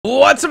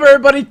What's up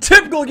everybody,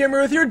 Typical Gamer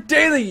with your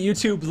daily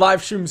YouTube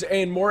live streams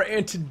and more,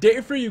 and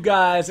today for you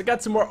guys I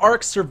got some more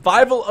ARK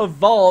Survival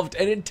Evolved,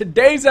 and in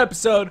today's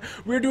episode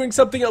we're doing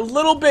something a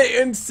little bit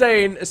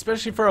insane,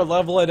 especially for a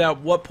level and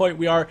at what point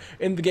we are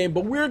in the game,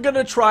 but we're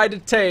gonna try to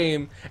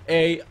tame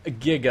a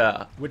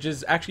Giga, which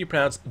is actually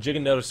pronounced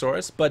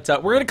GIGANOTOSAURUS,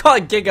 but we're gonna call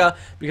it Giga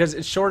because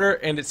it's shorter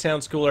and it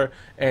sounds cooler,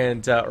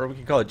 and or we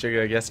can call it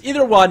Giga, I guess.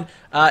 Either one.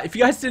 If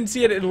you guys didn't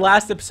see it in the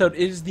last episode, it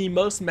is the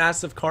most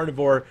massive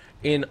carnivore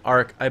in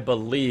ARK, I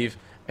believe,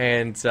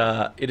 and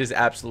it is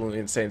absolutely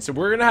insane. So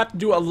we're gonna have to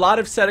do a lot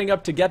of setting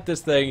up to get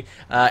this thing.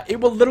 It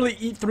will literally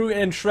eat through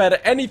and shred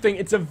anything.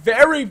 It's a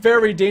very,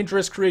 very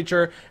dangerous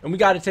creature, and we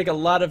got to take a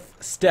lot of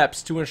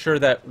steps to ensure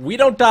that we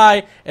don't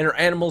die and our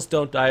animals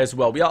don't die as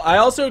well. I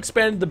also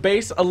expanded the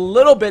base a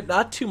little bit,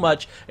 not too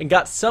much, and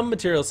got some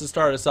materials to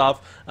start us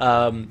off.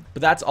 But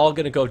that's all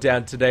gonna go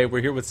down today.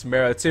 We're here with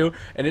Samara too,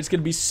 and it's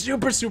gonna be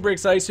super, super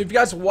exciting. So if you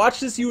guys watch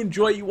this, you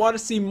enjoy it, you want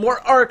to see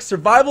more ARK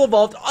Survival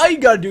Evolved, all you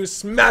gotta do is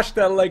smash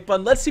that like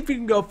button. Let's see if we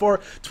can go for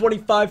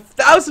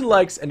 25,000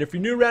 likes, and if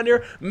you're new around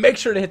here, make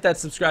sure to hit that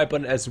subscribe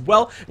button as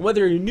well. And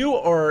whether you're new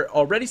or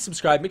already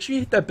subscribed, make sure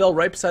you hit that bell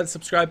right beside the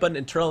subscribe button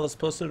and turn on those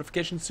post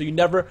notifications so you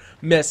never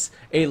miss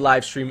a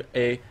live stream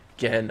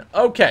again.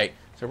 Okay,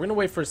 so we're gonna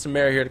wait for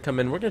Samara here to come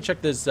in. We're gonna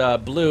check this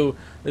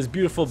this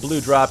beautiful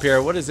blue drop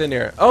here. What is in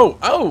here?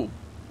 Oh,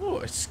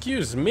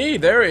 excuse me,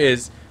 there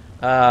is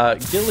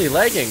ghillie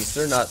leggings.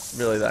 They're not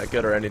really that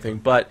good or anything,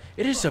 but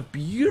it is a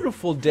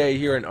beautiful day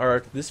here in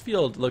ARK. This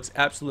field looks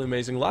absolutely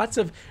amazing. Lots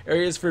of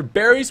areas for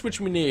berries, which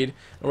we need,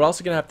 and we're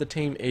also gonna have to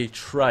tame a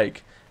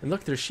trike. And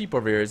look, there's sheep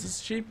over here. Is this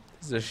a sheep?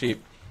 This is a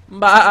sheep.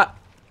 Bah!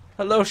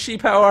 Hello,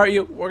 sheep, how are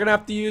you? We're gonna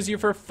have to use you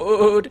for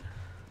food.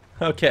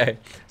 Okay,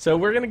 so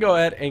we're gonna go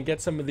ahead and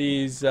get some of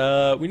these.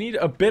 We need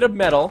a bit of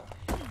metal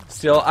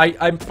still.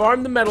 I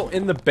farmed the metal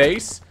in the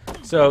base,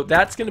 so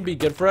that's going to be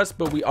good for us,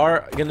 but we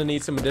are going to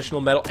need some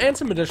additional metal and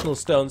some additional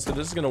stones, so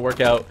this is going to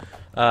work out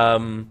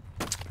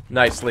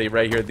nicely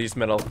right here, these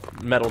metal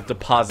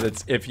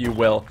deposits, if you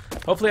will.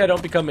 Hopefully I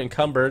don't become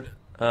encumbered,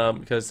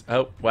 because,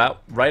 oh, wow,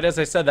 right as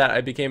I said that,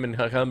 I became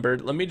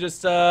encumbered. Let me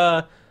just,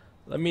 let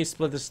me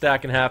split the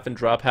stack in half and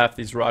drop half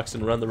these rocks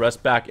and run the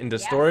rest back into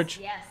storage.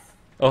 Yes.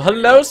 Oh,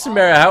 hello,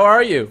 Samara, how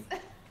are you?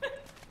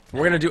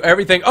 We're going to do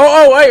everything.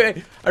 Oh,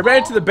 wait, I ran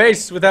into the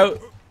base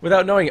without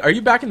knowing. Are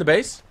you back in the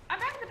base?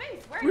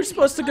 We're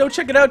supposed to go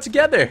check it out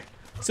together.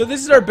 So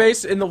this is our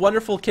base in the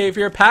wonderful cave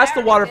here, past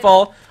the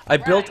waterfall. I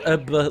built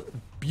a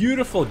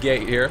beautiful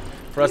gate here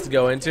for us to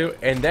go into,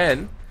 and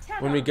then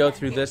when we go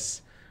through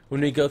this,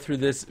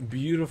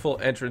 beautiful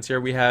entrance here,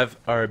 we have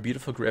our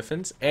beautiful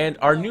griffins and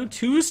our new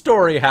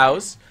 2-story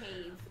house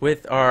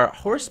with our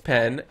horse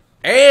pen,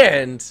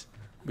 and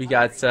we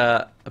got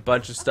a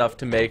bunch of stuff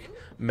to make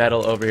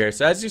metal over here.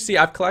 So as you see,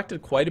 I've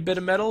collected quite a bit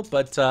of metal,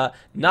 but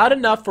not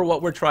enough for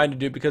what we're trying to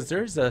do, because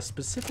there's a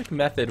specific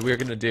method we're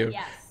gonna do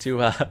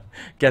to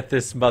get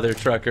this mother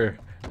trucker.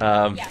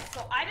 Yeah,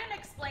 so I didn't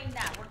explain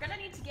that. We're gonna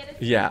need to get a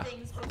few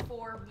things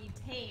before we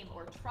tame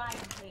or try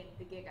and tame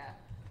the Giga.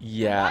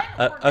 Yeah,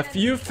 a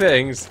few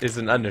things is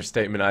an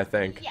understatement, I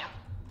think. Yeah,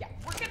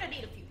 we're gonna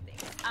need a few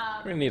things.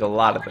 We're gonna need a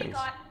lot of things. We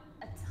got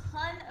a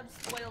ton of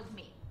spoiled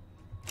meat.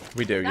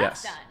 We do,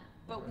 yes. Done.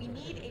 But we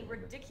need a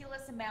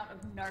ridiculous amount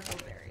of narco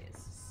berries,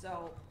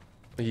 so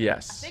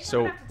yes. I think we're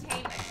gonna have to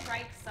tame a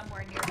trike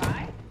somewhere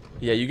nearby.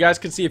 Yeah, you guys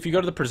can see if you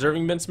go to the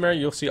preserving bins, Mary,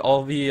 you'll see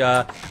all the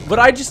but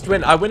I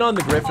went on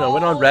the Griffin, I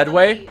went on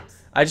Redway.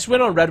 I just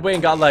went on Redway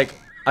and got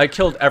I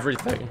killed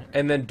everything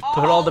and then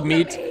put all the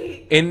meat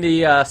in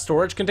the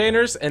storage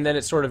containers, and then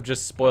it sort of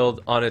just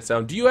spoiled on its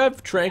own. Do you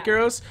have trank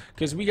arrows?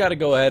 Because we got to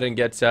go ahead and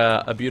get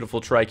a beautiful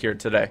trike here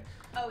today.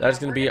 That is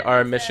going to be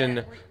our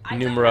mission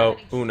numero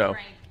uno.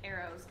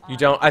 You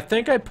don't? I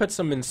think I put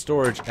some in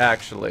storage,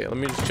 actually. Let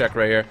me just check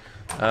right here.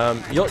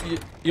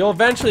 You'll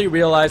eventually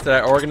realize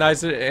that I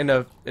organized it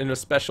in a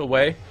special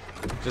way,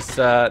 just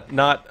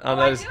not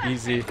as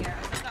easy.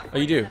 Oh,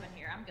 you do?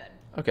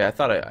 Okay, I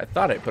thought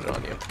I put it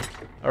on you.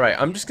 All right,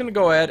 I'm just gonna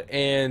go ahead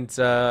and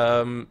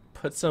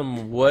put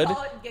some wood.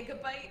 Call it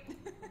Gigabyte.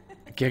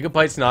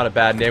 Gigabyte's not a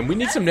bad name. We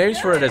need some names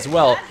for it as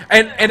well.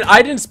 And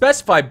I didn't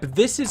specify, but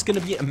this is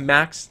gonna be a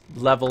max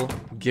level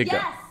Giga.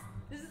 Yes.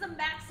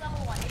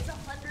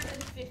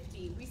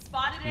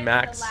 Spotted it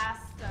max in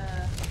the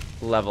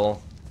last,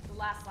 level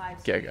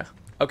live Giga.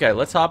 Okay,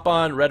 let's hop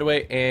on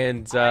Redway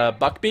and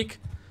Buckbeak,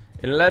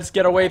 and let's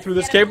get our way through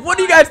this cave. What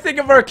do you guys think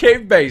of our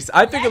cave base?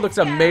 I think it looks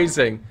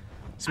amazing.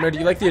 Samara, do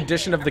you like the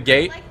addition of the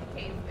gate?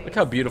 Look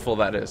how beautiful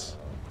that is.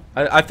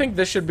 I think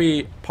this should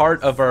be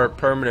part of our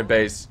permanent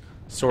base,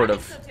 sort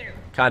of,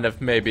 kind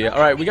of, maybe.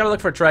 All right, we gotta look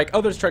for a trike. Oh,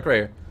 there's a trike right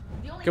here.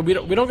 Okay, we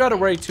don't gotta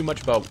worry too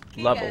much about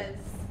level.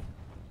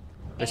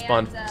 They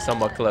spawned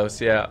somewhat close,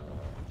 yeah.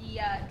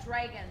 The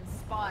dragons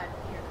spawn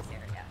here in this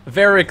area.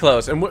 Very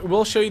close, and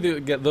we'll show you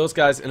those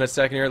guys in a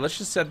second here. Let's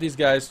just set these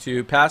guys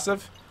to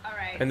passive. All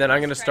right. And then I'm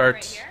gonna start.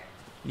 Right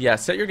yeah,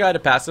 set your guy to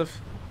passive.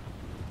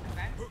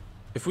 Okay.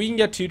 If we can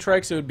get 2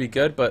 trikes, it would be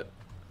good, but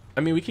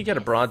I mean, we could get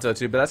a bronzo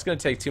too, but that's gonna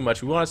take too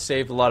much. We want to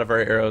save a lot of our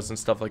arrows and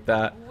stuff like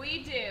that.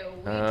 We do.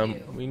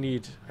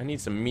 I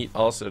need some meat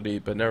also to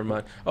eat, but never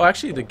mind. Oh,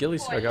 actually, the ghillie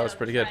suit I got was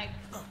pretty good.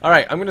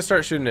 Alright, I'm gonna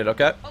start shooting it,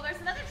 okay? Oh, there's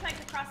another trike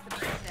across the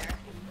bridge there.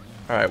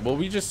 Alright, well,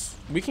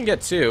 we can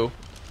get 2.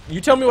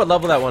 You tell me what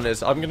level that one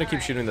is. I'm gonna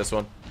keep shooting this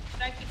one.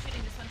 Should I keep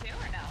shooting this one too,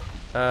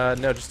 or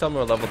no? No, just tell me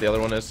what level the other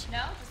one is. No?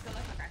 Just go look,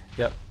 okay.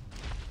 Yep.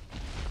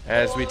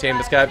 As we tame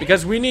this guy,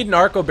 because we need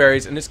narco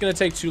berries, and it's gonna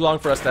take too long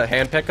for us to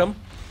handpick them.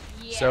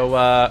 Yeah.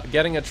 So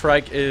getting a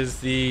trike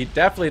is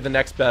definitely the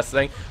next best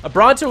thing. A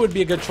Bronto would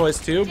be a good choice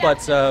too,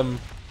 but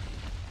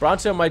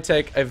Bronto might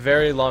take a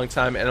very long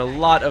time and a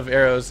lot of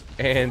arrows.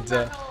 And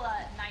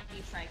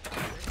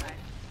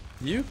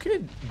you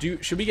could do.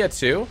 Should we get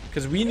 2?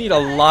 Because we need a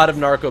lot of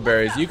narco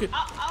berries. You could.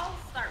 I'll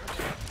start with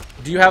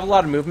it. Do you have a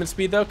lot of movement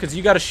speed though? Because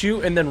you got to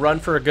shoot and then run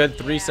for a good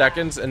 3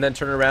 seconds, and then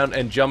turn around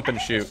and jump and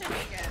shoot. I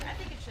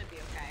think it should be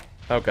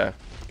okay. Okay,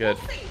 good.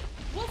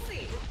 We'll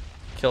see.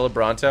 Kill a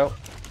Bronto.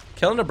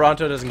 Killing a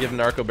Bronto doesn't give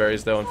narco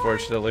berries though,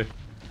 unfortunately.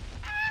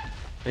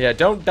 Yeah,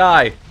 don't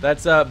die.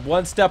 That's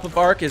one step of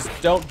ARK is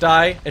don't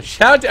die. And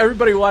shout out to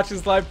everybody watching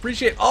this live.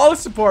 Appreciate all the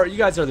support. You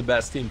guys are the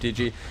best, Team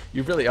TG.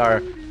 You really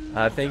are.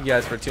 Thank you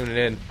guys for tuning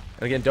in.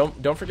 And again,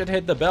 don't forget to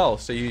hit the bell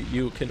so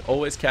you can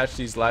always catch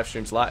these live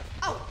streams live.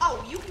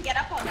 Oh, you can get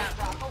up on that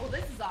rock. Oh, well,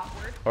 this is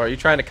awkward. Or are you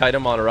trying to kite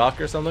him on a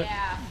rock or something?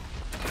 Yeah.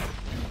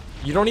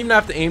 You don't even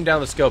have to aim down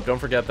the scope. Don't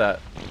forget that.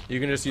 You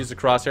can just use the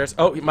crosshairs.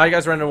 Oh, my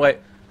guy's running away.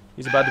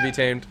 He's about to be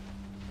tamed.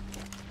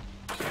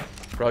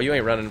 Bro, you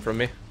ain't running from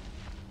me.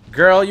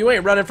 Girl, you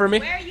ain't running from me.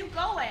 Where are you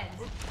going?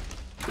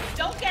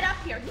 Don't get up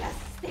here. Yes.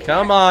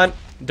 Come on.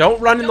 Don't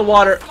run in the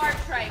water. Smart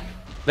trike.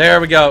 There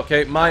we go.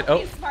 Okay, mine.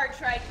 Oh. Smart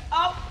trike.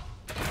 Oh.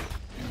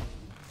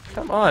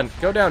 Come on.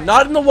 Go down.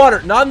 Not in the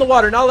water. Not in the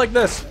water. Not like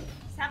this.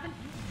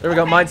 There we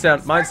go. Mine's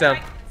down. Mine's down.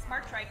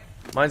 Smart trike.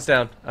 Mine's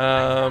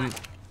down.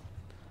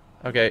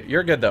 Okay,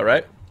 you're good though,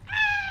 right?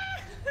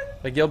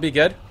 Like you'll be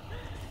good?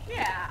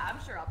 Yeah,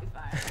 I'm sure I'll be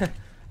fine.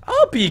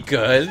 I'll be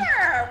good.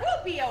 Sure,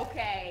 we'll be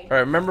okay.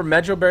 Alright, remember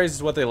Medjo berries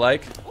is what they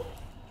like.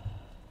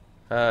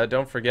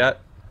 Don't forget.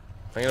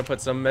 I'm gonna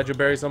put some Medjo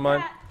berries on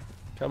mine.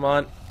 Come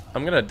on.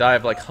 I'm gonna die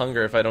of like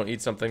hunger if I don't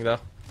eat something though.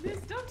 Please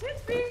don't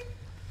hit me.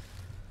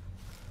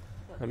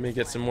 Let me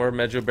get some more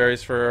Medjo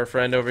berries for our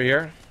friend over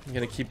here. I'm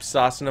gonna keep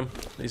saucing them.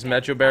 These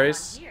Medjo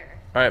berries.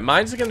 Alright,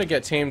 mine's gonna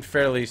get tamed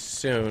fairly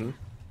soon.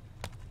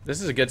 This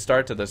is a good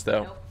start to this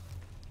though. Nope.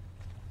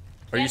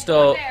 Are you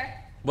still...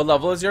 What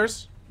level is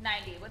yours?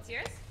 90. What's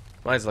yours?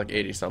 Mine's like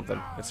 80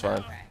 something. It's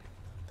fine.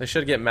 They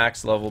should get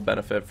max level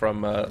benefit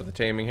from the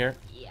taming here.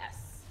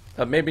 Yes.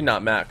 Maybe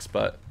not max,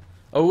 but...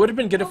 Oh, it would have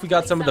been good if we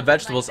got some of the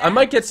vegetables. I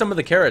might get some of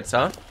the carrots,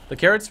 huh? The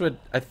carrots would,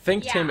 I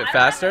think, tame it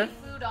faster. I don't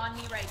have any food on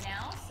me right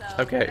now,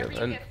 so okay,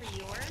 whatever you get for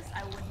yours,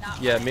 I would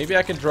not yeah, maybe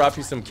I can drop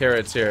you some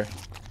carrots here.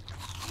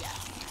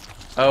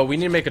 Yes. Oh, we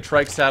need to make a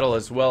trike saddle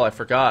as well. I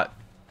forgot.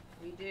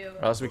 We do.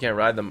 Or else we can't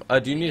ride them.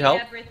 Do you need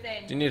help?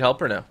 Everything. Do you need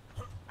help or no?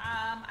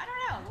 I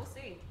don't know. We'll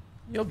see.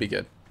 You'll be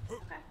good.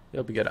 Okay.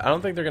 You'll be good. I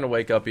don't think they're gonna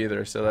wake up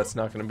either, so that's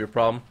not gonna be a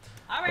problem.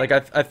 All right.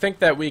 Like I think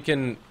that we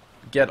can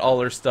get all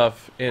their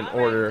stuff in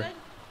order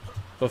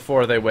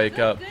before they wake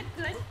up.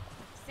 Good.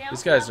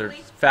 These guys are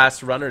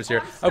fast runners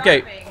here.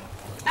 Okay.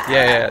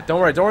 Yeah. Don't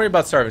worry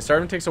about starving.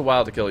 Starving takes a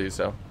while to kill you,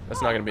 so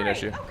that's not gonna be an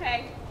issue.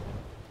 Okay.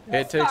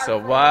 It takes a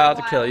while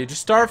to kill you.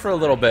 Just starve for a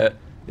little bit.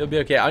 You'll be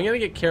okay. I'm gonna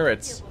get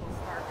carrots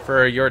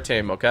for your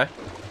tame, okay?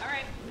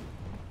 Alright.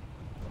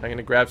 I'm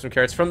gonna grab some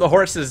carrots from the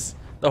horse's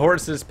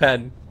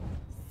pen.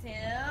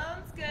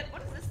 Sounds good.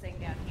 What is this thing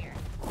down here?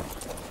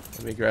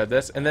 Let me grab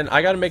this. And then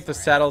I gotta make the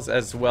saddles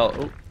as well.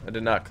 Oh, I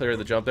did not clear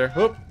the jump there.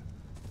 Whoop.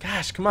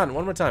 Gosh, come on,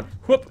 one more time.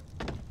 Whoop.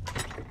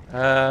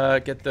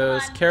 Get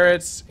those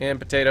carrots and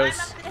potatoes.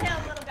 Climb up the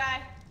hill, little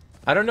guy.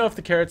 I don't know if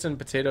the carrots and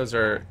potatoes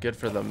are good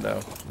for them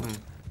though.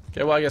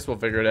 Okay, well I guess we'll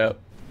figure it out.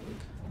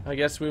 I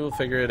guess we will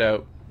figure it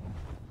out.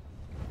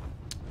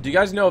 Do you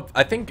guys know if,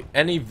 I think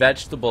any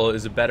vegetable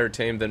is a better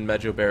tame than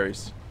Medjo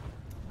berries.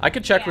 I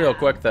could check real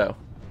quick though.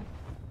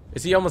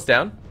 Is he almost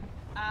down?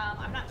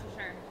 I'm not too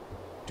sure.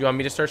 Do you want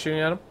me to start shooting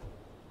at him?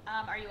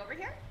 Are you over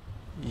here?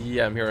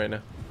 Yeah, I'm here right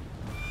now.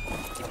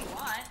 If you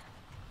want.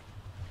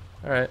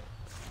 Alright.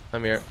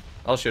 I'm here.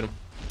 I'll shoot him.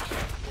 I've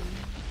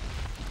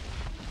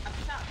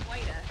shot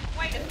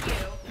quite a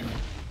few.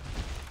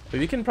 But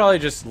you can probably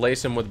just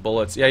lace him with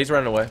bullets. Yeah, he's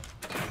running away.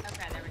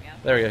 Okay, there we go.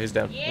 There we go, he's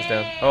down. Yay, he's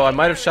down. Oh, I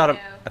might have shot him.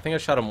 I think I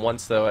shot him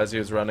once though as he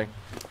was running.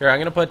 Here, I'm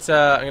gonna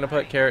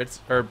put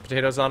carrots or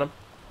potatoes on him.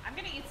 I'm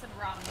gonna eat some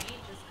raw meat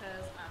just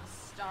because I'm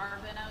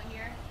starving out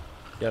here.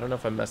 Yeah, I don't know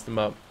if I messed them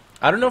up.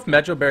 I don't know if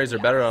Medjo berries are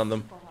better on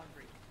them.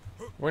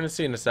 We're gonna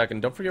see in a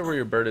second. Don't forget where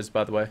your bird is,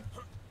 by the way.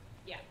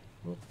 Yeah.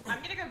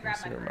 I'm gonna go grab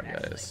my bird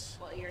actually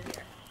while you're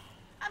here.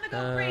 I'm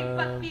gonna go bring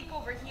Buckbeak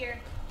over here.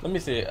 Let me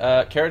see.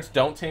 Carrots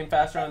don't tame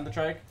faster on the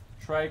trike.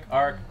 Trike,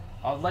 ARK.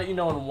 I'll let you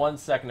know in 1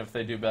 second if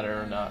they do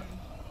better or not.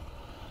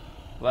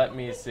 Let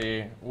me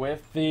see.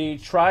 With the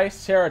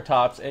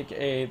Triceratops,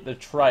 aka the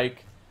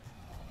trike,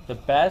 the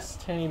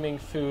best taming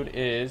food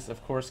is,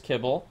 of course,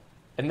 kibble.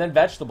 And then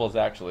vegetables,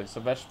 actually. So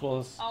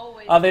vegetables...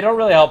 Always. They don't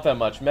really help that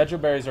much. Medjo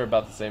berries are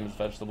about the same as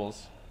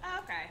vegetables. Oh,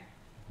 okay.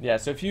 Yeah,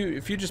 so if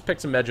you just pick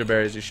some Mejo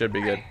berries, you should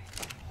be good.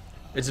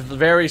 It's a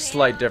very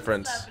slight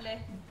difference. Lovely.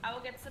 I will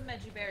get some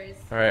Mejo berries.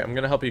 All right, I'm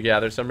gonna help you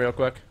gather some real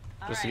quick,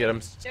 just to get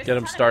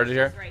them started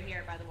here. Right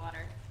here by the water.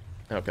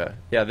 Okay.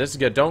 Yeah, this is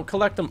good. Don't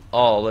collect them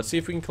all. Let's see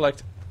if we can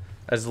collect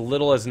as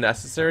little as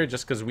necessary,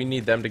 just because we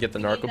need them to get the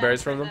narco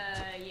berries from them.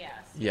 Yes.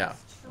 Yeah.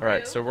 All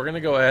right. So we're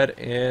gonna go ahead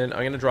and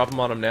I'm gonna drop them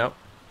on them now.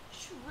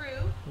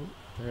 True.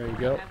 There you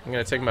go. I'm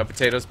gonna take my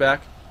potatoes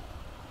back.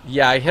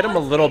 Yeah, I hit him a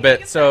little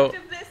bit. So.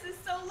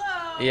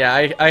 Yeah,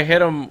 I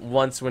hit him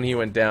once when he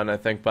went down, I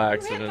think, by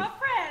accident. You hit my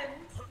friend.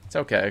 It's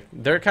okay.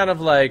 They're kind of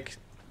like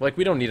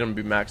we don't need them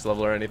to be max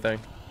level or anything.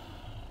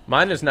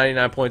 Mine is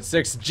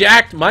 99.6.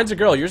 Jacked! Mine's a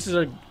girl. Yours is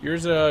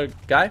a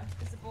guy?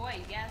 It's a boy,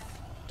 yes.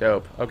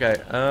 Dope.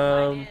 Okay.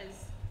 Mine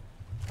is.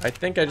 I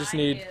think I just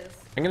need.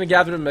 I'm gonna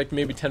gather like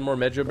maybe 10 more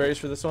Mejo berries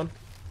for this one.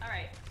 All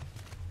right.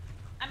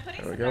 I'm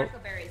putting some narco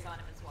berries on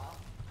him as well.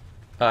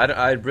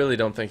 I really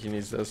don't think he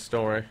needs those.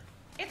 Don't worry.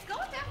 It's going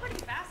down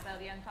pretty fast though.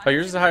 The unconscious. Oh,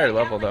 yours is a higher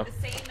level though. The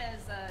same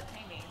as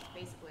Taming,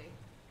 basically.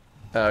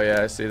 Oh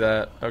yeah, I see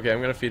that. Okay,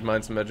 I'm gonna feed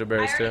mine some Mejo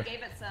berries too. I already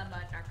gave it some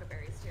narco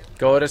berries too.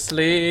 Go to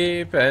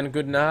sleep and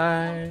good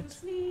night.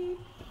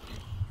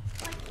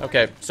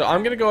 Okay, so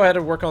I'm gonna go ahead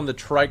and work on the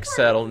trike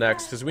saddle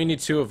next because we need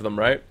 2 of them,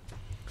 right?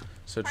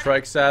 So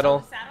trike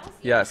saddle.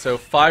 Yeah, so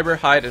fiber,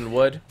 hide, and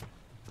wood.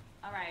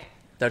 All right.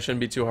 That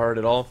shouldn't be too hard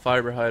at all.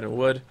 Fiber, hide, and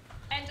wood.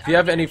 If you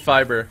have any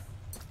fiber.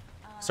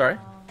 Sorry,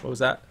 what was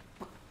that?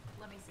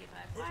 Let me see if I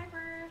have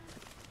fiber.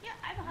 Yeah,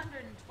 I have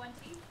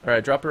 120. All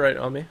right, drop it right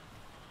on me.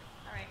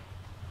 All right.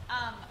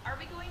 Are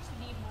we going to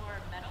need more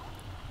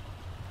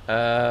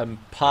metal?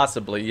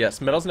 Possibly,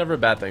 yes. Metal's never a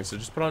bad thing, so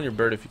just put on your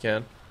bird if you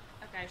can.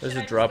 Okay. There's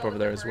a drop over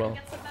there as well.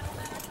 Metal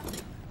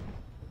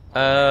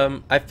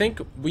I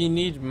think we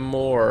need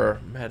more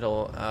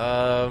metal.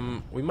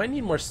 We might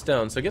need more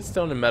stone, so get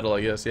stone and metal,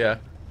 I guess, yeah.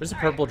 There's a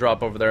purple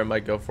drop over there, I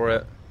might go for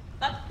it.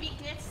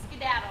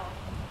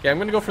 Yeah, I'm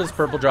gonna go for this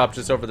purple drop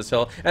just over this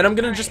hill. And I'm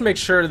gonna just make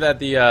sure that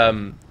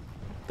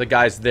the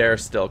guy's there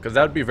still, because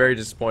that would be very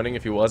disappointing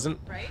if he wasn't.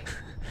 Right.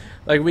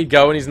 Like, we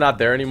go and he's not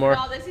there anymore.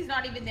 All this, he's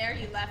not even there,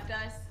 he left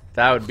us.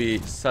 That would be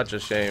such a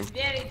shame.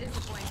 Very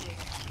disappointing.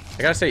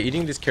 I gotta say,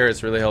 eating these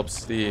carrots really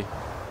helps the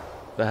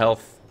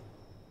health.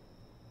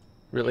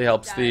 Really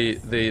helps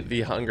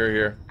the hunger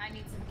here. I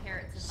need some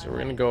carrots. So we're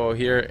gonna go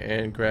here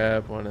and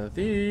grab one of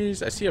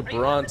these. I see a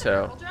Bronto.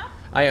 Are you going for the purple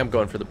drop? I am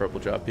going for the purple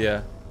drop,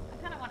 yeah.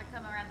 I kind of want to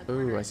come around the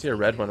corner. Ooh, I see a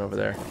red one over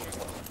there.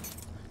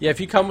 Yeah, if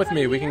you come with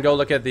me, we can go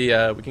look at the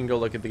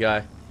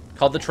guy.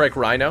 Called the Trike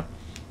Rhino.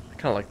 I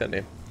kind of like that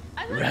name.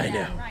 I like Rhino.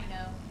 That,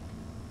 Rhino.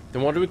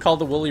 Then what do we call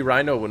the woolly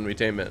rhino when we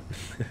tame it?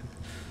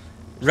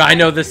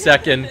 Rhino the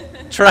second.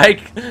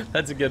 Trike.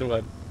 That's a good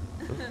one.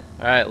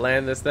 All right,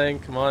 land this thing.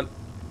 Come on.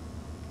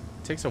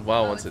 It takes a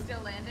while once it.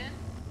 Still landing?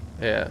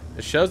 Yeah,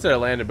 it shows that it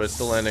landed, but it's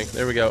still landing.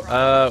 There we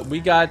go. We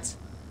got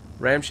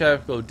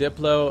Ramshackle,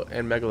 Diplo,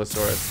 and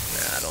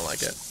Megalosaurus. Nah, I don't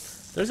like it.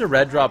 There's a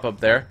red drop up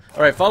there.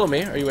 All right, follow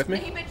me. Are you with me?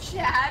 Name it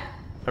Chad.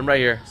 I'm right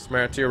here.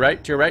 Smart. To your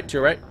right. To your right. To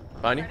your right.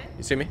 Behind you.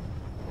 You see me?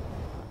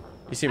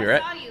 You see me,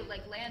 right? I saw you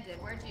like landed.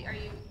 Where'd you? Are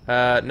you?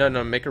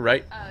 No. Make a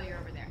right. Oh, you're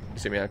over there. You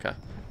see me? Okay.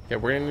 Okay,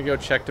 we're gonna go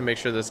check to make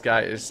sure this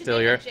guy is still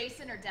here.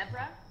 Jason or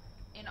Deborah,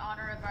 in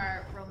honor of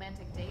our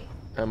romantic date.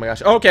 Oh my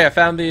gosh. Okay, I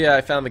found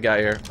the guy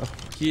here. Oh,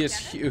 he is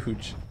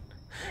huge.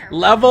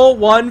 Level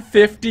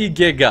 150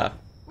 Giga.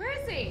 Where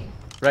is he?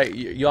 Right,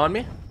 you on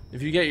me?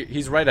 If you get,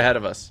 he's right ahead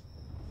of us.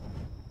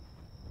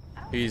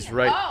 He's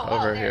right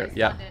over here.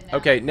 Yeah.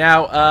 Okay,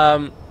 now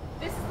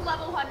this is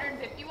level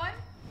 151.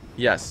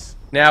 Yes.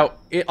 Now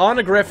on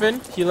a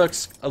griffin, he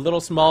looks a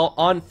little small.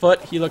 On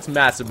foot, he looks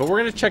massive. But we're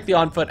gonna check the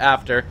on foot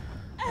after.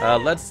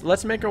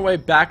 Let's make our way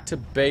back to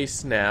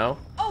base now.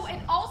 Oh, and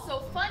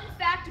also, fun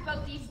fact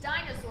about these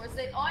dinosaurs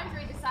that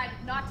Andre decided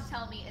not to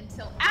tell me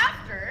until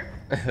after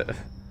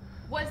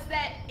was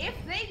that if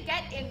they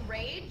get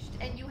enraged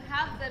and you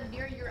have them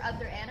near your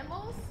other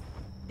animals,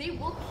 they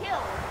will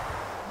kill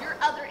your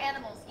other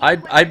animals.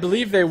 I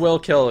believe they will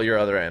kill your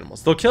other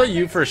animals. They'll kill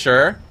you for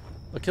sure.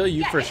 They'll kill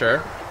you for sure.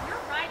 If you're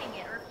riding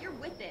it or if you're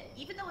with it,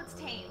 even though it's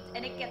tamed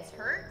and it gets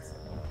hurt,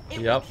 it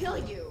will kill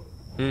you.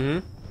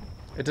 Mm-hmm.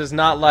 It does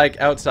not like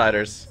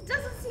outsiders. It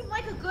doesn't seem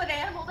like a good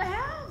animal to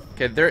have.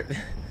 Okay, they're...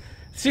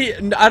 See,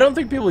 I don't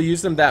think people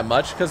use them that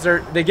much because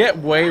they get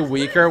way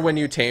weaker when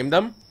you tame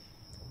them.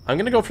 I'm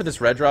gonna go for this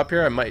red drop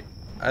here.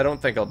 I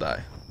don't think I'll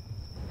die.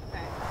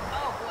 Okay.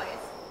 Oh boy,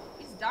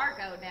 it's dark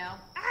out now.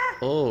 Ah!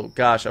 Oh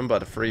gosh, I'm about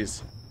to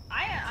freeze.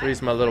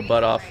 Freeze my little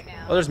butt off. Right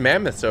Oh, there's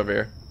mammoths over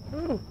here.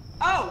 Ooh.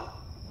 Oh.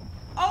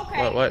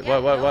 Okay.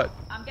 What?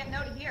 I'm getting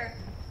out of here.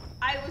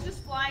 I was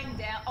just flying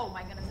down. Oh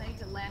my goodness, I need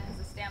to land because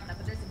of stamina,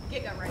 but there's a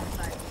Giga right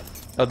beside me.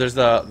 Oh, there's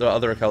the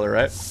other color,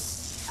 right?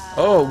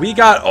 Oh, we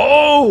got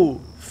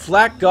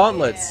flak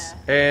gauntlets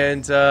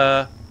and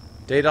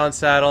Daedon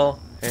saddle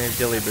and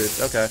ghillie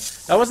boots. Okay,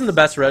 that wasn't the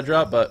best red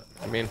drop, but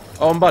I mean,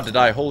 I'm about to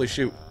die. Holy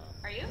shoot!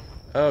 Are you?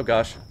 Oh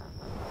gosh.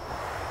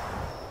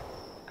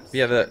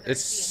 Yeah,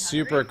 it's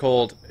super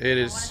cold. It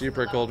is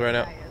super cold right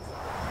now.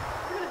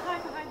 We're gonna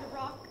hide behind the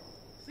rock.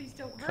 Please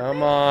don't hurt Come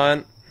me.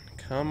 on,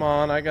 Come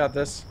on, I got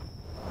this.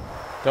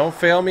 Don't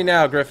fail me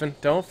now, Griffin.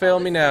 Don't fail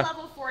me now.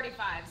 Level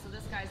 45, so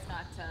this guy's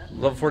not.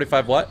 Level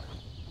 45 what?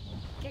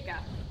 Giga.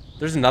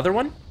 There's another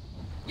one?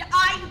 Yeah,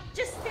 I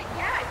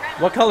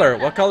ran. What color?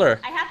 What color?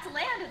 I have to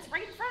land. It's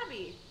right in front of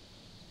me.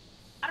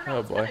 I don't know. Oh,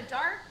 it's boy. kind of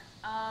dark.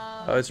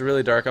 Oh, it's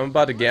really dark. I'm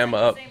about to gamma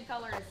up. Same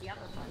color as the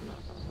other one.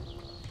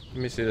 Let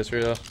me see this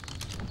real.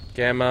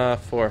 Gamma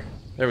 4.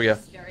 There we go.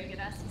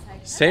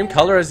 Same Hey.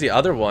 color as the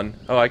other one.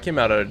 Oh, I came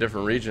out of a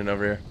different region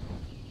over here.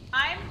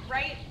 I'm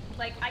right.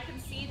 Like I can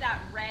see that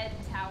red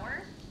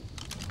tower.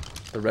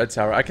 The red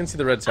tower. I can see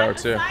the red tower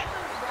too. Beside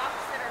those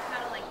rocks that are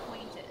kind of like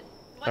pointed.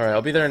 All right,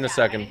 I'll be there in a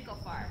second. I didn't go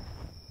far.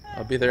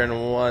 I'll be there in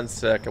 1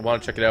 sec. I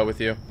want to check it out with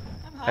you. I'm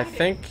I hiding.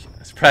 think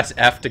press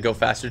F to go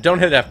faster. Don't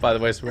hit F, by the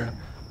way, swear.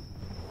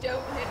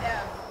 Don't hit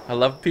F. I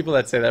love people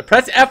that say that.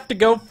 Press F to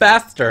go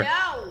faster.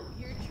 No,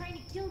 you're trying to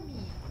kill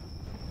me.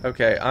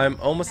 Okay, I'm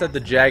almost at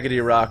the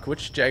jaggedy rock.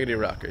 Which jaggedy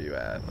rock are you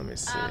at? Let me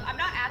see. I'm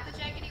not at the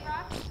jaggedy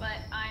rock, but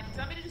I'm. Do you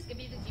want me to just give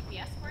you the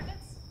GPS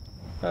coordinates?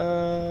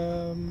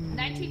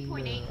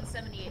 19.8 and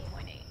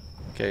 78.8.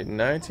 Okay,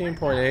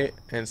 19.8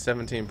 and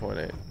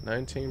 17.8.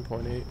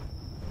 19.8.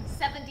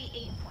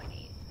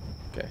 78.8.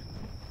 Okay.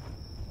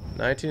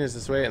 19 is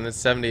this way, and then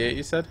 78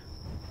 you said?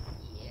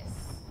 Yes.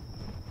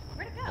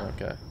 Where'd it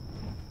go? Okay.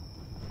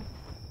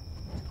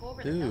 Go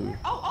over the Ooh. pillar.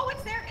 Oh,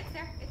 it's there. It's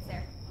there. It's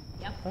there.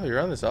 Yep. Oh, you're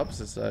on this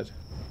opposite side.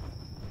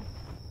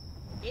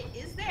 It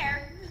is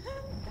there. It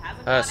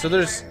hasn't So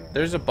gone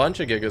there's a bunch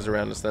of Gigas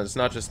around us then. It's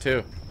not just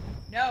 2.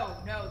 No,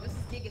 this is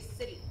Giga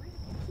City. Where it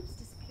keeps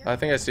disappearing. I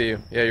think I see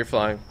you. Yeah, you're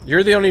flying.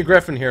 You're the only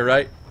Griffin here,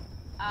 right?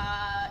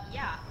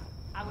 Yeah.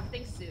 I would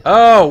think so.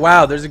 Oh,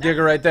 wow, there's a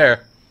Giga right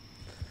there.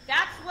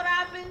 That's what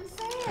I've been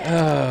saying.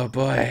 Oh,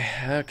 boy.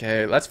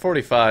 Okay, that's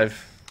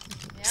 45.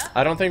 Yeah.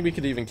 I don't think we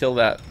could even kill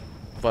that.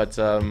 But,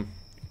 alright.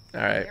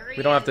 There he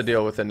We don't have to is.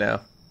 deal with it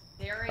now.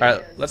 There he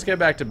Alright, is. let's get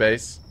back to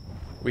base.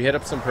 We hit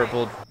up some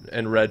purple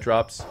and red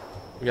drops.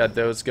 We got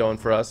those going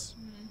for us.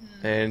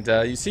 And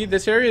you see,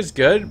 this area is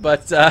good,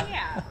 but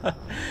Yeah.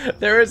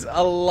 there is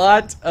a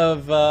lot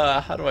of,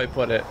 how do I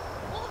put it?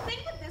 Well, the thing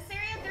with this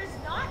area, there's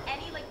not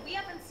any, like, we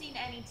haven't seen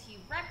any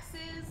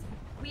T-Rexes.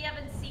 We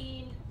haven't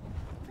seen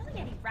really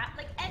any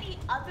any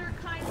other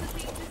kinds of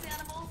dangerous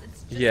animals.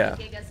 It's just Yeah.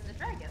 the Gigas and the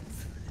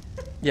dragons.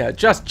 Yeah,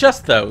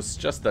 just those.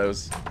 Just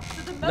those. So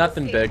the most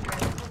Nothing big.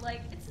 dangerous, but,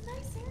 like, it's a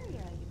nice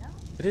area, you know?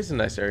 It is a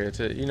nice area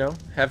to,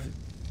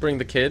 bring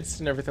the kids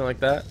and everything like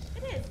that.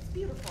 It is. It's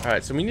beautiful.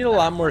 Alright, so we need a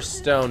lot more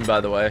stone, by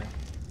the way.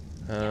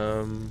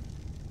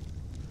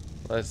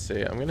 Let's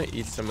see. I'm gonna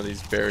eat some of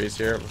these berries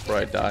here before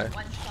I die.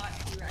 One-shot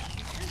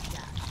T-Rexes. Yeah.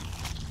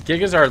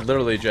 Gigas are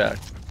literally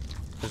jacked.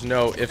 There's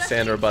no ifs,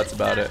 and, or buts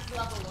about it.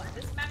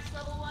 This max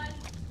level one.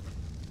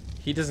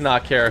 He does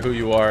not care who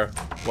you are,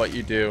 what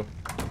you do,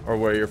 or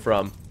where you're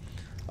from.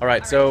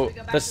 Alright, so should we go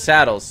back the to the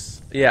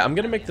saddles. Yeah, I'm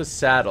gonna make the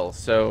saddle,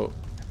 so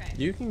Okay.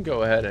 you can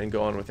go ahead and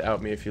go on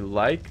without me if you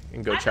like,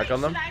 and go check on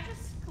them. Should I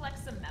just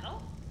collect some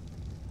metal?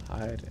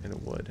 Hide and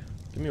wood.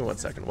 Give me 1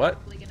 second. What?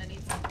 Probably gonna need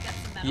some, get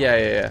some metal.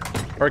 Yeah.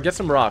 Or get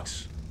some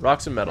rocks.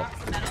 Rocks and metal.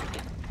 Rocks and metal.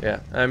 Yeah,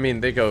 I mean,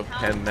 they go How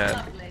hand in hand.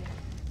 lovely.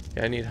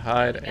 Yeah, I need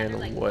hide Together and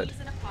like wood. peas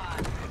in a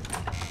pod.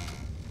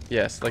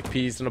 Yes, like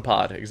peas in a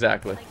pod,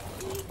 exactly. Like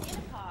peas in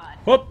a pod.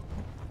 Whoop!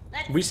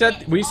 Let's We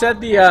get said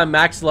all the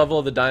max level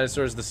of the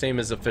dinosaurs the same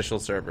as official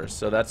servers,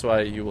 so that's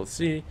why you will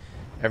see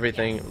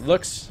everything Yes.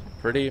 looks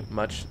pretty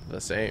much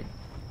the same.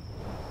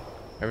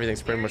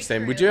 Everything's pretty Very much the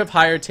same. We true. do have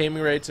higher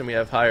taming rates, and we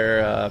have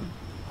higher.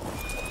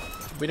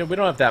 We don't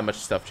have that much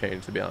stuff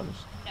changed, to be honest.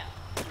 No.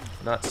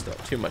 Not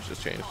stuff. Too much has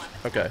changed. Oh,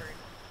 I'm Okay.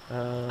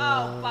 covered.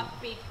 Oh,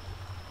 Buckbeak.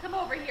 Come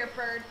over here,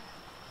 bird.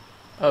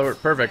 Oh,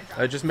 perfect.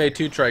 I just made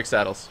 2 trike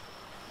saddles.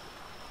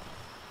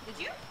 Did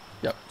you?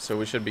 Yep. So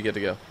we should be good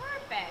to go.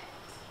 Perfect.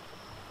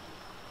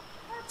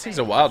 It takes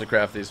a while to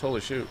craft these.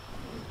 Holy shoot.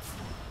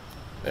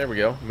 There we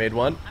go. Made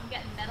one. I'm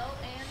getting metal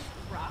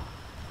and rock.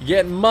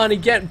 Getting money,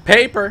 getting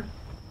paper.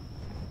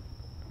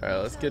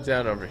 Alright, let's get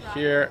down over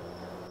here.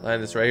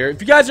 Land this right here.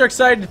 If you guys are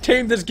excited to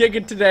tame this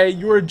Giga today,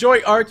 you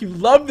enjoy ARK, you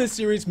love this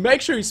series,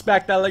 make sure you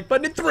smack that like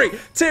button in 3,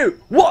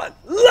 2, 1,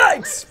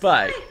 like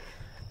spike!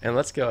 And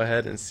let's go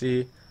ahead and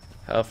see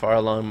how far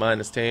along mine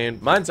is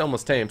tamed. Mine's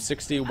almost tamed,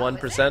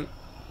 61%.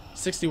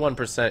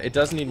 61%. It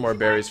does need more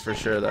berries for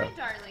sure though. My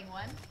darling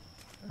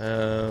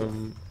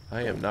one.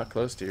 I am not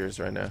close to yours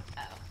right now.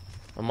 Oh.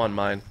 I'm on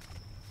mine.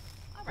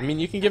 All I right. mean,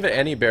 you can give it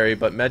any berry,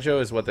 but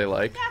Mejo is what they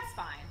like. That's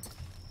fine.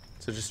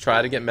 So just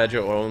try to get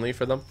Mejo only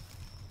for them.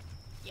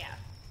 Yeah.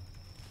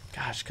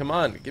 Gosh, come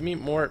on. Give me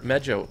more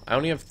Mejo. I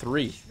only have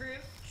 3.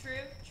 True.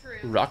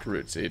 Rock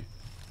root seed.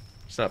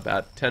 It's not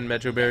bad. 10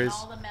 Mejo berries.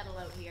 All the metal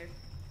out here.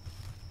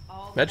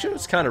 All the Mejo is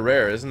metal. kind of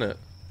rare, isn't it?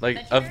 Like,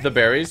 Mejo of the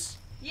berries?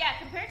 Yeah,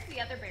 compared to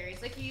the other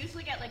berries. Like, you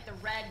usually get, like, the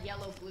red,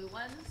 yellow, blue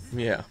ones.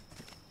 Yeah.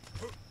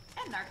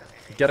 And narco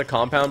berries. Get a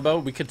compound bow?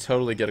 We could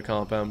totally get a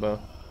compound bow.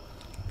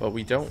 But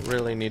we don't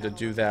really need to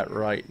do that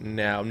right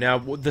now. Now,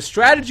 the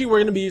strategy we're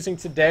going to be using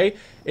today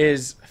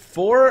is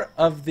 4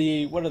 of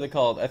the, what are they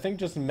called? I think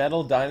just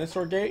metal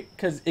dinosaur gate,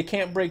 because it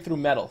can't break through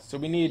metal. So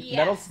we need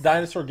metal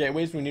dinosaur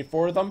gateways. We need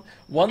 4 of them.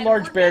 One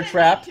large bear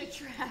trap.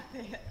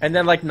 And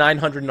then like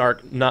 900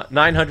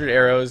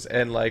 arrows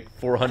and like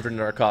 400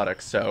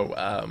 narcotics. So,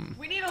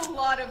 we need a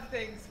lot of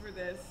things for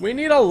this. We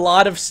need a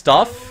lot of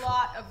stuff. A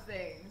lot of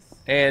things.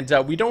 And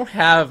we don't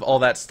have all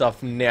that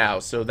stuff now,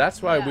 so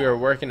that's why we are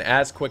working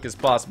as quick as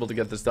possible to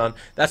get this done.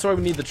 That's why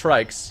we need the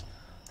trikes.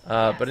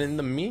 But in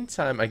the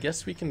meantime, I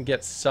guess we can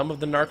get some of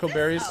the narco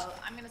berries. Oh,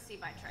 I'm gonna see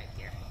my trike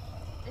here.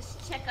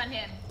 Let's check on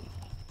him.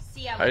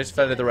 See how I just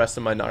fed the rest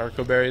of my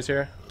narco berries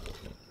here.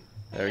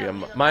 There we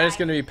go. Mine is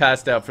gonna be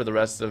passed out for the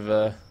rest of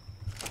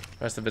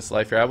its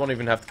life here. I won't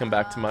even have to come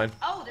back to mine.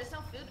 Oh, there's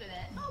no food in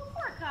it. Oh,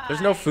 poor guy.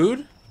 There's no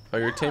food? Oh,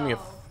 your taming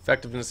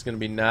effectiveness is gonna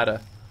be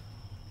nada.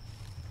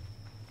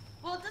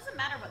 Well, it doesn't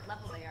matter what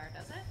level they are,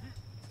 does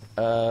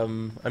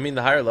it? I mean,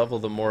 the higher level,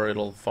 the more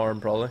it'll farm,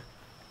 probably.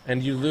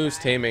 And you lose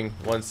taming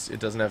once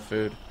it doesn't have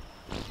food.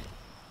 I'm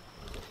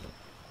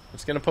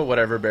just gonna put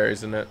whatever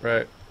berries in it,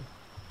 right?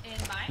 In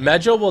mine?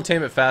 Mejo will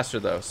tame it faster,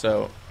 though,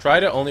 so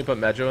try to only put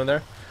Mejo in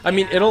there. I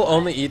mean, it'll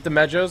only eat the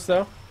Mejos,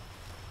 though.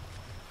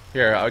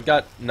 Here, I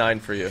got 9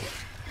 for you.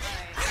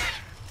 Right.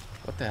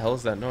 What the hell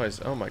is that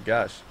noise? Oh my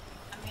gosh.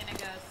 I'm gonna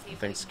go see if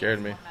Thing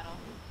scared me.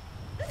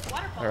 This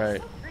waterfall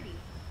is so pretty.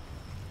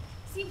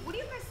 See, what do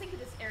you guys think of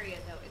this area,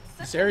 though? It's such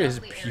This area is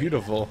area.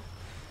 beautiful.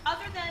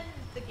 Other than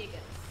the Gigas.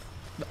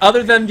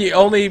 Other than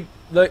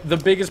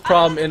the biggest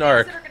problem in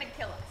ARK. That are gonna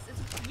kill us.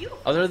 It's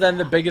beautiful. Other than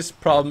the biggest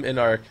problem in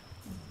ARK.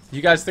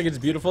 You guys think it's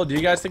beautiful? Do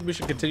you guys think we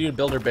should continue to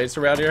build our base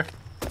around here?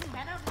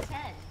 10 out of 10.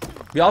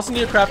 We also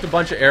need to craft a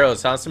bunch of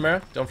arrows, huh,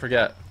 Samara? Don't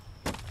forget.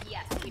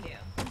 Yes, we do.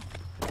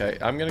 Okay,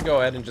 I'm gonna go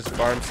ahead and just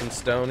farm some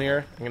stone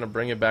here. I'm gonna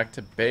bring it back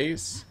to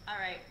base.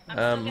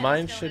 Alright.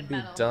 Mine should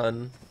be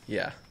done.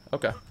 Yeah,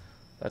 okay.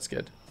 That's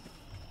good.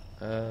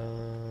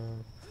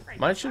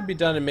 Mine should be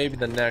done in maybe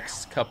the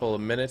next couple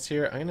of minutes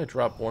here. I'm gonna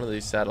drop one of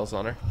these saddles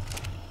on her.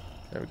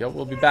 There we go.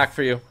 We'll be back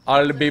for you.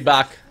 I'll be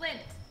back. Flint.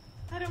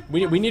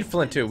 We need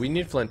flint too. We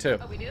need flint too.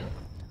 Oh, we do?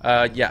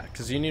 Yeah,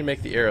 because you need to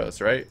make the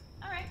arrows, right?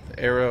 Alright. The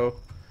arrow.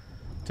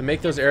 To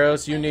make those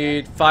arrows, you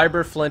need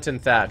fiber, flint,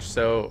 and thatch.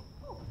 So,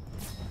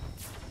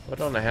 what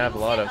don't I have? A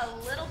lot of.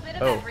 A little bit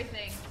of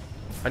everything.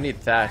 I need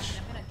thatch.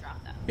 I'm gonna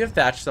drop that. We have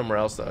thatch somewhere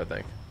else, though. I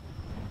think.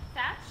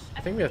 Thatch?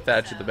 I think we have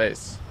thatch at the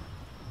base.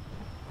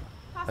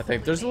 I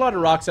think there's a lot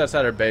of rocks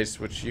outside our base,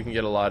 which you can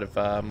get a lot of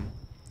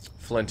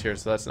flint here,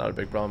 so that's not a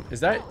big problem. Is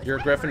that your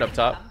griffin up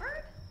top?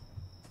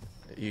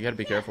 You gotta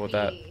be careful with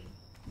that.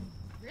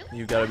 Really?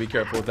 You gotta be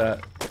careful with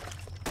that.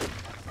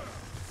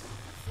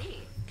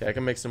 Okay, I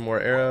can make some more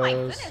arrows. Oh my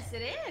goodness,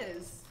 it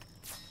is.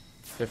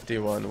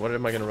 51. What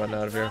am I gonna run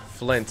out of here?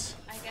 Flint.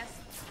 I guess.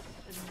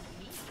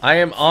 I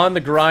am on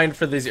the grind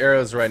for these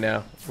arrows right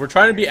now. We're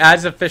trying to be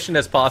as efficient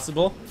as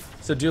possible,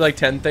 so do like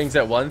 10 things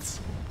at once.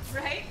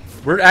 Right?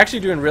 We're actually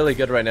doing really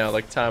good right now,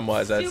 like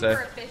time-wise, I'd say.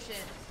 Super efficient.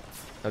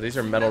 Oh, these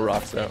are metal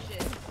rocks though.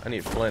 I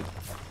need flint.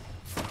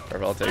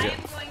 Or I'll take it. I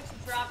am going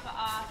to drop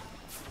off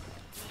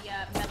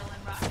the metal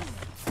and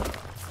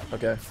rocks.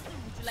 Okay. Would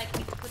you like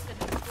me to put them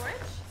in storage?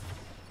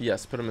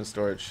 Yes, put them in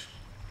storage.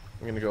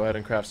 I'm gonna go ahead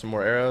and craft some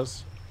more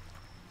arrows.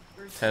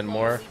 10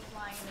 more.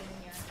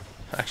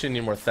 I actually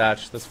need more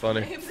thatch. That's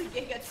funny. Name the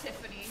Giga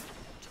Tiffany.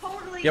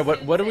 Totally. Yeah.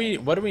 What do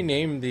we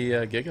name the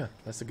Giga?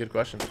 That's a good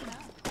question.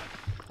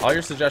 All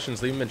your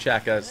suggestions, leave them in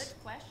chat, guys.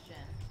 Good question.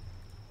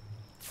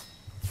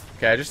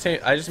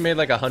 Okay, I just made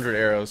like 100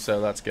 arrows, so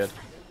that's good.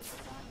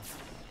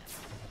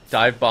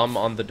 Dive bomb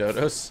on the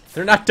dodos.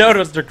 They're not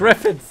dodos. They're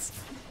griffins.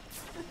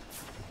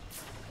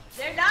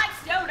 They're not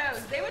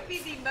dodos. They would be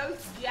the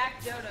most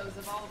jacked dodos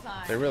of all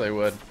time. They really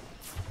would.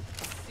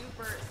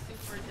 Super,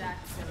 super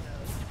jacked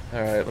dodos.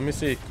 Alright, let me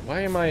see.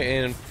 Why am I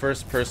in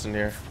first person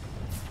here?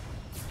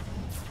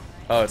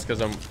 Oh, it's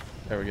because I'm...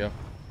 There we go.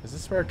 Is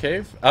this our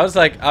cave? I was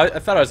like... I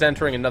thought I was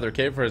entering another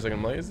cave for a second.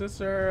 I'm like, is this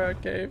our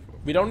cave?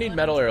 We don't need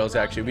metal arrows,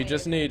 actually. We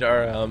just need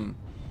our...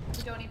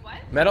 We don't need what?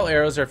 Metal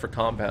arrows are for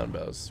compound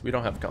bows. We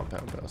don't have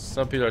compound bows.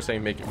 Some people are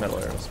saying make it metal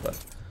arrows, but...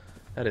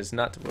 That is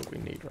not what we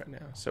need right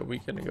now. So we're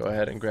going to go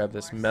ahead and grab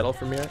this metal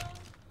from here.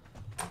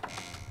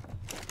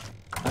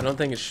 I don't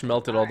think it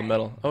smelted all the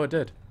metal. Oh, it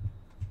did.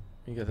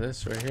 You get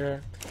this right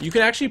here. You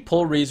can actually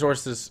pull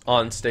resources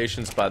on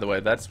stations, by the way.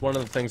 That's one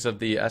of the things of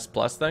the S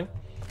Plus thing.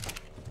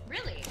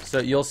 Really? So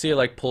you'll see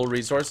like pull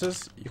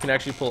resources. You can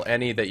actually pull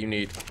any that you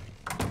need.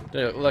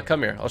 Look,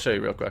 come here. I'll show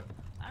you real quick.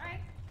 Alright.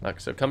 Look,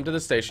 so come to the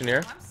station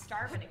here. I'm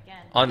starving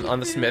again. On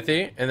the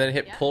smithy, and then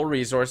hit pull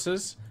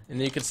resources. And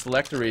then you can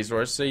select a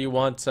resource. Say you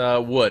want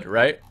wood,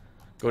 right?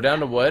 Go down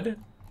to wood,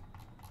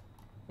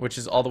 which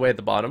is all the way at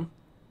the bottom.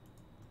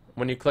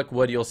 When you click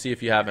wood, you'll see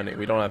if you have any.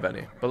 We don't have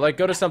any. But like,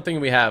 go to something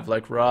we have,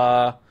 like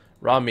raw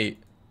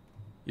meat.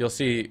 You'll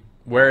see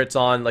where it's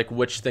on, like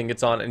which thing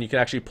it's on, and you can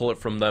actually pull it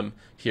from them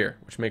here,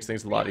 which makes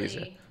things a lot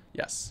easier.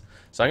 Yes.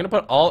 So I'm gonna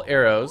put all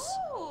arrows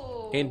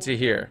into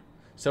here.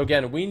 So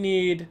again, we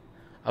need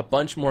a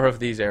bunch more of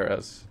these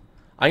arrows.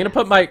 I'm gonna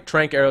put my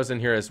trank arrows in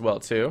here as well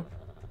too.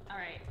 All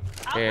right.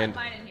 I'll put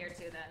mine in here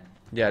too then.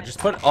 Yeah, just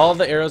put all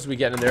the arrows we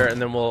get in there,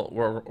 and then we'll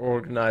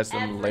organize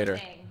them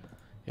later.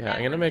 Yeah,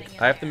 I'm gonna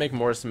make. I have to make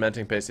more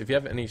cementing paste. If you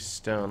have any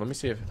stone, let me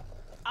see if.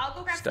 I'll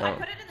go grab some. I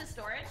put it in the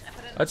storage.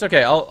 That's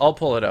okay. I'll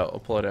pull it out. I'll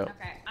pull it out.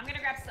 Okay, I'm gonna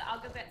grab some. I'll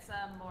go get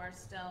some more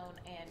stone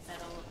and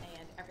metal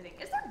and everything.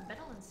 Is there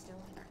metal and stone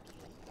in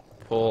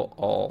Arcade? Pull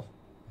all.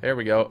 There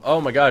we go. Oh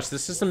my gosh,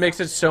 this system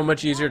makes it so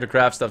much easier to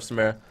craft stuff,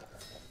 Samara.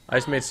 I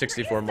just made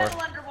 64 more.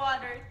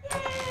 Underwater. Yay!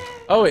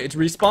 Oh, it's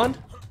respawned?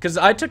 Because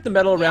I took the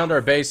metal around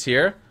our base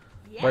here.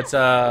 Yes,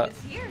 But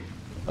it's here.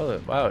 oh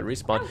wow, it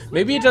respawned.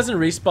 Maybe it doesn't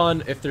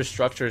respawn if there's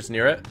structures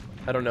near it.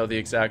 I don't know the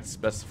exact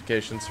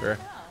specifications for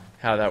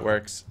how that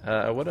works.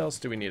 What else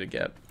do we need to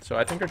get? So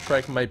I think our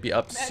trike might be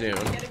up soon.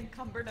 Get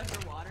encumbered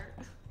underwater.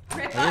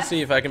 Let me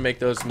see if I can make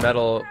those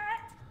metal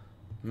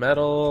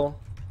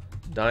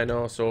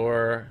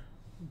dinosaur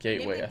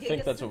gateway. I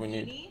think that's what we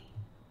need.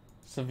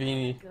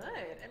 Savini. Good,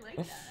 I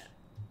like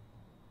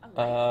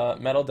that.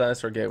 Metal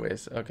dinosaur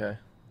gateways. Okay.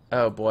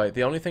 Oh boy,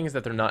 the only thing is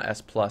that they're not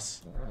S+.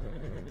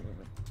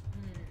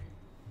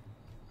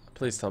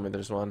 Please tell me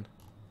there's one.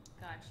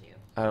 Got you.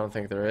 I don't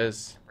think there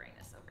is. Bring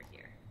this over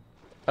here.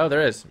 Oh,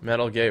 there is.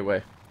 Metal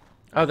gateway.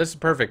 Oh, this is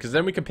perfect, because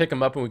then we can pick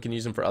them up and we can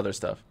use them for other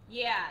stuff.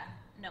 Yeah.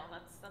 No,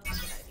 that's a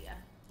good idea.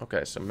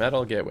 Okay, so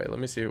metal gateway. Let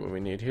me see what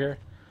we need here.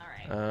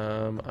 Alright.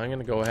 I'm going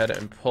to go ahead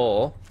and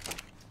pull.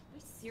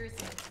 We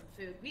seriously need some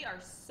food. We are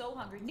so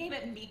hungry. Name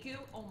it Miku.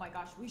 Oh my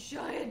gosh, we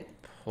should.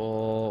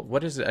 Pull.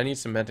 What is it? I need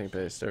cementing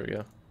paste. There we go.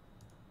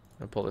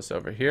 I'm going to pull this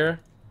over here.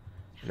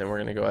 And then we're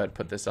going to go ahead and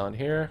put this on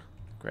here.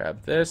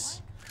 Grab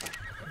this.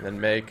 And then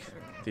make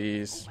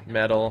these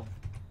metal.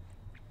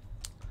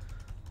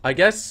 I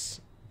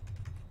guess.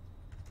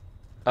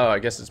 Oh, I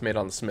guess it's made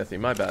on the smithy.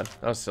 My bad.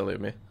 That was silly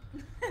of me.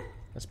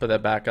 Let's put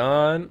that back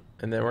on.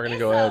 And then we're going to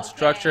go ahead.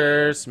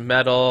 Structures,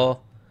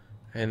 metal,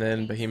 and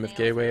then behemoth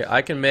gateway.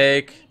 I can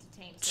make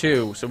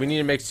 2. So we need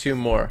to make 2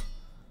 more.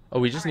 Oh,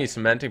 we just need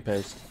cementing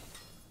paste.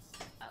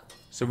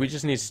 So we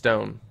just need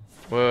stone.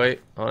 Wait,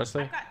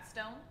 honestly? I've got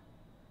stone.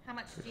 How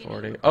much do you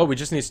 40. need? Oh, we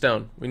just need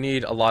stone. We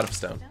need a lot of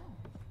stone.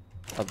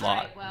 A lot.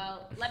 Alright,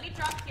 well, let me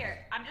drop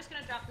here. I'm just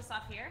going to drop this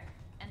off here.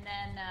 And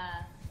then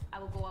I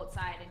will go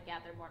outside and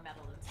gather more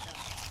metal and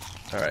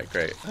stone. Alright,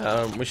 great.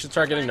 We should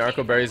start getting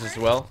narco berries as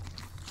well.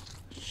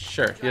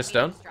 Sure. You have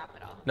stone?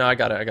 No, I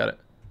got it. I got it.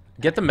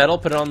 Get the metal,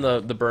 put it on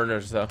the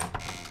burners, though.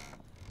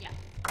 Yeah.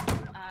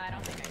 I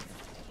don't think I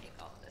can take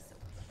all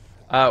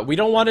of this. We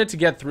don't want it to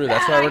get through.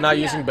 That's why we're not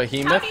using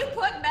behemoth. How do you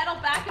put metal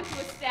back into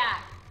a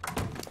stack?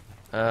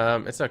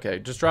 It's okay.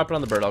 Just drop it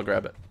on the bird. I'll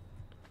grab it.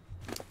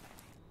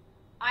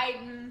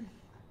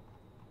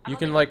 You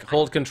can, like,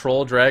 hold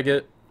control, drag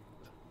it,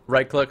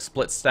 right-click,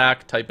 split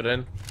stack, type it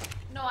in.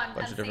 No, I'm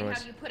saying how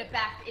do you put it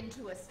back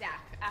into a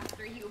stack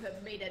after you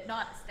have made it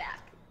not a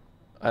stack?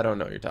 I don't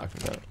know what you're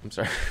talking about. I'm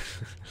sorry.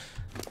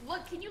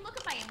 Look, can you look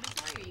at my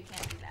inventory or you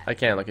can't do that? I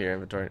can't look at your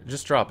inventory.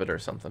 Just drop it or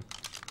something.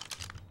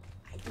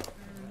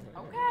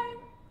 Okay.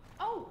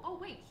 Oh,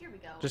 wait, here we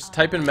go. Just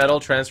type in metal,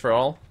 transfer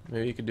all.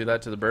 Maybe you could do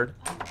that to the bird.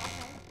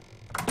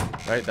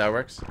 Right, that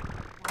works.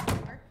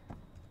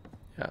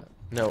 Yeah.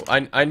 No,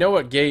 I know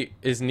what gate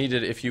is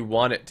needed if you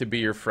want it to be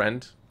your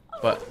friend,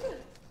 but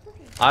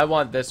I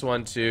want this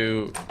one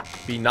to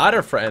be not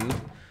a friend.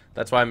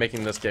 That's why I'm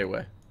making this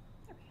gateway.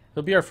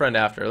 He'll be our friend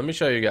after. Let me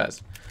show you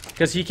guys.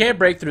 Because he can't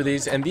break through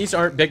these, and these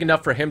aren't big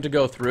enough for him to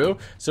go through.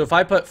 So if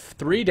I put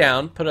 3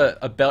 down, put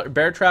a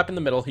bear trap in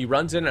the middle, he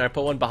runs in, and I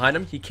put 1 behind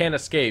him, he can't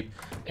escape.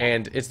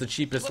 And it's the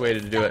cheapest way to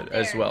do it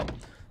as well.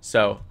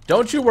 So,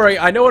 don't you worry.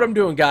 I know what I'm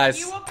doing, guys.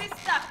 You won't be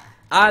stuck.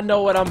 I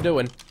know what I'm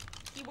doing.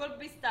 You won't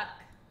be stuck.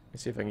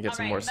 Let's see if I can get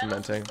some more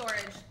cementing.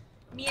 Storage.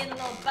 Me and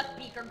little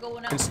Buckbeak are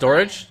going out. In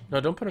storage? No,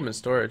 don't put them in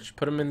storage.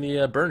 Put them in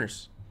the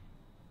burners.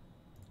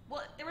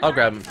 Well, there was I'll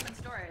grab some them. in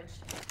storage.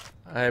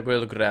 I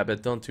will grab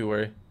it. Don't you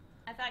worry.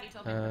 I thought you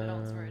told me to put it all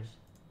in storage.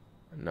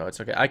 No,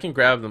 it's okay. I can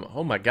grab them.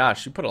 Oh my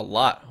gosh, you put a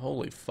lot.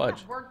 Holy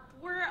fudge. Yeah,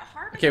 we're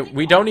Okay,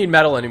 we don't need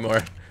metal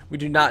anymore. We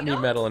do not need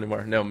metal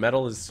anymore. No,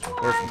 metal is...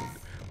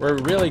 We're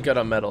really good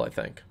on metal, I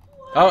think.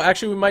 Oh,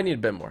 actually, we might need a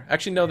bit more.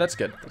 Actually, no, that's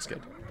good. That's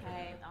good.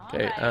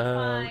 Okay,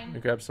 let me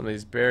grab some of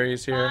these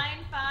berries here.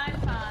 Fine.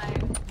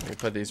 Let me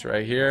put these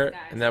right here.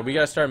 And then we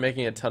gotta start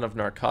making a ton of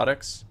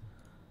narcotics.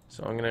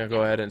 So I'm gonna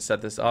go ahead and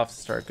set this off,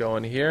 start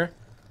going here.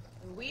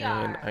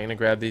 And I'm gonna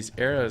grab these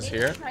arrows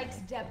here.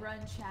 Deborah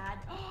and Chad.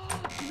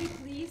 Can we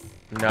please?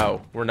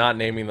 No, we're not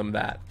naming them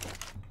that.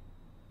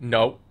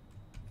 Nope.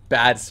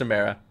 Bad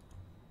Samara.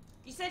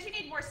 You said you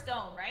need more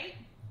stone, right?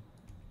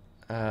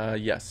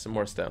 Yes, some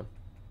more stone.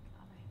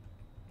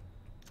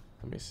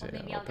 Let me see.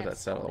 I'll put that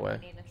settle away.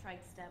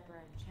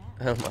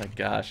 Oh my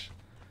gosh.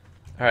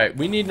 Alright,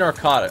 we need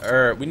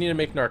narcotic, we need to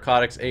make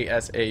narcotics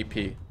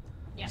ASAP.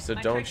 Yeah, so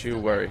don't you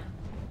worry.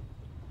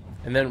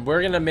 And then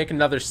we're gonna make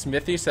another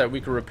smithy so that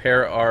we can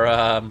repair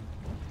our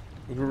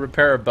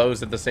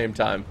bows at the same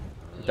time.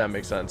 If that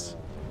makes sense.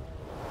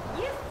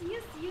 Yes.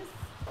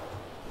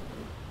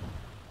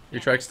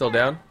 Your trike's still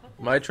down?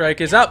 My trike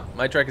is up.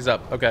 My trike is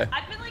up. Okay.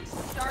 I've been like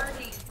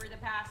starving for the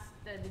past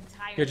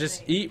entire Here, just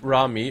thing. eat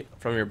raw meat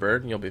from your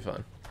bird and you'll be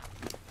fine.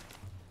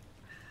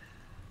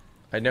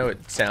 I know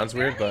it sounds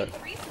weird, but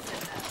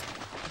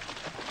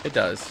it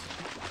does.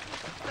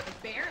 But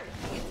barely.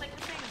 It's like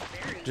the same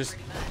as berries, Just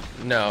pretty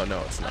much. no,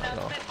 it's Oh, not no, at it's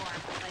a all. bit more,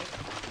 but,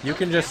 like, You those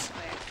can just, sound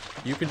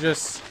quick. you can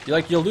just,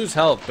 like, you'll lose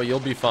health, but you'll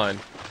be fine.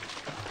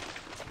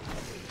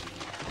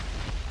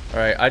 All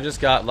right, I just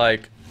got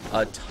like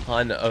a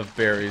ton of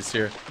berries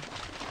here.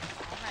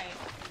 Alright.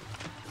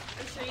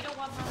 Are you sure you don't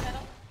want more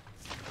metal?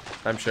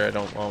 I'm sure I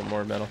don't want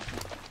more metal.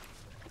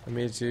 Let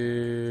me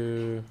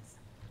do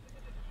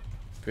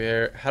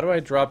bear. How do I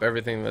drop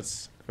everything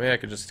that's? Maybe I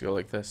could just go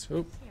like this.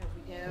 Oop. Here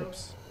we go.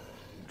 Oops.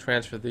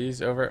 Transfer these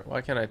over.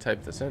 Why can't I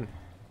type this in?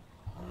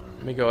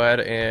 Let me go ahead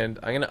and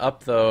I'm gonna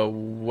up the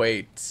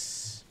weight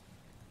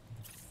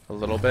a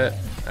little bit.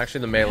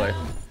 Actually, the melee.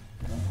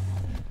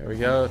 There we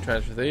go.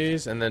 Transfer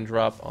these and then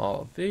drop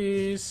all of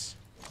these.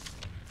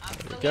 I'm There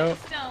we still go.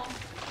 getting stone.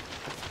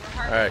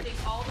 We're Alright.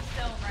 harvesting all the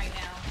stone right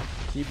now.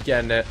 Keep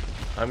getting it.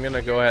 I'm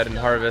gonna go ahead and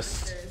Stone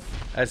harvest harvesters.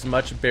 as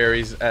much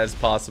berries as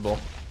possible.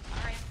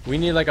 Alright, We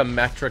need like a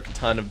metric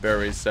ton of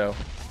berries, so.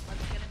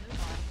 let's get a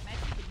move on.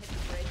 Imagine you could hit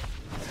the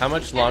bridge. How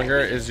much longer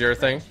is your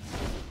thing?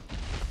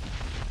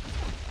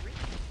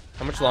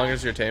 How much longer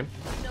is your tame?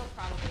 Still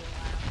probably a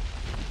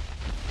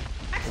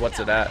while. Actually, What's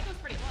no, it I at? think it was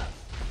pretty close.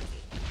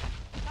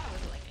 I thought it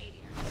was like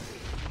 80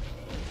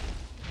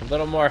 or A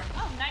little more.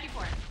 Oh,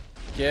 94.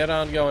 Get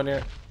on going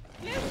here.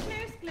 Close,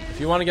 close, close. If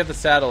you want to get the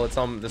saddle, it's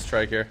on this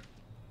trike here.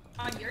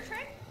 On your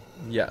tray?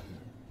 Yeah.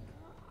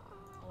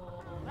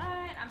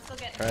 Alright, I'm still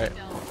getting Alright.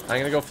 stone. I'm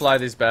gonna go fly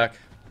these back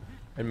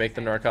and make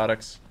the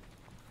narcotics.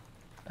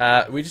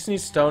 We just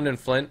need stone and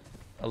flint.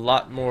 A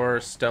lot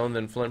more stone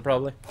than flint,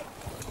 probably.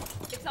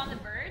 It's on the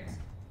birds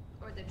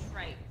or the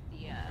trike?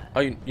 The Oh,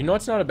 you know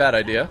it's not a bad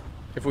idea?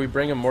 If we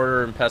bring a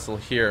mortar and pestle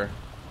here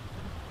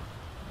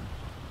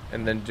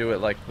and then do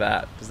it like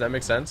that. Does that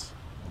make sense?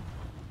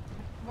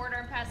 mortar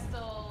and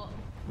pestle.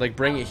 Like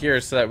bring it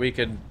here so that we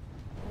can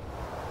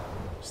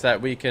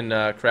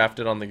craft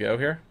it on the go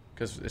here,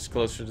 because it's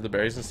closer to the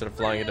berries instead of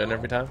flying it in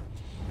every time.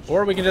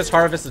 Or we can just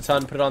harvest a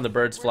ton, put it on the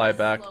birds, fly it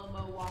back.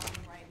 Slow-mo walking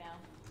right now.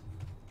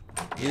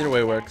 Either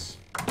way works.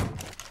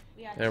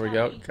 Yeah, There we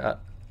tell go. me.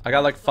 I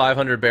got like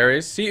 500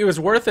 berries. See, it was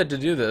worth it to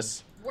do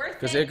this Worth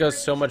because it it goes for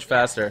so the- much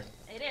faster.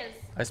 It is.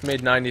 I just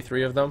made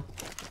 93 of them.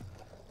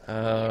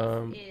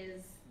 It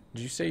is.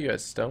 Did you say you had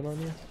stone on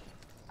you?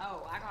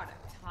 Oh, I got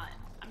a ton.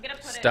 I'm gonna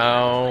put it.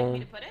 Stone. Would you like me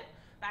to put it?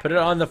 Back Put it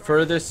in on the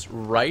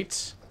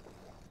storage?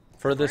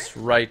 furthest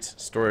right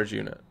storage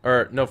unit.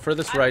 Or no,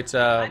 furthest right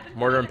I've been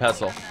mortar and putting it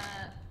pestle.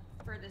 on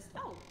the furthest.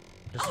 Oh.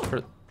 Just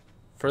Oh.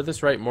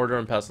 furthest right mortar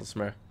and pestle,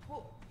 Samara.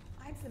 Oh,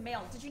 I'm the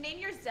male. Did you name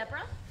yours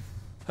Zebra?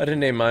 I didn't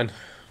name mine.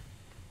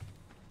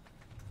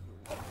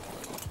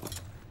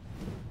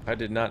 I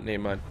did not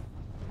name mine.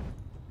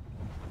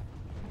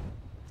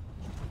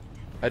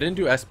 I didn't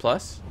do S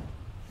plus.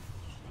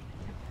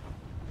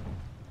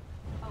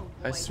 Oh,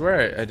 I boy.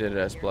 swear I did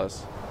S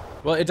plus.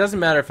 Well, it doesn't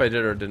matter if I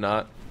did or did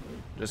not,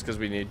 just because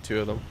we need 2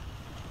 of them.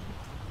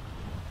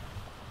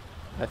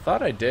 I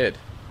thought I did.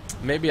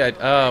 Maybe I.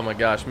 Oh my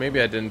gosh,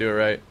 maybe I didn't do it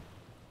right.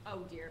 Oh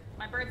dear,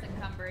 my bird's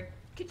encumbered.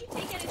 Could you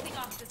take anything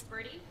off this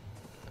birdie?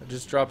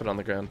 Just drop it on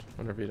the ground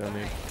whenever you don't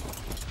need.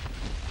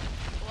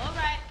 Well, all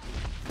right.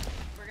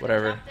 We're gonna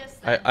Whatever. drop this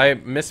then. I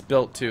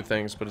misbuilt 2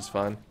 things, but it's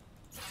fine.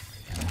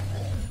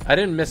 I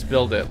didn't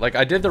misbuild it. Like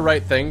I did the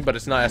right thing, but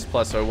it's not S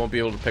plus, so I won't be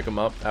able to pick them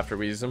up after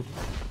we use them.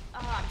 Oh,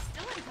 I'm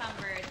still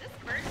encumbered. This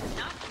bird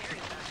cannot carry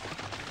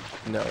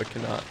us. No, it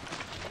cannot.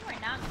 We are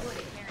not good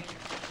at carrying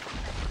this. I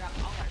have to drop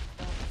all our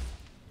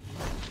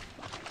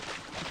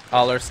stones.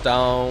 All our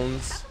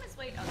stones. How come it's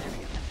wait? Oh, there we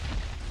go.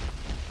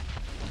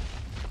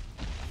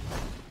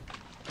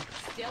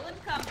 Still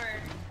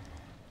encumbered.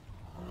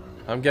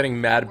 I'm getting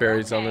mad We're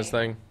berries on okay. this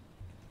thing.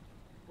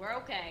 We're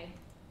okay.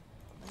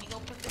 Let me go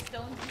put the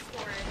stones in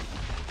storage.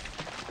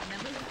 And then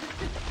we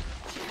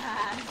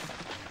Chad.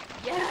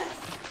 Yes.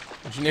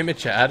 Did you name it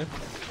Chad?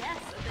 Yes.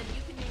 So then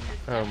you can name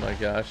your Oh my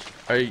gosh.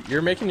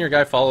 You're making your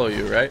guy follow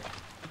you, right?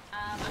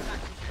 I'm not too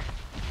sure.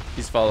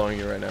 He's following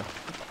you right now.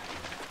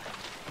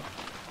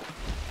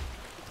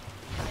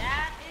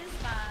 That is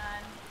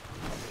fine.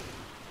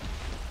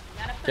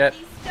 Gotta put Get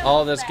these stones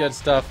all this back. good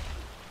stuff.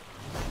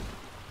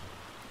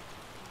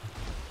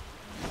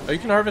 Oh, you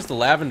can harvest the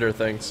lavender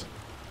things.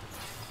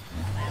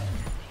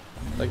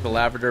 Like the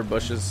lavender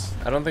bushes.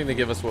 I don't think they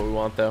give us what we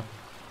want though.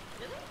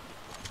 Really?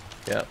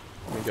 Yeah.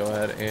 Let me go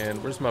ahead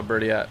and where's my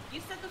birdie at?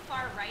 You said the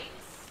far right?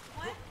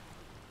 What?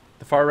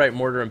 The far right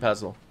mortar and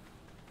pestle.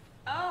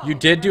 Oh. You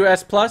did do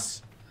S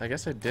plus? I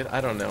guess I did. I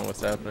don't know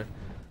what's happening.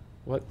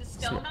 What? The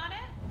stone on it?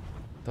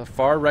 The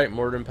far right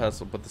mortar and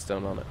pestle. Put the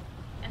stone on it.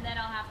 And then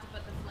I'll have to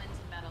put the flint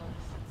and metal in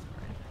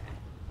storage. Okay.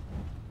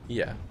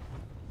 Yeah.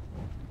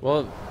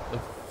 Well, the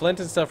flint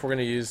and stuff we're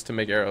gonna use to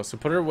make arrows. So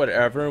put it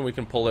whatever, and we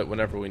can pull it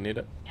whenever we need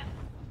it. Yeah.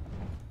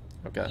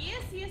 Okay.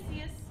 Yes, yes,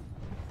 yes.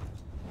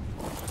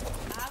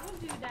 I will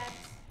do that.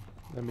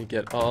 Let me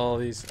get all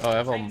these. Oh, I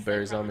have all my Frank's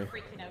berries on me.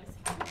 probably freaking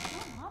out.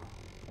 Oh,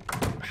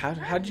 Mom.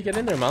 How'd you get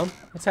in there, Mom?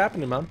 What's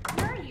happening, Mom?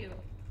 Where are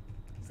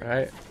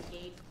Alright.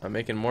 I'm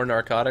making more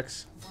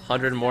narcotics.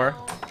 100 more.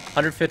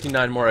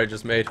 159 more I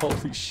just made.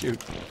 Holy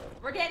shoot.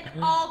 We're getting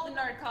all the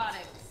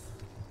narcotics.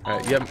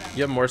 Alright,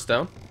 you have more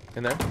stone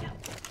in there? Yep.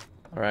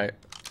 Alright.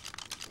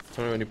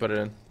 Tell me when you put it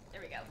in.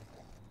 There we go.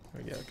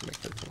 There we go. I can make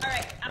 13.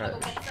 Alright, I'm gonna go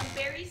get some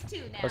berries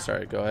too now. Oh,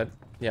 sorry. Go ahead.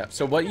 Yeah.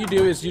 So what you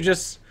do is you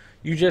just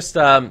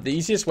the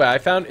easiest way I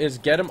found is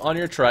get them on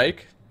your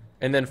trike,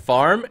 and then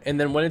farm, and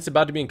then when it's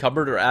about to be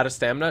encumbered or out of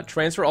stamina,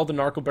 transfer all the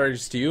narco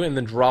berries to you, and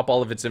then drop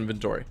all of its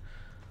inventory.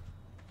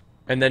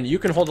 And then you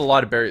can hold a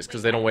lot of berries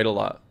because they don't weigh a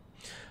lot.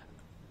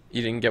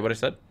 You didn't get what I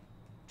said?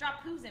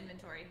 Drop whose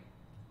inventory?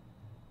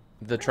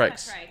 The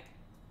trikes.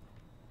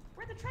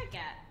 Where's the trike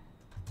at?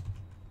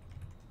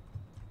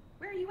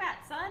 Where are you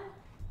at, son?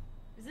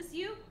 Is this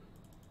you?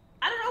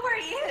 I don't know where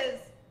he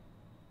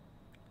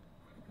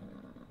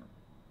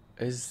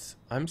is.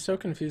 I'm so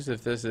confused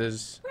if this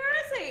is... Where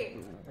is he?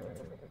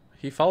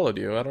 He followed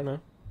you. I don't know.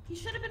 He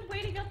should have been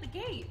waiting out the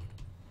gate.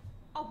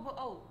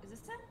 Oh, is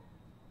this him?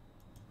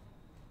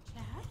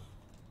 Chad?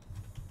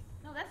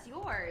 No, that's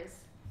yours.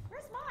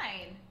 Where's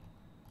mine?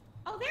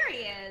 Oh, there he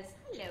is.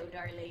 Hello,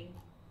 darling.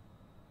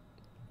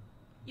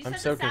 You I'm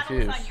said so the saddle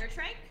confused. was on your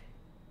trike?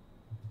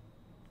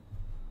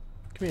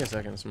 Give me a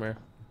second, Samara.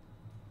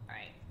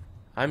 Alright.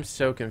 I'm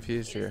so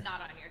confused It here. is not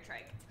on your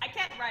trike. I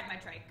can't ride my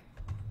trike.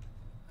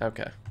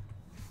 Okay.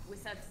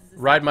 Is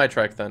Ride my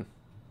trike then.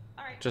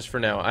 Alright. Just for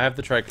now. I have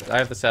the trike. I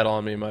have the saddle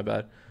on me. My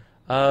bad.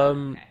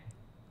 Okay.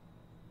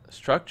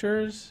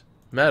 Structures,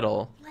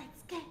 metal.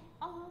 Let's get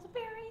all the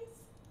berries.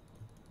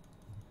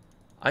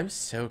 I'm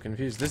so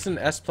confused. This is an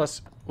S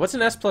plus. What's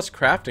an S plus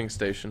crafting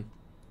station?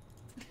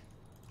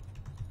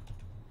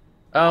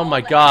 Oh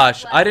my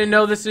gosh! I didn't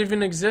know this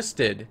even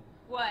existed.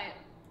 What?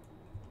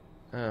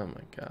 Oh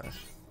my gosh.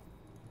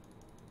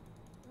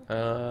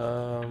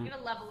 I'm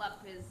gonna level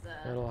up his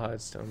Metal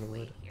hide stone the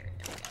wood. here.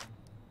 There we go.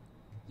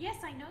 Yes,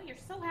 I know you're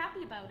so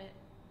happy about it.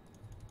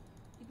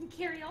 You can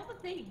carry all the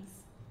things.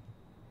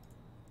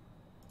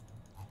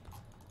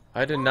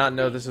 I did not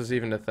know this was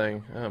even a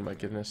thing. Oh my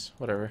goodness.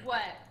 Whatever.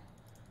 What?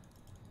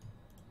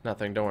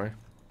 Nothing. Don't worry.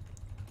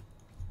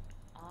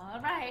 All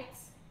right.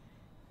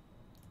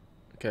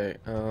 Okay.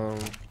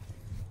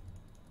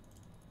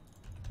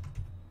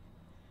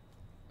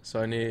 So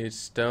I need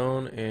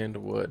stone and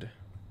wood.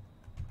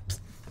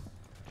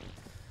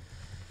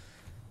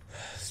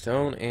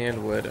 Stone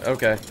and wood.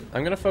 Okay.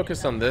 I'm gonna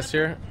focus on this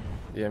here.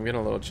 Yeah, I'm getting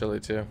a little chilly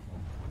too.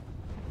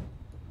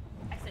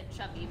 I said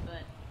chubby,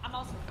 but I'm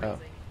also freezing.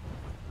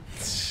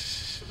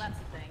 So that's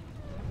the thing.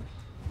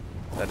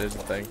 That is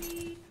the thing.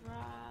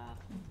 Drop.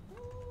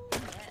 Ooh,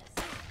 yes.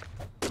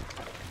 Go.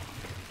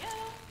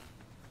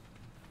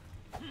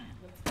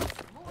 Let's get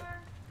some more.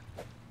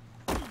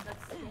 Let's get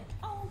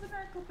all the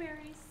narco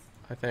berries.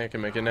 I think I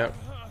can make it now.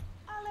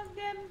 All of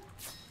them.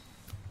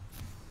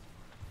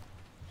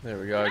 There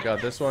we go. I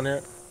got this one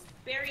here.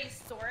 Berry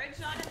storage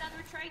on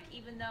another trike,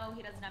 even though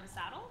he doesn't have a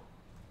saddle.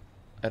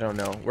 I don't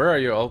know. Where are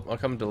you? I'll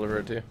come deliver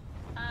it to you.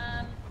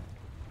 Are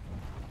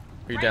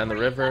you Right down the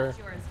where you river? left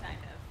yours, kind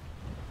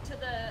of. To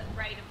the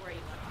right of where you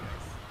left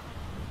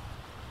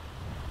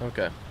yours.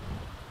 Okay.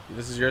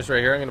 This is yours right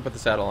here. I'm gonna put the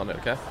saddle on it.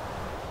 Okay.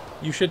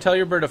 You should tell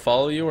your bird to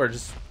follow you, or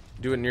just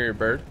do it near your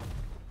bird.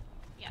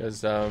 Yeah.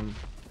 Because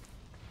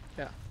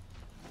yeah.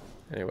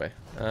 Anyway,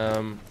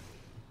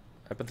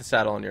 I put the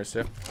saddle on yours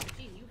too.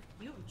 Geez,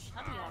 you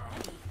chubby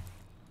already.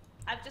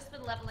 I've just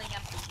been leveling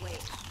up his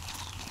weight.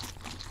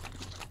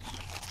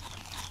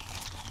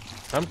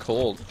 I'm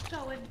cold. Keep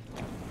going.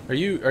 Are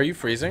you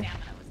freezing?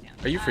 Stamina was down.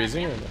 Are you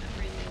freezing Yeah, or I'm no?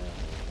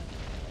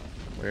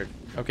 freezing. Weird.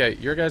 Okay,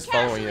 your guy's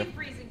following you. Casually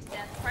freezing to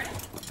death. Pardon?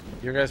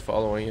 Your guy's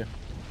following you.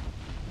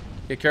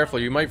 Get careful.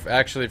 You might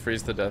actually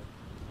freeze to death.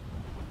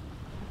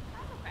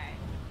 Okay.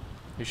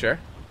 You sure?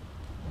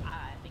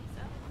 I think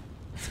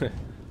so.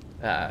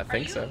 I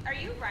think so. Are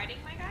you riding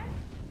my guy?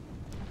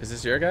 Is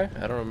this your guy?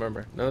 I don't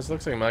remember. No, this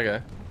looks like my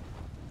guy.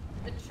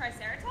 The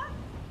Triceratops?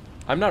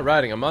 I'm not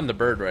riding. I'm on the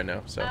bird right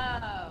now, so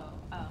Oh.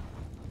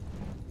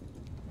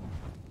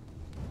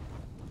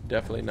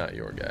 definitely not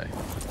your guy.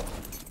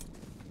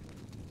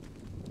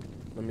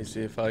 Let me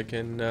see if I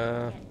can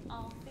Get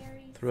all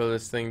berries. throw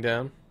this thing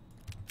down.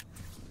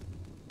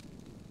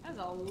 That's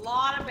a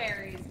lot of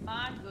berries.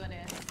 My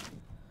goodness.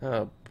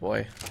 Oh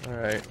boy. All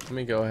right. Let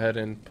me go ahead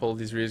and pull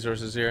these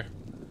resources here.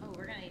 Oh,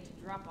 we're gonna need to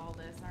drop all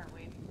this, aren't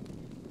we?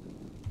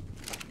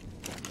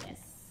 Yes.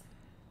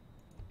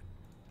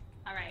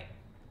 All right.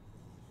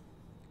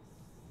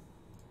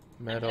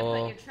 I'm gonna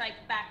Metal. put your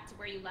trike back to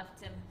where you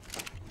left him.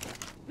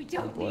 We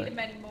don't boy. need him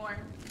anymore.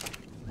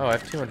 Oh, I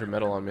have 200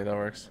 metal on me. That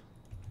works.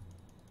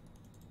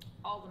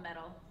 All the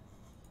metal.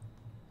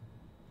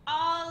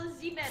 All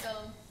the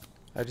metal.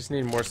 I just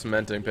need more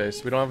cementing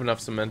paste. We don't have enough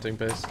cementing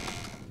paste.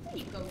 There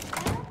you go,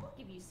 Dad. We'll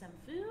give you some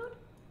food.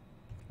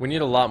 We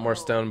need a lot more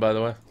stone, by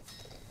the way.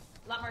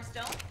 A lot more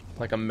stone.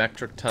 Like a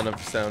metric ton of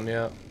stone,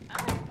 yeah.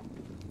 Okay.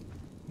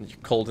 You're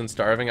cold and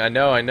starving. I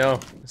know.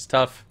 It's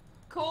tough.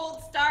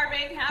 Cold,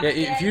 starving, half Yeah,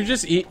 dead. if you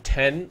just eat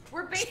 10...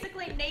 We're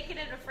basically naked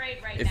and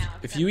afraid right now.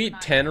 If except you we're eat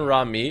not 10 naked.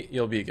 raw meat,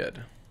 you'll be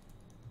good.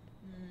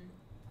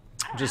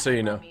 I Just so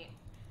you know.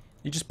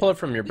 You just pull it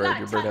from your bird.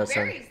 Your bird has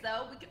some. berries,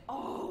 though. We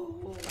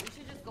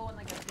should just go on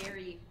like a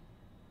berry.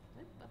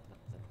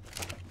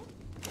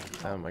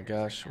 Oh my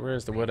gosh, where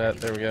is the wood at?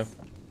 There we go.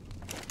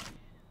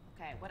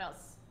 Okay, what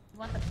else? You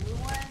want the blue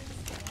ones?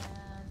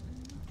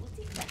 And we'll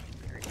take that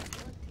berries. They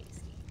look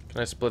tasty. Can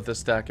I split this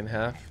stack in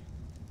half?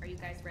 Are you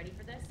guys ready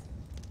for this?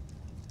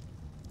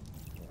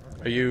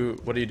 What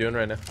are you doing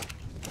right now?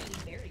 Eating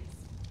berries.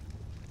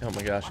 Oh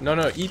my gosh.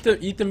 No, eat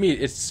the meat.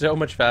 It's so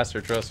much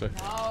faster, trust me.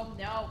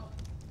 No.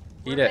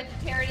 Eat We're it.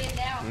 vegetarian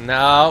now.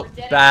 No,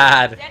 We're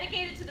bad.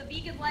 dedicated to the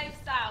vegan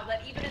lifestyle,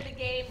 that even in the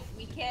game,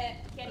 we can't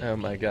eat Oh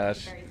my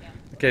gosh. berries now.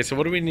 Okay, so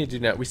what do we need to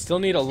do now? We still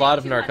need a lot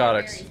of 200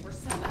 narcotics. berries. We're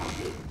so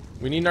happy.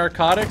 We need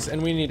narcotics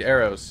and we need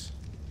arrows.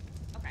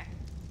 Okay.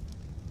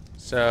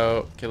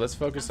 So, okay, let's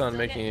focus on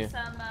making.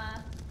 Some,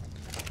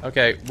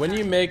 Okay, when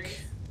you make.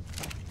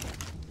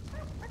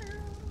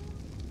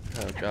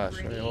 Oh I'm gosh,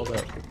 ready. wait, hold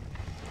up.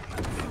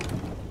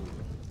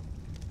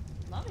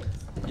 Love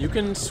it. You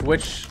can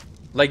switch,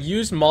 like,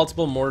 use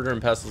multiple mortar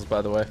and pestles,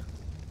 by the way.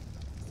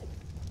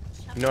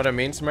 You know what I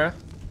mean, Samara?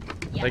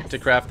 Yes. Like to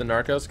craft the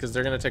narcos, because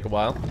they're gonna take a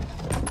while.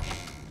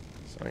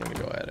 So I'm gonna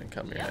go ahead and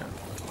come here now.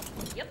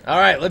 Yep. All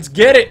right, let's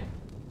get it.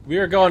 We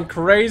are going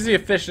crazy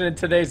efficient in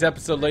today's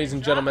episode, ladies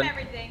and Drop gentlemen.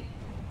 everything.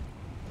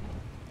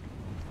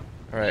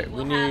 All right,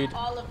 We'll we need. have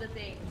all of the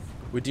things.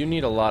 We do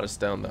need a lot of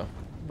stone, though.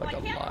 Well, Like I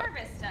a can't lot.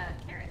 harvest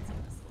carrots on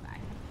this guy.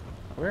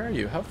 Where are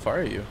you? How far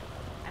are you?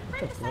 I'm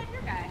right beside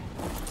your guy.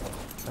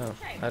 Oh,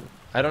 Okay.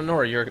 I don't know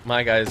where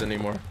my guy is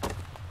anymore.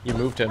 You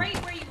moved him. Right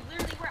where you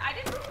literally were. I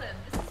didn't move him.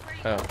 This is where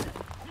you Oh. moved him.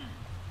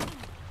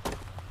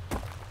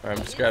 All right,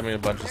 I'm just grabbing a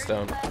bunch of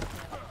stone.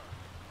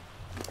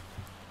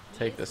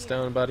 Take the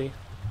stone, buddy.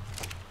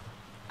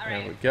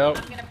 There we go.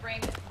 I'm gonna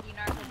bring the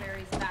narco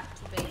berries back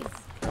to base.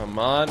 Come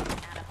on. Add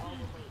up all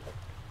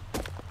the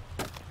weight.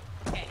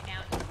 Okay, now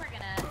if we're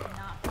gonna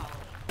not follow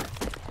me.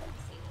 Let's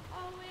disable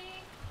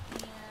following.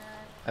 And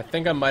I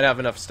think I might have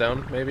enough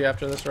stone, maybe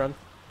after this run.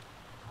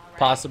 alright.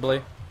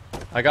 Possibly.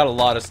 I got a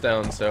lot of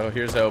stone, so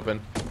here's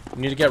hoping.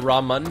 You need to get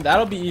raw mutton.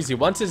 That'll be easy.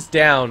 Once it's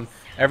down,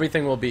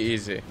 everything will be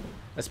easy.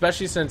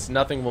 Especially since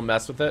nothing will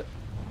mess with it.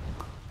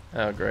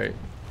 Oh, great.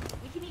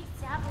 We can eat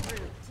sapple root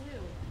too.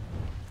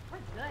 We're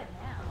good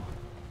now.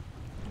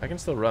 I can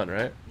still run,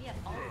 right? We have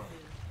all the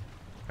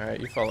food. All right,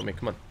 you follow me.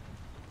 Come on.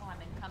 Oh, I'm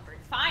encumbered.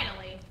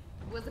 Finally!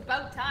 It was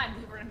about time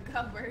we were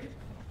encumbered.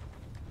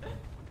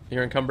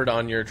 You're encumbered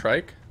on your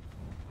trike?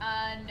 No,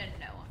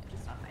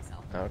 just on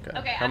myself. Okay.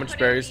 Okay, How I'm much putting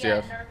berries the, do you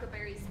have? narco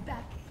berries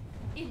back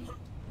in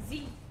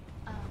the,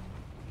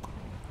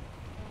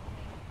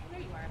 there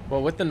you are.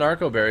 Well, with the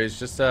narco berries,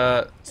 just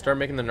start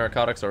making the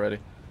narcotics already.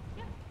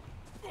 Yeah.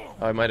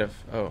 Oh, I might have.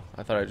 Oh,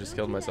 I thought I just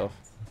killed myself.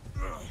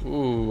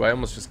 Ooh, I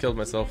almost just killed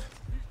myself.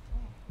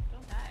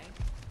 Don't die.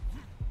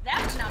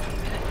 That would not be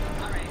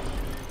good. Alright.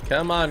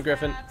 Come on,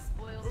 Griffin.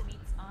 Spoiled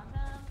meats on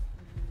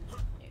them.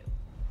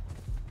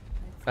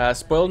 No.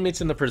 Spoiled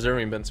meat's in the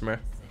preserving bin somewhere.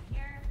 This in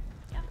here.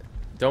 Yep.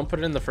 Don't put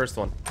it in the first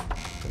one.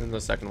 Put it in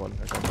the second one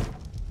or something.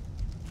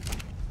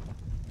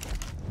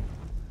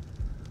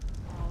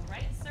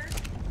 Alright, sir.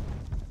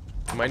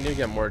 We might need to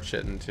get more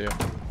chitin too.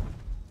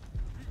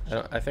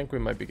 I think we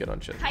might be good on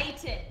chitin.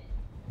 Chitin.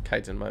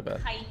 Chitin, my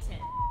bad. Chitin.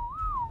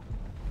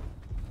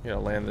 You gotta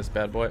land this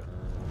bad boy.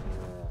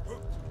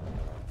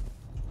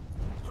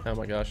 Oh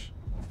my gosh.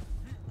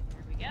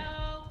 There we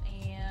go.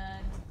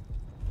 And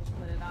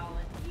we'll put it all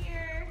in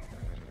here.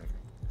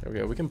 There we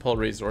go. We can pull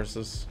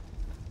resources.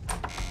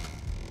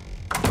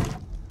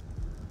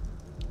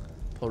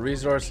 Pull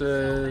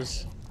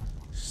resources.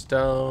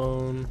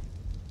 Stone.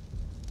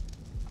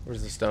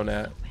 Where's the stone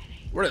at?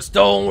 Where's the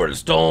stone? Where's the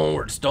stone?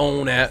 Where's the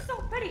stone at? So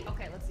pretty.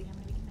 Okay, let's see how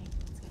many we can make.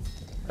 Let's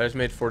go. I just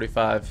made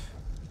 45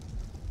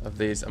 of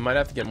these. I might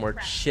have to get more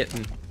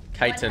chitin.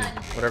 Chitin.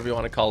 100. Whatever you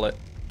want to call it.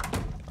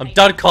 I'm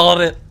done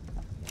calling it.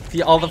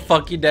 All the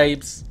funky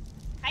names.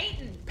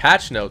 Chitin.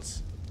 Patch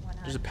notes.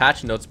 100. There's a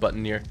patch notes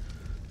button here.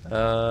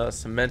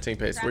 Cementing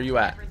paste. Where you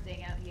at?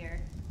 Everything out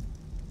here.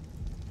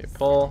 Okay,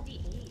 pull.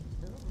 78.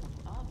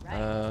 Ooh, all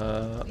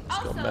right. We Let's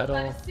go also metal.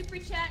 got a super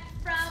chat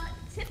from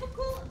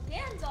Typical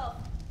Gandalf.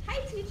 Hi,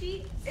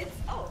 TG. It's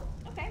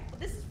okay. Well,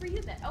 this is for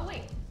you then. Oh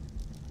wait.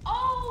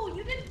 Oh,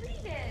 you didn't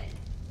read it.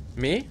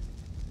 Me?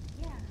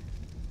 Yeah.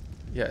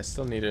 Yeah, I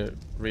still need to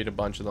read a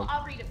bunch of them. Well,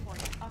 I'll read it for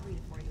you.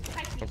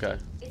 Hi, TG. Okay.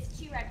 It's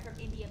Chirag from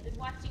India. Been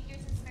watching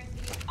yours and Smar's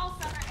videos all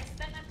summer. I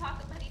spent my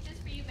pocket money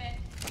just for you, man.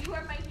 You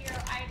are my hero.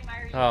 I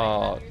admire you. I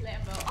love your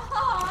Lambo.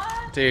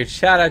 Aww. Dude,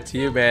 shout out to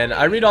you, man.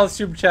 I read all the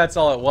super chats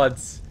all at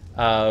once.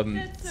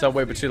 That's so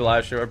Subway between the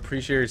live show. I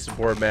appreciate your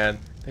support, man.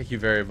 Thank you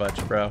very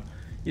much, bro.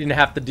 You didn't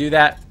have to do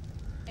that.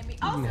 And we You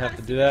also didn't have have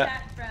a to do super that.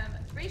 chat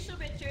from Rachel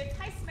Richards.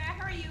 Hi, Smar,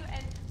 how are you?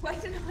 And what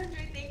did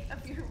Andre think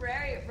of your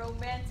very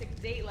romantic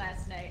date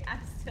last night? I'm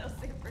still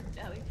super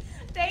jelly.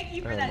 Thank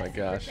you for Oh that my super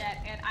gosh. chat.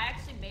 And I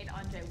actually made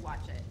Andre watch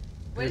it.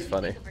 What It was did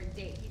funny. you think of our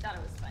date? He thought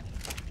it was funny.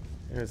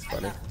 It was I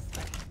funny. thought it was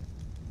funny.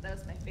 That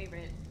was my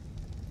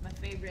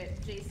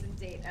favorite Jason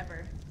date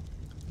ever.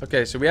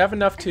 Okay, so we have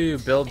enough to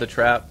build the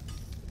trap.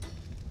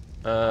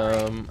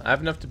 I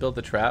have enough to build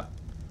the trap.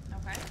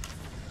 Okay.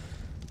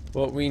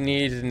 What we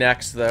need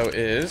next, though,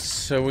 is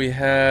so we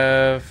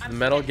have the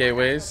metal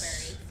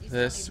gateways.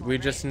 This we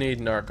just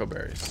need narco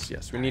berries.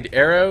 Yes, we need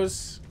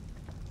arrows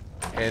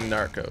and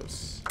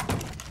narcos.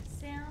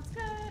 Sounds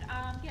good.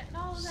 I'm getting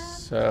all of that.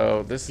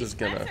 So this is These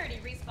gonna. plants already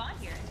respawned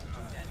here.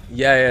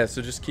 Yeah.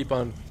 So just keep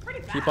on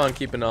Pretty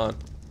keeping on.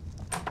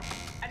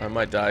 I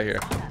might die here.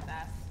 That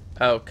fast.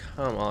 Oh,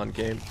 come on,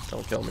 game.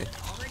 Don't kill me.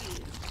 Already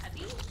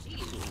heavy?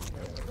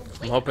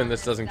 Jeez. I'm hoping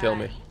this doesn't kill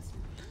me.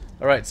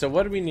 Alright, so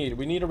what do we need?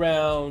 We need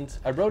around...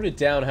 I wrote it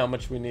down how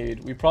much we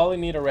need. We probably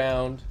need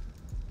around...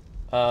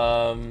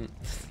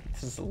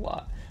 this is a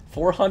lot.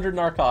 400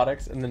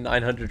 narcotics and then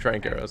 900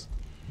 trank arrows.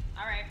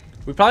 Alright.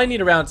 We probably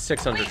need around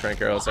 600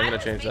 trank arrows, so I'm going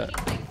to change that.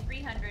 Like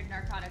 300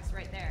 narcotics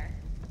right there.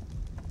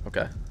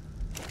 Okay.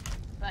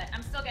 But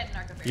I'm still getting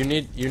narco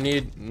berries. You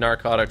need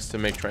narcotics to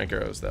make trank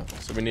arrows, though.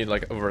 So we need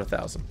like over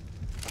 1,000.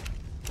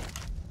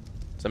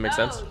 Does that make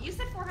sense? Oh, you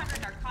said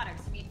 400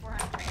 narcotics. You need 400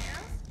 trank arrows?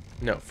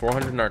 No,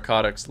 400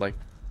 narcotics, like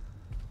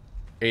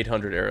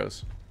 800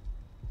 arrows.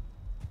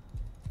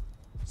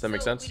 Does that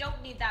make sense? We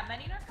don't need that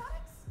many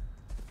narcotics?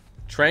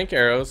 Trank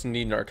arrows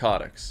need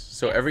narcotics.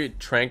 So every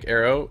trank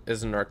arrow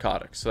is a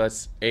narcotic. So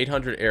that's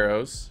 800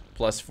 arrows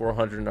plus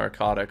 400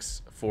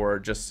 narcotics for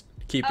just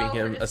keeping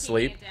him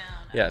asleep.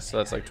 Yeah, so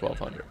that's like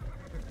 1,200.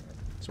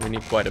 So we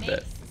need quite a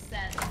bit.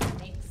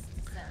 Makes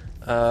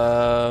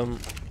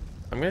sense.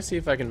 I'm gonna see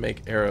if I can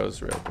make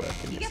arrows real quick.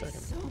 Give me a He gets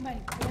second. so many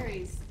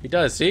berries. He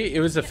does. See, it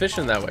was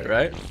efficient that way,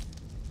 right? It was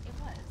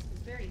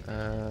very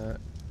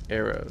efficient.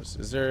 Arrows.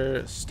 Is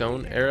there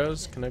stone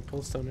arrows? Can I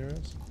pull stone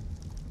arrows?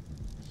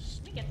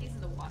 Can we get these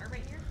in the water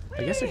right here?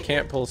 I guess I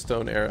can't pull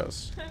stone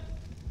arrows.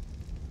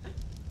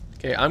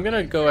 Okay, I'm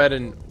gonna go ahead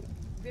and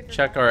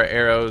check our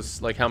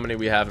arrows, like how many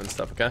we have and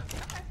stuff, okay?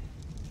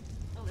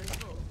 Oh, there's a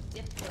little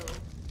diplo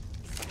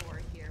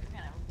store here. We're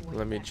gonna avoid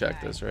Let me that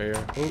check guy. this right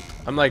here. Ooh,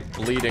 I'm like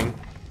bleeding. You're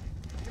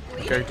My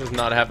bleeding? character's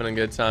not having a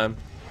good time.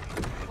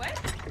 What?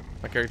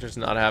 My character's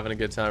not having a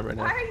good time right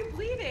Why now. are you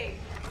bleeding?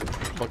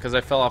 Well, because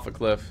I fell off a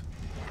cliff.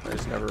 I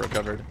just never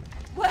recovered.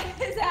 What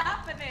is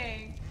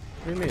happening?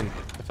 What do you mean?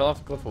 I fell off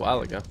a cliff a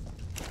while ago.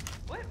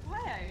 What?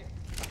 Why?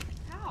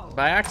 How?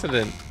 By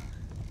accident.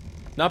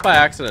 Not by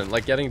accident,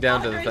 like getting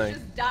down to the Andre's thing.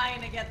 just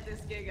dying to get this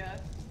Giga.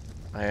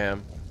 I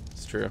am.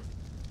 It's true.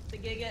 The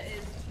Giga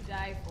is to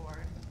die for.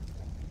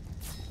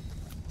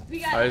 We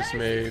got I just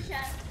another made super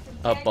chat from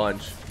a Daniel,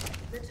 bunch.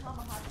 The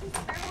Tomahawk. Please,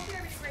 I hope you're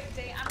having a great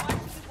day. I'm watching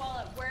you while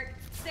at work.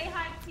 Say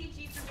hi to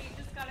TG for me.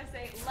 Just gotta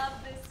say, love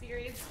this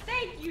series.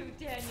 Thank you,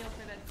 Daniel,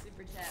 for that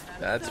super chat.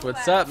 I'm That's so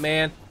what's glad up,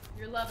 man.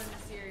 You're loving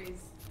the series.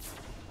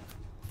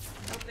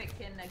 I hope it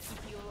can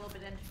keep you a little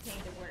bit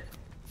entertained at work.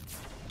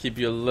 Keep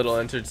you a little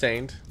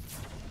entertained.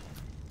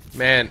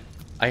 Man,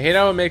 I hate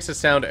how it makes a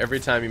sound every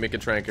time you make a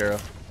trank arrow.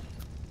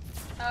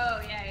 Oh,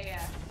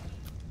 yeah.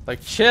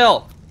 Like,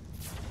 chill!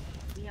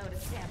 We owe to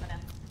stamina.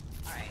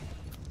 Alright.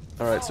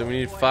 Alright, so we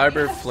need Oh, boy,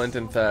 fiber, we have flint,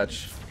 and so many.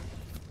 thatch.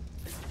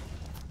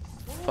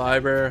 What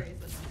Fiber. berries?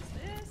 Let's use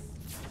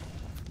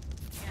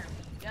this. There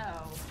we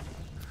go.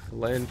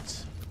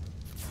 Flint,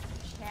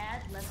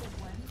 Chad, level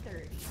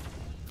 130.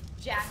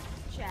 Jack,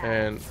 Chad.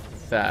 and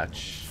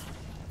thatch.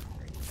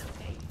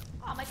 Okay.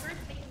 Oh, my bird's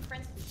making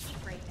friends with the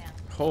sheep right now.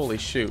 Holy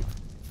shoot.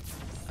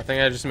 I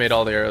think I just made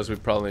all the arrows we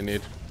probably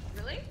need.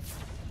 Really?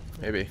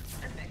 Maybe.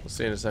 Perfect. We'll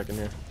see in a second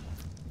here.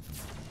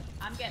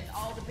 I'm getting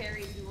all the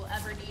berries we will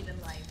ever need in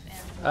life,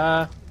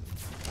 and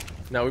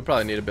No, we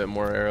probably need a bit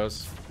more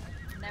arrows.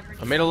 never.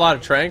 I made a lot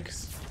of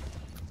tranks.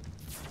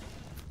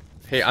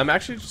 Hey, I'm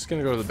actually just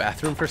gonna go to the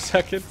bathroom for a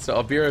second, so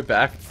I'll be right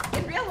back.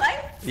 In real life?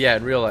 Yeah,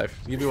 in real life.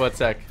 Give me 1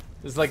 sec.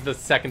 This is like the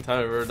second time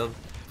I've ever done.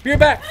 Be right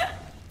back!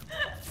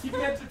 Keep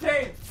me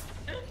entertained!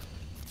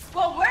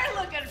 Well,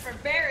 we're looking for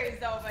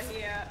berries over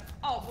here.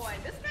 Oh boy,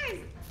 this guy's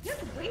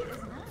his weight is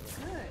not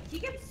good. He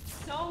gets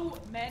so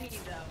many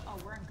though. Oh,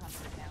 we're in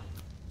comfort now.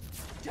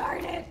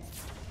 Darn it!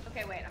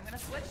 Okay, wait. I'm gonna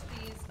switch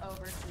these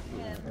over to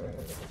him.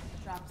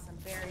 Drop some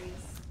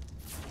berries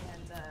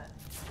and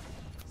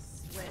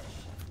switch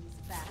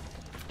these back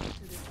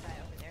to this guy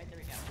over there. There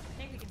we go. I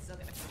think we can still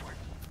get a few more.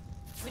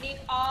 We need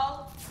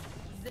all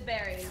the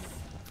berries.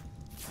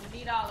 We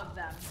need all of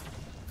them.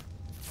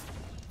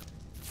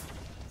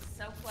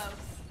 So close.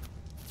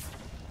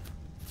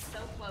 So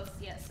close,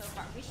 yet so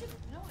far. We should,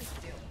 you know what we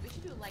should do? We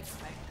should do a like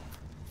spike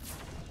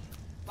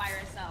by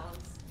ourselves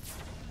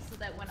so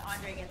that when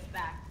Andre gets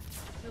back,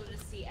 he'll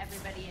just see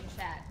everybody in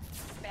chat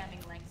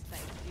spamming like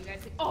spike. Do you guys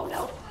think, oh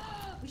no!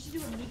 We should do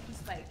a Miku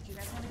spike. Do you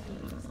guys want to do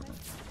a Miku spike?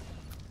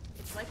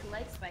 It's like a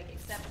like spike,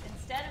 except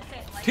instead of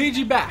saying like TG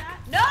spike back.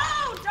 in chat-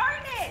 no!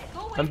 Darn it!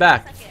 Go away I'm for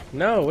back. a second.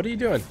 No, what are you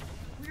doing?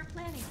 We were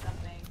planning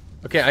something.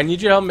 Okay, I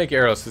need you to help make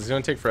arrows, because it's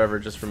gonna take forever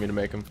just for me to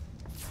make them.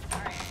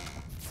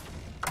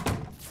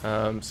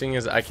 Alright. Seeing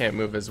as I can't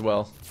move as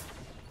well.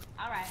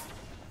 Alright.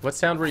 What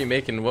sound were you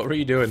making? What were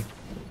you doing?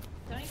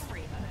 Don't even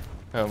worry about it.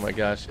 Oh my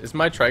gosh. Is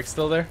my trike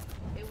still there?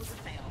 It was a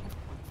fail.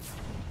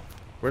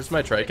 Where's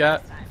my trike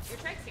at? Your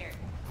trike's here.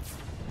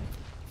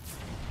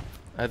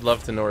 I'd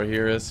love to know where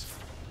here is.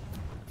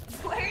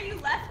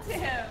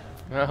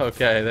 Oh,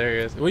 okay, there he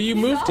is. Well, you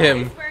He's moved always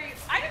him. where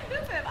I didn't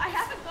move him. I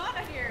haven't gone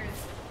on yours.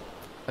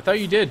 I thought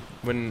you did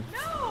when.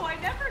 No, I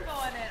never go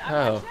on it. I'm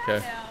Oh, on chat okay.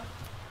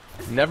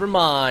 now. Never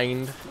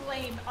mind.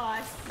 Blame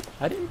us.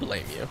 I didn't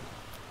blame you.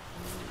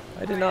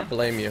 I did not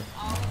blame you.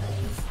 All of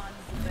these on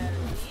the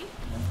berry.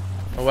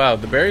 Oh wow,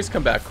 the berries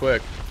come back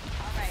quick.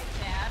 Alright,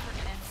 Chad,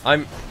 we're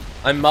gonna...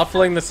 I'm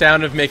muffling the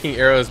sound of making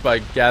arrows by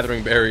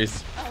gathering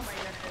berries. Oh my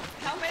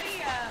goodness. How many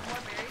more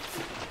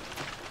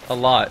berries? A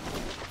lot.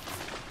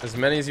 As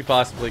many as you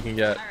possibly can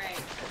get.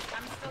 Alright,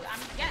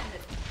 I'm getting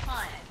a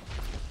ton.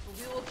 But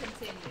we will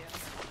continue.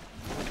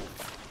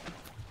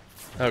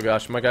 Oh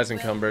gosh, my guy's We'll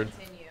encumbered.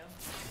 continue.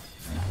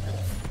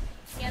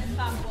 Can't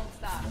stop, won't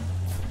stop.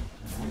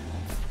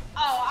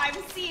 Oh, I'm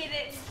seeing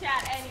it in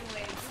chat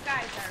anyways. You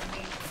guys are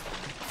amazing.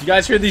 You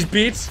guys hear these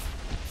beats?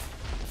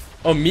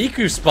 Oh,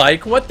 Miku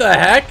spike? What the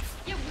heck?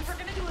 Yeah, we were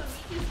gonna do a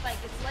Miku spike.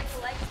 It's like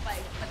a leg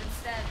spike, but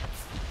instead,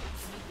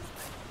 it's a Miku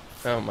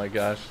spike. Oh my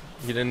gosh.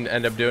 You didn't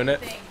end up doing it?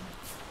 Thing.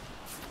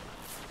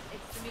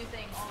 It's the new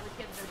thing. All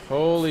the kids are doing.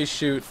 Holy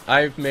shoot.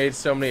 I've made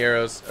so many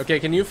arrows. Okay,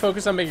 can you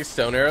focus on making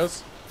stone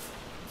arrows?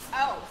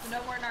 Oh, so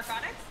no more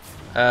narcotics?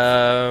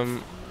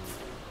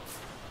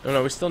 Oh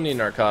no, we still need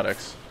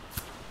narcotics.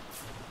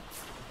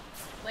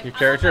 Like, Your I'm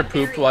character on my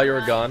pooped berry while you were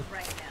lines gone?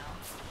 right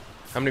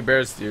now. How many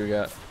bears do you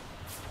got?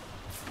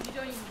 You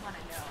don't even want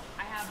to know.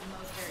 I have the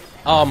most berries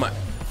ever. Oh my.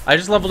 I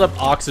just leveled up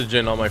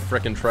oxygen on my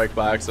frickin' trike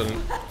by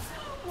accident.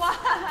 Why?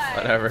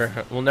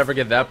 Whatever. We'll never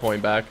get that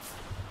point back.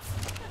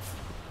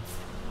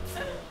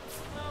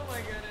 Oh my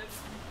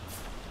goodness.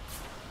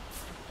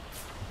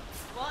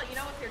 Well, you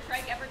know, if your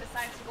trike ever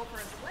decides to go for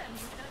a swim,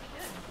 he's gonna be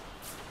good.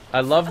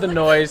 I love the Look at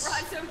noise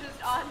Bronto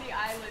just on the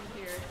island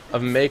here.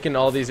 of making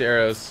all these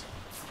arrows.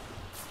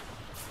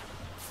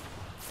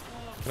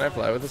 Oh, Can I boy.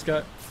 fly with this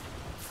guy?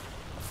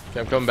 Okay,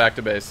 I'm coming back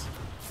to base.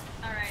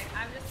 Alright,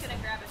 I'm just gonna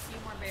grab a few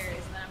more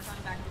berries and then I'm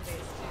coming back to base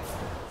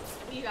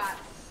too. We got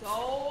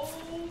so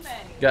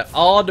many. Got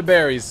all the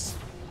berries.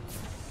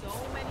 So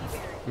many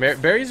berries.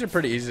 Berries are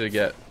pretty easy to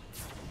get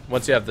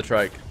once you have the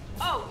trike.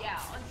 Oh yeah,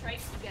 on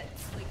trikes you get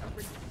like a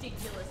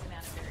ridiculous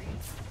amount of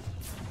berries.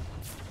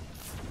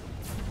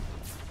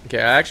 Okay,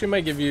 I actually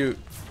might give you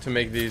to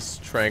make these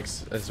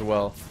tranks as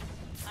well.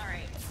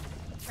 Alright.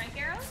 Trank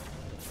arrows?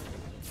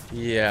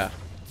 Yeah,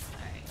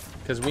 Alright.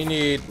 because we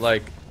need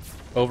like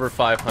over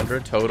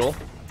 500 total.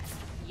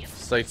 Yep.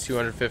 It's like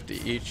 250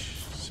 each.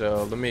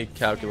 So let me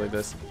calculate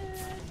this.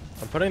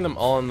 I'm putting them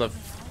all in the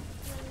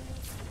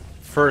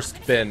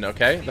first bin,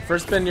 okay? The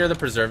first bin near the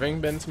preserving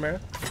bin,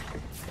 Samara.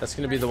 That's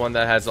going to be the one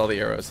that has all the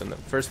arrows in it.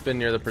 First bin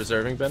near the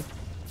preserving bin.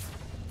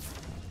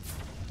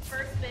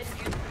 First bin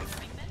near the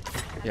preserving bin?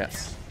 That's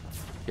Yes.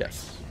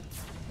 Yes.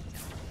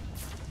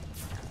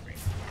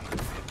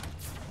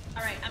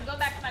 Alright, I'm going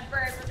back to my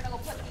bird. We're gonna go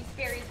put these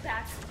berries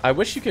back. I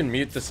wish you could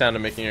mute the sound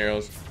of making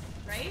arrows.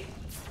 Right?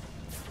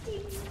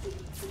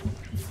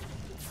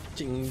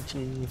 Ching,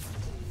 ching.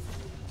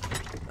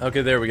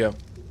 Okay, there we go.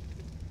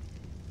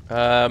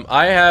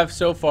 I have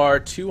so far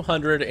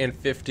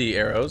 250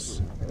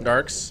 arrows,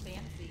 narcs.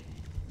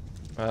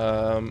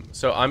 Fancy.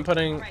 So I'm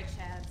putting Alright,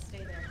 Chad,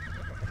 stay there.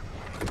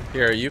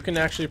 here. You can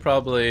actually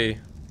probably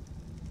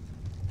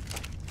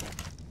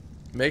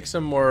make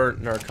some more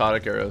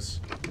narcotic arrows.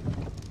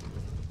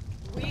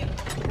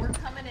 We're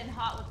coming in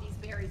hot with these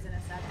berries in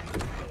a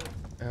second.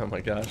 Oh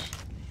my gosh,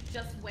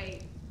 Just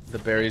wait. the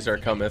berries are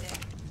cometh.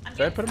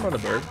 Should I put them on a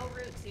bird? Apple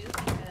root too,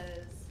 because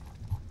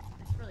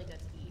it's really good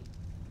to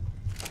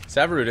eat.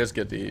 Savoroot is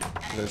good to eat.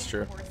 And That's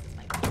true. The horses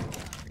might be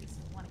hungry, so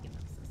we want to give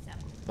them some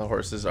savoroot. The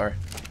horses are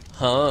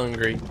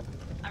hungry.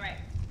 Alright,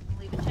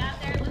 leave the chat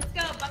there. Let's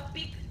go,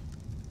 Buckbeak.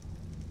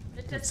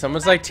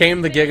 Someone's like,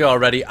 tame the Giga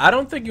already. I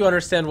don't think you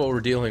understand what we're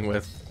dealing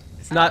with.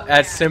 It's not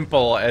as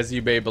simple as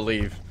you may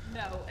believe.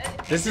 No.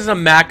 This is a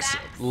max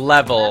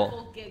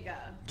level Giga.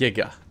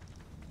 Giga.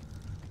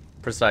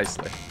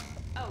 Precisely.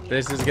 Oh, yeah.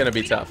 This is gonna be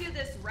If we tough. don't do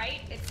this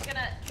right, it's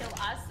gonna kill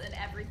us and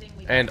everything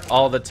we do. And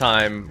all the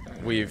time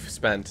we've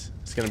spent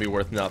is gonna be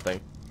worth nothing.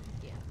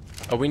 Yeah.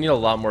 Oh, we need a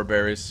lot more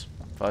berries.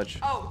 Fudge.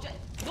 Oh,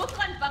 just look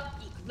on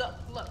Buckbeak. Look,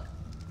 look.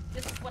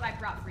 This is what I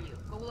brought for you.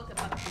 Go look at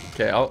Buckbeak.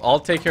 Okay, I'll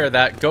take care of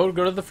that. Go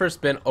to the first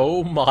bin.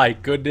 Oh my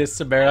goodness,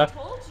 Samara. I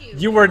told you.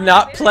 You were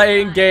not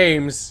playing fine.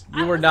 games.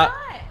 You I were was not.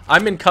 not.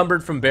 I'm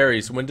encumbered from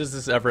berries. When does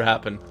this ever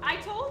happen? I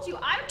told you.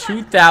 I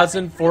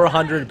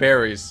 2,400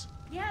 berries.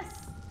 Yes.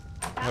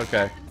 That's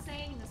Okay. what I've been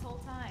saying this whole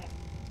time.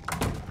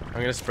 I'm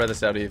gonna spread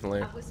this out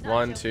evenly. I was not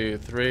 1, joking. 2,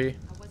 3. I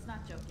was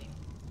not joking.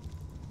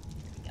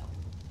 Here we go.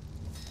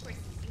 Of course,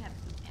 you have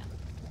food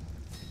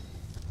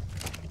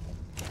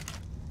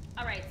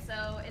now. Alright,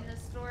 so in the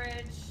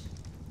storage.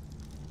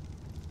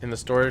 In the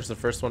storage, the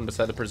first one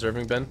beside the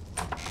preserving bin.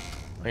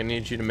 I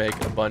need you to make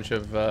a bunch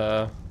of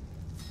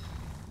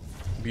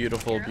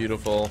beautiful, Arrows?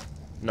 beautiful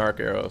narc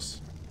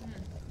arrows.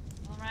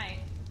 Alright.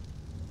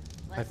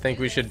 I think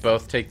we should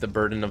both take the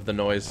burden of the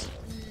noise.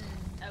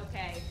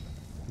 Okay.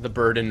 The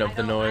burden of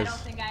the I noise. don't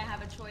think I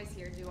have a choice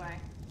here, do I?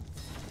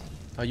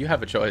 Oh, you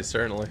have a choice,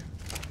 certainly.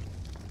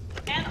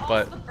 And also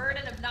But- the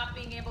burden of not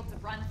being able to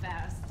run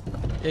fast.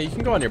 Yeah, you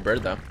can go on your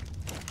bird though.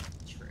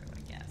 True, I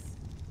guess.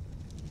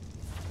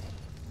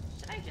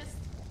 Should I just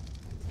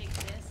take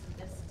this and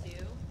this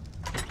too?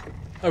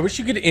 I wish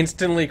you could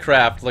instantly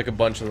craft like a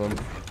bunch of them.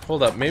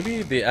 Hold up,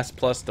 maybe the S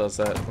Plus does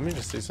that. Let me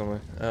just see something.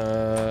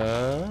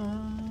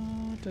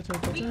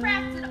 We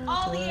crafted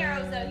all the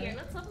arrows out here.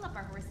 Let's level up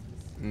our horses.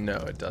 No,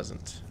 it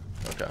doesn't.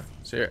 Okay.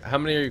 So here, how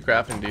many are you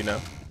crafting? Do you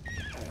know?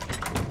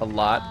 A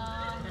lot.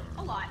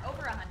 A lot,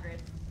 over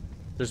 100.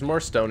 There's more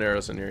stone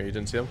arrows in here. You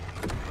didn't see them?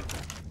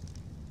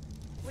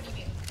 What do you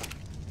mean?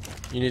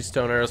 You need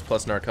stone arrows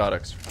plus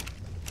narcotics.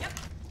 Yep.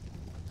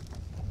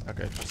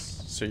 Okay,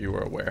 just so you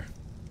were aware.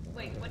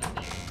 Wait, what do you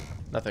mean?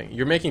 Nothing.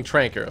 You're making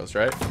trank arrows,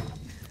 right?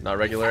 Not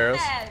regular arrows?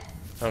 Yes.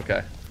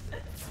 Okay.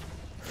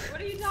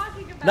 What are you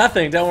talking about?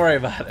 Nothing. Don't worry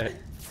about it.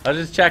 I was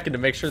just checking to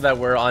make sure that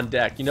we're on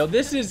deck. You know,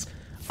 this is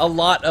a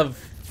lot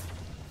of...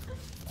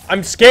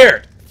 I'm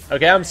scared.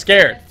 Okay, I'm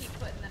scared. Keep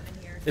putting them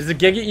in here. Is the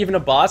Giga even a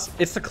boss?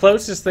 It's the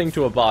closest thing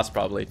to a boss,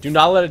 probably. Do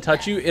not let it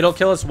touch you. It'll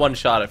kill us one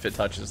shot if it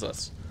touches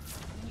us.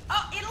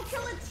 Oh, it'll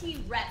kill a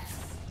T-Rex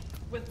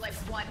with like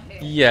one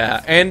hit.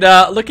 Yeah, and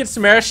look at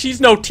Samara.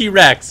 She's no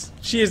T-Rex.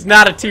 She is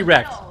not a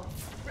T-Rex. No.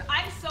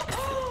 I'm so...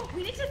 Oh,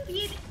 we need to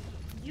feed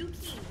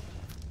Yuki.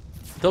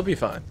 They'll be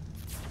fine.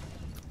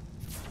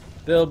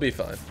 They'll be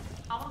fine.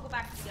 I want to go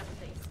back to the other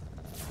base.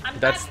 I'm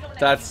That's glad we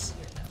don't have Yuki here,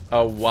 though.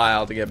 a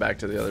while to get back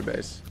to the other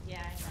base. Yeah,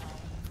 I know.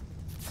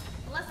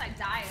 Unless I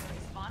die and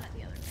respawn at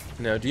the other base.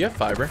 No, do you have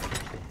fiber?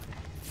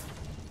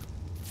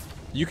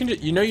 You can.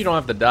 You know you don't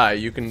have to die.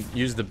 You can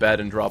use the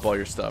bed and drop all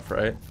your stuff,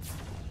 right?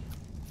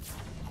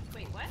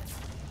 Wait, what?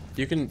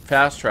 You can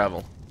fast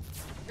travel.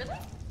 Really?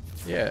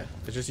 Yeah,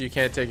 it's just you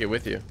can't take it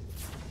with you.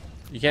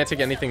 You can't take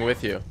anything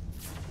with you.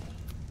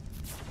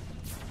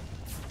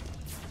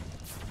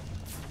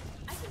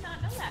 I did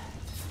not know that.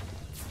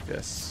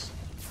 Yes.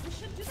 We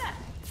should do that.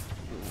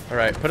 All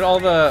right, pull all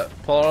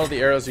the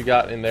arrows you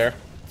got in there.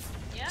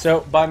 Yeah.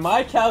 So by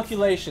my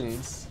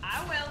calculations,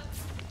 I will.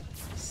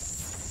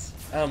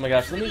 oh my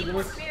gosh, We let need me.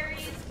 more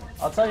berries, more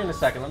I'll tell you in a stones,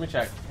 second. Let me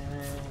check.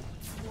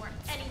 More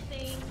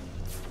anything.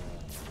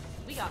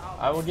 We got all.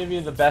 I will give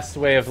you the best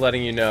way of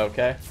letting you know.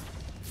 Okay.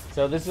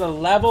 So this is a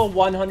level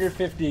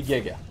 150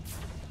 Giga.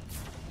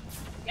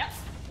 Yep.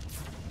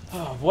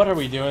 Oh, what are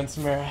we doing,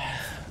 Samara?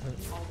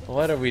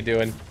 What are we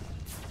doing?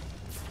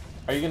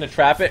 Are you gonna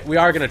trap it? We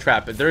are gonna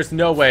trap it. There's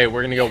no way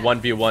we're gonna go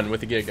 1v1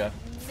 with the Giga.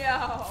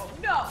 No,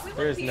 no. We There's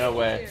wouldn't be no able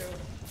way.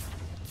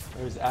 to.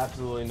 There's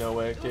absolutely no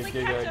way. It will like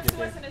catch up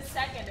to us in a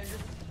second and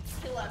just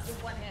kill us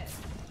with one hit.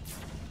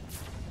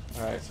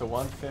 Alright, so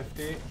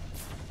 150,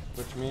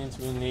 which means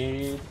we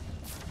need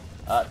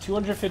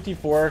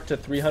 254 to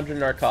 300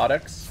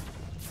 narcotics.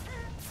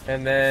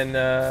 And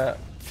then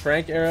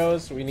trank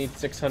arrows, we need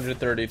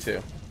 632.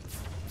 Okay.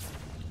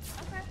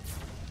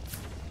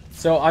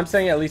 So I'm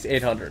saying at least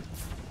 800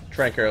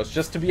 trank arrows,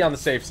 just to be on the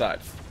safe side.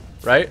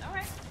 Right?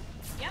 Alright.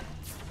 Yep.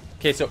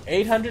 Okay, so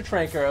 800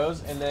 trank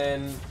arrows, and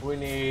then we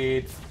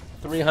need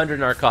 300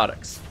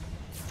 narcotics.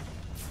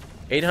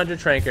 800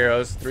 trank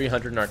arrows,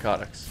 300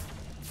 narcotics.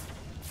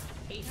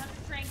 800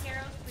 trank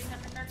arrows,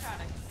 300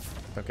 narcotics.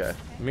 Okay,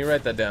 let me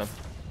write that down.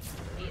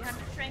 800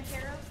 trank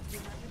arrows,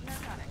 300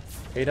 narcotics.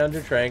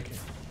 800 trank.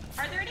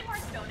 Are there any more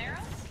stone arrows?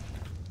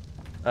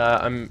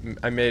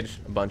 I made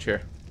a bunch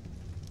here.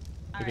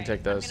 You can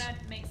take those. I'm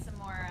gonna make some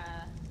more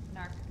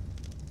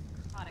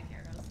narcotic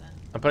arrows then.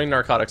 I'm putting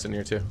narcotics in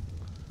here too.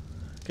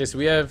 Okay, so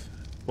we have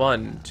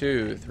 1,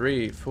 2,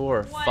 3,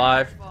 4,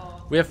 5. Wonderful.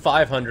 We have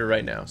 500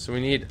 right now, so we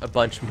need a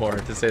bunch more,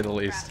 to say the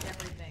least.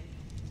 Craft everything.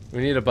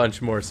 We need a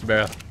bunch more,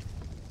 Samara.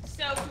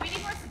 So, do we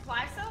need more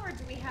supplies though, or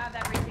do we have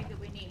everything that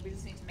we need? We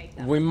just need to make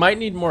them. We might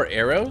need more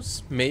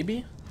arrows,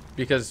 maybe,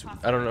 because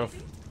I don't know if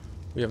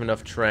we have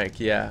enough trank.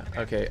 Yeah.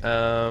 Okay.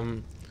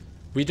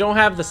 We don't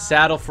have the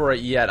saddle for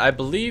it yet. I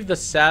believe the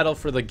saddle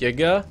for the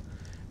Giga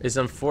is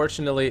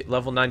unfortunately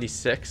level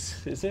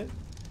 96. Is it?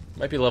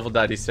 Might be level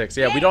 96.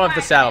 Yeah, we don't have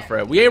the saddle for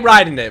it. We ain't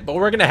riding it, but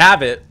we're gonna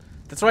have it.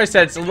 That's why I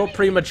said it's a little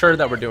premature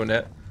that we're doing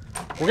it.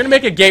 We're gonna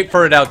make a gate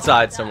for it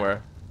outside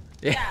somewhere.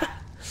 Yeah.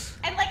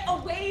 And like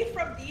away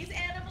from these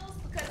animals,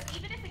 because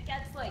even if it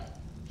gets like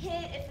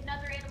hit, if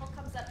another animal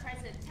comes up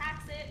tries to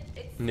attack it,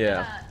 it's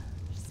gonna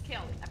just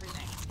kill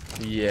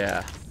everything.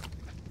 Yeah.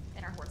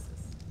 And our horses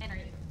and our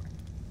unicorn.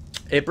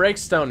 It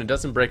breaks stone. It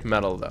doesn't break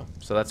metal though,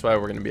 so that's why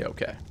we're gonna be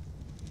okay.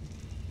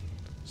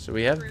 So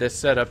we have this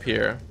set up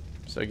here.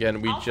 So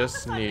again, we I'll just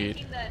focus on need.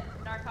 making the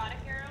narcotic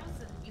arrows,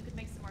 and you could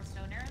make some more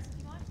stone arrows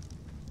if you want.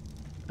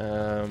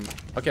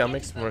 Okay, I'll Can't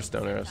make use some more both at the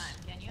stone same arrows. time,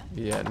 can you?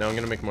 Yeah, no, I'm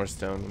gonna make more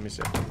stone. Let me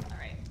see. All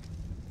right.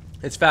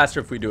 It's faster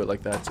if we do it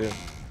like that too.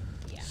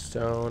 Yeah.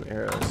 Stone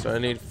arrows. So I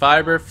need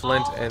fiber,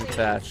 flint, All and these.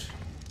 thatch.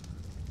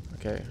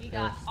 Okay, We we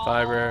got have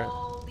fiber.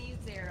 all these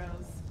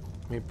arrows.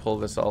 Let me pull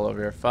this all over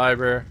here.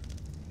 Fiber.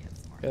 We have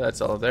some more. Okay,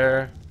 that's all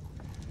there.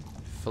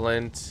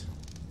 Flint,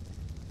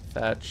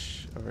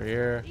 thatch over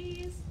here.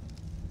 These.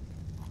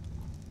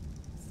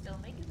 Still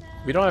making them.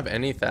 We don't have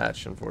any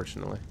thatch,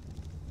 unfortunately.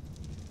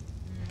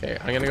 Okay,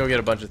 I'm gonna go get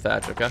a bunch of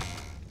thatch. Okay.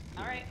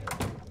 All right.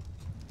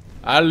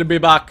 I'll be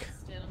back.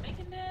 Still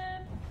making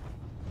them.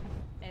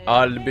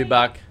 I'll be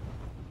back.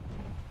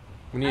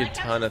 We need I a like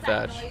ton of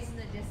that thatch. noise in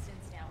the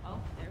distance now. Oh,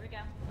 there we go.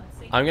 Let's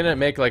see. I'm gonna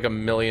make like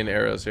 1,000,000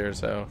 arrows here,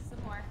 so Some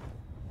more.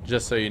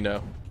 just so you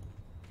know.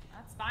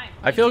 That's fine.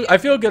 I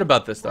feel good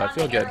about this though. We're I on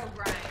feel the good. arrow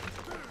grind.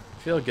 I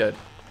feel good.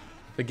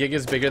 The gig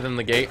is bigger than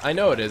the gate. I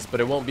know it is,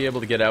 but it won't be able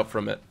to get out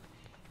from it.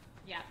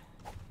 Yeah.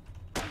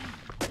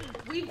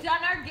 We've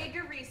done our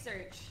Giga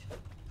research.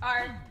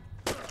 Our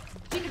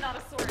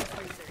GIGANOTOSAURUS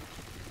research.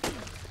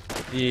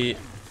 The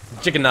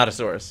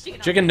GIGANOTOSAURUS.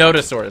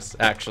 GIGANOTOSAURUS,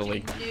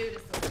 actually.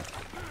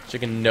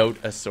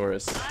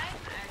 GIGANOTOSAURUS. I'm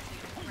actually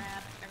gonna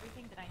grab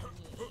everything that I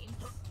need.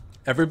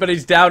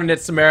 Everybody's doubting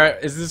it, Samara.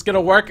 Is this gonna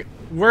work?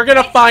 We're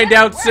gonna find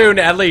out soon,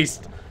 at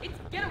least. It's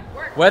gonna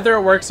work. Whether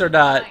it works or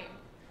not.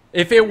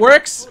 If it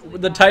works,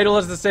 the title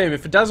is the same.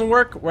 If it doesn't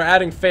work, we're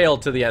adding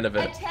failed to the end of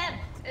it. Yeah.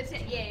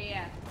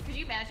 Could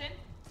you imagine?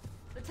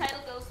 The title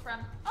goes from,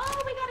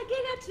 oh, we got a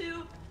Giga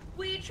to,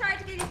 we tried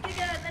to get a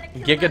Giga and then it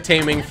killed Giga us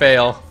taming and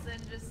fail.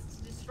 and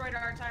just destroyed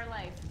our entire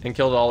life. And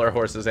killed all our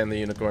horses and the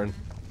unicorn.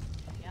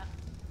 Yeah.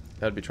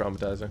 That'd be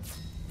traumatizing.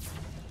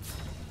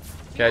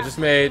 Okay, I just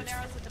made...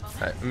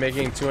 I'm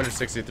making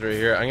 263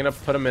 here. I'm gonna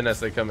put them in as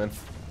they come in. Okay.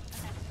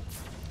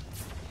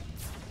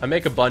 I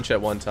make a bunch at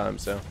one time,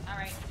 so...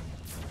 Alright.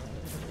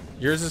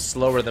 Yours is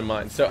slower than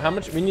mine. So how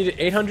much? We need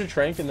 800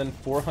 trank and then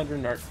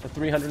 300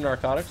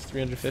 narcotics,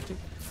 350.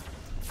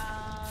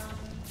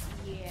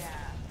 Yeah.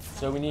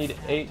 So we need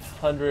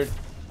 800.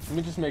 Let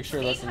me just make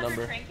sure that's the 800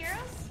 number. trank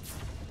arrows?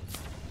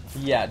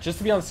 Yeah, just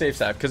to be on the safe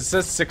side, because it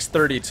says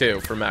 632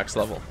 for max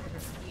level.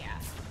 Yeah.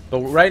 But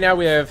right now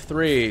we have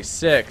 3,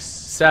 6,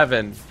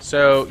 7.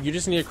 So you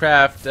just need to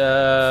craft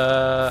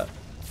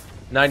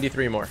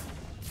 93 more. Okay.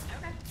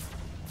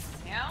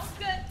 Sounds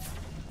good.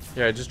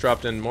 Yeah, I just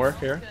dropped in more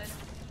here. Good.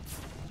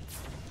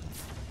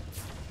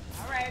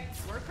 Alright,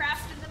 we're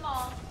crafting them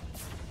all.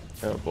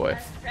 Oh boy.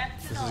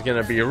 Crafting This all is gonna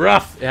of be them.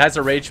 rough. It has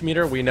a rage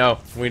meter. We know,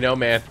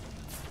 man.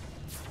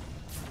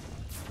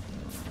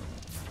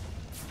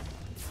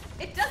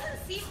 It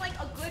doesn't seem like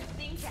a good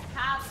thing to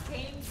have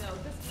tame though,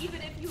 because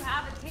even if you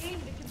have a tame,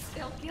 it can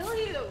still kill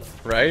you.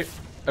 Right?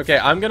 Okay,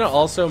 I'm gonna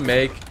also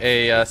make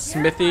a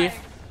smithy.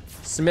 Terrifying.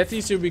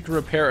 Smithy so we can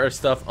repair our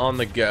stuff on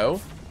the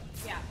go.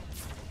 Yeah.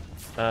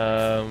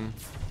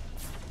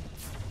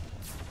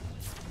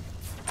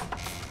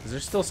 Is there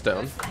still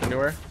stone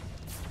anywhere?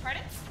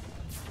 Pardon?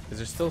 Is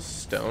there still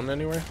stone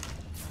anywhere?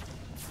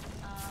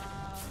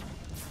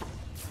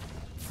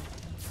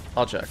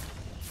 I'll check.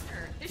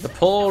 Sure. There The should be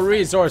pull something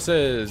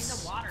resources. in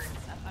the water and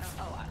stuff. I don't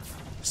know.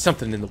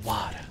 Something in the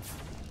water.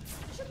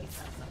 There should be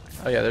stuff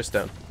somewhere. Oh yeah, there's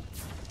stone.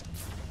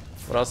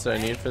 What else do I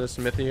need for the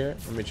smithy here?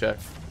 Let me check.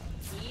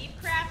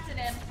 Keep crafting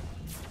him.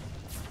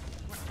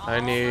 We're I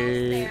almost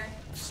need there.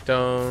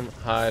 stone,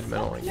 hide,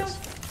 metal ingots.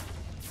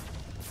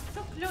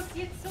 So close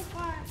yet so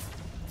far. Are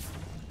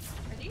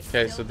these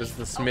Okay, still so this is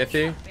the big? smithy.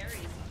 Oh, we have berries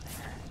on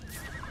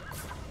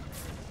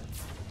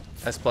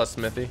there. S plus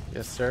smithy,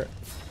 yes sir.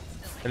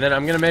 Still And then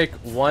I'm gonna make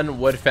one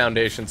wood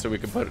foundation so we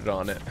can put it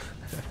on it.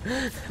 We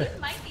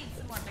might need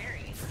some more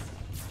berries.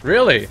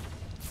 Really?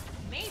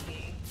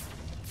 Maybe.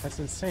 That's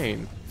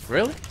insane.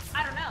 Really?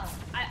 I don't know.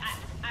 I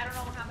don't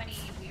know how many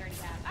we already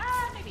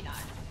have. Maybe not.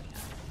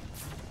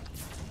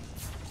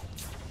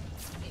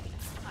 Maybe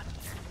not. I'm not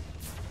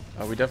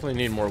sure. We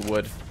definitely need more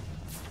wood.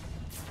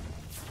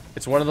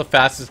 It's one of the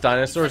fastest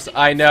dinosaurs.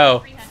 I know.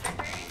 300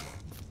 berries?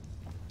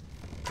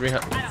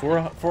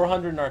 300,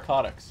 400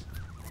 narcotics.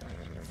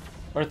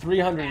 Or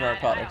 300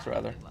 narcotics, I don't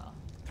rather. do well.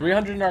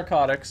 300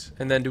 narcotics.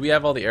 And then do we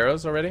have all the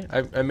arrows already?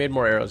 I made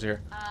more arrows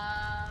here.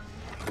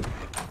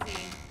 Let's see.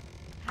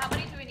 How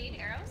many do we need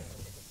arrows?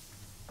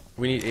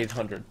 We need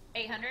 800.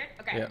 800?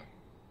 Okay. Yeah.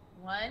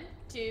 1,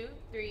 2,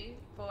 3,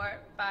 4,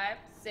 5,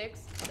 6,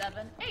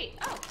 7, 8.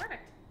 Oh,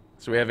 perfect.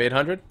 So we have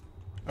 800?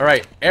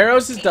 Alright,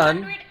 arrows is done.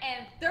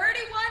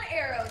 831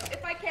 arrows,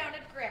 if I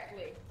counted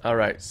correctly.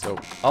 Alright, so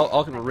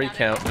I'll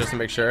recount just to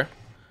make sure.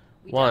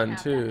 We don't 1, have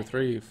that 2, many.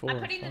 3, 4, I'm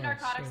putting the 5,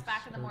 narcotics 6,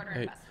 back in the 7, mortar 8.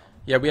 and pestle.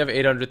 Yeah, we have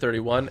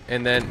 831.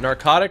 And then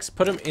narcotics,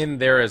 put them in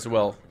there as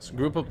well. So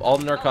group up all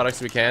the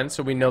narcotics we can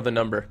so we know the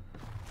number.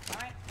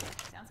 Alright,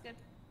 sounds good.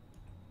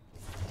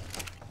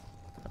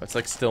 It's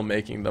like still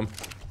making them.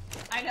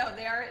 I know,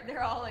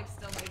 they're all like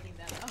still making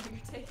them. Oh, you're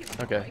taking them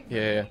Okay, away from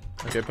yeah. me.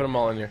 Okay, put them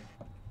all in here.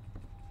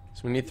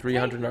 So we need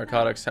 300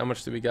 narcotics. How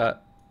much do we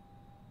got?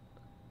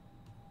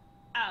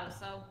 Oh,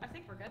 so I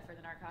think we're good for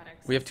the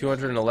narcotics. We have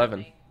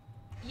 211.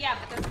 Yeah,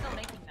 but they're still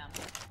making them.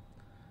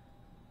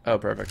 Oh,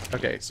 perfect.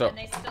 Okay, so And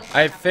they still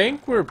I have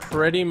think we're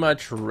pretty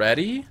much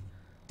ready.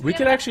 Do We have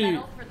could enough actually...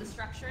 metal for the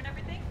structure and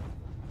everything?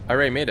 I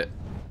already made it.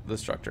 The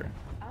structure.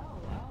 Oh,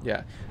 wow.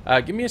 Yeah.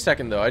 Give me a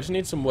second, though. I just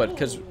need some wood,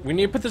 because we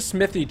need to put the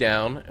smithy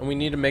down, and we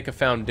need to make a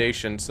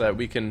foundation so that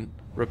we can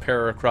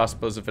repair our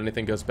crossbows if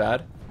anything goes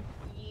bad.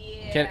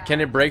 Yeah.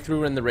 Can it break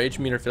through when the rage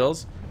meter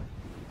fills?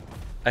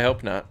 I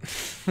hope not. I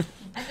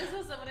just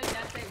saw someone in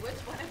chat say, which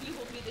one of you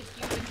will be the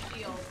human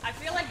shield? I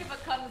feel like if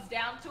it comes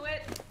down to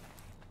it,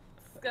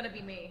 it's gonna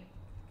be me.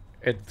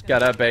 It's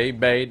gotta be.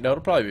 No,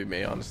 it'll probably be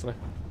me, honestly.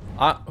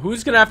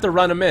 Who's gonna have to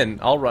run them in?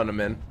 I'll run them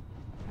in.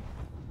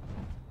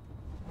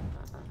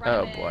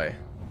 Oh boy.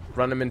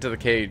 Run him into the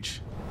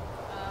cage.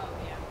 Oh,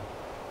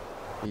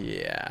 yeah.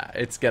 Yeah,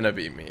 it's gonna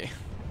be me.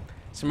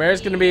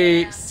 Samara's gonna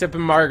be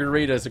sipping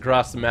margaritas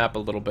across the map a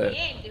little bit. We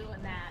ain't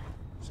doing that.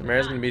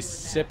 Samara's gonna be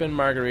sipping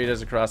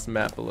margaritas across the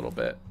map a little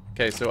bit.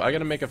 Okay, so I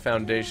gotta make a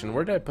foundation.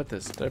 Where did I put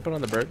this? Did I put it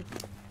on the bird?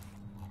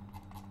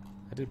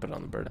 I did put it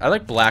on the bird. I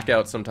like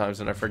blackout sometimes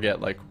and I forget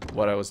like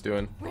what I was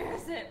doing. Where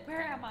is it?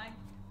 Where am I?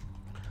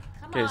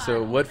 Come Okay, on,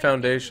 so wood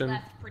foundation,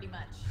 left, pretty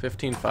much.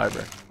 15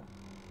 fiber.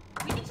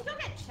 We need to go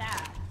get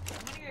Chad.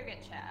 I'm gonna go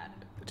get Chad.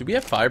 Do we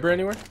have fiber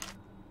anywhere?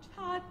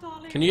 Chad,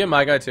 darling. Can you get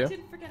my guy too?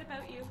 Didn't forget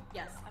about you.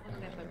 Yes, I'm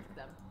gonna get them for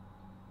them.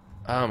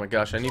 Oh my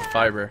gosh, I need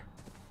fiber.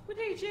 We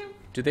need you.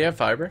 Do they have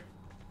fiber?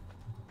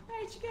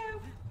 Where'd you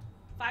go?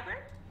 Fiber?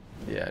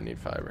 Yeah, I need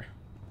fiber.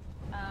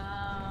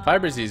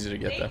 Fiber's easy to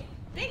get though.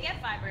 They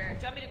get fiber. Do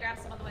you want me to grab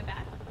some on the way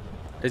back?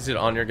 Is it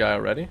on your guy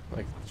already?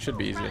 Like, it should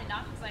be easy. Probably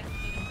not, because I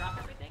need to drop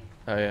everything.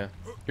 Oh yeah.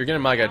 You're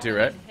getting my guy too,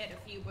 right? Need to hit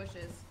a few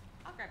bushes.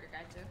 I'll grab your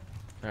guy too.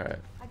 Alright.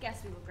 I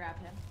guess we will grab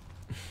him.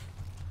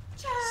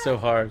 So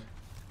hard.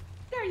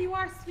 There you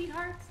are,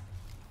 sweetheart.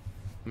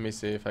 Let me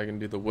see if I can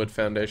do the wood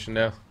foundation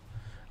now.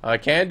 I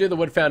can do the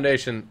wood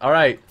foundation.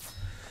 Alright.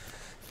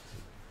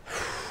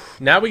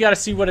 Now we gotta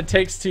see what it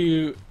takes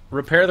to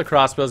repair the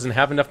crossbows and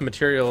have enough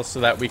materials so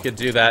that we could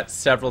do that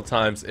several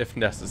times if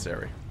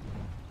necessary.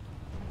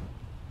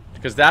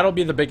 Because that'll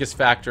be the biggest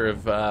factor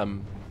of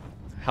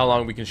how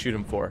long we can shoot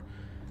him for.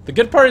 The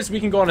good part is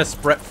we can go on a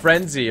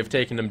frenzy of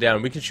taking them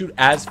down. We can shoot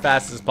as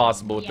fast as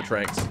possible with the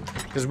tranks.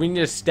 Because we need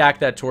to stack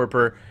that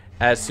torpor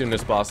as soon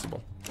as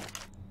possible.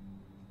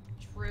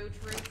 True,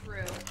 true,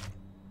 true.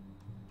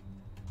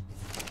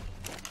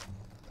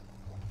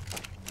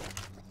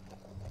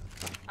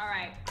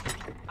 Alright.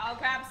 I'll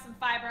grab some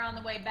fiber on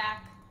the way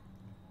back.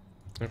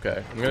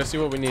 Okay, I'm gonna see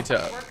what we need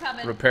to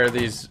repair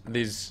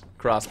these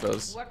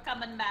crossbows. We're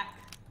coming back.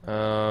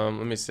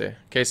 Let me see.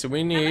 Okay, so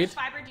we need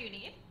How much fiber do you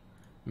need?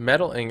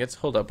 metal ingots.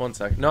 Hold up one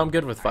second. No, I'm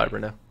good with fiber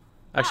now.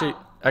 Actually,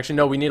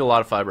 no. We need a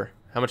lot of fiber.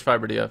 How much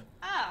fiber do you have?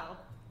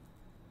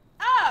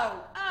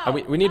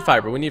 We need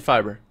fiber. We need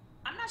fiber.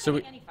 I'm not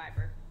getting any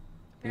fiber.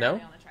 No? On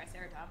the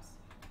Triceratops.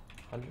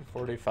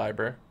 140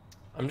 fiber.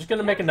 I'm just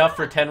gonna make enough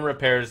for 10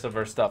 repairs of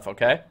our stuff.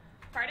 Okay.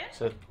 Pardon?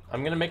 So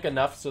I'm gonna make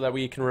enough so that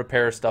we can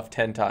repair stuff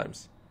 10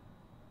 times.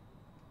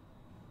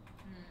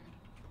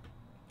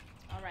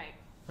 All right.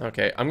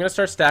 Okay, I'm gonna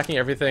start stacking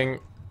everything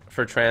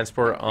for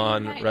transport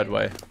on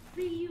Redway.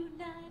 Reunited.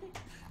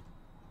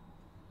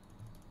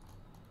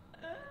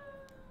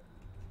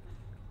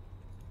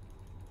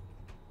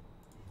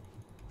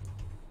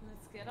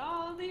 Let's get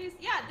all these.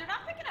 Yeah, they're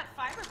not picking up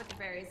fiber with the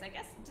berries. I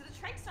guess. Do the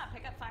trikes not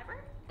pick up fiber?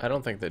 I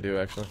don't think they do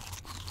actually.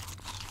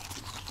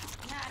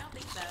 Yeah, I don't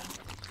think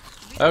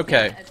so.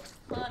 Okay.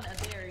 A ton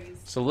of berries.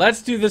 So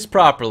let's do this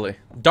properly.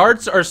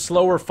 Darts are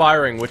slower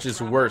firing, which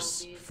is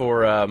worse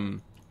for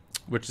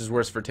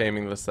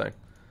taming this thing.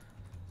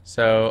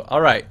 So,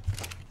 all right.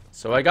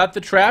 So I got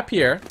the trap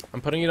here.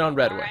 I'm putting it on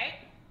Redway.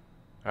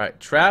 All right.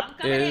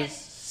 Trap is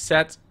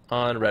set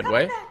on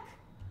Redway.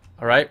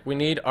 All right. We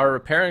need our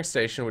repairing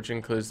station, which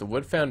includes the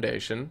wood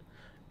foundation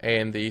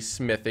and the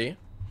smithy.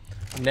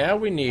 Now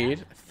we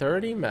need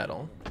 30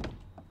 metal.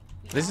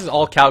 This is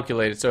all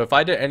calculated. So if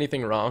I did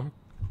anything wrong,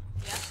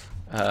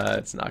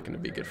 it's not going to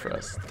be good for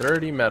us.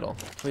 30 metal.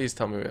 Please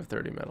tell me we have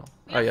 30 metal.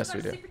 Oh, yes,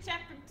 we do. Super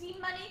chat from Team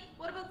Money.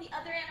 What about the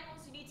other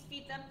animals? You need to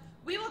feed them.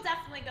 We will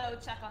definitely go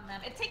check on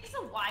them. It takes a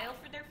while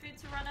for their food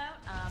to run out,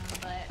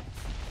 but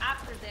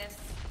after this,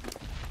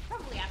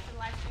 probably after the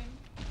live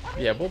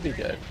stream. Yeah, we'll be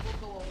good.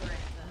 We'll go over it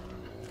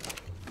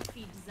and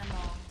feed them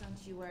all. Don't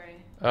you worry.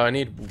 I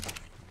need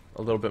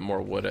a little bit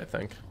more wood, I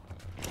think.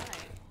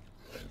 Alright.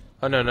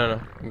 Oh,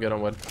 no. I'm good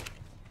on wood.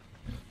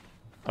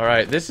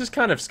 Alright, this is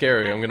kind of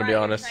scary, I'm gonna be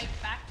honest.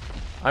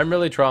 I'm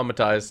really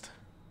traumatized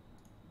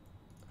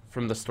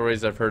from the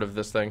stories I've heard of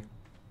this thing.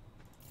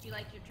 Do you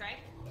like your trike?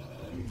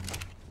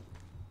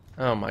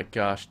 Oh my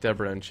gosh,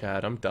 Deborah and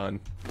Chad, I'm done.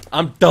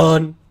 I'm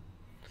done!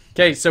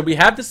 Okay, so we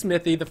have the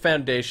smithy, the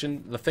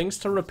foundation, the things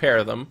to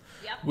repair them.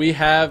 Yep. We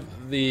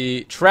have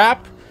the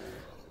trap.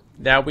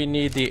 Now we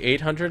need the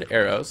 800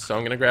 arrows, so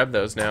I'm gonna grab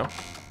those now.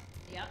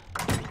 Yep.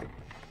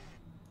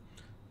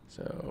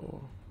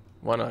 So,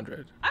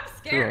 100. I'm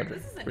scared. 200,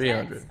 This is intense.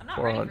 300, I'm not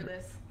 400. ready for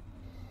this.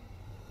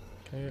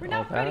 Okay, We're all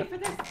not that. ready for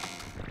this.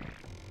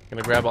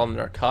 Gonna grab all the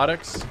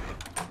narcotics.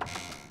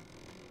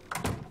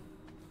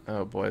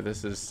 Oh boy,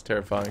 this is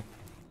terrifying.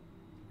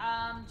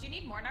 Do you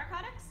need more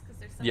narcotics? Because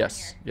there's some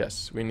Yes, here.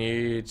 yes. We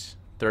need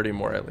 30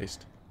 more at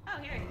least. Oh,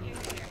 here.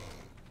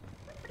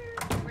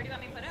 Where do you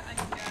want me to put it?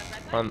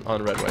 On Redway?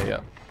 On Redway, yeah.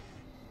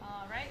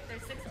 All right,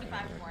 there's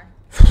 65 more.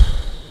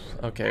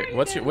 Okay,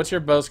 what's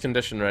your bow's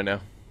condition right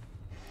now?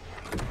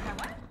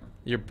 What?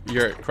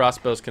 Your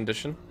crossbow's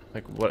condition?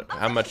 Like what? Oh,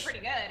 how much? Pretty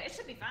good. It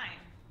should be fine.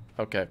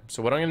 Okay,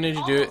 so what I'm gonna need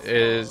you to do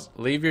is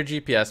leave your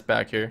GPS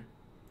back here.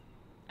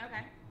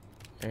 Okay.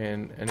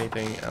 And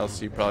anything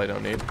else you probably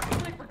don't need. I feel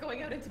like we're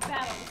going out into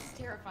battle. This is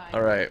terrifying.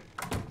 All right.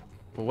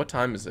 Well, what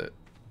time is it?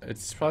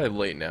 It's probably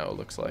late now. It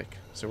looks like.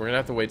 So we're gonna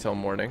have to wait till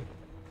morning.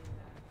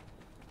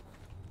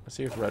 Let's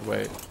see if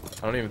Redway...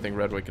 I don't even think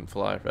Redway can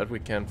fly. Redway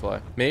can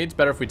fly. Maybe it's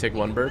better if we take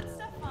one bird. Put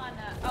stuff on,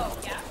 oh,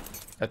 yeah?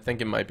 I think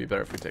it might be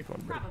better if we take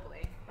one bird.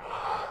 Probably.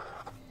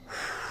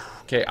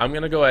 Okay, I'm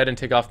gonna go ahead and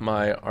take off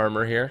my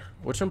armor here.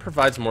 Which one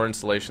provides more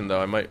insulation, though?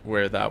 I might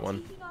wear that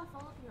one. Taking off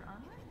all of your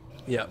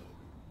armor? Yeah.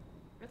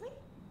 Really?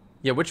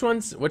 Yeah, which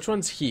one's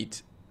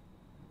heat?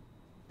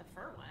 The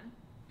fur one.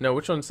 No,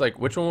 which one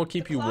will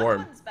keep you cloth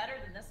warm? one's better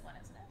than this one,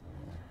 isn't it?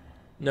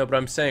 No, but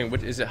I'm saying,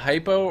 is it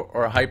hypo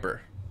or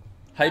hyper?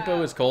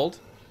 Hypo is cold?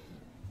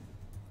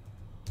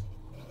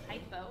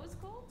 Hypo is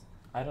cold?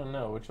 I don't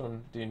know. Which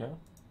one do you know?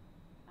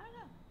 I don't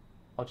know.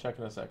 I'll check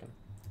in a second.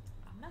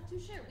 I'm not too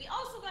sure. We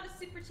also got a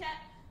super chat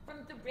from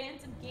the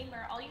random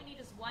gamer. All you need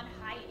is one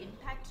high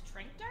impact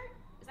trank dart.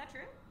 Is that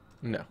true?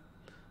 No,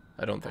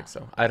 I don't think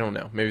so. I don't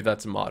know. Maybe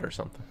that's a mod or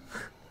something.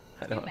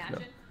 I Can you don't know.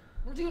 imagine?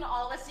 We're doing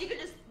all this. You could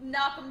just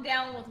knock them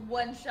down with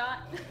one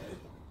shot.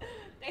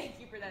 Thank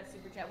you for that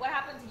super chat. What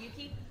happened to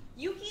Yuki?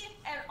 Yuki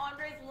and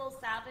Andre's little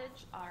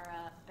savage are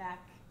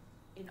back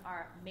in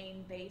our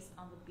main base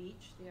on the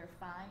beach. They are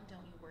fine. Don't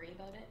you worry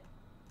about it.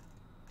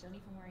 Don't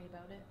even worry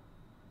about it.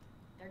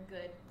 They're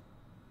good.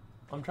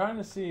 I'm trying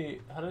to see,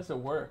 how does it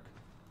work?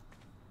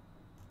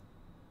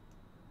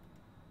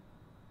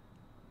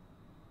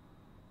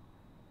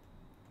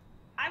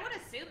 I would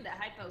assume that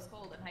hypo's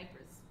cold and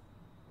hyper's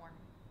warm.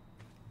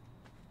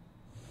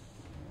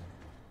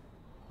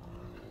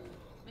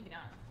 Maybe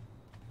not.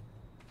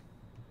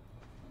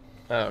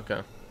 Oh,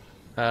 okay.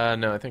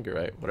 No, I think you're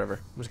right. Whatever.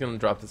 I'm just gonna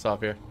drop this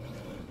off here.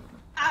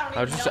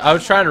 I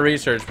was trying to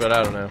research, but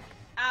I don't know.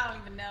 I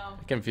don't even know.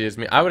 It confused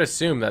me. I would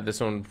assume that this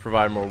one would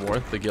provide more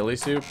warmth, the ghillie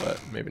suit, but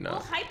maybe Well,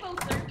 not.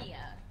 hypothermia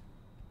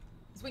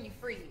is when you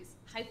freeze.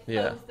 Hypothermia.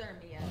 Yeah.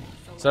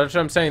 So So that's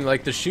what I'm saying.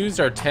 Like the shoes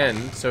are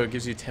 10, so it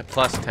gives you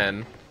plus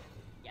 10,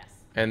 yes.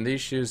 and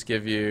these shoes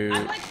give you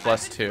I'm like,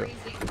 plus I've been 2.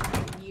 freezing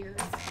for years.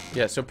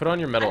 Yeah. So put on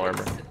your metal I've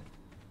been armor.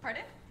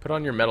 Pardon? Put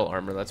on your metal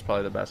armor. That's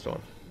probably the best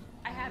one.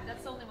 I have.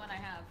 That's the only one I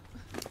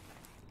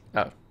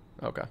have.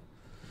 Oh. Okay.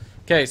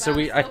 Okay. So Wow,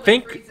 we. I've I still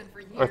been think. freezing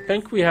for I years.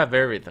 think we have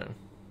everything.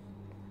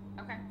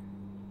 Okay.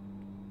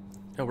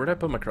 Oh, where did I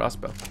put my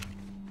crossbow?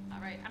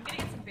 All right. I'm gonna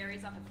get some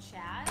berries off of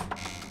Chad.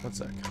 One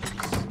sec. In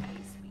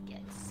case we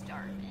get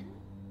started.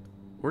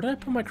 Where did I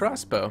put my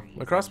crossbow?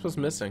 My crossbow's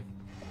missing.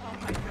 Oh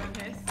my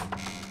goodness.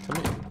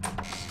 Tell me.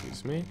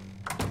 Excuse me.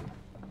 Did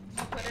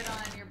you put it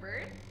on your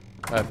bird?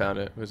 I found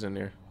it. It was in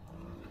here.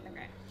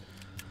 Okay.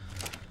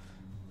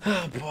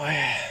 Oh boy.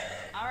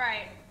 All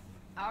right.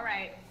 All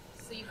right.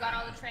 So you've got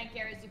all the trank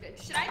arrows.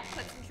 Should I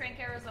put some trank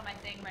arrows on my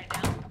thing right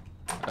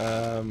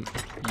now?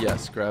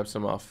 Yes. Grab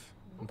some off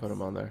and put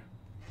them on there.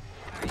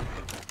 All right.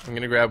 I'm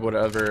gonna grab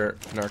whatever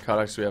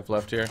narcotics we have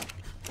left here.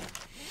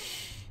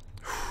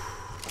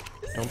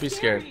 Don't be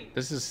scared.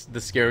 This is the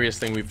scariest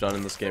thing we've done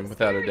in this game,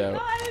 without a doubt.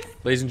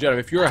 Ladies and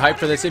gentlemen, if you're hyped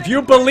for this, if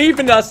you believe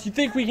in us, you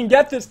think we can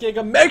get this,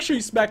 Giga, make sure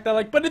you smack that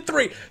like button in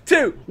 3,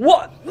 2,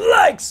 1,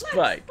 like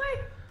spike.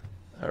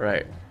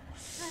 Alright.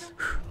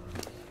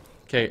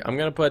 Okay, I'm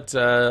gonna put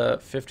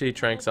 50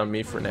 tranks on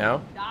me for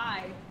now.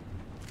 Die.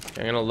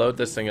 Okay, I'm gonna load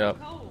this thing up.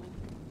 Cold.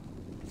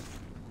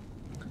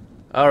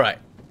 Alright.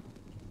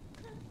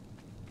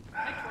 My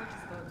torch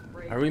is about to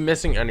break. Are we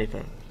missing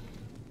anything?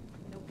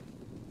 Nope.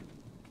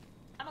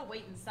 I'm gonna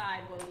wait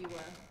inside while you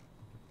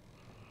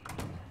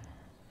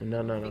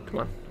No, no, no, come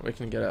on. We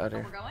can get out of Oh,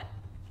 here. we're going?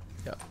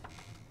 Yeah.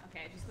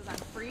 Okay, just because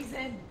I'm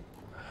freezing.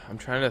 I'm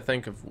trying to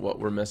think of what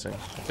we're missing.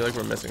 I feel like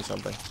we're missing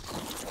something.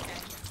 Okay.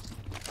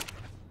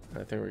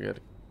 I think we're good.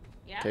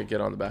 Yeah? Okay,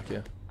 get on the back, yeah.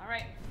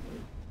 Alright.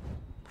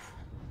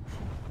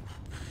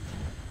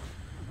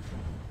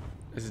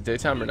 Is it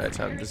daytime or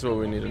nighttime? This is what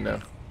we need to know.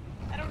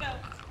 I don't know.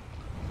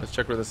 Let's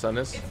check where the sun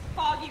is. It's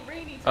foggy,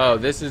 rainy. Oh,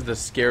 this is the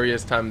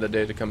scariest time of the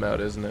day to come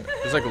out, isn't it?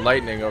 There's like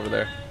lightning over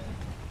there.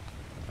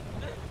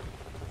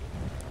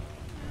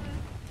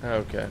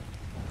 Okay.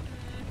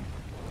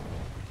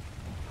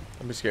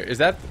 I'm be scared. Is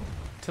that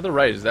to the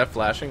right? Is that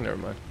flashing? Never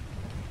mind.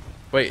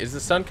 Wait, is the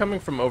sun coming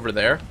from over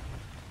there?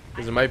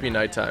 Because it might be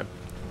nighttime.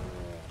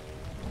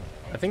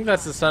 I think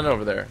that's the sun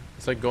over there.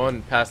 It's like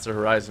going past the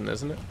horizon,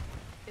 isn't it?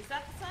 Is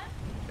that the sun?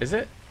 Is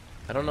it?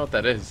 I don't know what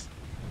that is.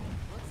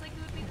 Looks like it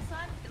would be the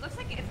sun. It looks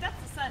like, if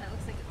that's the sun, it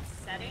looks like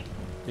it's setting.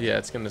 Yeah,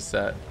 it's gonna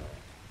set.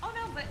 Oh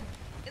no, but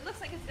it looks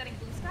like it's getting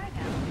blue sky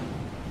now.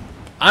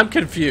 I'm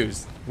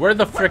confused. Where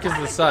the frick is What the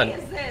time of sun? day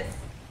is this?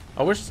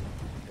 I wish.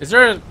 Is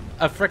there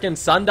a frickin'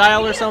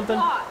 sundial We or need a something?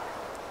 clock.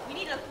 We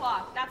need a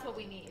clock. That's what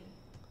we need.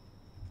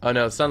 Oh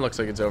no, the sun looks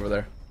like it's over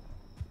there,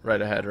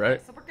 right ahead,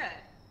 right? So we're good.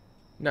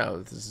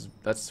 No,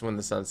 that's when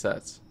the sun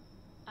sets.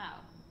 Oh.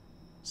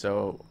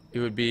 So it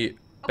would be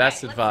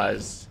best let's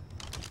advised.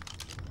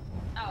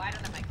 Oh, I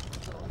don't know my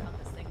little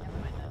compass thing. Never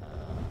mind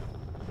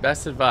that.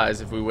 Best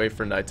advised if we wait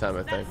for nighttime,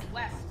 I think. That's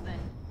west then.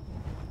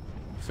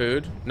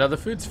 Food? No, the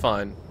food's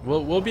fine.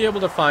 We'll be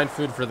able to find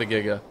food for the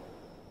Giga.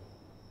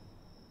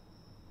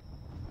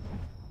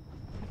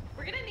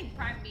 We're gonna need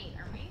prime meat,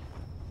 aren't we?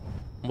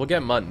 We'll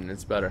get mutton.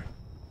 It's better.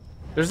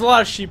 There's a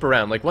lot of sheep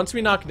around. Like once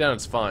we knock it down,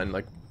 it's fine.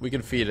 Like we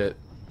can feed it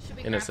Should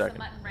we in a grab some second.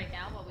 mutton right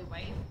now while we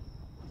wait?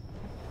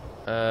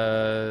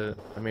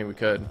 I mean, we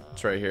could.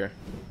 It's right here.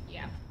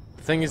 Yeah.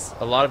 The thing is,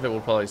 a lot of it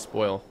will probably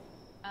spoil.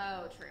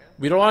 Oh, true.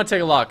 We don't want to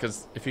take a lot,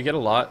 because if you get a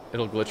lot,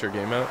 it'll glitch your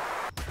game out.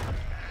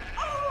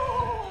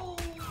 Oh!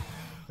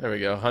 There we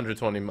go,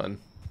 120 mutton.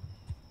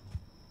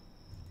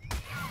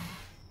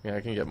 Yeah,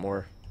 I can get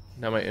more.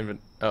 Now my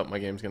oh, my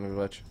game's gonna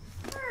glitch.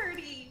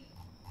 30.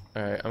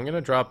 Alright, I'm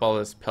gonna drop all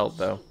this pelt,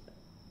 though. I'm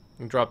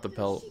gonna drop the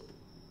pelt.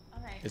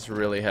 Okay. It's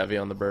really heavy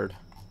on the bird.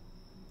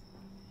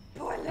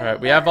 Poor little Alright,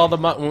 we have all the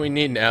bird. mutton we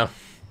need now.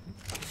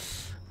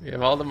 We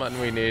have all the mutton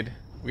we need.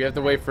 We have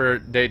to wait for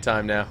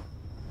daytime now.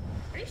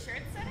 Are you sure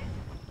it's setting?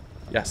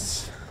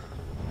 Yes.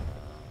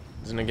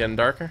 Isn't it getting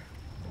darker?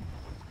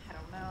 I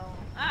don't know.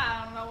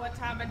 I don't know what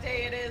time of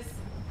day it is.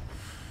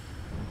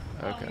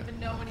 I Okay. don't even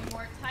know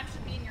anymore. Time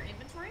should be in your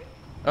inventory.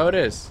 Oh, it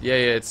is. Yeah,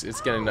 it's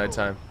getting Oh.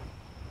 nighttime.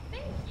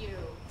 Thank you,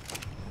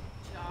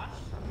 Josh.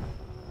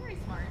 Very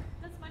smart.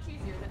 That's much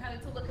easier than having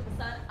to look at the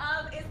sun.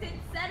 Is it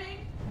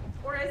setting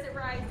or is it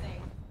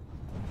rising?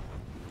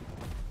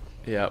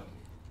 Yep.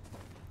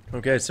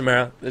 Okay,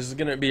 Samara, this is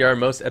gonna be our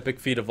most epic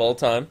feat of all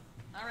time.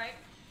 All right.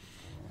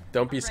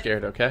 Don't be I'm ready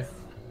scared, for okay? this.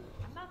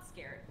 I'm not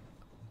scared.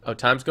 Oh,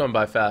 time's going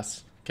by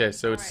fast. Okay,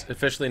 so it's Alright.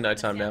 officially I'm gonna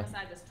nighttime now. stand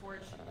beside this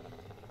torch.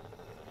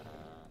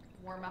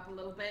 Warm up a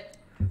little bit.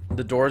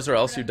 The doors or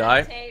else you We're gonna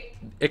die. meditate.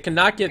 It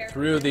cannot get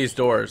through these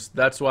doors.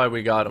 That's why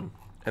we got them.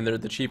 And they're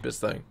the cheapest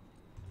thing.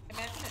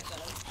 Imagine it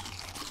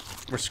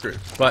does. We're screwed.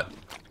 But,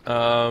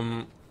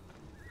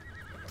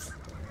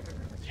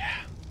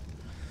 yeah.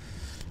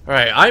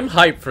 Alright, I'm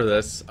hyped for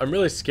this. I'm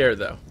really scared,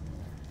 though.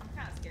 I'm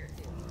kind of scared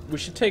too. We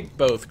should take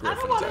both I don't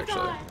griffins, want to actually.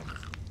 die.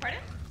 Pardon?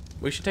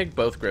 We should take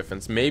both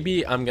griffins.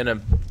 Maybe I'm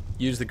gonna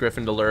use the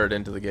griffin to lure it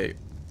into the gate.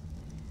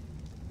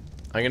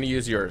 I'm gonna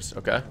use yours,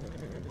 okay?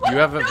 You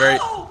have a very...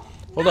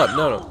 Hold up,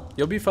 no.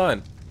 You'll be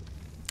fine.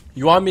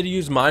 You want me to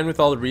use mine with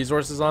all the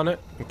resources on it?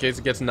 In case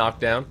it gets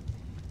knocked down?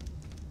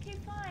 Okay,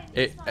 fine.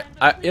 It, It's fine,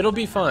 but please it'll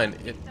be don't fine.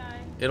 let me die.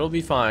 It'll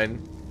be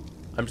fine.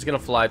 I'm just gonna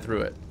fly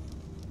through it.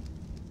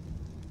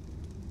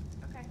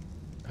 Okay.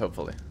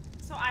 Hopefully.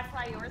 So I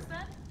fly yours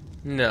then?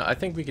 No, I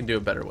think we can do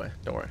a better way.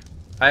 Don't worry.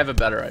 I have a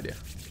better idea.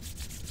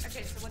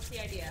 Okay, so what's the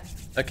idea?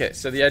 Okay,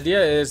 so the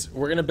idea is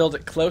we're gonna build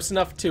it close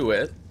enough to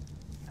it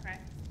Okay.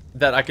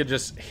 that I could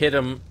just hit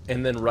him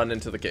and then run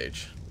into the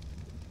cage.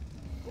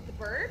 With the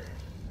bird?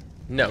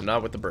 No,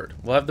 not with the bird.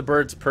 We'll have the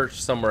birds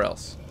perched somewhere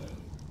else.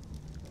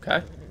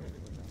 Okay?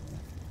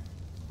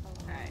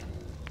 Okay.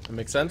 That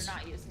make We're sense?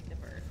 not using the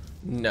bird.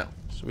 No.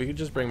 So we could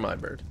just bring my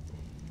bird.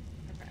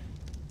 Okay.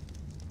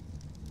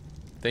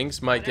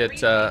 Things might Whatever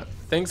get you think.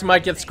 things Whatever might you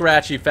get think.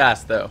 scratchy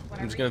fast though. I'm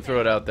Whatever just you gonna throw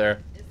it think. out there.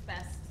 Is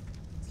best.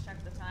 Let's check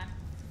the time.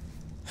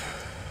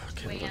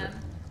 Okay, 2 whatever. a.m.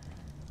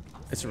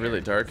 I'm It's scared. really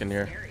dark in It's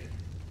here. scary.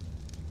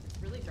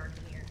 It's really dark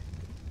in here.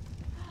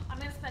 I'm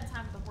gonna spend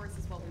time with the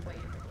horses while we wait.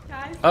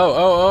 Guys.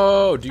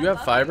 Oh, do you I have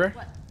love fiber?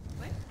 What?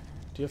 What?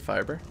 Do you have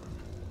fiber?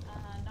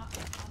 Not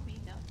on me,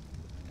 no.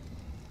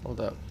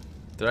 Hold up.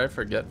 Did I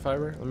forget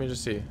fiber? Let me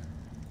just see.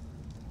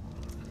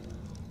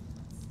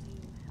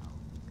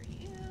 For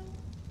you.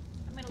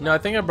 I'm gonna No, I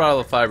let think I all brought all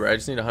the horses- fiber. I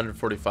just need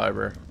 140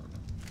 fiber.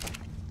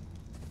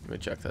 Let me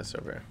check this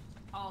over here.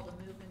 All the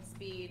movement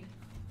speed.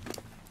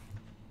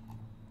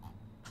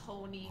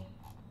 Pony.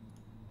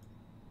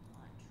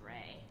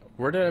 Andre.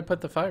 Where did I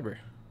put the fiber?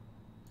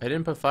 I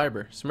didn't put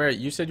fiber. Samara,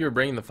 you said you were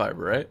bringing the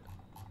fiber, right?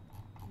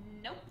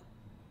 Nope.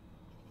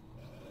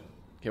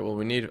 Okay, well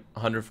we need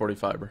 140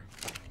 fiber.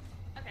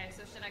 Okay,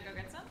 so should I go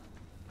get some?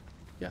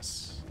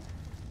 Yes.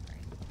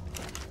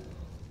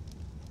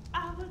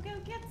 I will go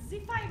get the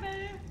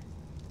fiber.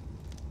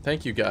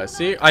 Thank you guys.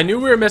 See, I knew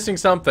we were missing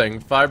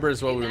something. Fiber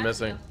is what we were That's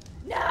missing.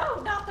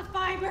 No, not the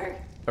fiber.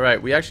 All right,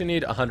 we actually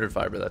need 100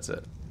 fiber. That's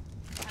it.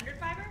 100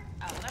 fiber?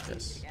 Oh, well, that's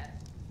Yes. easy to get.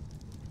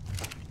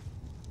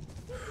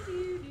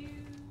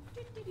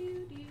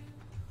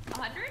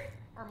 100?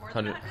 Or more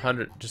than 100, 100?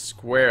 100, just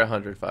square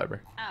 100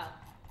 fiber. Oh.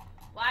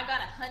 Well, I got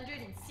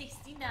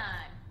 169.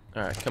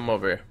 All right, come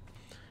over here.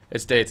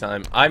 It's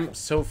daytime. I'm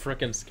so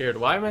freaking scared.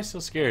 Why am I so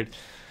scared?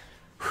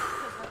 Because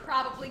we're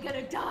probably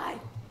gonna die.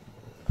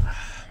 Oh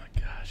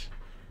my gosh.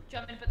 Do you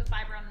want me to put the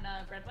fiber on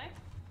the breadway?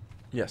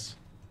 Yes.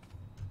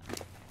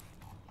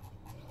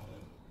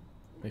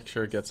 Make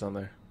sure it gets on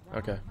there.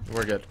 Okay,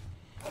 we're good.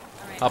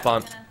 Alright, Hop I'm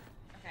on. gonna-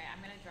 okay,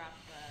 I'm gonna drop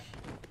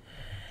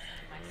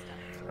my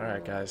stuff. All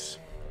right, guys.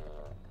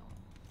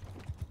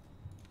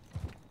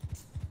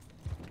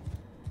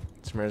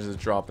 Samara's is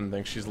dropping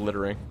things. She's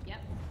littering. Yep,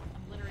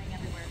 I'm littering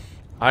everywhere.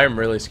 I am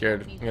really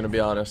scared. I'm gonna be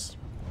honest.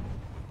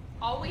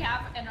 All we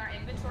have in our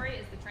inventory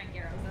is the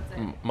Tranqueros.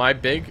 That's it. My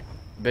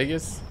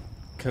biggest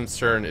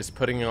concern is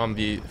putting on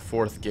the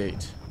 4th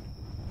gate.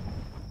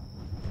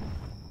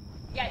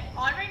 Yeah,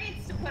 Andre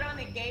needs to put on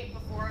the gate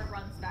before it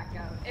runs back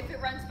out. If it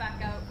runs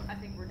back out, I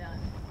think we're done.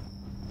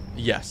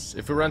 Yes,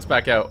 if it runs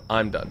back out,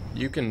 I'm done.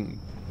 You can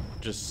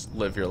just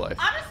live your life.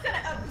 I'm just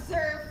gonna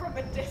observe from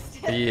a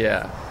distance.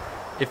 Yeah.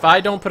 If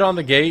I don't put on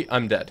the gate,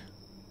 I'm dead.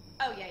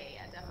 Oh, yeah,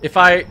 definitely. If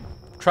I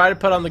try to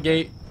put on the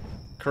gate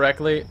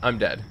correctly, I'm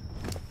dead.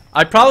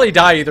 I'd probably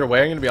die either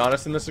way, I'm gonna be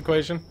honest in this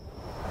equation.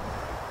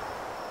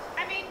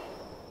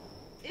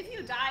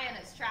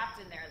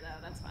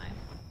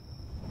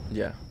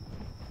 Yeah.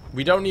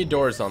 We don't need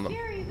doors on them.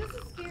 Scary. This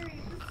is scary. This is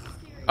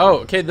scary. Oh,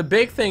 okay. The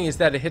big thing is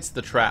that it hits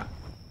the trap.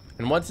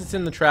 And once it's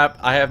in the trap,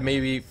 I have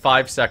maybe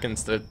 5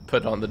 seconds to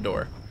put on the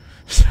door.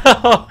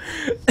 So,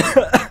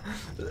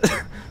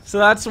 so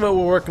that's what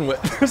we're working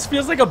with. This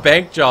feels like a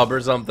bank job or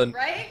something.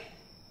 Right?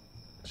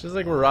 It's just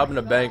like we're robbing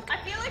a bank. I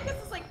feel like this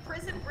is like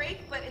prison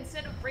break, but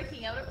instead of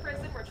breaking out of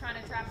prison, we're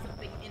trying to trap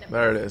something in a prison.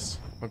 There it is.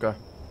 Okay.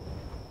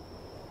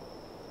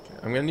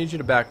 I'm gonna need you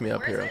to back me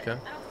up Where here, is it? okay?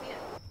 I don't see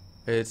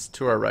it. It's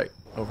to our right,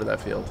 over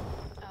that field.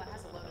 Oh, it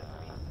hasn't loaded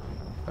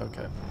for me.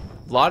 Okay.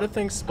 A lot of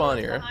things spawn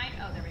It's here, behind?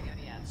 Oh, there we go,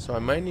 yeah. so I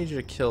might need you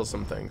to kill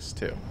some things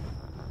too.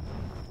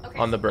 Okay,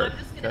 On the so bird, I'm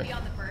just gonna okay. be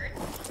on the bird.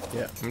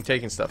 Yeah, I'm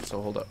taking stuff,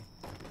 so hold up.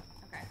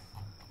 Okay.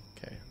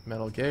 Okay,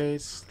 metal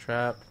gates,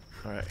 trap.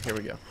 Alright, here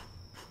we go.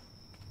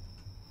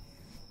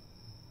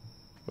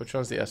 Which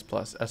one's the S+?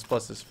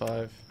 S+ is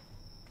 5.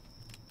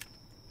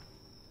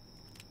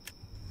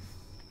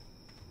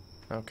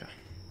 Okay.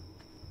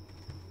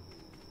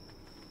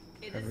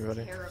 It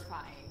Everybody. is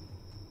terrifying.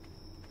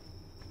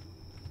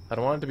 I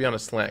don't want it to be on a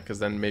slant, because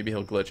then maybe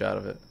he'll glitch out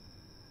of it.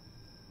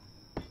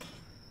 Oh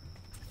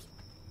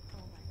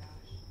my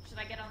gosh. Should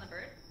I get on the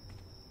bird?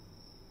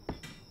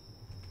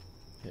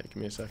 Yeah, give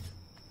me a sec.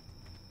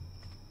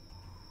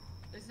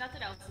 There's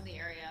nothing else in the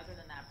area other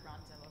than that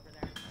bronzo over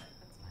there, but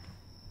that's fine.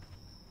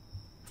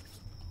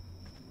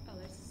 Oh,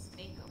 there's a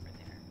snake over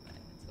there, but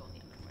it's going the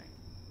other way.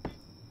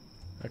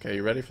 Okay,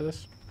 you ready for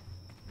this?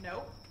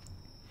 Nope.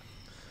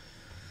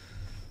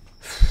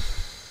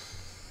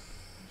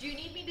 Do you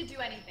need me to do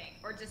anything,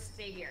 or just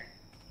stay here?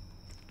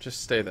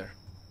 Just stay there.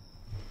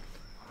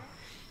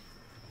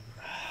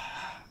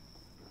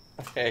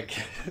 Okay.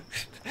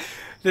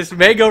 This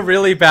may go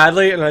really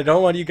badly, and I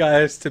don't want you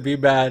guys to be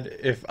mad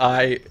if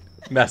I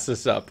mess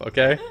this up,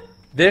 okay?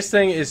 This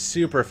thing is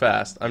super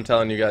fast, I'm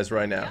telling you guys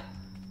right now. Yep.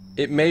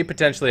 It may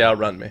potentially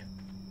outrun me.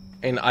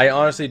 And I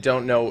honestly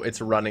don't know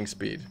its running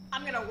speed.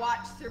 I'm gonna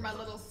watch through my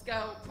little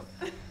scope.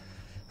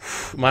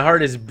 My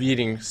heart is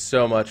beating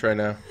so much right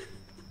now.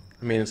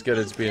 I mean, it's good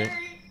it's beating.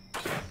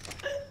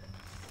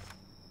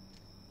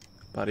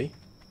 Buddy?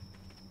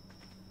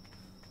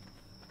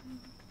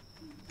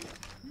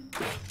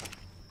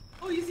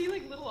 Oh, you see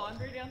like little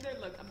Andre down there?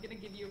 Look, I'm gonna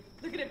give you.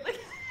 Look at him. Like.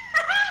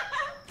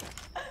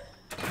 Oh,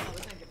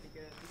 this ain't gonna be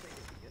good. This ain't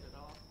gonna be good at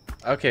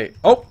all. Okay.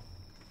 Oh!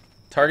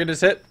 Target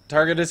is hit.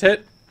 Target is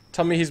hit.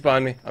 Tell me he's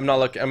behind me. I'm not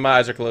looking. My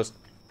eyes are closed.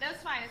 No,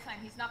 it's fine. It's fine.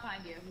 He's not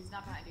behind you. He's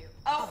not behind you.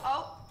 Oh,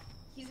 oh.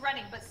 He's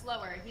running, but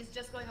slower. He's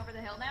just going over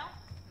the hill now.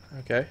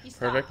 Okay. He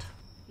stopped. Perfect.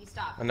 He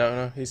stopped.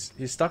 No, he's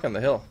stuck on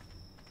the hill.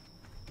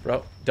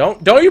 Bro,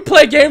 don't you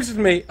play games with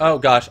me. Oh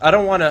gosh, I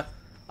don't wanna.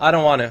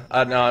 No,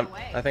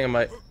 I think I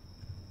might.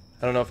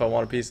 I don't know if I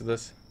want a piece of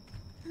this.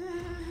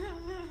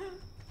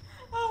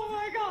 Oh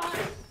my god.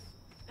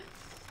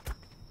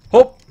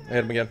 Oh, I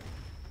hit him again.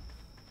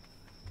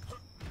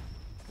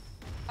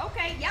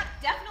 Okay, yep,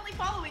 definitely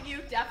following you.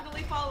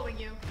 Definitely following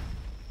you.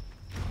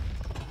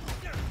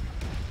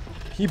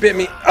 He bit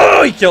me.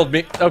 Oh, he killed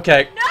me.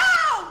 Okay.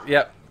 No!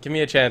 Yep. Give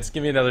me a chance.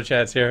 Give me another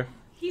chance here.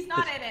 He's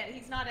not in it.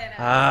 He's not in it.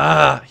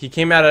 Ah, he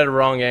came out at a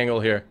wrong angle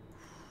here.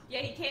 Yeah,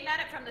 he came at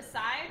it from the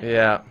side.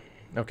 Yeah.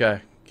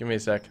 Okay. Give me a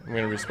sec. I'm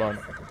gonna respawn.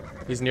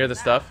 He's near the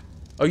stuff.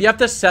 Oh, you have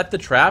to set the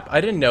trap?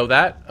 I didn't know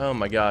that. Oh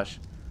my gosh.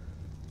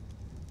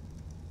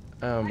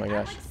 Oh my I'm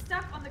gosh. like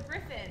stuck on the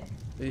griffin.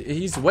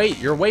 He's weight.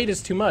 Your weight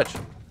is too much.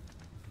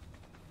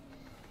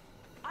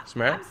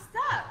 Samara? I'm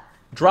stuck.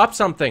 Drop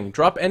something.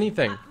 Drop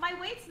anything. My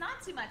weight's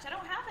not too much. I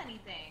don't have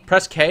anything.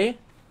 Press K.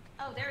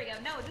 Oh, there we go.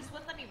 No, it just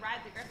wouldn't let me ride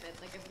the griffin.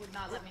 Like, it would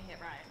not let me hit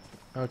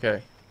ride.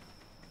 Okay.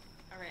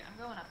 Alright,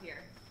 I'm going up here.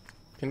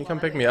 Can you Well, come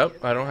that pick is me up?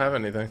 beautiful. I don't have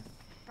anything.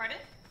 Pardon?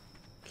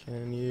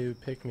 Can you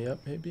pick me up,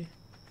 maybe?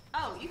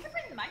 Oh, you can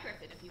bring my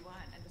griffin if you want.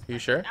 And just You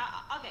press sure? it.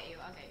 I'll get you.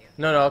 I'll get you.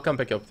 No, I'll come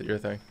pick up your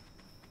thing.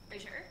 Are you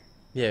sure?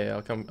 Yeah,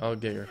 I'll come. I'll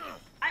get your.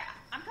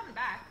 I'm coming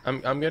back.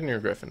 I'm getting your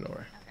griffin. Don't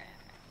worry. Okay.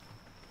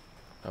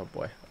 Oh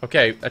boy.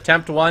 Okay,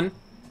 attempt 1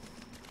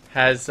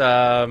 has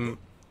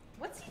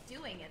What's he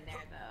doing in there,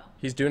 though?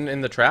 He's doing it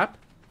in the trap.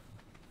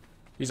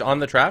 He's on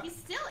the trap. He's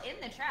still in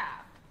the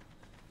trap.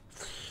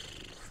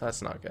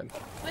 That's not good.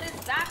 But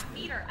his back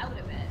feet are out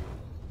of it.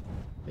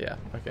 Yeah.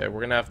 Okay,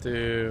 we're gonna have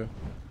to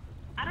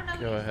I don't know.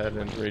 go ahead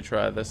and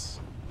retry this.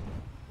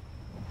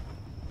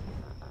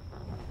 I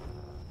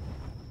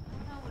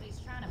don't know what he's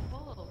trying to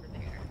pull over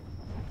there.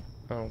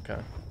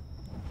 Okay.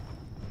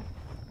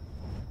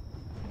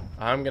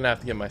 I'm gonna have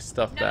to get my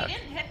stuff No, back. he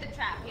didn't hit the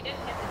trap. He didn't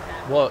hit the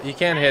trap. Well, you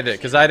can't hit it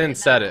because I didn't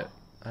set it.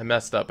 I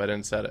messed up. I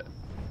didn't set it.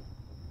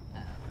 Oh,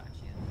 got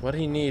you. What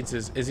he needs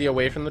is he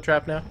away from the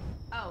trap now?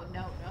 Oh,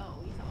 no,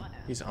 he's on it.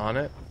 He's on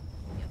it.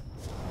 Yep.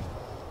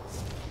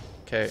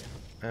 Okay.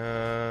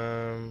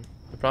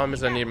 The problem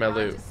is I need my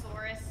loot.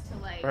 Brontosaurus to,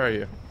 like, Where are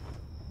you?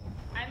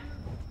 I'm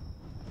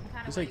kind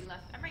of He's where like- you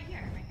left. I'm right here.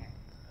 I'm right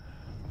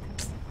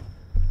here.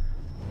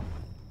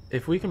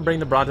 If we can bring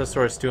the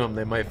Brontosaurus to him,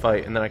 they might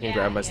fight, and then I can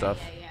grab my stuff.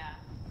 Yeah.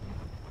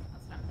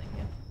 That's what I'm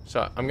thinking.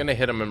 So I'm gonna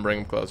hit him and bring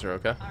him closer,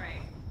 okay? All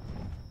right.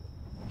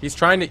 He's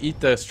trying to eat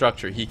the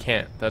structure. He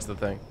can't. That's the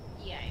thing.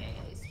 Yeah.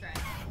 He's trying.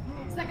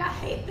 He's like, I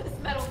hate this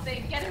metal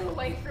thing. Get it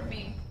away from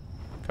me.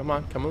 Come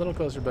on, come a little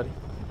closer, buddy.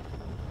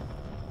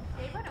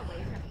 They run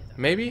away from me, though.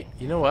 Maybe,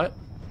 you know what?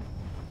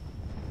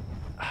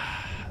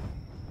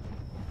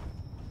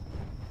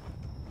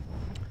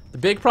 The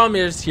big problem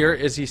is here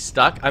is he's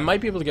stuck. I might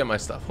be able to get my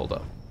stuff. Hold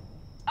up.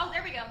 Oh,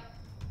 there we go.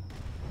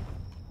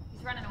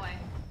 He's running away.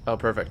 Oh,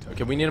 perfect.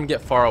 Okay, we need him to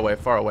get far away,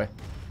 far away.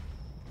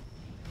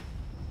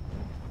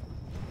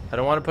 I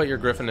don't want to put your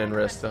griffin in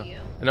risk, though.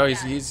 No,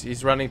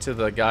 he's running to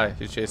the guy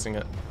who's chasing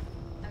it.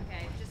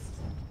 Okay, just...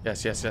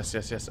 Yes.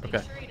 Okay.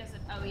 Make sure he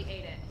doesn't... Oh, he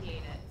ate it.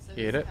 So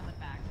He ate it? coming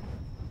back.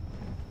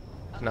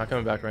 He's not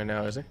coming back right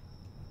now, is he?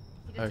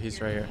 Oh,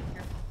 he's right here.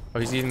 Careful. Oh,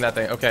 he's eating that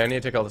thing. Okay, I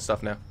need to take all the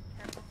stuff now.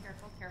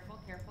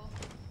 Careful.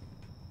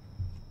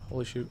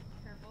 Holy shoot.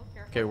 Careful.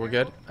 Okay, we're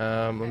good.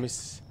 Let me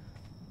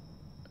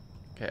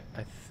okay,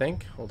 I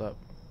think. Hold up.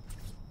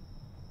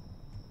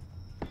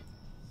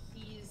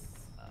 He's...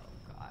 Oh,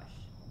 gosh.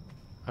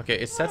 Okay,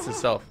 it sets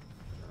itself.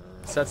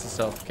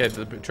 Okay,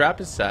 the trap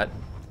is set.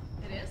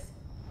 It is?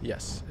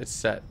 Yes, it's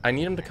set. I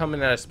need him to come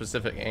in at a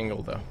specific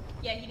angle, though.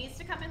 Yeah, he needs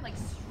to come in, like,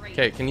 straight.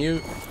 Okay, can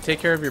you take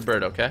care of your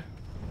bird, okay?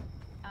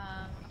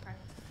 Okay.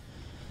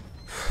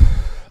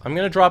 I'm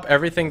gonna drop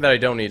everything that I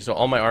don't need, so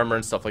all my armor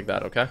and stuff like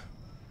that, okay?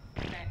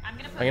 Okay, I'm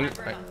gonna put my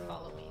bird on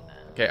follow me, then.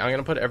 Okay, I'm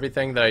gonna put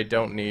everything that I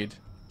don't need.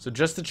 So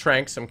just the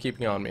tranks I'm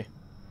keeping on me.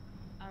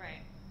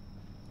 Alright.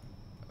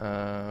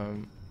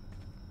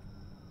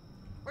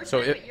 Or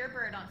So should I put your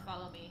bird on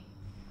follow me?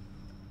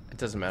 It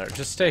doesn't matter.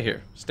 Just stay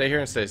here. Stay here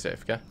and stay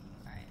safe, okay?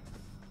 Alright.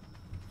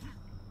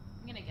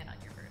 I'm gonna get on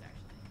your bird,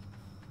 actually.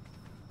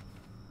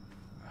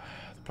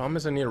 The problem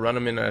is I need to run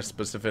him in at a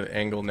specific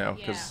angle now,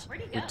 because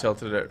where'd he we go?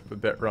 tilted it a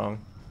bit wrong.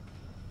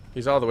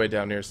 He's all the way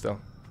down here still.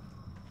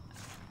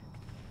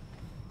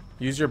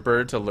 Use your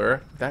bird to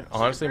lure. That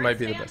honestly might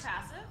be the best.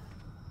 Passive?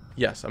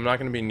 Yes, I'm not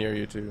going to be near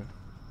you two.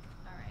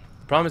 Alright.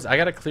 The problem is I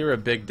got to clear a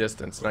big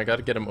distance, and I got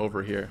to get him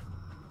over here.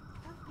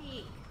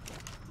 Puppy.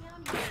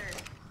 Down here.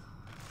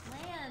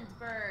 Land,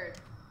 bird.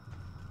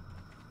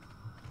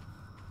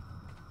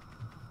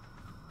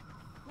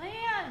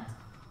 Land!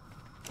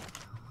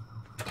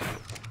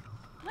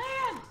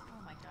 Land!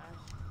 Oh my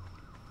gosh.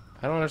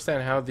 I don't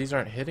understand how these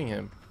aren't hitting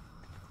him.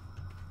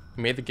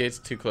 You made the gates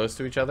too close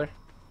to each other?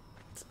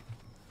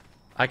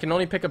 I can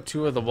only pick up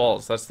 2 of the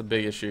walls. That's the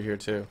big issue here,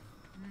 too.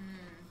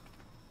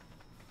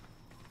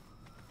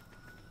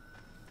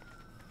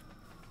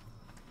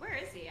 Where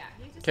is he at?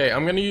 Okay,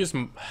 I'm going to use...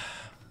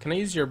 Can I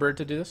use your bird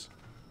to do this?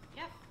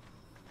 Yep.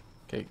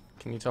 Okay,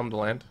 can you tell him to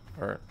land?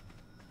 Or...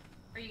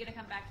 Are you gonna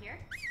come back here?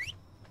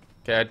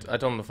 Okay, I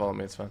told him to follow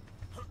me. It's fine.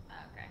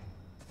 Okay.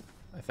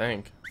 I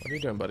think. What are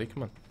you doing, buddy?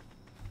 Come on.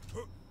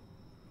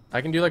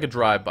 I can do like a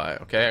drive-by,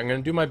 okay? I'm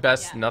going to do my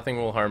best. Yeah. Nothing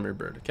will harm your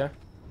bird, okay?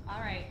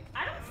 Alright.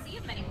 I don't see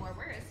him anymore.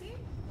 Where is he?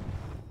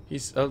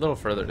 He's a little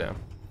further down.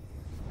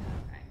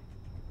 Okay.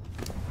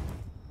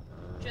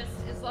 Just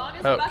as long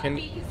as Oh,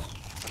 Buckbeak is...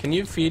 can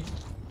you feed...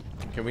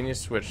 Okay, we need to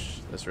switch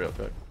this real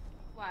quick.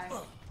 Why?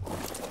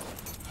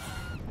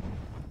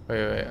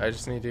 Wait. I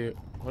just need to...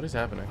 What is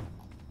happening?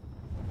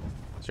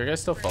 Is your guy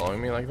still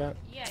following me like that?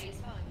 Yeah, he's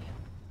following you.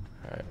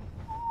 Alright.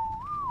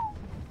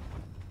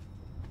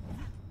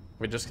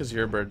 Wait, just because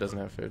your bird doesn't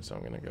have food, so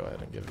I'm going to go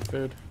ahead and give it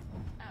food.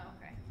 Oh,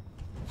 okay.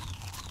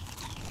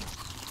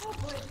 Oh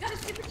boy, we got a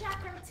super chat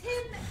from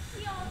Tim.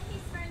 He's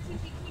trying to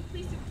teach me, can you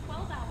please do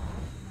 12 hours?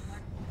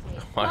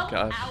 Oh my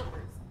gosh. 12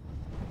 hours.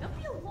 That'll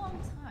be a long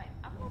time.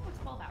 I don't know about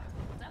 12 hours,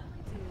 but we'll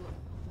definitely do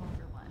a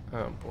longer one.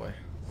 Oh boy.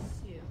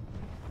 2.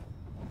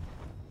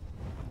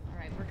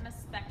 Alright, we're gonna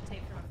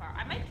spectate from afar.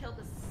 I might kill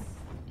this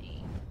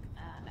snake.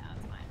 No,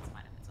 it's fine. It's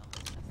fine if it's only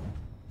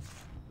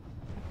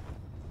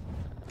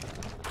this.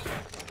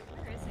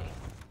 Where is he?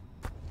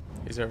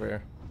 He's over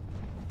here. I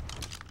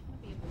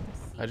wanna be able to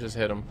see I just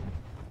hit him.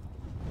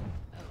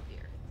 Oh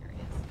dear, here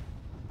he is.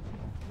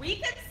 We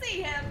can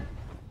see him!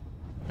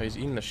 Oh, he's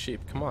eating the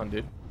sheep. Come on,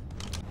 dude.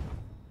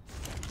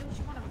 Don't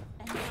you want to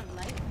end your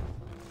life?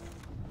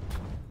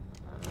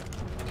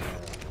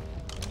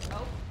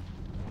 Oh.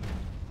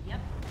 Yep,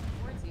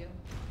 towards you.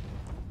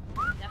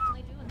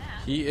 Definitely doing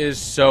that. He is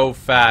so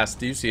fast.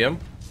 Do you see him?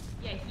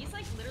 Yeah, he's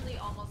like literally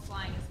almost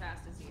flying as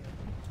fast as you.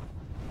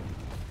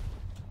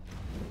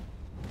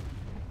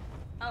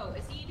 Oh,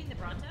 is he eating the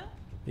Bronto?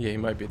 Yeah, he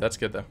might be. That's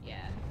good, though.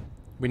 Yeah.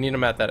 We need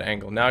him at that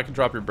angle. Now I can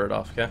drop your bird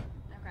off, okay?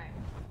 Okay.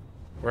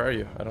 Where are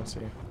you? I don't see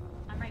you.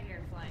 I'm right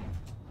here flying.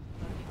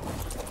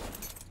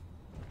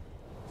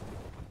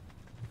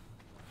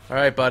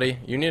 Alright, buddy.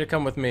 You need to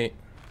come with me.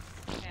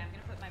 Okay, I'm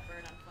gonna put my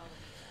bird on follow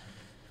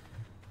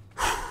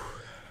me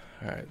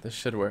then. Alright, this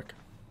should work.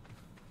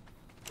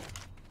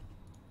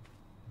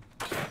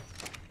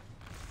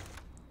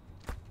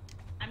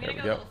 I'm There gonna we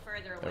go a go. little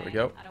further away. There we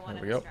go. I don't want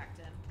There to we go. distract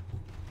him.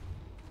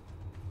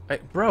 Hey,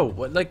 bro,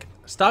 what, like,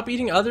 stop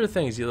eating other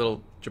things, you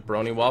little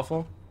jabroni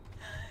waffle.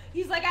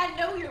 He's like, I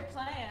know your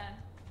plan.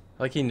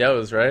 Like he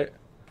knows, right?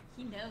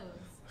 He knows.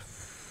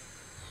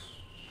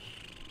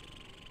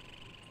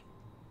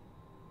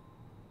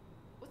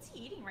 What's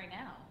he eating right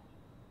now?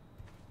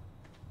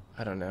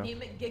 I don't know.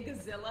 Name it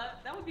Gigazilla?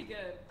 That would be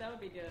good. That would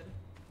be good.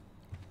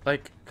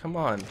 Like, come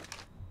on.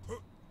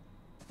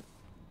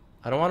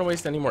 I don't want to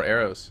waste any more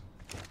arrows.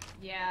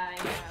 Yeah,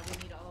 we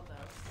need all of those.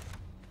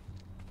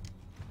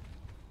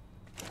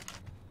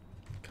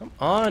 Come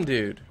on,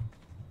 dude.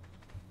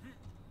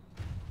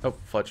 Oh,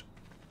 fudge.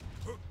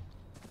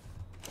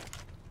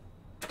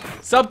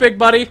 Sup, big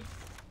buddy?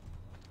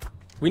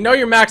 We know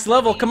you're max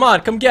level. Come on,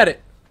 come get it.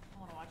 I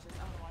want to watch this.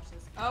 I want to watch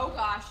this. Oh,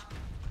 gosh.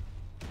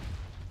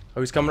 Oh,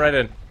 he's coming right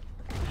in.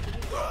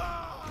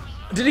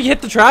 Did he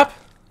hit the trap?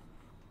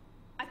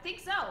 I think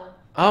so.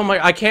 Oh my,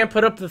 I can't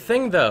put up the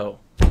thing though.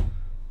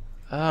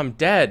 I'm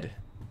dead.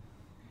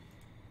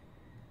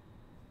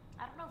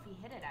 I don't know if he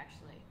hit it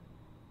actually.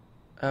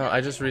 Oh,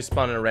 I just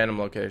respawned in a random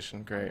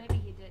location. Great.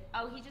 Maybe he did.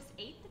 Oh, he just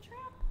ate the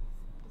trap?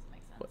 Doesn't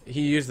make sense.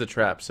 He used the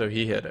trap, so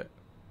he hit it.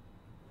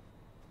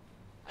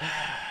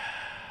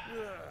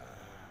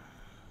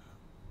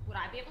 Would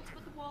I be able to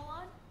put the wall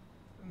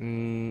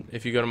on?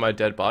 If you go to my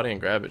dead body and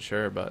grab it,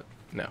 sure, but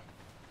no.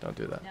 Don't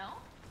do that. No?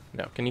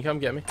 No. Can you come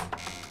get me?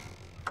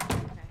 Okay.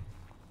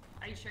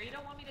 Are you sure you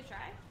don't want me to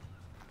try?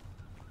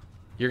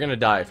 You're gonna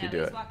die if No, you do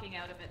he's it. walking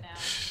out of it now.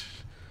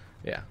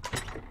 Yeah.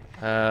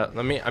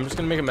 I'm just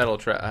gonna make a metal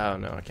trap. Oh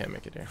no, I can't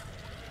make it here.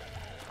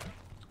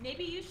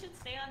 Maybe you should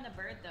stay on the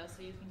bird though,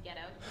 so you can get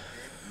out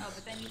quicker. Oh,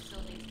 but then you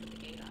still need to put the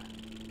gate on.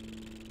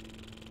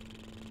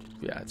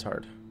 Yeah, it's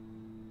hard.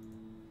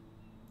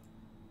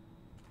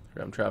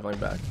 I'm traveling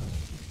back.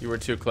 You were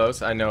too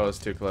close? I know I was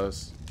too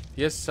close.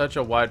 He has such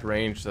a wide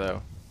range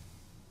though.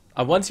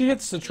 Once he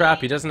hits the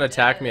trap, he doesn't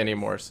attack me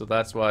anymore, so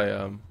that's why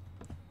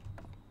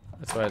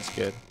it's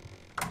good.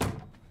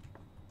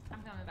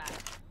 I'm coming back.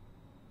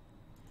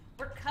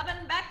 We're coming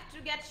back to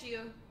get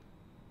you.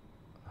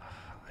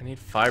 I need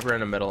fiber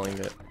and a metal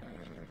ingot.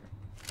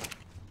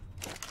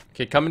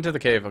 Okay, come into the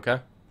cave, okay?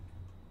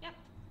 Yep.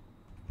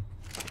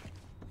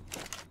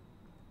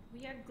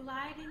 We are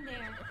gliding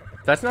there.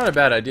 That's not a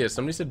bad idea.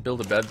 Somebody said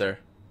build a bed there.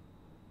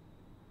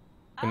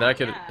 And then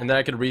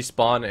I could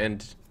respawn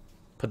and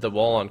put the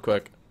wall on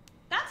quick.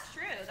 That's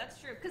true. That's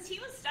true. Because he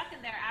was stuck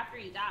in there after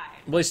you died.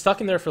 Well, he's stuck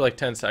in there for like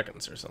 10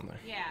 seconds or something.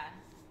 Yeah.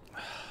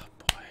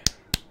 Boy.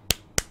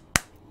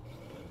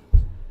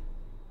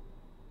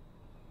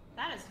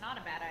 That is not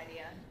a bad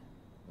idea.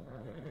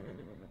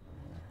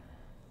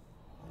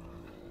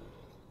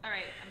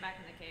 Alright, I'm back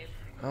in the cave.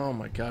 Oh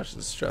my gosh,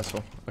 this is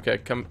stressful. Okay,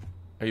 come.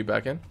 Are you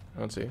back in? I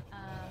don't see you. I'm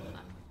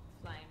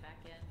flying back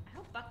in. I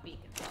hope Buckbeak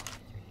can follow me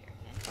through here.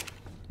 Can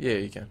Yeah,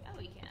 you can. Oh,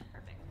 he can.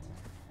 Perfect.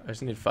 I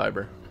just need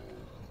fiber.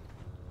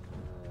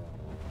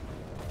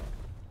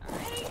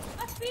 Alright,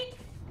 Buckbeak.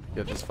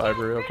 Get this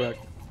fiber real quick.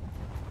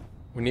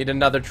 We need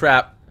another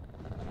trap.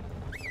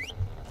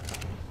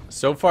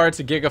 So far, it's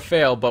a Giga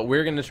fail, but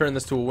we're going to turn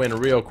this to a win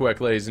real quick,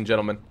 ladies and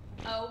gentlemen.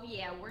 Oh,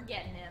 yeah, we're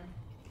getting him.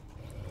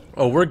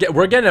 Oh, we're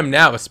getting him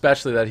now,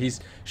 especially that he's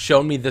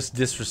shown me this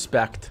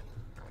disrespect.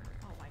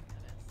 Oh, my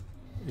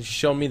goodness. He's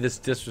shown me this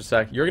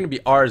disrespect. You're going to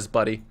be ours,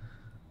 buddy.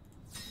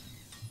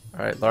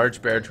 Alright,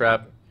 large bear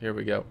trap. Here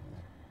we go.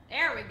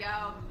 There we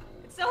go.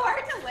 It's so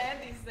hard to land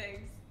these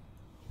things.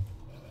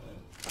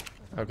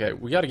 Okay,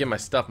 we got to get my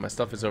stuff. My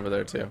stuff is over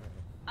there, too.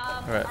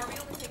 Alright. Are we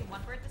only taking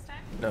one bird this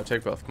time? No,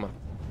 take both. Come on.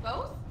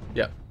 Both?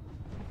 Yep.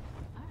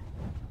 Alright.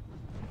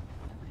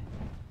 Okay.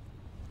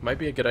 Might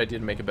be a good idea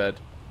to make a bed.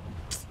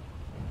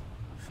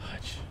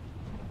 Fudge.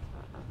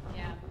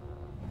 Yeah.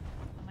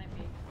 That might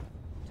be.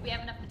 Do we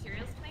have enough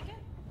materials to make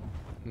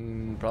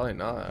it? Probably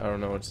not. I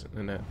don't know what's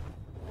in it.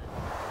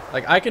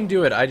 Like, I can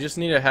do it. I just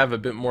need to have a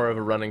bit more of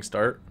a running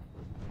start.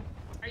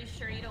 Are you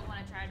sure you don't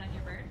want to try it on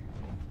your bird?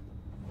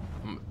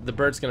 The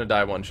bird's gonna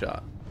die one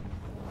shot.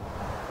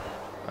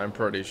 I'm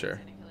pretty sure.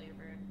 It's gonna kill your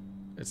bird.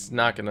 It's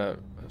not gonna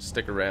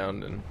stick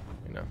around and,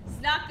 you know. It's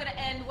not gonna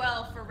end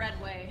well for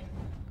Redway.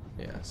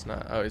 Yeah, it's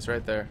not. Oh, he's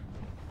right there.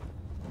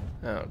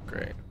 Oh,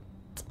 great.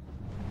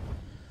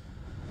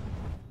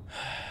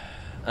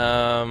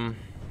 Let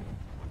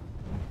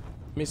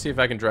me see if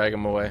I can drag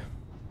him away.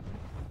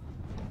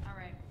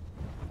 Alright.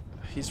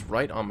 He's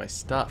right on my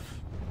stuff.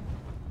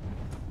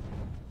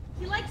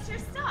 He likes your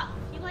stuff.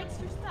 He likes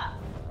your stuff.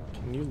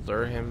 Can you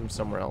lure him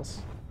somewhere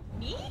else?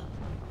 Me?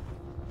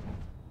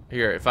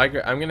 Here, if I'm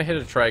gonna hit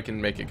a trike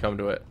and make it come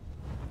to it.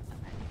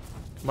 Okay.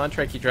 Come on,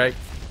 trikey trike.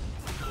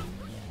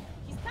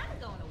 He's kind of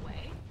going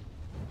away.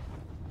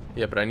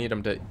 Yeah, but I need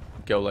him to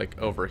go like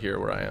over here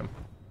where I am.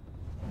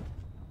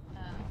 Oh.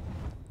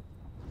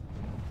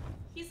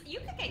 You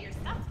could get your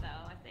stuff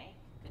though, I think.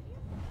 Could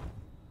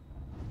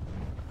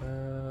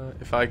you?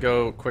 If I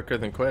go quicker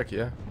than quick,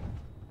 yeah.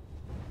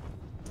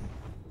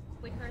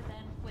 Quicker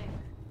than quick.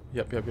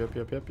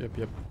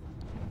 Yep.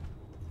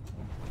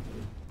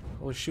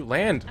 Holy shoot,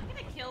 land! I'm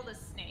gonna kill this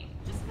snake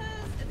just because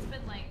it's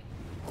been like.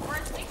 Or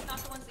are snakes not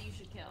the ones that you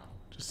should kill?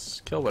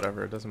 Just kill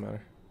whatever, it doesn't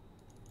matter.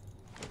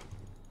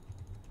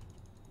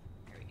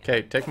 There we go.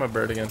 Okay, take my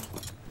bird again.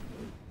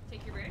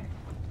 Take your bird.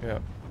 Yeah.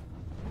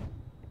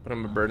 Put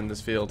him a bird in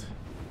this field.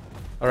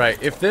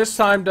 Alright, if this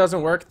time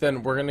doesn't work,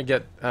 then we're gonna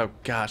get... Oh,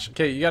 gosh.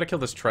 Okay, you gotta kill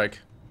this trike.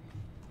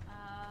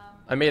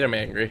 I made him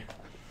angry.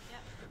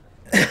 Yep.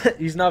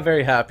 He's not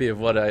very happy of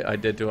what I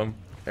did to him.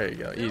 There you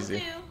go, Will easy.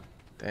 do.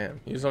 Damn,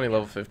 he was only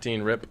level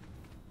 15, rip.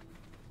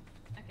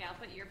 Okay, I'll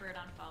put your bird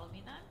on follow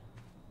me then.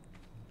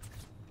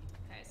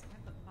 Okay, so I'm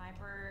gonna put my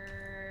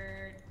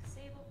bird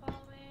disable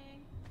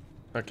following.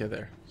 Okay,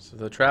 there. So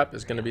the trap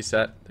is gonna be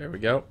set. There we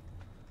go.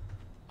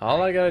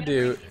 All I gotta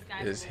do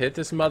is hit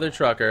this mother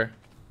trucker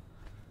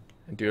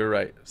and do it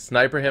right.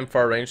 Sniper him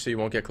far range so you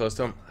won't get close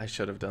to him. I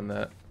should have done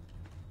that.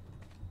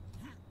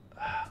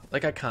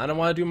 Like, I kind of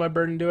want to do my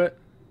bird and do it.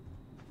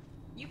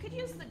 You could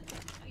use the.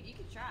 You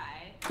could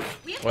try.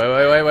 Wait.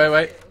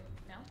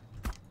 No?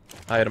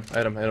 I hit him.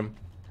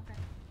 Okay.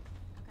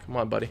 Come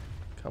on, buddy.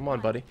 Come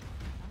on, buddy.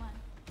 Come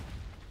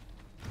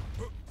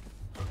on.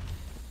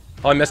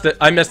 Oh, I missed it.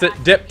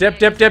 Dip.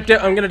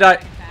 I'm gonna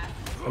die.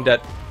 I'm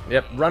dead.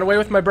 Yep, run away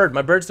with my bird.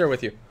 My bird's there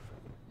with you.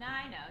 Nah,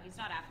 I know. He's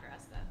not after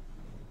us,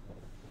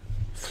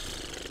 though.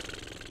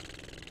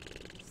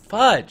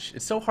 Fudge.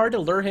 It's so hard to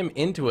lure him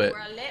into it. We're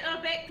a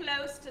little bit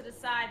close to the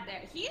side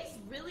there. He is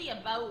really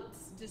about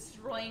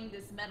destroying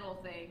this metal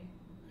thing.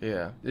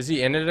 Yeah. Is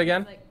he in it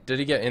again? Like, Did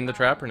he get in the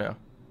trap or no?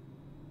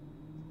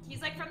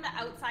 He's like from the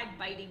outside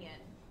biting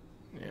it.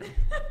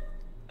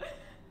 Yeah.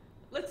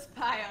 Let's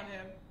spy on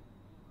him.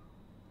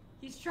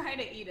 He's trying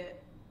to eat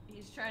it.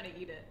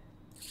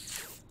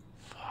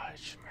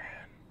 Fudge,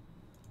 man.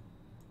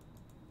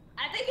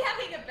 I think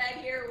having a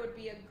bed here would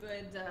be a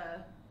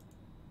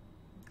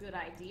good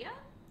idea.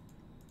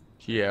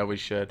 Yeah, we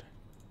should.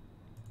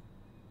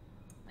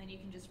 And you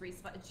can just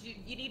respawn.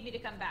 You need me to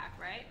come back,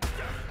 right?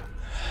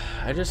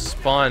 I just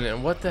spawned,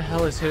 and what the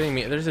hell is hitting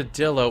me? There's a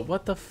dillo.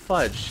 What the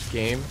fudge,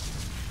 game?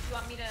 You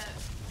want me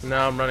to...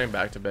 No, I'm running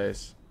back to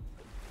base.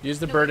 Use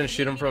the bird and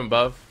shoot him from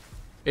above.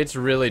 It's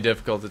really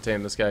difficult to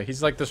tame this guy.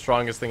 He's like the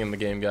strongest thing in the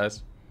game,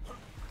 guys.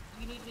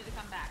 You need me to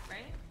come back,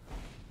 right?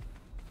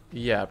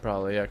 Yeah,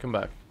 probably. Yeah, come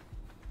back.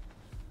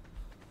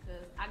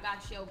 Because I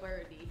got your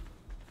birdie.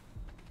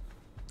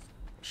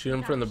 Shoot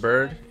him from the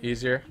bird.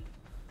 Easier.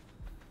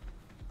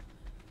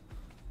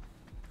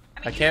 I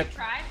mean, I you can't- could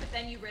try, but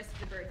then you risk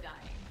the bird dying.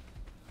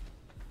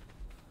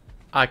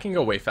 I can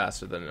go way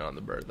faster than it on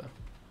the bird, though.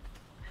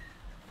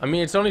 I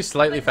mean, it's only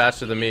slightly But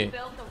faster you than me. can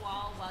build the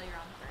wall while you're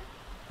on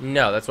the bird.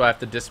 No, that's why I have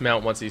to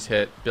dismount once he's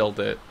hit, build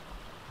it,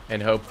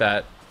 and hope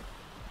that...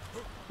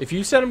 If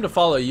you set him to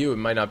follow you, it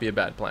might not be a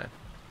bad plan.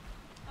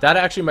 That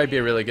actually might be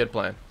a really good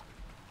plan.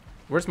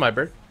 Where's my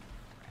bird?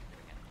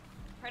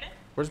 Pardon?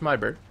 Where's my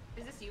bird?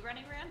 Is this you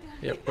running around?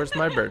 Yep, where's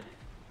my bird?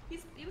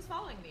 He was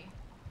following me.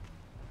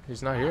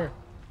 He's not here.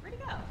 Where'd he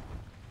go?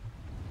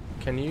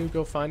 Can you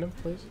go find him,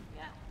 please?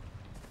 Yeah.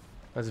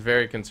 That's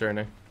very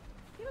concerning.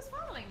 He was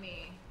following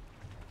me.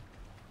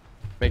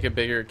 Make a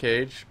bigger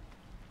cage.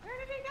 Where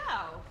did he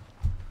go?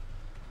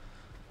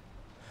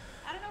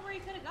 I don't know where he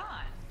could have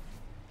gone.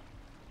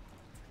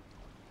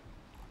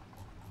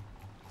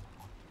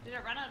 Did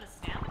it run out of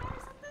stamina or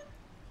something?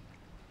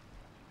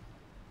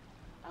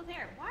 Oh,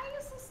 there. Why are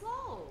you so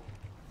slow?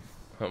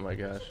 Oh my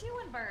gosh. What you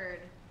doing, bird?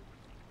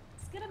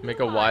 Let's get a Make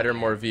move a on wider, here.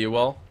 more view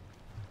wall.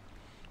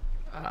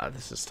 Ah,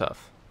 this is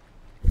tough.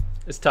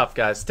 It's tough,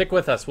 guys. Stick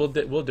with us. We'll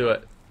do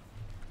it.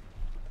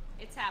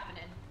 It's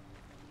happening.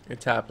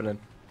 It's happening.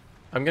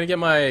 I'm gonna get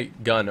my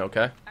gun,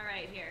 okay? All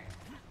right, here.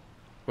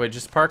 Wait,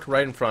 just park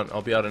right in front.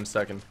 I'll be out in a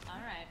second. All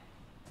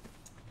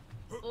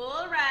right.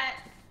 All right.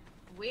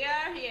 We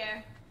are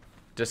here.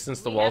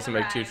 Distance the We walls have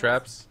and make 2 arrived.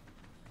 traps.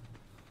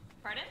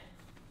 Pardon?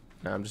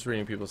 No, I'm just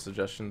reading people's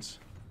suggestions.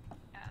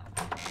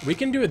 Oh. We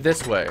can do it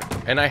this way.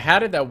 And I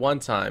had it that one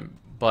time,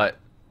 but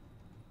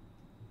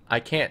I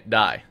can't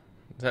die.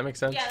 Does that make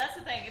sense? Yeah, that's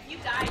the thing. If you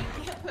die,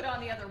 you can't put on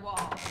the other wall.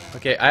 So.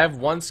 Okay, I have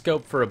 1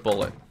 scope for a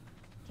bullet.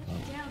 Get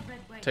down, Red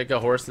White. Take a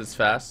horse that's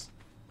fast.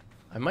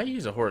 I might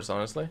use a horse,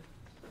 honestly.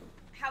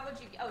 How would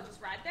you? Oh,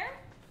 just ride there?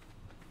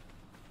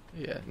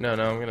 Yeah, no,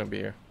 I'm gonna be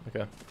here.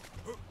 Okay.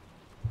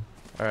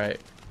 Alright.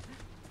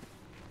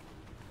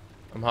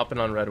 I'm hopping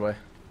on Redway.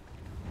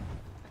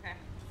 Okay.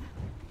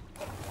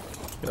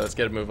 Okay, let's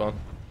get a move on.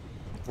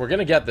 We're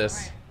gonna get this.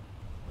 All right.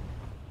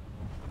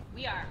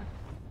 We are.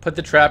 Put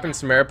the trap in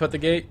Samara, put the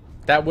gate.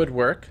 That would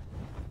work.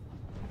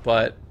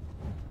 But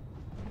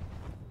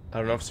I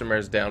don't know if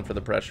Samara's down for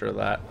the pressure of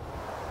that.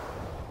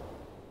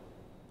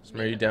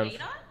 Samara, you Leave the down?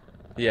 gate on?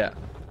 Yeah.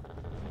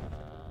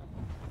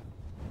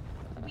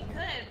 We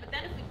could, but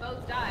then if we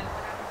both die, what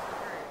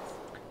happens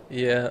to the birds?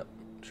 Yeah,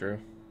 true.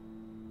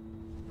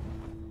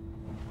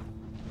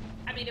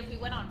 I mean, if we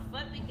went on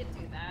foot, we could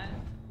do that.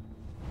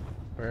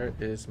 Where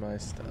is my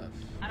stuff?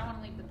 I don't want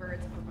to leave the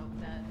birds if we're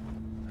both dead.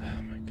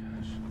 Oh my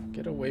gosh.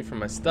 Get away from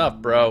my stuff,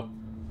 bro.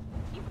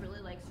 He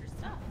really likes your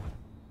stuff.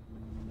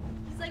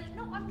 He's like,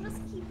 no, I'm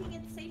just keeping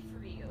it safe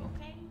for you,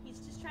 okay? He's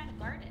just trying to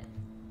guard it.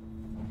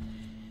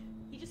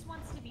 He just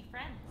wants to be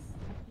friends.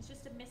 He's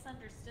just a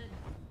misunderstood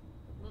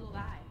little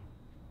guy.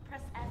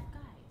 Press F,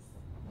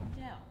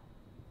 guys.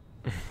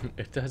 No.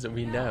 It doesn't,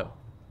 we know.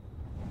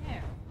 No.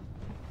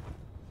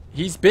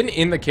 He's been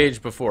in the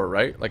cage before,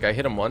 right? Like I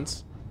hit him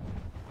once.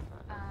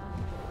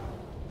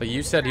 But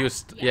you said he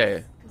was, Yes, yeah.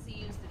 because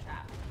he used the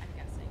trap, I'm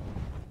guessing.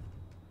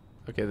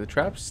 Okay, the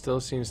trap still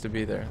seems to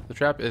be there. The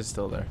trap is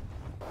still there.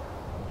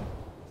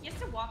 He has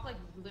to walk like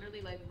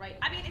literally like right.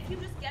 I mean, if you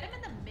just get him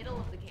in the middle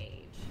of the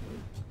cage,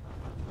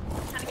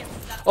 kind of gets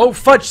stuck. Oh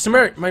fudge,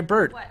 Samara, my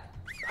bird. What?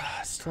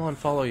 Still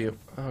unfollow you.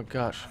 Oh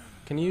gosh.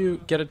 Can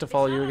you get it to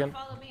follow you again?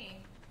 Follow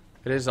me.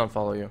 It is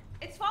unfollow you.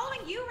 It's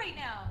following you right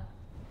now.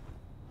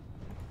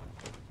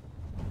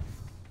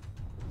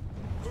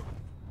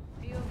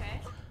 Are you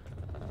okay?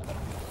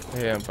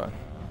 Yeah, I'm fine.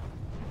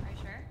 Are you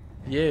sure?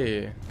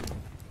 Yeah.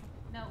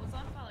 No, it was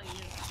on follow you.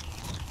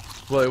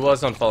 Well, it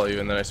was unfollow you,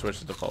 and then I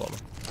switched it to follow me.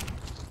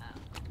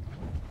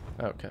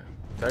 Oh. Okay.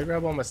 Did I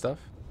grab all my stuff?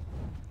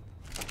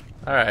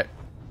 Alright.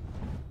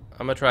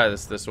 I'm gonna try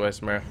this way,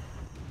 Samara.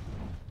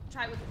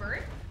 Try with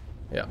bird?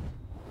 Yeah.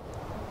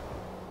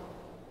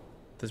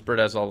 This bird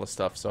has all the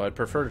stuff, so I'd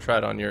prefer to try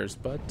it on yours,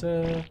 but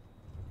You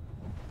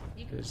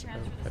can Is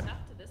transfer the okay. stuff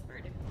to this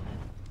bird if you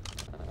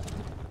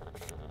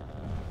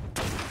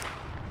want.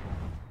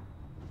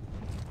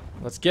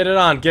 let's get it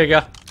on,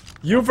 Giga.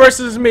 You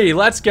versus me,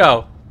 let's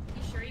go.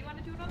 You sure you want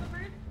to do it on the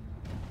bird?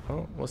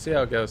 Oh, we'll see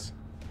how it goes.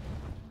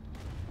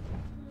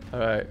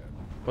 Alright.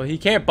 Well, he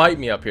can't bite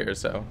me up here,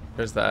 so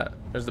there's that.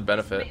 There's the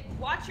benefit. Wait,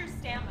 watch your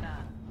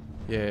stamina.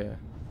 Yeah.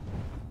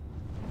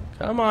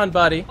 Come on,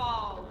 buddy.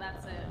 Fall,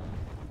 that's it.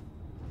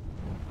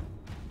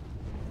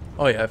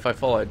 Oh yeah, if I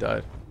fall, I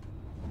died.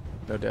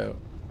 No doubt.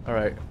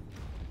 Alright.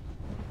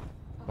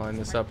 Line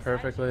this up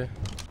perfectly.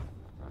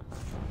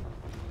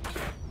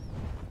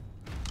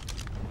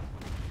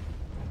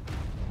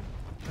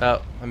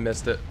 Oh, I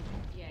missed it.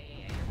 Yeah,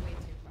 you're way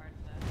too far to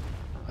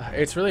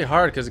the... It's really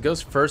hard because it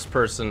goes first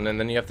person and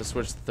then you have to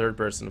switch to third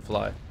person to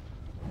fly.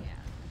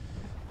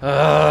 Yeah.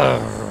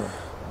 Ugh.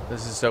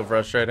 This is so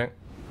frustrating.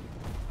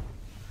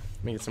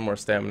 Let me get some more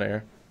stamina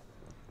here.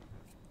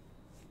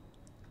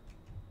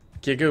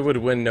 Giga would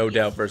win no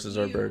doubt versus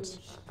our birds.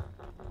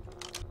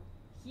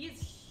 He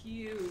is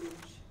huge.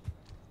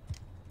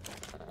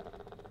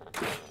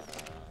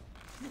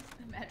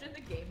 Imagine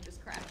the game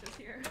just crashes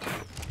here.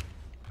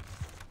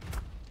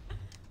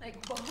 Like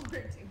while we're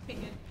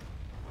doing it.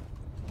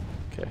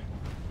 Okay.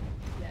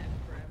 Yeah,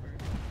 forever.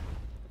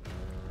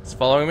 It's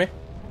following me?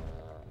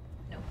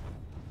 No.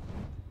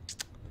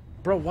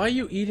 Bro, why are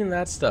you eating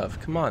that stuff?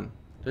 Come on.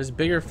 There's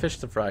bigger fish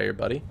to fry here,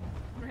 buddy.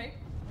 Right?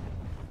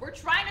 We're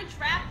trying to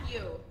trap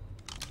you.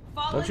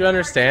 Follow Don't you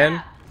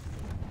understand?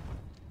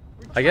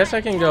 I guess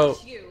I can go...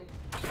 You.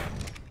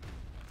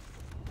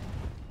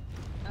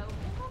 Oh, what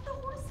about the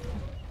horses? You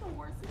need the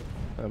horses.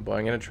 Oh boy,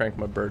 I'm gonna trank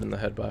my bird in the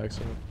head by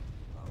accident.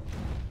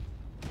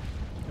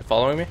 You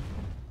following me?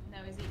 No,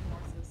 he's eating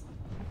horses.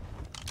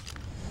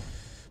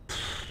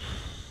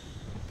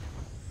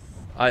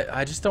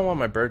 I just don't want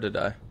my bird to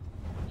die.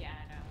 Yeah, I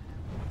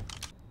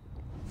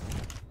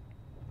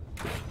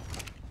know.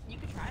 You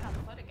could try it on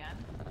foot again.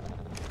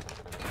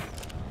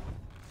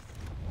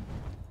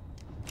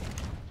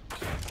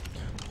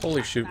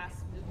 Holy shoot. Fast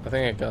movement. I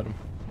think I got him.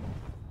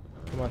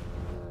 Come on.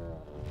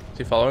 Is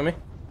he following me?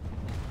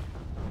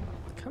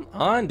 Come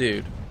on,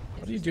 dude.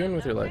 What are you doing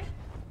with your life?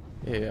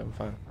 Yeah, I'm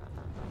fine.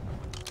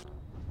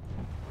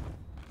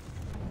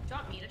 Do you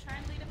want me to try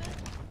and lead him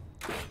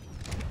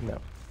in? No.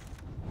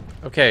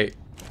 Okay.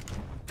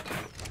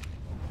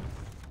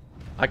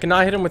 I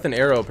cannot hit him with an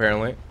arrow,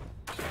 apparently.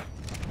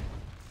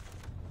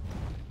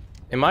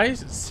 Am I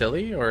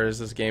silly, or is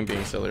this game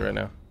being silly right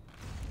now?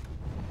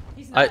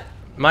 He's not.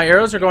 My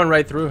arrows are going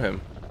right through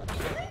him.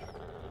 Really?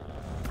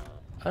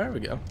 Oh, there we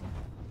go.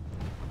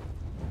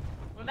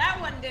 Well, that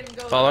one didn't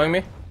go. Following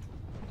me?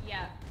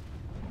 Yeah.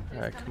 But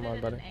Alright, it's come coming on,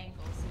 in buddy. at an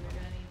angle, so you're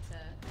gonna need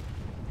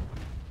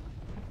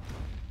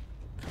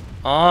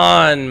to.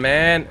 On,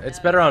 man. It's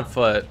No, better on not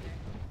foot. either.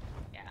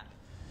 Yeah.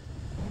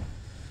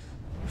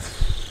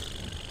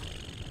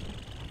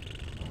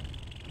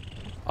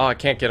 Oh, I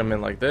can't get him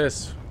in like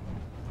this.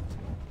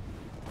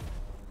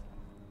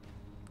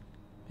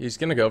 He's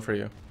gonna go for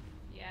you.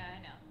 Yeah,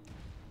 I know.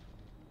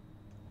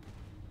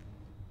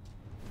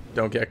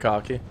 Don't get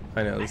cocky.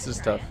 I know, this can is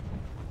try tough. it.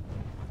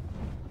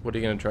 What are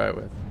you gonna try it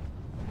with?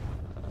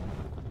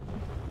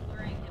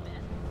 Luring him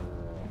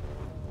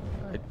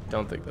in. I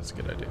don't think that's a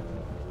good idea.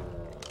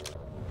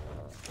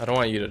 I don't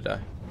want you to die.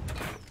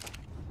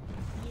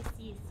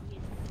 Yes.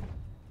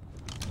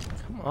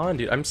 Come on,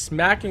 dude. I'm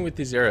smacking with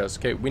these arrows.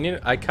 Okay, we need...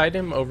 I kite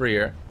him over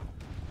here.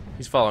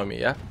 He's following me,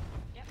 yeah?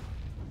 Yep.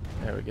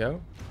 There we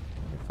go.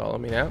 Follow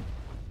me now.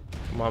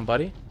 Come on,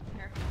 buddy.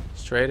 Careful.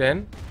 Straight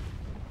in.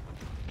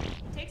 It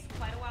takes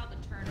quite a while to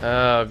turn.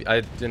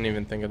 I didn't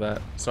even think of that.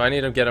 So I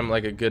need to get him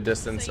like a good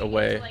distance so you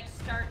away. Need to, like,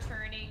 start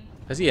turning.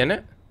 Is he in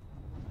it?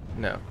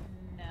 No.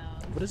 No.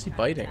 What is he he's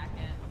trying to biting? attack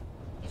it.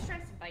 He's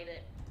trying to bite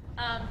it.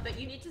 But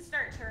you need to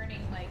start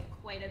turning like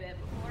quite a bit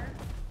before.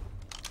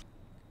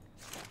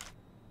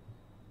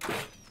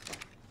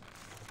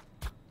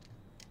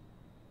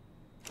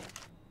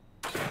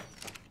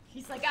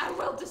 He's like, I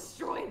will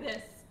destroy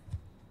this.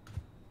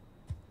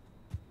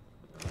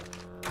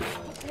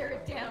 I'll tear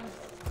it down.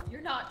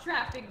 You're not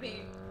trapping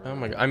me. Oh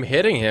my god. I'm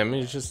hitting him.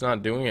 He's just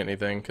not doing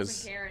anything I don't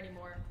because care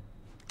anymore.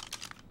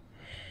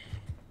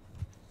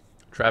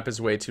 trap is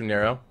way too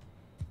narrow.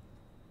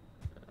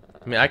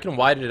 I mean, I can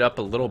widen it up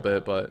a little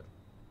bit, but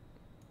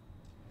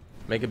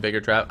make a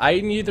bigger trap. I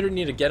either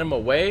need to get him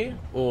away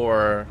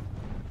or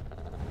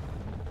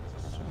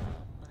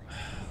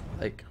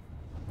like,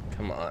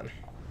 come on.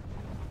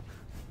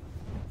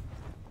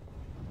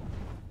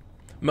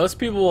 Most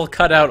people will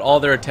cut out all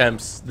their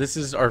attempts. This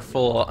is our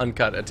full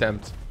uncut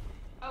attempt.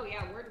 Oh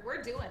yeah,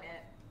 we're doing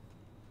it.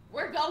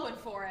 We're going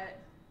for it.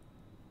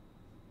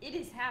 It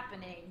is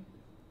happening.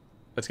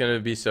 It's gonna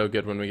be so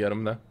good when we get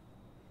him, though.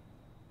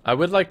 I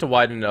would like to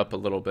widen it up a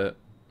little bit.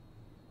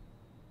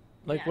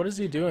 Like, Yeah. what is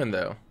he doing,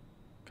 though?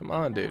 Come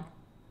on, dude.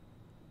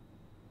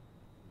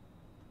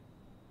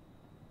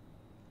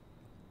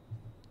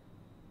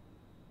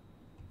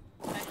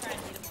 Should I try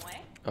and lead him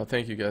away? Oh,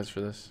 thank you guys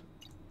for this.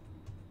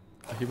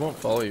 He won't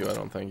follow you, I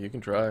don't think. You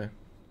can try.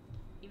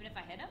 Even if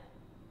I hit him?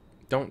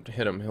 Don't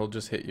hit him. He'll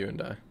just hit you and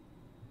die.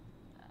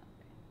 Okay.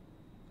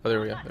 Oh,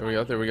 there we go. There we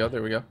go. There we go.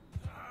 There we go.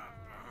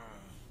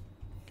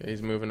 Okay,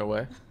 he's moving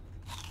away.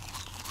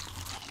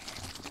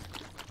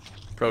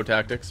 Pro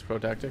tactics. Pro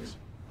tactics.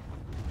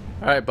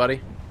 All right,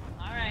 buddy.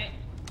 All right.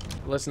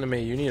 Listen to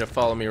me. You need to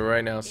follow me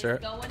right now, It's sir.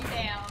 going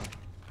down.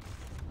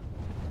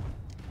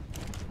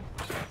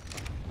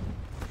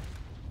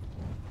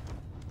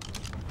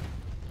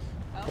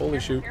 Oh, Holy careful,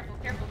 shoot. Careful,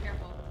 careful,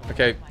 careful. Oh,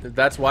 Okay, my-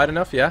 that's wide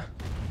enough, yeah?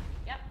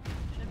 Yep,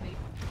 should be.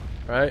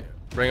 All right,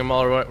 bring him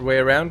all the way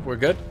around. We're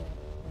good?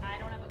 I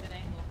don't have a good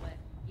angle, but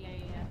yeah.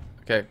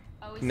 Okay,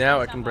 Oh, he's now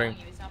I he's can not bring...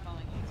 following you, he's not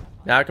following you, he's not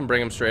following Now I can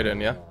bring him straight in,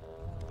 yeah? you.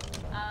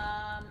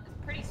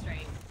 Pretty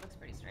straight. Looks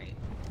pretty straight.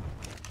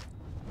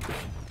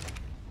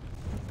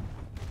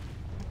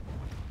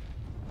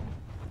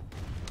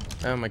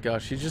 Oh my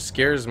gosh, he just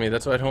scares me.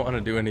 That's why I don't want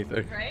to do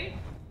anything. Right?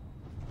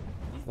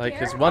 Like,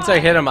 because once I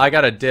hit him, I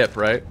gotta dip,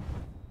 right?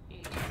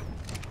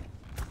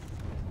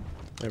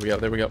 There we go,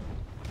 there we go.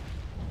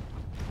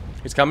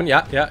 He's coming,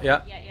 yeah.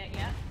 Yeah.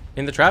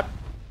 In the trap.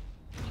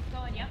 Keep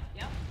going, yep.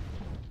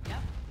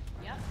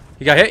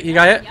 He got hit, he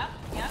got hit. Yep.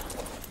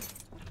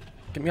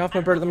 Get me off my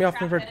bird, let me off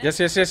my bird. Yes.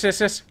 Put the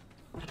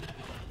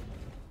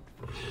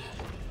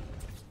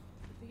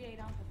gate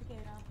on, put the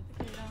gate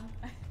on.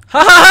 Ha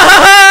ha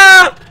ha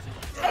ha!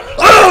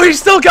 Oh, he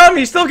still got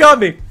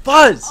me,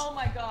 Fuzz! Oh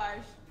my gosh.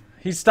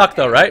 He's stuck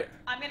though, right?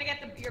 I'm gonna get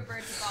your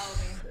bird to follow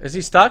me. Is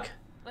he stuck?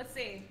 Let's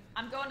see.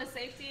 I'm going to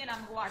safety and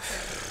I'm watching.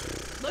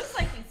 Looks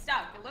like he's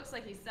stuck. It looks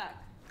like he's stuck.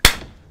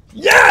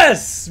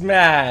 Yes,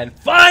 man!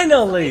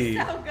 Finally!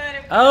 So good.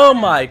 At Oh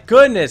my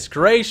goodness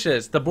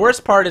gracious. The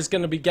worst part is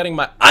going to be getting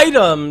my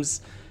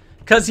items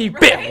because he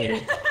bit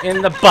me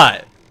in the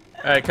butt.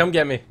 Alright, come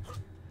get me.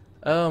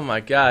 Oh my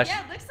gosh.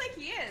 Yeah, looks like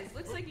he is.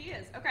 Looks like he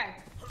is. Okay.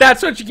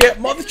 That's what you get,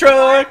 mother This is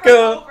our truck! part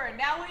over.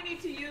 Now we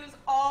need to use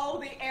all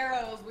the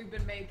arrows we've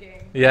been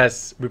making.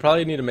 Yes, we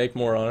probably need to make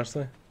more,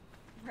 honestly.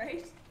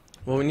 Right?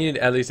 Well, we need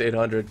at least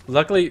 800.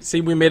 Luckily, see,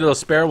 we made those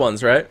spare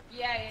ones, right?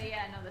 Yeah.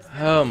 No, this.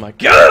 Oh my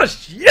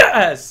gosh!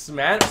 Yes,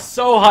 man!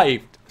 So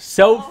hyped.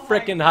 So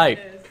freaking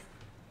hyped.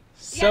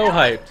 So yeah, that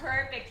hyped. was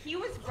perfect. He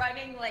was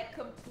running like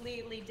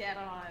completely dead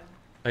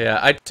on. Yeah,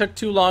 I took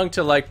too long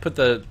to like put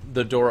the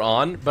door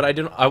on, but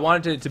I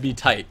wanted it to be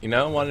tight, you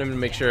know? I wanted him to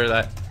make sure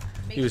that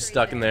he was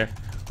stuck in there.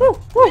 Woo,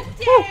 woo, We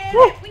did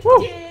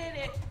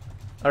it.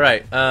 All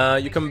right,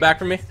 you coming back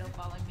for me? Still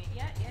following me.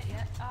 Yeah.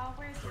 Oh,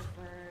 where's your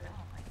bird?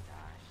 Oh my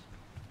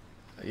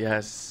gosh.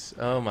 Yes.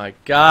 Oh my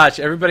gosh,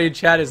 everybody in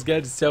chat is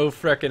getting so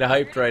freaking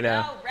hyped right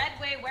now. No,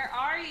 Redway, where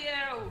are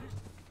you?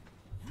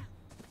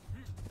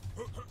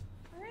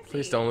 Where is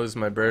Please he? don't lose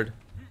my bird.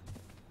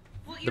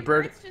 Well, the your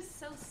bird- bird's just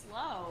so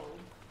slow.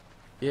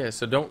 Yeah,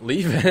 so don't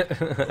leave it.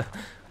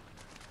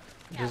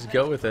 Yeah, Just but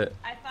go with it.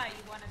 I thought you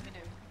wanted me to.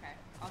 Okay,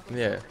 I'll go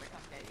Yeah. forward to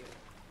come get you.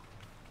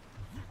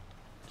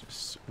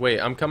 Just wait,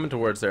 I'm coming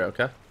towards there,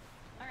 okay?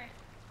 Alright.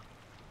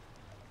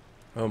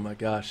 Oh my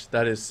gosh,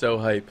 that is so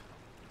hype.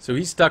 So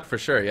he's stuck for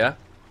sure, yeah?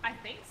 I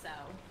think so.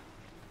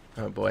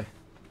 Oh boy.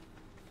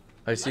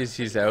 I see Looks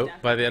he's like out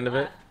stuck by the in end of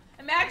it.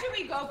 Imagine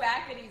we go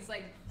back and he's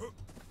like,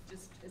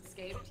 just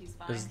escaped. He's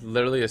fine. There's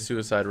literally a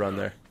suicide run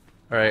there.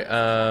 Alright,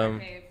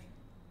 Cave.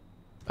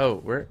 oh,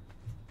 where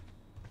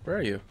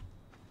are you?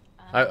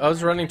 I Um,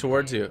 was running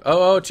towards you.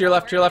 Oh, to your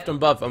left, Where are I'm you?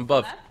 above, I'm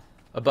above. Left?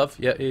 Above,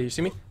 yeah, you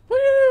see me? Woo!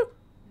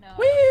 No.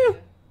 Woo!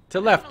 To the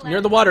left, near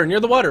left. the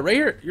water, right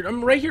here.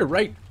 I'm right here,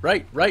 right,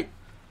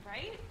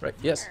 Right?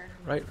 yes,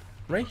 Where?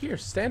 right here,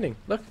 standing,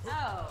 look.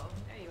 Oh,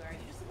 there you are. You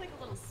just look like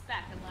a little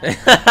speck.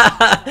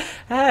 Unless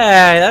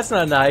Hey, that's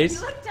not you nice.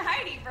 look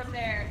tiny from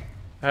there.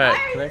 Alright,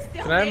 Why are you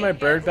still can I have my naked?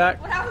 bird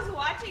back? When I was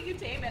watching you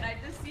tame it, I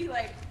just see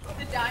like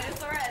the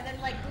dinosaur and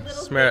then like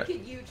little Smear it.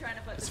 naked you trying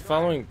to put It's the door.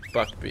 following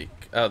Buckbeak.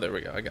 Oh, there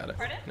we go, I got it.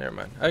 Pardon? Never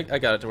mind, I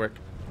got it to work.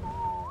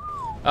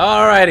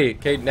 Alrighty,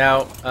 okay,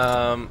 now,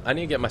 I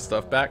need to get my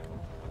stuff back.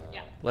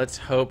 Yeah. Let's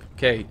hope,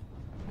 okay,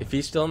 if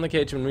he's still in the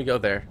cage when we go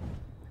there,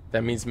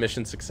 that means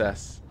mission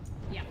success.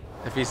 Yeah.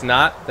 If he's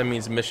not, that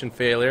means mission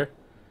failure,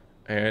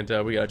 and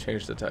we gotta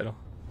change the title.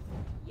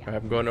 Yeah.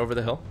 Alright, I'm going over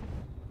the hill.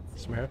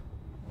 Smear.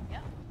 Yeah.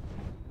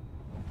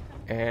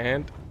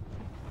 And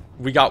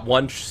we got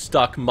one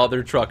stuck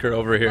mother trucker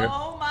over here.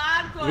 Oh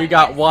my We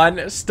got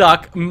one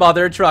stuck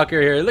mother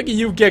trucker here. Look at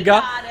you,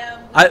 Giga.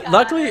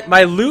 Luckily,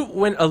 my loot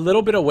went a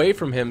little bit away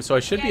from him, so I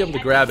should be able to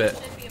grab it.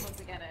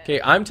 Okay,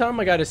 I'm telling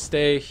my guy to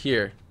stay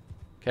here.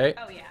 Okay?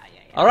 Oh, yeah.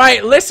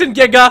 Alright, listen,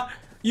 Giga.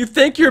 You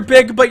think you're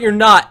big, but you're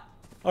not.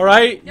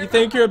 Alright? You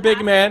think you're a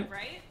big man.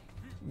 Right?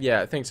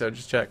 Yeah, I think so.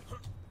 Just check.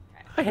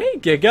 Hey,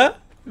 Giga.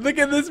 Look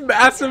at this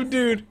massive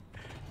dude.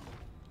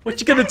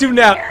 What you gonna do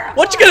now?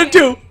 What you gonna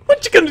do?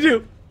 What you gonna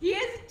do? He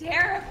is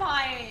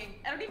terrifying.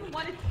 I don't even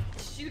want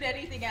to shoot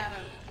anything at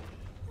him.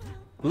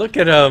 Look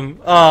at him.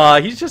 Aw,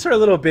 he's just our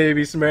little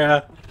baby,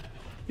 Samara.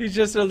 He's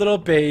just a little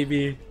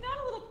baby. Not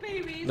a little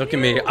baby. Look at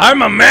me.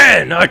 I'm a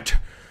man. Look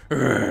at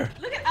us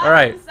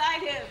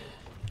beside him.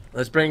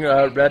 Let's bring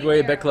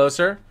Redway a bit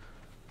closer.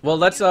 Well,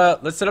 let's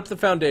set up the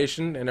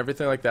foundation and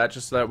everything like that,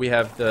 just so that we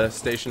have the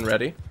station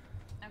ready.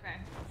 Okay.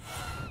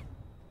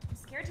 I'm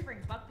scared to bring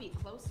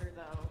Buckbeak closer,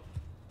 though.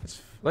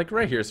 It's like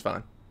right here is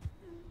fine.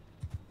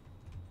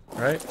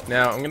 All right.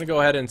 Now I'm gonna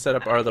go ahead and set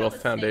up our little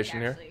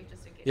foundation here.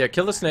 Yeah,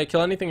 kill the snake.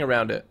 Kill anything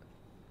around it.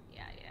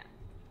 Yeah.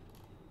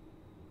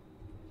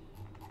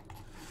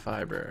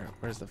 Fiber.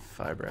 Where's the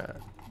fiber at?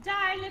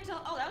 Die, little.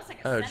 Oh, that was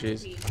like a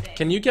centipede thing.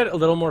 Can you get a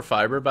little more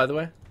fiber, by the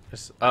way?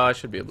 Just, I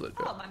should be able to do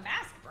it. Oh, my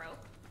mask broke.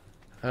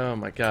 Oh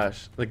my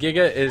gosh. The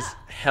Giga is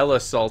hella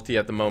salty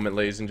at the moment,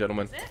 ladies and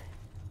gentlemen. Is it?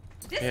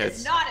 This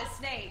is not a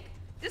snake.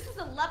 This is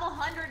a level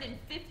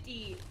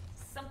 150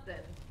 something.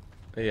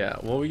 Yeah,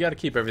 well, we gotta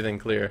keep everything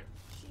clear.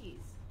 Jeez.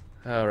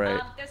 Alright.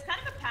 There's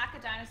kind of a pack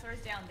of dinosaurs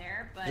down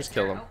there, but just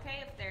kill them.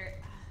 Okay if they're...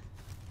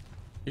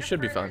 You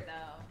should be fine.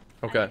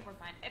 Though. Okay. I think we're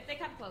fine. If they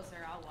come closer,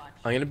 I'll watch.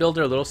 I'm gonna build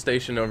our little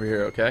station over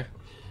here, okay?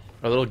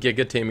 Our little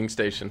Giga taming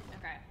station.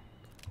 Okay.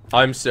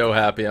 I'm so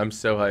happy. I'm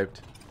so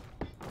hyped.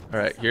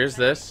 Alright, here's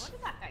this. What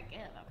did that guy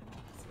give? I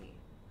want to see.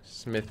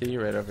 Smithy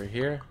right over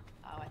here.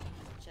 Oh, I think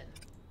that's chin.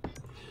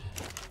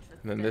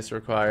 And then this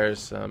requires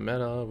some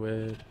metal,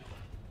 wood.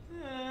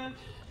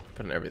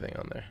 Putting everything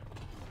on there.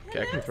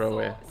 Okay, I can throw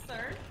away.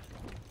 Sir.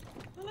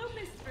 Hello,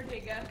 Mr.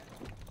 Giga.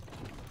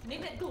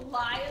 Name it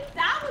Goliath.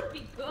 That would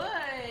be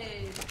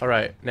good.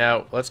 Alright,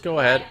 now let's go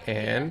ahead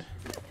and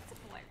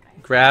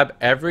grab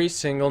every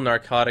single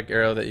narcotic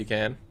arrow that you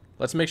can.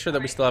 Let's make sure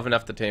that we still have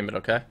enough to tame it,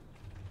 okay?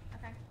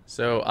 Okay.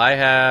 So I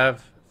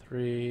have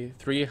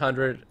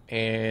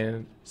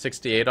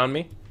 368 on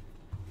me.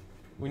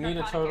 We need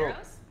a total.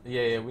 Arrows?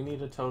 Yeah, we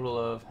need a total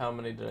of, how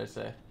many did I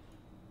say?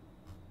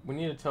 We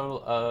need a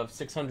total of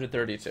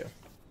 632.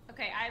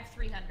 Okay, I have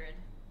 300.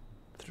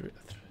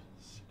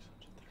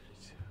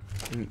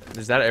 632.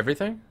 Is that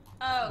everything?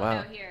 Oh,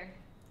 wow. No, here.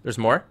 There's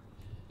more?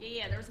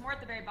 Yeah, there was more at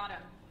the very bottom.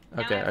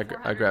 Okay,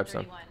 I grabbed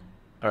some.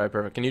 Alright,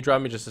 perfect. Can you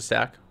drop me just a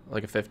stack?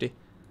 Like a 50?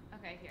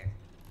 Okay, here.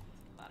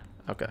 Bottom.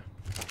 Okay.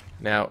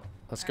 Now,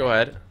 let's go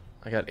ahead.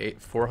 I got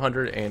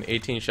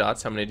 418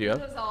 shots. How many do you have?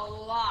 That was a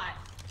lot.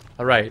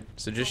 Alright,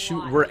 so just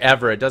shoot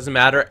wherever. It doesn't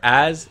matter.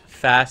 As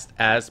fast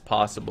as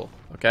possible.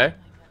 Okay?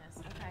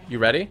 Okay. You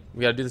ready?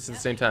 We gotta do this at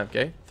the same time,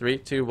 okay? 3,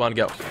 2, 1,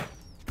 go.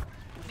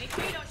 Make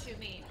sure you don't shoot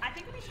me. I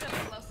think we should go a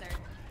bit closer.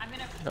 I'm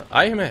gonna... No,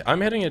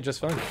 I'm hitting it just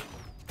fine. I'm going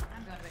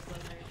a bit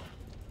closer. It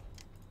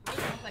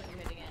doesn't look like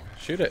you're hitting it.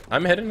 Shoot it.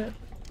 I'm hitting it.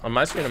 On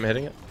my screen, I'm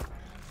hitting it.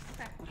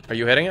 Okay. Are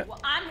you hitting it? Well,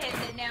 I'm hitting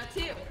it now,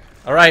 too.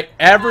 Alright,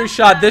 every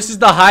shot. This is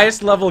the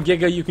highest level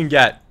Giga you can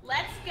get.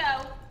 Let's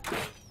go.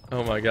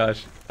 Oh my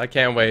gosh. I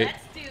can't wait.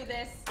 Let's do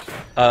this.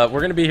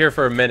 We're gonna be here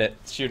for a minute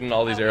shooting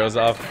all these arrows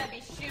off. We're gonna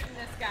be shooting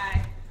this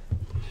guy.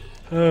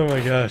 Oh my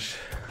gosh.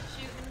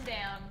 Shooting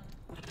down.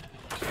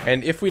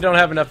 And if we don't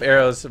have enough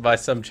arrows by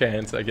some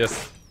chance, I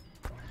guess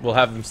we'll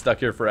have them stuck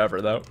here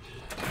forever, though.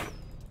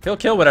 He'll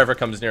kill whatever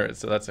comes near it,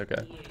 so that's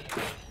okay.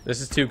 Yeah. This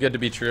is too good to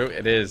be true.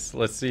 It is.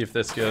 Let's see if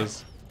this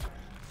goes.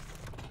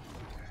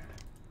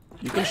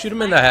 You can shoot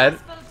him in the head.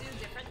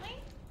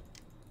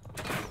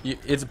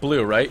 It's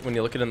blue, right? When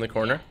you look at it in the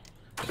corner.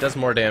 It does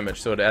more damage,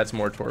 so it adds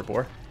more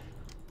torpor.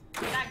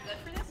 Is that good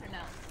for this or no?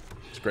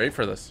 It's great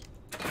for this.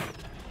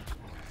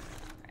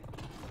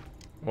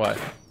 What?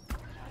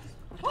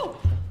 Oh.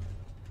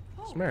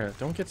 Samara,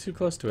 don't get too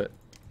close to it.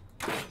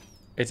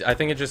 I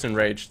think it's just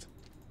enraged.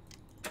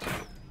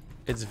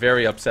 It's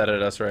very upset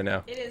at us right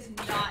now. It is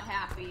not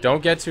happy.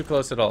 Don't get too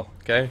close at all,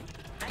 okay?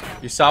 I know.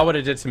 You saw what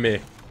it did to me.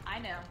 I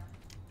know.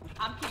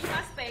 I'm keeping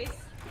my space.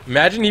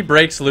 Imagine he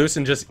breaks loose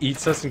and just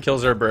eats us and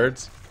kills our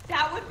birds.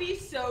 That would be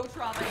so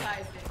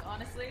traumatizing,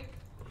 honestly.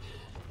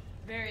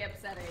 Very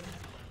upsetting.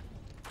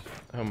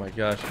 Oh my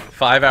gosh.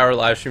 5-hour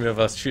live stream of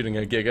us shooting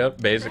a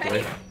Giga,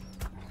 basically. Right?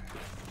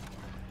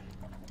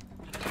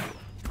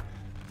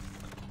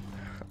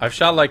 I've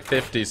shot like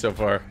 50 so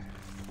far.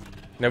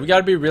 Now we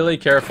gotta be really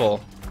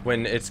careful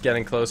when it's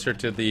getting closer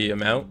to the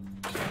amount.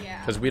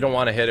 Yeah. Because we don't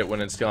want to hit it when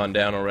it's gone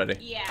down already.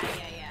 Yeah,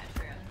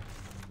 true.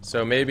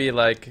 So maybe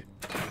like,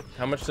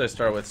 how much did I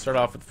start with? Start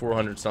off with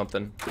 400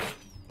 something.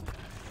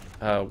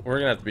 We're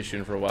gonna have to be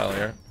shooting for a while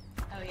here.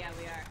 Oh yeah,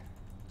 we are.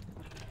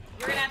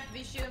 We're gonna have to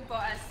be shooting for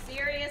a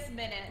serious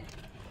minute.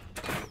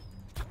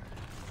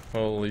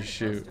 Holy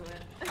shoot.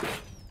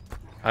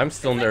 I'm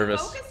still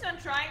nervous. I'm focused on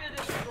trying to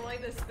destroy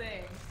this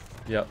thing.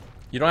 Yep.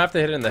 You don't have to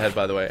hit it in the head,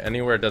 by the way.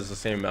 Anywhere does the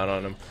same amount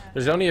on him.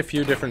 There's only a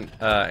few different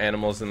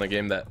animals in the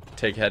game that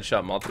take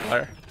headshot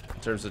multiplier in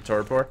terms of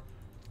torpor.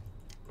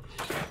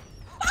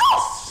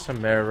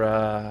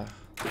 Samara,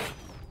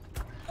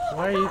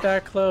 why are you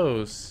that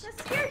close? That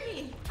scared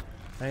me.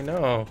 I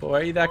know, but why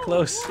are you that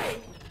close? Boy.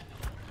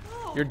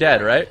 Oh, You're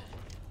dead, right?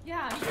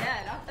 Yeah, I'm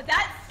dead.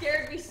 That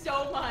scared me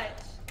so much.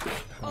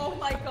 Oh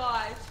my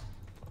gosh.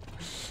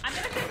 I'm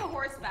gonna take a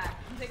horseback.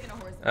 I'm taking a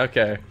horseback.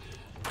 Okay.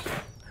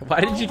 Why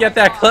did you get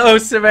that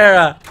close,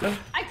 Samara?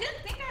 I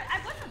didn't think I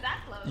wasn't that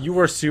close. You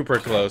were super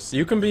close.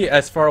 You can be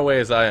as far away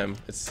as I am.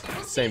 It's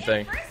the same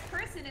thing. In first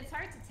person, it's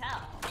hard to tell.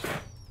 Who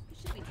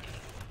should we take?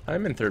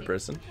 I'm in third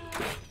person.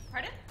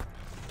 Pardon?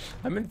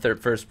 I'm in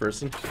first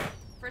person.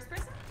 First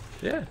person?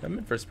 Yeah, I'm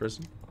in first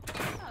person.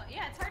 Oh,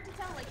 yeah, it's hard to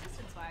tell, like,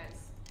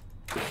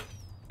 distance-wise.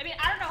 I mean,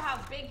 I don't know how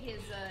big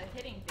his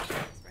hitting thing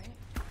is, right?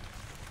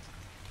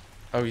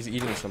 Oh, he's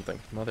eating something.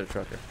 Mother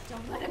trucker.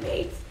 Don't let him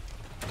eat.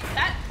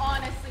 That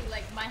honestly,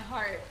 like, my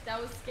heart.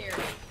 That was scary.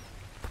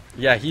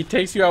 Yeah, he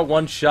takes you out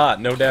one shot,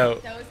 no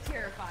doubt. That was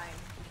terrifying.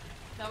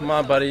 Come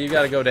on, buddy, you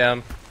gotta go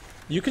down.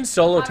 You can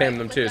solo tame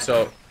them too,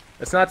 so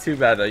it's not too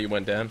bad that you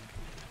went down.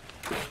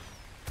 Well,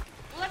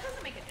 that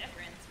doesn't make a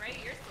difference, right?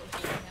 You're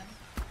still shooting him.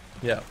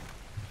 Yeah.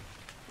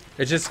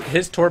 It's just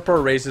his torpor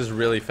raises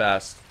really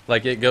fast.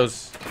 Like it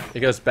goes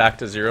back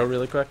to 0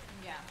 really quick.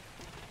 Yeah.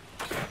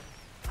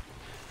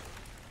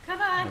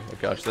 Come on. Oh my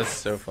gosh, that's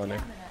so funny.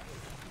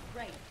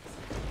 Right.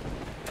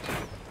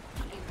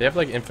 They have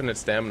like infinite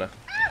stamina.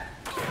 Ah!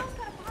 Oh, that was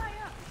kind of high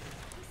up.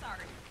 I'm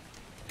sorry.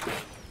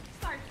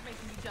 Sorry for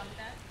making you jump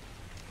that.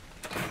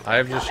 I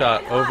have just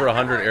shot over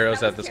 100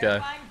 arrows at this guy.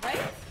 Right?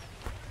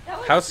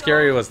 How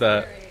scary was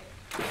that?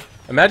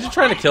 Imagine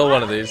trying to kill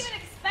one of these. I wasn't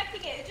even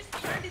expecting it. It just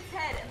turned its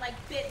head and like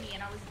bit me,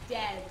 and I was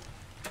dead.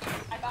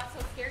 I got so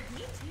scared.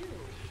 Me too.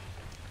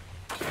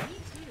 Me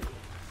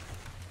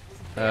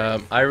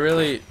too. I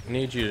really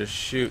need you to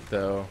shoot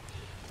though,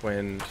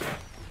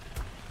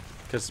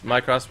 because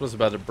my crossbow's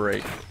about to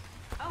break,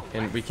 Oh,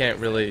 and what? we can't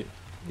really.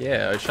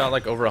 Yeah, I shot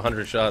like over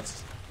 100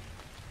 shots.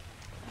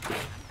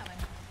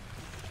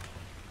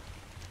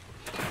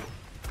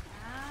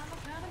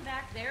 I'm coming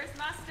back. There's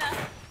my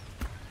stuff.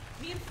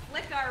 Me and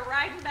Flick are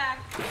riding back.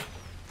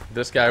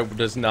 This guy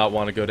does not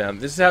want to go down.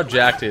 This is how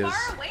jacked he is. Look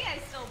how far away I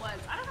still was.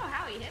 I don't know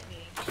how he hit me.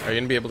 Are you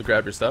gonna be able to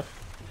grab your stuff?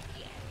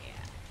 Yeah.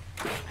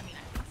 I mean,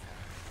 I think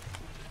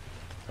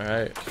so. All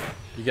right.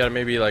 You got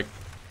maybe like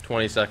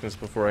 20 seconds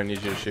before I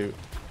need you to shoot.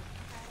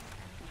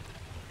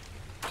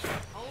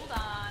 Hold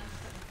on.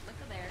 Look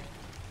there.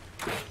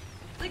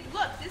 Like,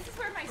 look, this is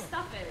where my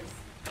stuff is.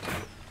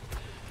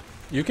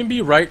 You can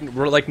be right,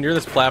 we're like near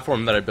this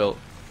platform that I built.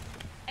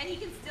 And he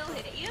can still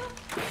hit you?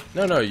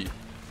 No,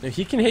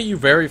 he can hit you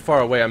very far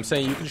away. I'm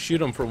saying you can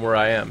shoot him from where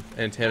I am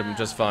and hit him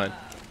just fine.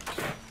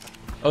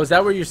 Oh, is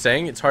that what you're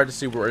saying? It's hard to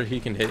see where he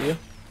can hit you?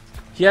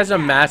 He has a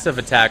massive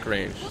attack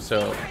range, Well, so...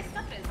 see where my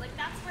stuff is. Like,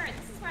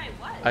 this is where I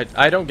was.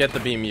 I don't get the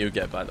beam you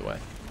get, by the way.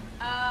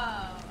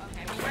 Oh,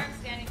 okay. Well, where I'm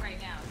standing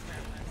right now is where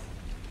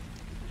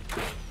I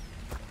was.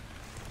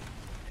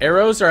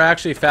 Arrows are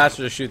actually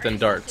faster to shoot than Are you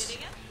still darts.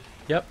 shooting him?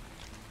 Yep.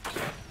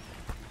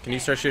 Can you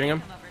start shooting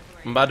him? Come over to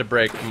where I'm about to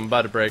break. I'm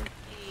about to break.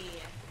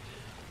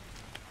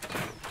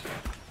 Yeah.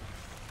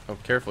 Oh,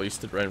 careful. You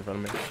stood right in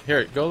front of me.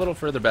 Here, go a little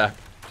further back.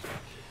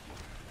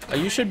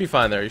 You should be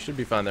fine there. You should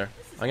be fine there.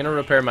 I'm going to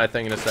repair my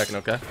thing in a second,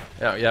 okay?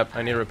 Yeah, yep.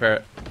 I need to repair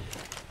it.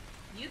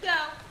 You go.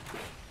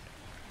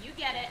 You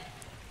get it.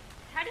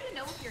 How do you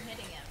know if you're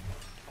hitting him?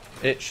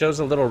 It shows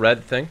a little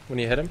red thing when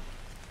you hit him.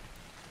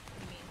 What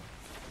do you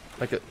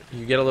mean? Like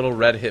you get a little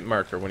red hit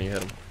marker when you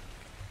hit him.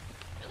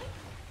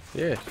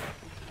 Really? Yeah.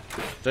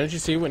 Don't you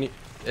see when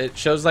it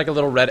shows like a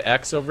little red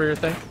X over your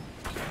thing?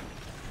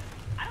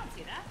 I don't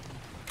see that.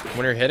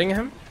 When you're hitting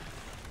him?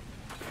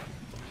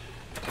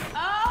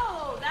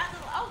 Oh,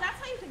 that's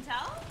how you can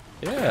tell?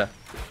 Yeah.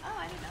 Oh,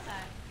 I didn't know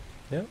that.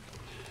 Yep.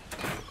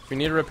 If you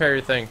need to repair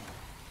your thing.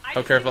 I Oh,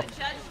 just careful. even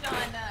judged on,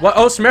 What?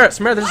 Oh, Samara,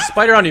 there's a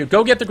spider on you.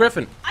 Go get the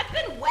griffin. I've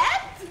been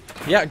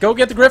webbed? Yeah, go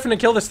get the griffin and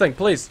kill this thing,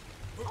 please.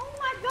 Oh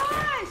my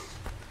gosh!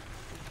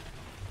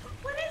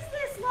 What is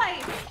this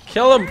like?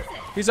 Kill him. Where is it?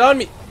 He's on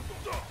me.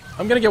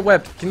 I'm gonna get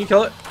webbed. Can you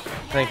kill it?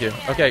 Thank you.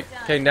 Yeah, Okay, done,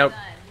 okay, now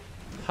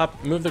done.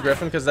 move the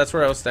griffin because that's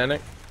where I was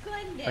standing.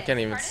 Goodness. I can't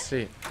even Pardon?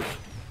 see.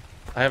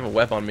 I have a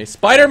web on me.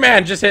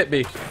 Spider-Man just hit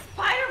me.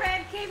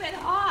 Spider-Man came in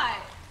hot.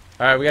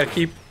 Alright, we gotta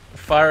keep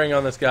firing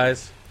on this,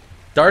 guys.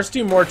 Darts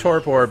do more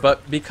torpor,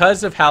 but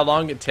because of how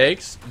long it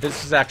takes,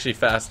 this is actually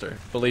faster,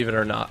 believe it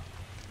or not.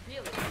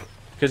 Really?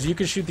 Because you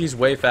can shoot these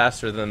way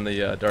faster than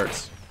the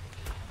darts.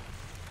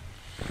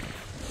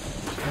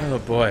 Oh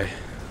boy.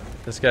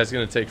 This guy's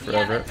gonna take We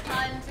have forever. a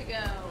ton to go.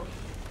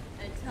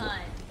 A ton.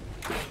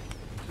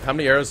 How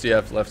many arrows do you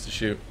have left to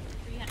shoot?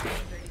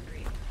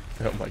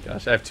 333. Oh my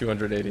gosh, I have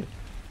 280.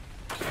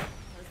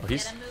 Let's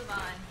he's- get a move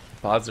on.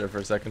 Pause there for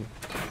a second.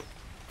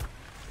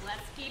 Let's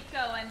keep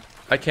going.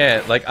 I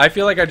can't. Like, I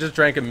feel like I just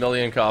drank a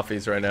million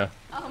coffees right now.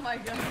 Oh my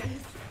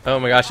goodness. Oh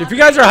my gosh. If you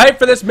guys are hyped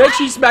for this, make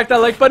sure you smack that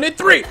like button in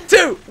 3,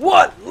 2,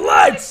 1,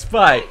 let's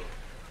fight!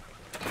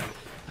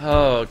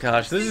 Oh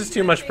gosh, this is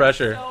too much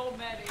pressure. So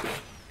many.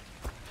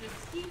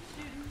 Just keep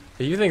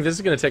shooting. You think this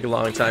is gonna take a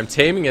long time?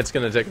 Taming it's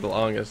gonna take the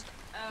longest.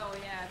 Oh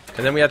yeah. True.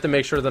 And then we have to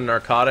make sure the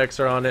narcotics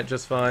are on it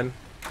just fine.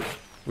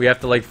 We have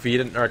to like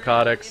feed it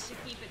narcotics. We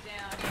have to keep it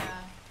down,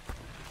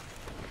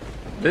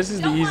 yeah. This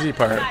is the Don't easy want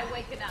this part. guy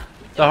waking up.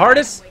 We The don't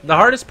hardest want him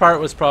waking part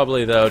was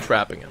probably though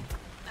trapping him.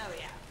 up. Oh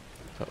yeah.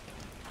 So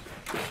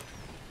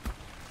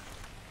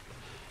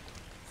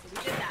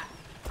we did that.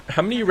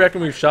 How many you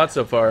reckon we've shot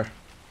so far?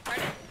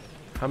 Pardon?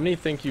 How many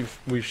think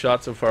we've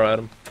shot so far,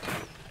 Adam?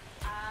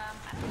 I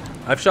don't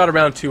know. I've shot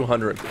around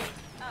 200. Oh,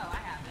 I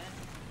haven't.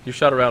 You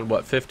shot around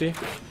what, 50?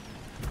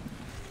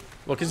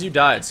 Well, because you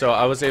died, so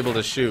I was able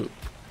to shoot.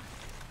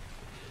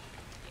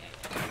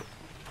 Yeah.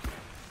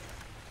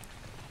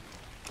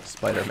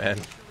 Spider-Man.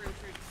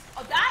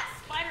 Oh, that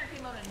spider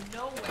came out of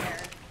nowhere.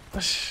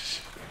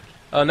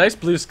 Oh, nice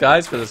blue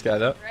skies for this guy,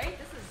 though. Right?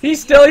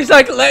 This is He's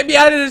like, let me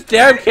out of this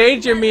damn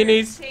cage, you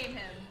meanies. Tame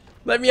him.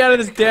 Let me out of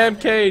this damn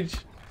cage.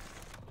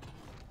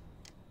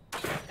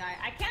 This guy.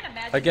 I can't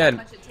imagine Again.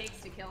 how much it takes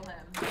to kill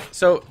him.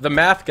 So, the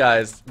math,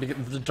 guys,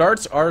 the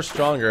darts are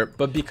stronger,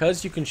 but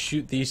because you can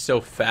shoot these so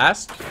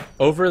fast,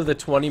 over the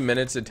 20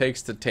 minutes it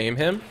takes to tame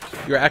him,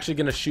 you're actually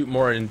going to shoot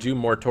more and do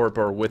more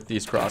torpor with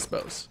these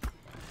crossbows.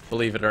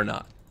 Believe it or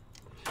not.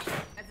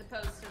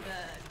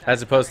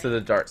 As opposed to the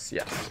the darts,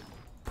 yes.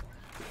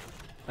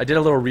 I did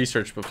a little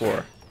research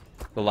before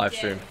the live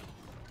stream.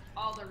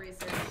 All the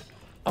research.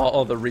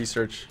 All the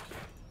research.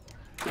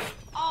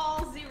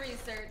 All the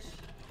research.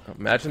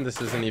 Imagine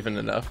this isn't even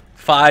enough.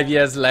 5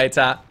 years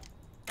later.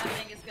 That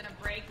thing is gonna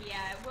break.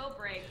 Yeah, it will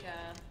break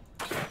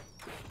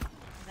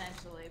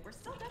eventually. We're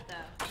still good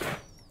though.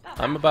 Oh,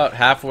 I'm about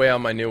halfway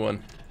on my new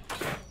one.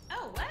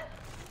 Oh, what?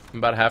 I'm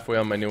about halfway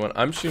on my new one.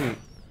 I'm shooting.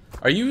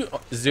 Are you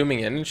zooming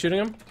in and shooting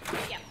them?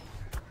 Yeah.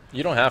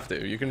 You don't have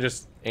to. You can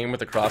just aim with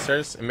the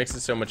crosshairs. It makes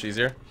it so much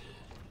easier.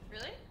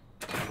 Really?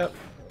 Yep.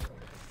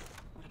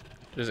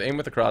 Just aim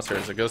with the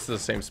crosshairs. It goes to the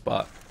same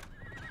spot.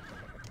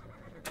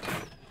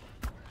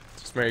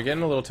 Just Mary, you're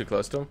getting a little too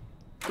close to him.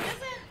 It doesn't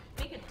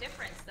make a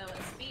difference though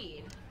in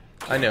speed.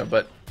 I know,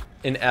 but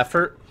in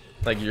effort,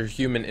 like your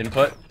human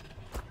input,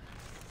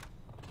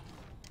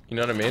 you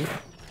know what I mean?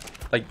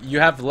 Like you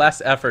have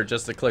less effort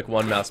just to click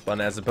one mouse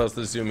button as opposed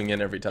to zooming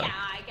in every time. Yeah,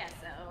 I guess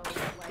so.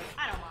 Like,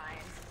 I don't mind.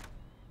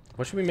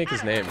 What should we make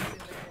his I don't name? mind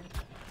zooming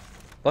in.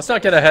 Let's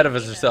not get ahead of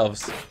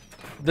ourselves.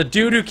 The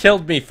dude who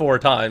killed me 4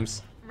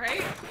 times.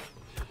 Right?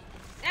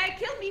 Yeah,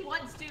 killed me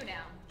once too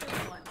now. Killed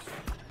me once.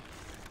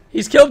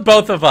 He's killed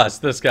both of us,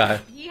 this guy.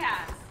 He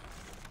has.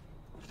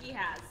 He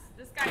has.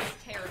 This guy's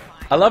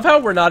terrifying. I love how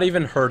we're not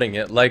even hurting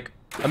it. Like,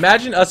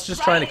 imagine us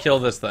just trying to kill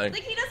this thing.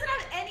 Like, he doesn't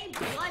have any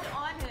blood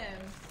on him.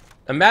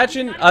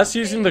 Imagine us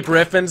using the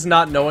griffins,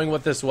 not knowing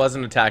what this was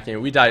and attacking it.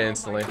 We died Oh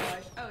instantly. my gosh.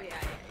 Oh yeah,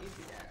 you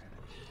do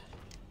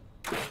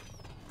that.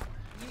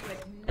 You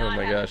would not Oh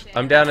my have gosh. a chance.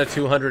 I'm down to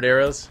 200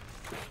 arrows.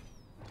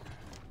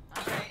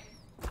 Alright.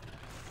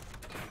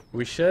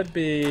 We should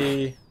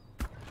be...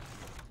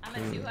 I'm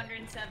at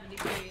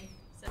 273,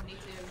 72.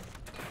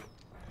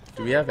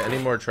 Do we have any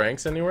more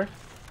tranks anywhere?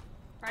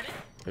 Pardon?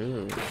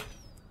 Ooh.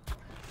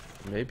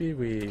 Maybe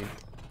we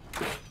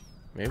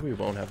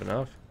won't have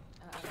enough.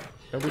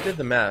 No, we did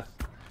the math.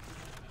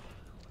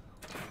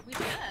 We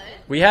should.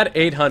 We had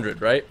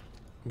 800, right?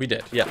 We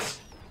did, yes.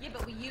 Yeah,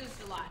 but we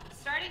used a lot.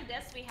 Starting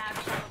this, we had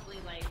probably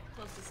like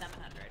close to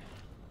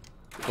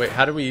 700. Wait,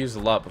 how did we use a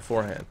lot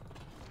beforehand?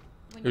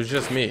 When It was you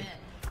just put me. in.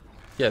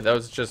 Yeah, that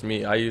was just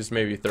me. I used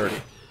maybe 30. Oh,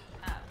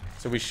 okay.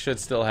 So we should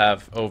still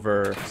have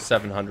over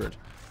 700.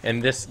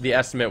 And the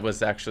estimate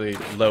was actually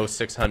low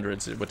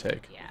 600s it would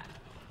take. Yeah.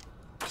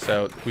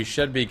 So we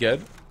should be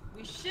good.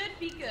 We should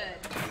be good.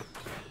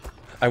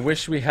 I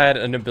wish we had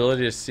an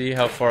ability to see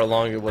how far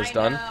along it was I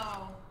done.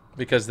 know.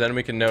 Because then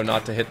we can know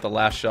not to hit the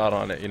last shot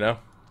on it, you know?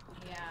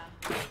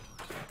 Yeah.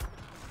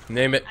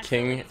 Name it I feel like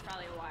King it's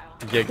probably a while.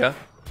 Giga.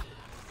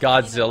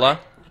 Godzilla.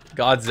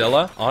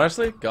 Godzilla.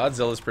 Honestly,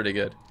 Godzilla's pretty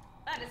good.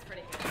 That is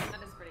pretty good.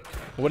 That is pretty good.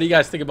 What do you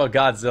guys think about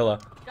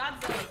Godzilla?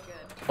 Godzilla's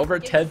good. Over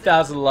Gizzilla.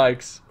 10,000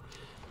 likes.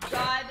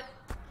 God.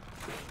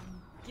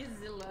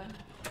 Gizzilla.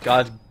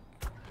 God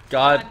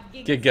Giga.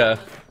 Gizzilla.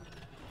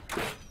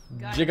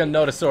 God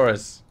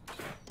Giganotosaurus.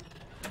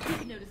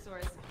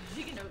 Giganotosaurus.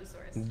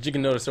 Giganotosaurus.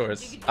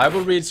 Giganotosaurus. I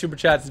will read super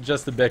chats in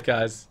just a bit,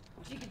 guys.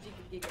 Giga,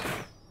 giga, giga.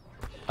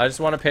 I just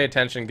want to pay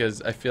attention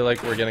because I feel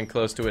like we're getting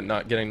close to it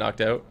not getting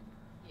knocked out.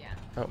 Yeah.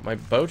 Oh, my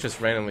bow just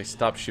randomly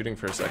stopped shooting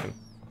for a second.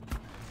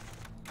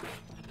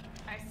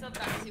 I still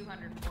got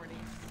 240.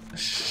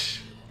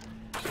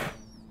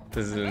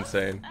 This is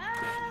insane. I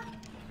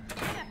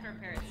might have to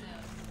repair it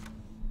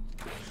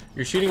soon.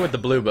 You're shooting with the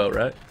blue bow,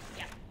 right?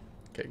 Yeah.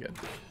 Okay, good.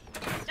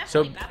 It's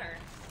So- definitely better.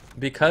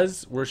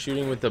 Because we're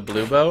shooting with the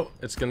blue bow,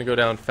 it's gonna go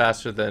down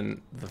faster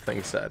than the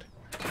thing said.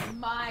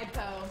 My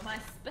bow. My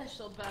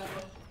special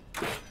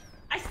bow.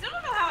 I still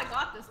don't know how I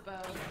got this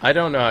bow. I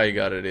don't know how you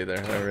got it either.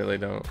 I really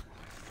don't.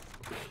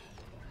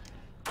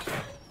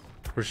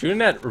 We're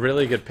shooting at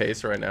really good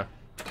pace right now.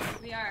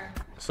 We are.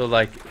 So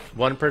like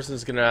one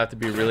person's gonna have to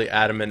be really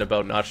adamant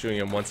about not shooting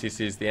him once he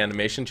sees the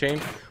animation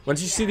change.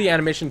 Once you see the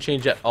animation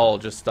change at all,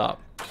 just stop.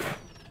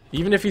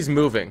 Even if he's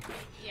moving,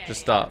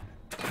 just stop.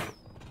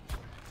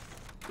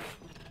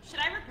 Should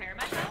I repair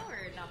my bow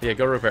or not? Yeah,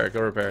 go repair it.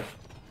 Go repair it.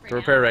 Go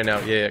repair it right now.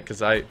 Yeah,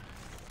 because I.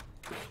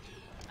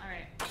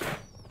 Alright.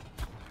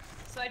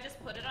 So I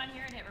just put it on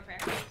here and hit repair.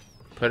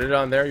 Put it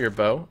on there, your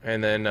bow,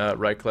 and then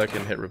right click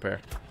and hit repair.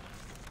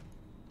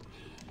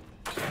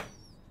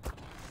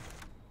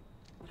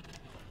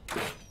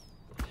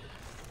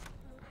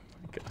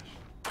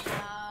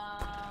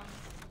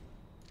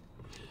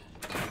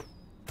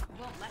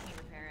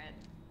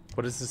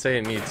 What does it say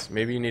it needs?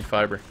 Maybe you need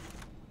fiber.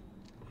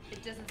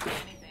 It doesn't say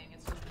anything.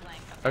 It's just blank.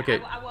 Okay.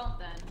 I won't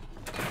then.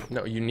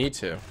 No, you need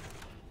to.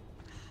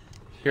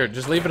 Here,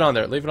 just leave it on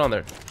there. Leave it on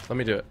there. Let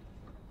me do it.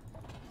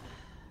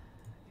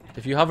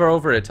 If you hover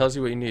over it, it tells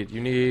you what you need. You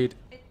need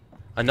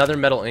another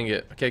metal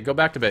ingot. Okay, go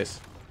back to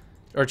base.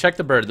 Or check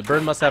the bird. The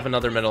bird must have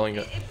another metal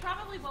ingot. It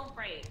probably won't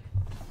break.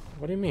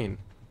 What do you mean?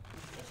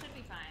 It should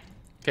be fine.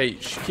 Okay,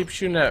 keep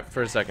shooting at it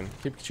for a second.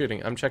 Keep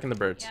shooting. I'm checking the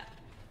birds. Yep.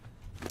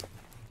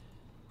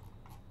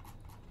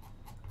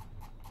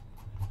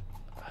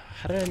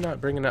 How did I not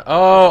bring it up?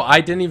 Oh,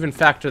 I didn't even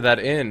factor that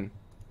in.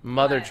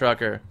 Mother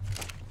trucker.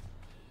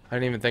 I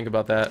didn't even think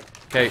about that.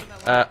 Okay,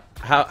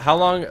 how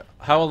long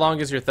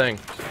is your thing?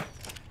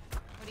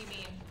 What do you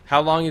mean?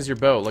 How long is your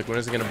bow? Like, when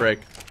is it gonna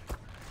break?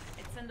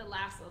 It's in the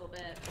last little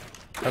bit.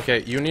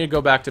 Okay, you need to go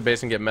back to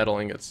base and get metal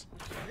ingots.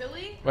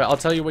 Really? Well, I'll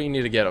tell you what you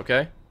need to get,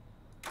 okay?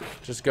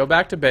 Just go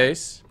back to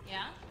base.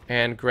 Yeah?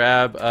 And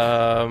grab,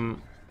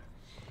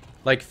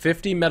 like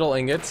 50 metal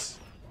ingots.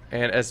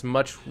 And as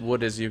much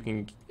wood as you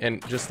can,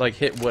 and just like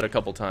hit wood a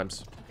couple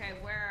times. Okay,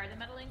 where are the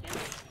metal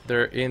ingots?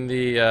 They're in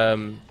the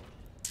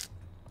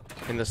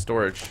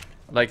storage,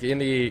 like in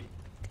the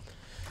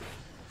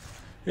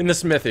smithy. In the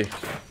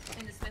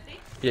smithy?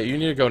 Yeah, you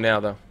need to go now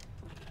though.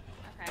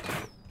 Okay.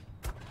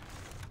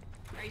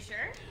 Are you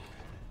sure?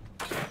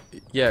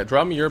 Yeah,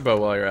 draw me your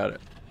bow while you're at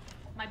it.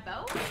 My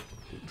bow?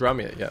 Draw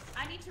me it, yeah.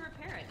 I need to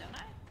repair it, don't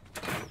I?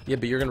 Yeah,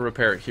 but you're gonna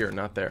repair it here,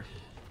 not there.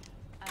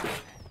 Oh, okay.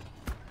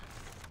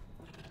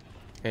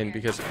 And Here.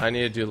 because I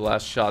need to do the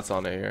last shots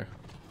on it here.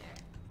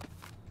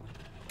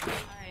 There.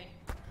 Alright.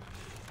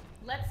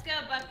 Let's go,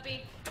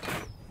 Buckbeak.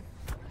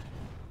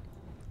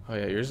 Oh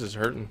yeah, yours is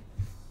hurting.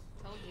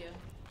 Told you.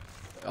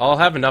 I'll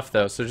have enough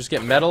though, so just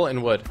get metal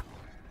and wood.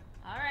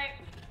 Alright.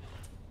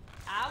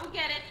 I will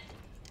get it.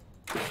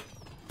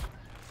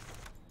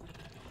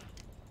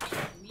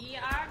 We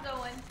are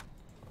going.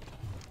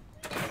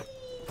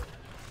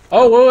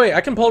 Oh, wait, I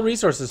can pull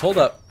resources. Hold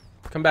up.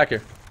 Come back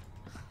here.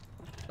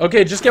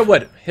 Okay, just get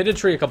wood. Hit a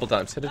tree a couple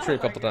times. Hit a tree a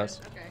couple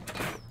times. Okay.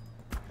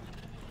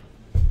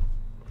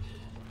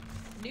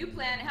 New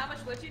plan. How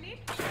much wood you need?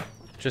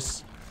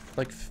 Just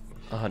like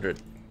 100.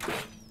 Look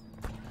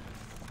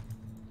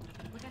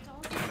at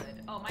all the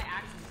wood. Oh, my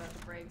axe is about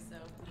to break, so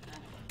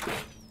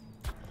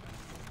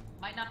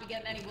might not be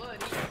getting any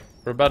wood.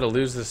 We're about to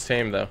lose this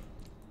tame though,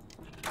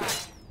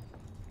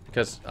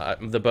 because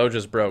the bow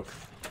just broke.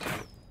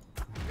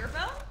 Your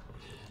bow?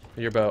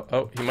 Your bow.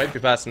 Oh, he might be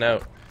passing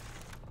out.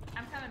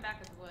 I'm coming back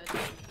with wood. I'm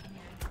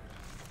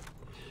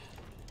here.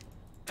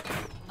 Well,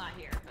 not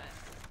here, but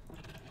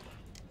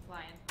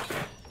flying.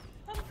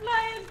 I'm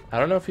flying. I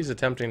don't know if he's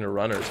attempting to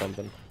run or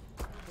something.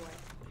 Oh boy.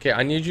 Okay,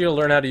 I need you to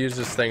learn how to use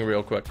this thing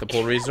real quick. The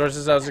pull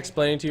resources I was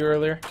explaining to you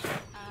earlier.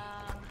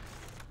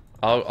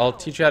 I'll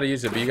teach you how to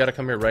use it, but you gotta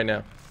come here right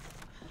now.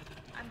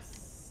 I'm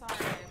sorry. I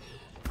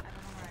don't know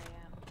where I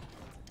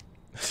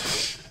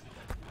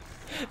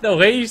am. The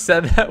way you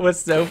said that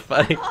was so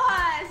funny.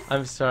 Pause!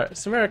 I'm sorry.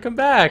 Samara, come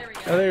back. There we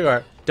go. Oh, there you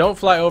are. Don't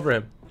fly over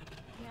him.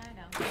 Yeah,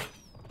 I know.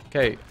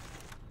 Okay.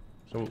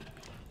 So,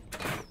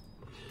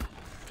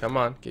 come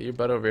on. Get your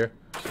butt over here.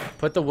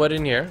 Put the wood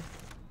in here.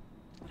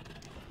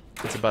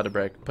 It's about to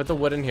break. Put the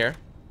wood in here.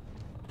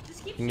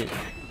 Just keep You shooting. need-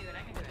 I can do it.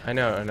 I can do it. I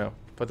know, I know.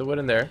 Put the wood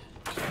in there.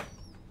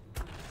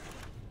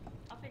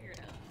 I'll figure it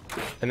out.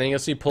 And then you'll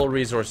see pull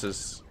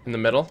resources in the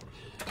middle.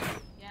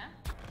 Yeah?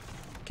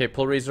 Okay,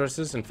 pull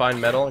resources and find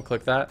metal and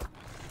click that.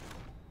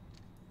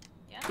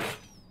 Yeah?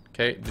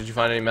 Okay, did you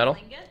find any metal?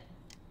 Ingot?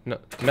 No,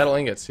 metal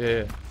ingots. Yeah,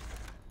 yeah.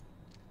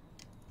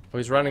 Oh,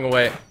 he's running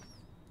away.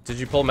 Did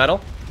you pull metal?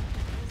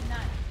 It's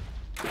not.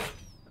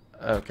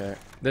 Okay,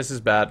 this is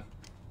bad.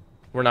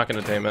 We're not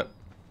gonna tame it.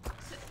 So,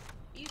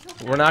 you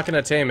told me We're not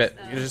gonna tame it.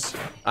 You just,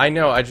 I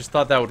know. I just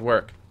thought that would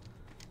work.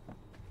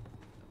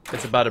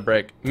 It's about to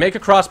break. Make a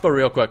crossbow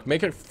real quick.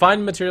 Make it.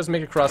 Find materials.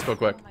 Make a crossbow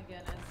quick. Oh my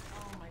goodness.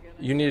 Oh my goodness.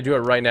 You need to do it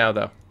right now,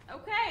 though.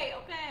 Okay,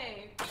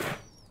 okay.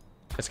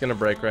 It's gonna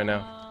break right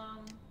now.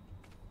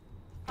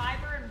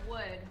 Fiber and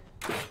wood.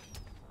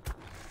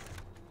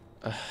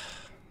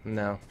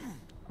 No,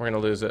 we're gonna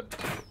lose it.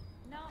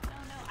 No.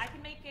 I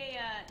can make a,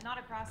 not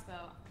a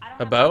crossbow. I don't A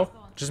have bow?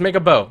 crossbow. Just make a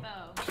bow.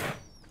 Bow. Okay,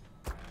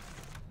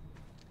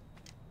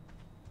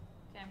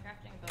 I'm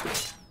crafting a bow right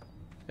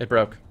now. It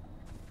broke.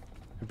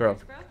 It broke.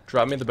 Yours broke?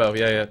 Drop me the bow.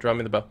 Yeah. Drop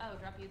me the bow. Oh,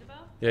 drop you the bow?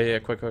 Yeah.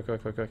 Quick. Okay, here.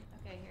 Do you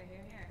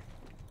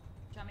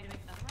want me to make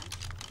another one?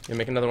 Yeah,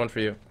 make another one for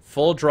you.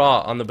 Full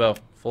draw on the bow.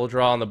 Full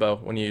draw on the bow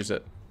when you use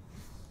it.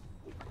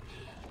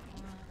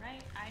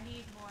 Alright, I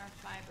need more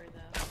fiber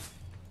though.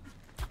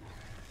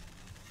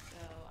 So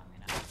I'm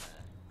gonna have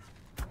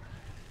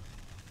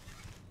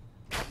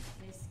to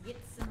let's get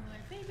some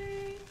more fiber.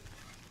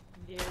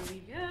 There we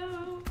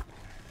go.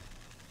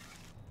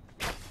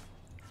 There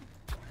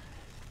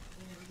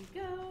we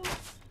go.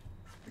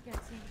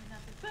 Forgetting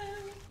another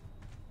bow.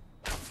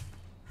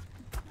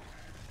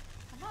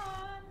 Come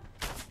on.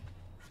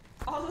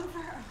 All of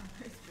our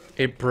armor's broken.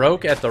 It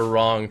broke at the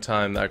wrong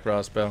time, that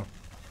crossbow.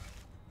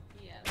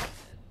 Yeah, that's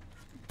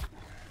good.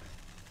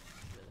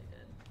 Really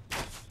good.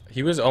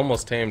 He was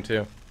almost tamed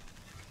too.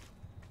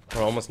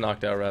 Or almost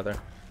knocked out rather.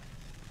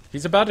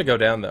 He's about to go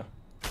down though.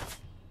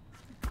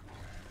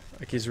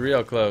 Like he's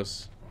real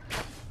close.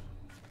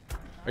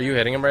 Are you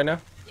hitting him right now?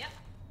 Yep.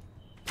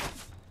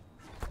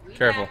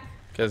 Careful,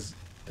 because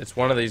it's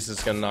one of these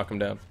that's gonna knock him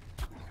down.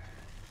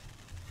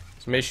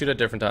 So may shoot at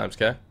different times,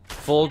 okay?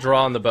 Full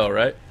draw on the bow,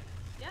 right?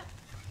 Yep.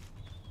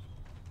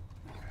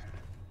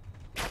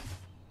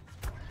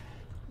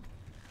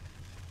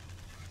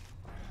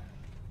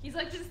 He's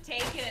like just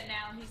taking it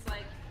now. He's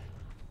like,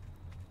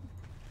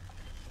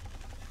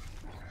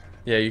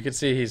 Yeah, you can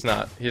see he's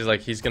not. He's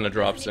like, he's gonna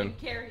drop doesn't soon. even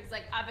care. He's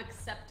like, I've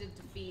accepted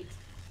defeat.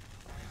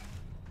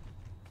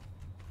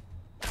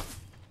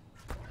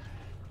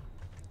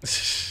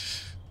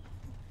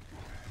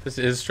 This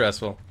is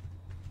stressful.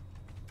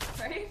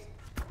 Right?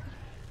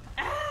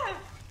 Ah!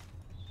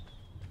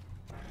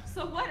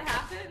 So what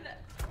happened?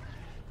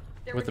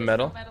 There With were the just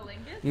metal? no metal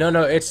ingots?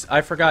 No, it's.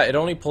 I forgot. It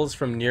only pulls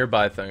from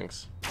nearby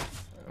things.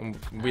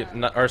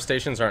 Our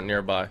stations aren't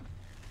nearby.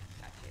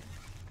 Got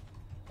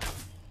you.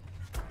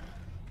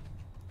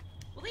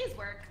 Will these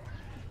work?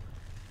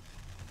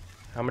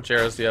 How much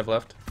arrows do you have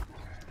left?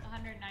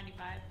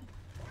 195.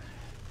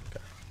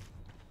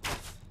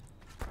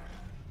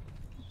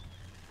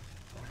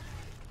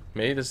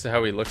 Maybe this is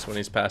how he looks when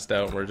he's passed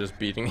out and we're just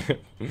beating him.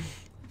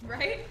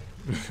 Right?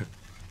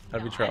 That'd be I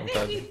think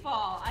traumatizing. he'd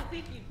fall. I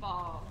think he'd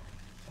fall.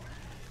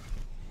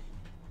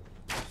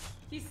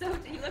 He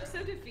looks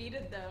so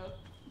defeated though.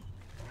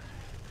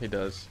 He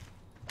does.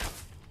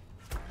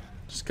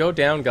 Just go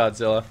down,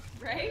 Godzilla.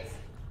 Right?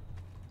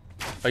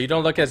 Oh, you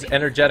don't look as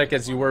energetic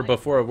as you were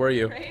before, were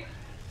you? Right?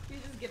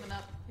 He's just giving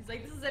up. He's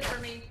like, this is it for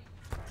me.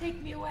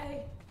 Take me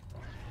away.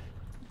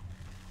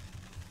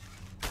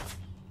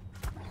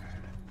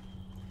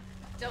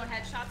 Don't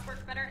headshots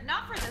work better?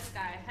 Not for this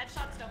guy.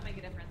 Headshots don't make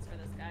a difference for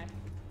this guy.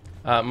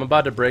 I'm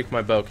about to break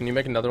my bow. Can you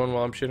make another one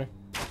while I'm shooting?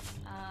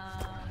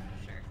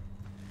 Sure.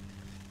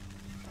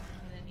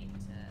 I'm gonna need to...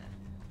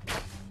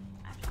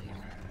 Actually, I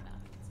might have enough.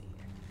 Let's see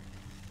here.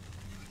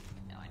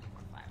 No, I need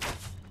more fiber.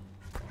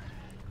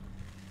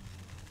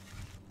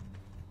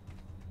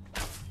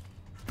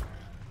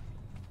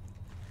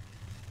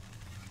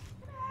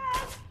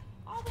 Ah,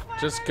 all the fiber!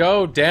 Just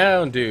go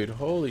down, dude.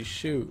 Holy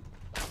shoot.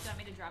 Do you want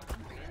me to drop one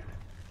for you?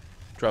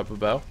 Drop a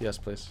bow? Yes,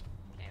 please.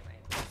 Okay, wait.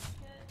 Good.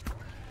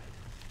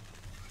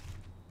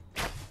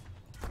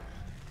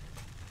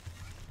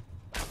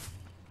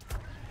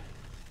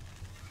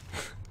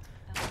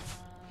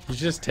 He's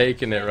just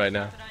taking it right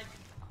now. Drop it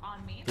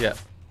on me? Yeah.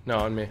 No,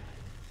 on me.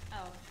 Oh,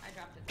 I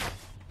dropped it.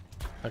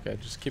 Okay,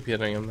 just keep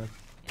hitting him then.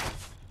 Yeah.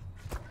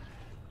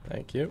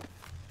 Thank you.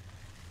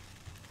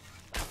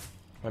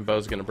 My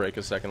bow's gonna break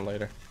a second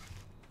later.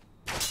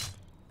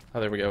 Oh,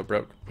 there we go. It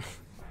broke.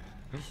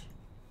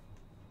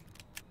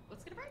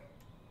 What's gonna break?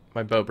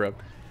 My bow broke.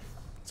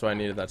 So I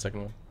needed that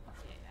second one.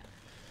 Yeah.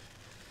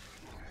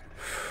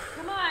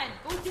 Come on,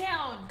 go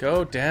down.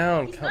 Go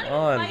down. He's Come not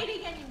on. even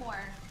fighting anymore,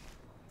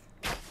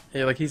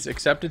 Yeah, like he's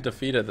accepted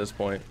defeat at this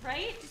point.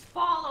 right? Just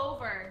fall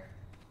over.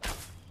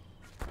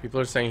 People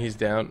are saying he's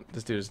down.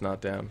 This dude is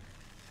not down.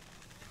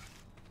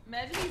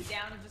 Imagine he's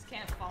down and just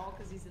can't fall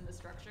because he's in the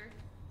structure.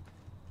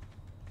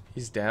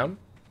 He's down?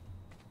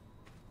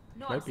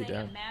 No, Might I'm be saying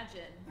down.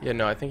 imagine. Yeah,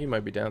 no, I think he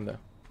might be down though.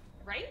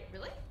 Right?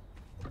 Really?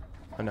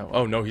 Oh no.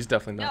 Oh no, he's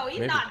definitely not. No, he's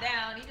Maybe. not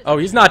down. He just Oh,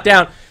 he's not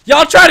down.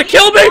 Y'all try to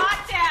kill me!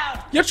 not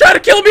down. Y'all try to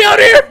kill me out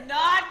here!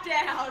 Not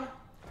down.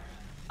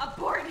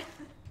 Abort.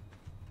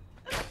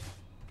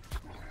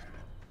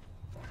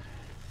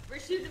 We're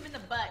shooting him in the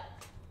butt.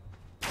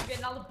 We're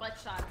getting all the butt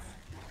shots.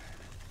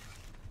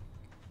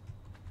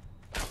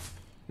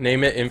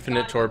 Name it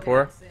Infinite Gotta go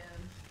Torpor. down soon.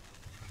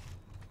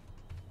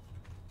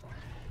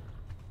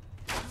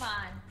 Come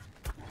on.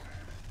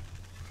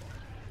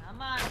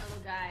 Come on,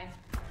 little guy.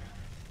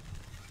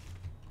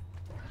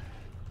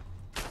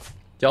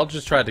 Y'all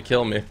just tried to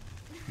kill me.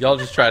 Y'all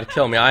just tried to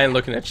kill me. I ain't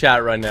looking at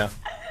chat right now.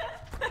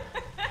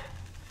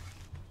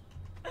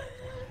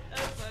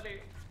 That's funny.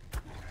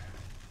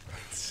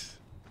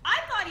 I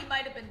thought he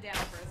might have been down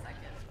for a second.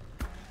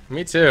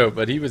 Me too,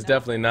 but he was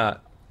definitely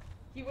not.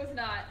 He was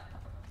not.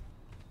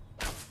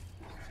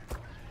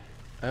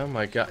 Oh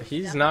my god,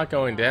 he's not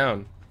going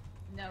down.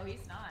 No, he's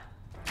not.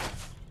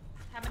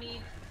 How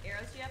many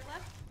arrows do you have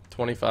left?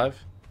 25?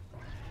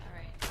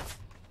 Alright.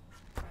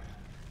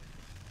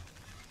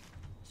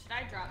 Should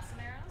I drop some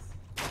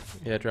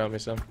arrows? Yeah, drop me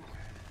some.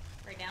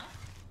 Right now?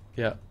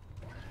 Yeah.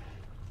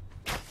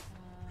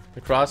 The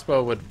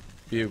crossbow would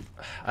be...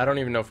 I don't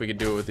even know if we could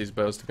do it with these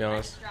bows, to be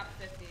honest. I dropped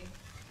 50.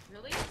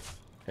 Really?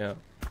 Yeah.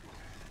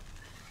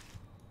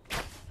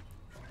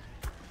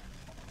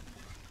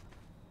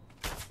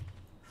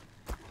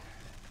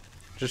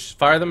 Just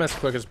fire them as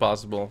quick as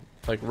possible.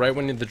 Like, right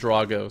when the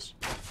draw goes.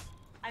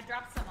 I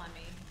dropped some on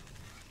me.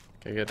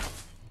 Okay, good.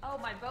 Oh,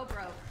 my bow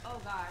broke. Oh,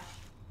 gosh.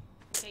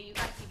 Okay, you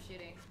gotta keep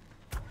shooting.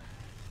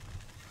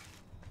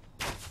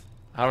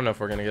 I don't know if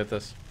we're gonna get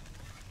this.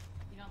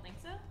 You don't think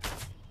so?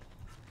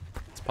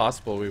 It's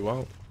possible we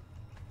won't.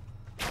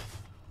 I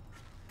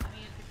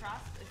mean,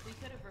 if we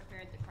could have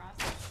repaired the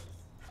crossbows.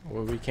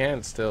 Well, we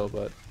can still,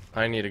 but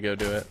I need to go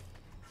do it.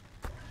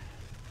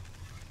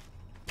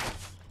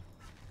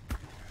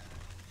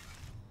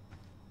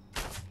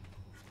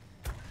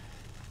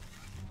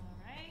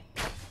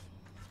 Alright.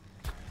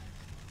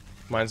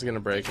 Mine's gonna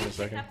break in a Did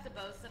you pick second. up the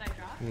bows that I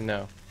dropped?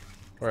 No.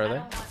 Where are I they?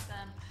 don't want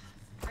them.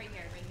 Right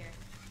here, right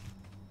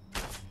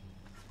here.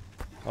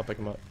 I'll pick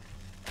them up.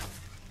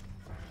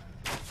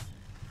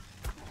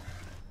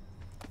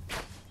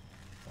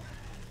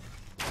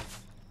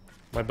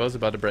 My bow's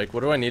about to break.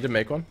 What do I need to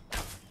make one?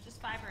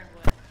 Just fiber and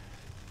wood.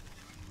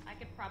 I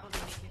could probably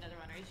make you another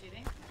one. Are you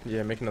shooting?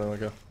 Yeah, make another one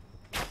go.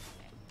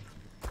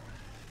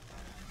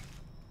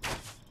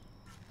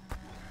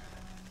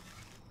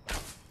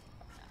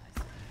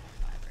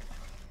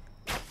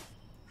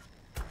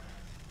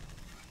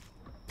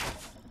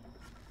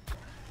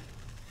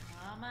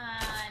 Come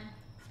on.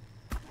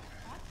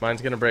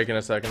 Mine's gonna break in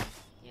a second.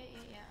 Yeah.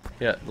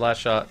 Yeah, last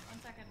shot.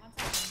 1 second, 1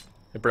 second.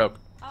 It broke.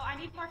 Oh, I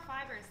need more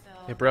fibers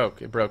still. It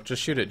broke. It broke.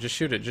 Just shoot it. Just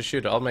shoot it. Just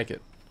shoot it. I'll make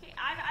it. Okay,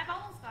 I've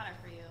almost got it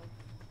for you.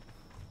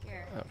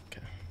 Here,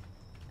 Okay.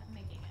 I'm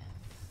making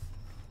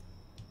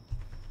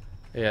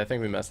it. Yeah, I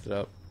think we messed it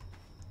up.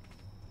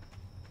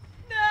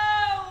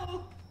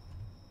 No!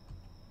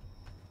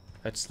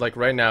 It's like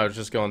right now it's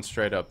just going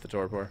straight up the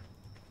torpor.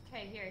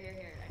 Okay, here.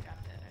 I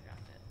dropped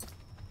it.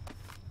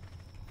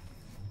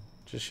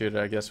 Just shoot it,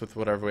 I guess, with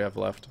whatever we have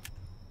left.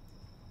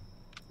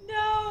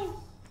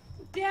 No!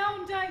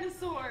 Down,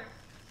 dinosaur!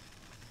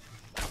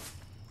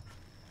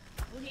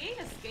 Well, he ain't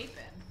escaping.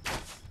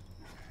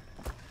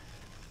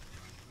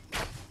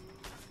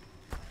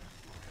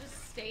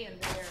 Just stay in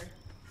there.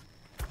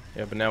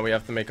 Yeah, but now we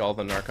have to make all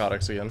the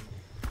narcotics again.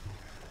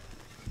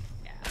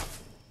 Yeah.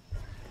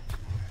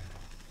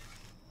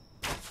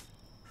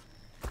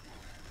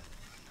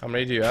 How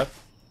many do you have?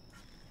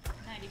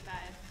 95.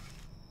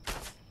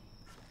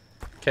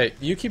 Okay,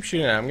 you keep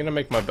shooting it. I'm gonna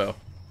make my bow.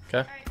 Okay?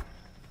 Alright.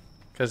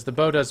 Because the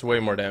bow does way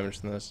more damage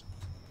than this.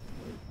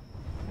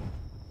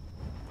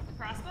 The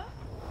crossbow?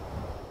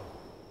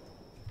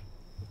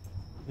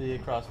 The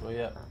crossbow,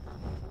 yeah.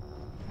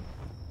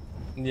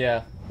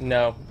 Yeah,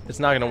 no. It's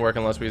not gonna work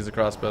unless we use the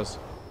crossbows.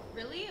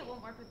 Really? It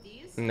won't work with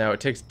these? No, it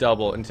takes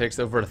double and takes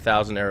over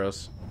 1,000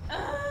 arrows.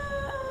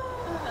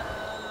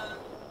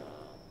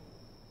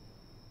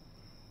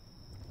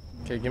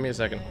 Okay, give me a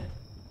second.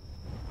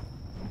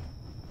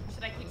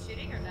 Should I keep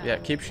shooting or no? Yeah,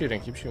 keep shooting,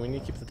 keep shooting. We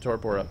need to keep the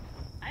torpor up.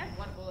 I have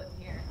 1 bullet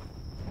in here.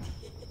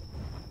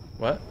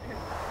 What?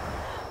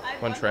 I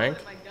have One 1 trank?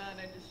 bullet in my gun.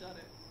 I just shot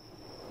it.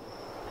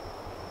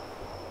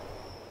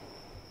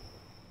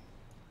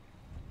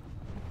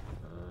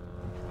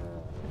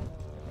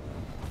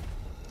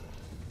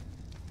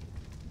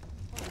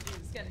 Oh, geez,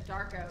 it's getting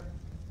dark out.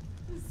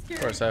 This is Of scary.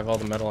 course, I have all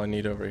the metal I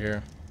need over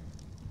here.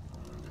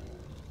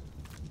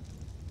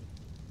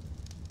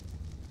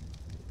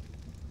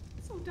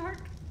 It's so dark.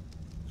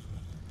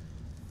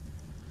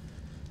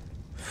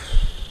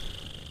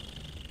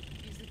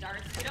 Use the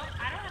darts. I don't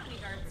have any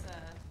darts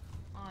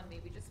on me.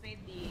 We just made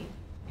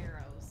the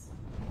arrows.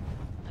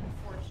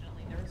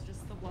 Unfortunately, there was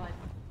just the one.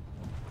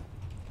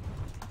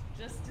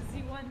 Just to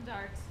see 1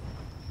 dart.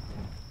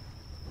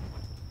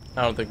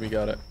 I don't think we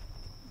got it.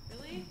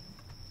 Really?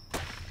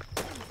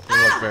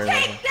 Didn't look very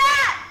likely. Take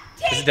that!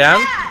 Take Is it down?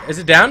 that! Is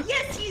it down?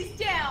 Yes, he's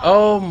down!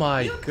 Oh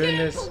my you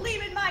goodness can't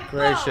believe in my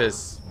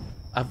gracious.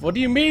 What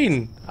do you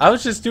mean? I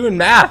was just doing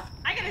math. bow.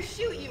 I gotta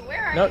shoot you.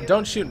 Where are No, you?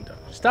 don't shoot.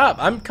 Stop.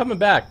 I'm coming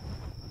back.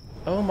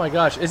 Oh my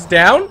gosh. It's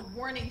down?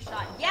 Warning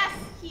shot. Yes,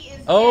 he is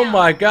Oh down.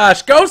 my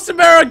gosh. Go,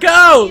 Samara,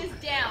 go! He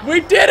is down.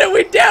 We did it.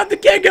 We downed the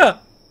Giga.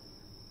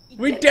 You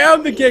We did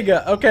downed the it.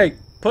 Giga. Okay,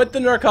 put the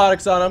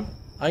narcotics on him.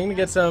 I'm gonna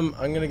get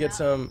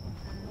some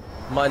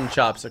mutton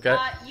chops, okay?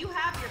 You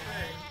have your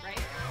bird, right?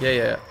 Yeah.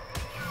 Yeah,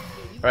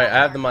 you've Alright, got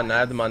I have the mutton. I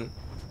have the mutton.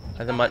 You've I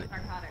have the got mutton.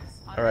 narcotics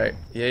on Alright.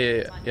 you.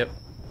 Yeah. On Yep. you.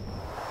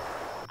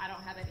 I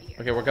don't have any here.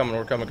 Okay, we're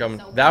coming.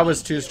 So That we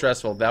was need too you.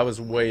 stressful. That was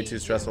way need too you.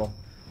 stressful.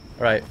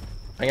 Alright.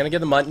 I'm gonna get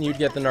the mutton, you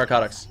get the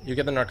narcotics. You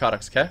get the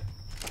narcotics, okay?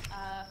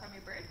 From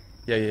your bird?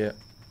 Yeah.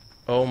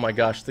 Oh my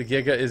gosh, the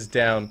Giga is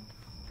down.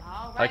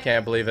 All I right.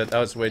 can't believe it. That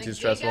was way The too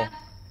stressful. Giga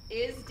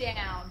is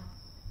down.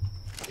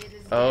 It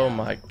is Oh down.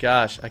 my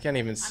gosh, I can't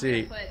even I'm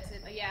see. gonna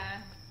put it, yeah.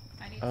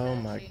 I need Oh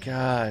to my change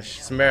gosh.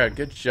 the Samara,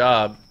 good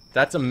job.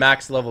 That's a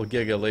max level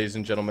Giga, ladies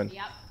and gentlemen.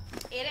 Yep.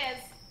 It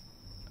is.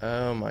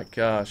 Oh my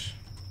gosh.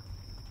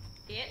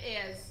 It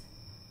is.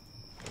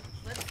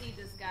 Let's see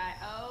this guy.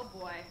 Oh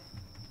boy.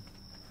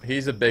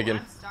 He's a biggin.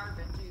 I'm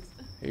starving,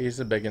 jeez. He's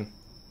a biggin.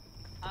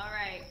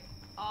 Alright.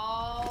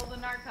 All the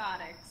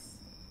narcotics.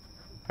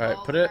 Alright,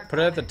 put it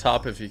at the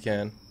top if you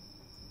can.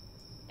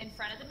 In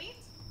front of the meat?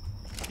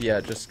 Yeah,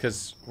 just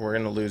because we're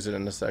gonna lose it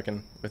in a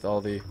second with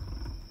all the...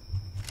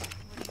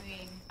 What do you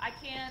mean? I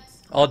can't...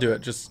 I'll do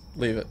it, just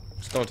leave it.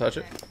 Just don't touch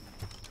it.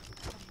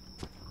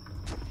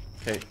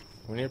 Okay,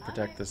 we need to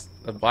protect this.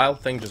 A wild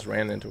thing just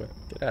ran into it.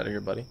 Get out of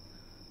here, buddy.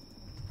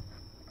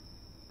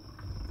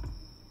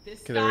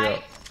 This Okay, there we go.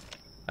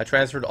 I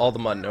transferred all the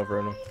mutton over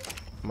on him.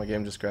 My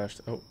game just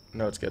crashed. Oh,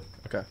 no, it's good.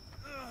 Okay.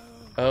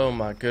 Oh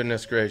my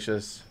goodness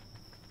gracious.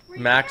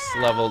 Max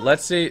level.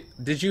 Let's see.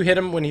 Did you hit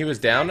him when he was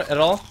down at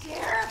all?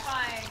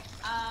 Terrifying.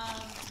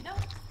 No.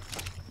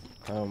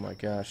 Oh my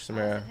gosh, I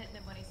Samara. wasn't hitting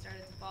him when he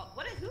started to fall.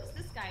 Who's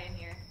this guy in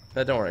here?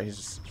 Don't worry, he's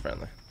just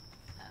friendly.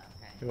 Oh,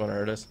 okay. He won't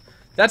hurt us.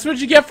 That's what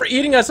you get for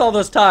eating us all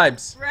those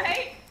times.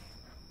 Right?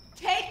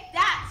 Take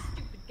that,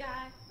 stupid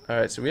guy.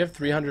 Alright, so we have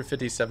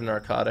 357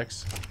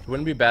 narcotics. It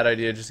wouldn't be a bad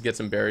idea just to get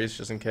some berries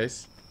just in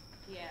case.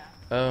 Yeah.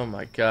 Oh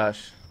my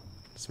gosh.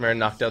 Samara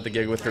knocked out the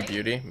gig with her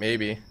beauty.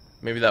 Maybe.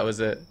 Maybe that was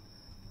it.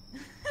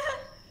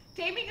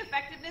 Taming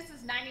effectiveness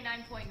is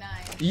 99.9.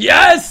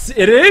 Yes,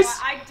 it is.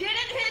 I didn't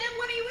hit him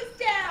when he was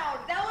down.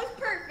 That was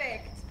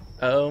perfect.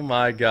 Oh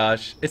my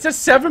gosh. It's a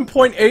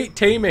 7.8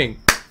 taming.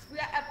 We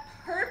got a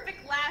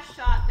perfect last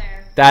shot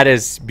there. That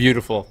is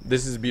beautiful.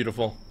 This is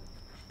beautiful.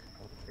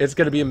 It's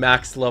going to be a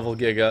max level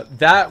Giga.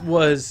 That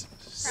was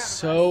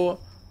so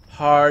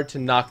hard to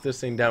knock this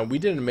thing down. We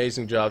did an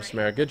amazing job,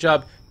 Samara. Good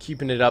job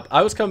keeping it up.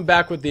 I was coming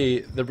back with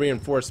the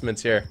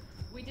reinforcements here.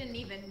 We didn't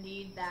even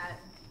need that.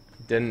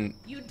 Didn't.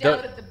 You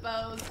doubted the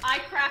bows. I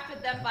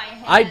crafted them by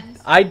hand.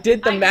 I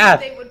did the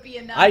math. Knew they would be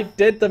enough. I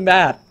did the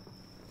math.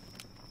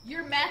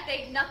 Your math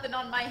ain't nothing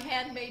on my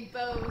handmade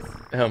bows.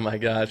 Oh my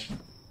gosh.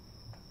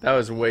 That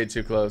was way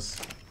too close.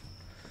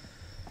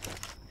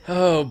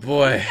 Oh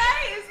boy. This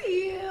guy is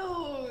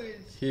huge.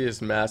 He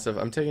is massive.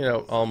 I'm taking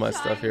out all my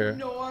stuff here.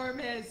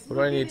 Enormous. What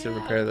do I need to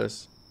repair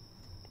this?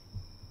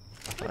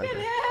 Look at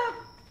him.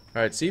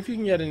 Alright, see if you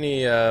can get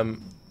any,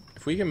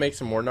 if we can make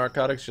some more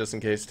narcotics just in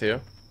case too.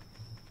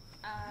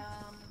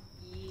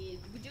 Yeah.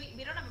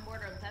 We don't have a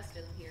mortar and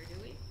pestle here, do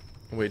we?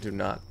 We do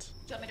not. Do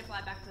you want me to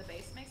fly back to the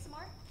base and make some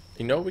more?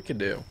 You know what we could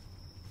do?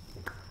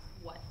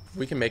 What?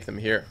 We can make them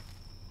here.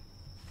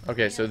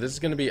 Okay, so this is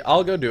gonna be,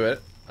 I'll go do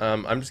it.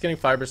 I'm just getting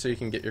fiber so you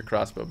can get your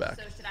crossbow back.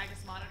 So should I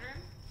just monitor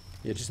him?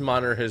 Yeah, just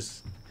monitor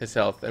his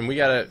health. And we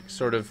gotta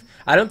sort of,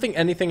 I don't think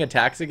anything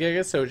attacks a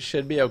Giga, so it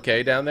should be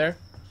okay down there.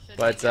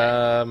 But,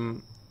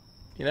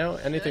 you know,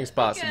 anything's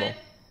possible.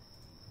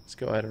 Let's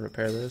go ahead and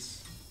repair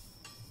this.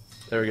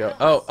 There we go.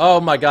 Oh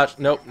my gosh.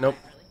 Nope.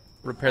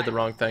 Repaired the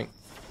wrong thing.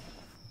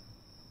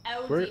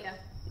 Oh Where dear.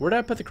 did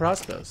I put the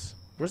crossbows?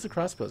 Where's the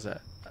crossbows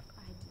at? I do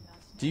not know.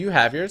 Do you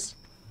have yours?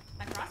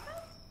 My crossbow?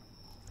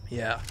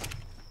 Yeah.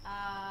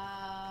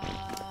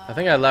 I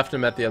think I left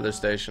them at the other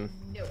station.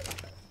 Nope,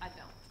 I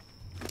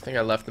don't. I think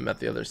I left them at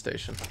the other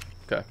station.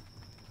 Okay.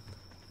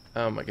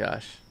 Oh my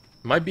gosh.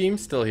 My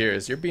beam's still here.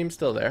 Is your beam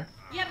still there?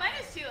 Yeah, mine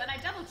is too, and I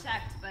double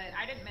checked, but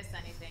I didn't miss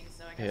anything,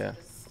 so I guess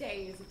it just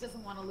stays. It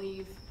doesn't want to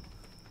leave.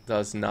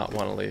 Does not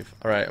want to leave.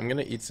 Alright, I'm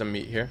gonna eat some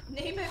meat here.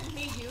 Name it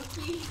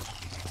Miyuki.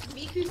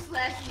 Miku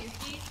 /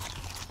 Yuki.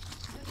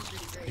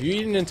 If you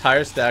eat an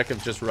entire stack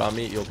of just raw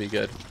meat, you'll be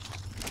good.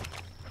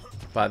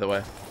 By the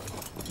way.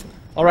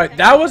 Alright,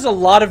 that was a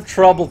lot of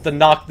trouble to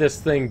knock this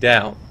thing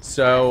down.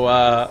 So,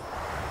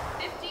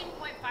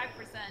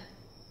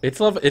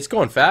 15.5%. it's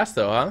going fast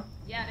though, huh?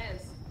 Yeah, it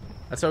is.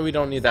 That's why we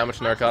don't need that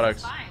much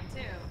narcotics. It's fine,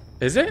 too.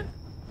 Is it?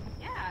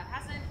 Yeah, it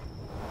hasn't...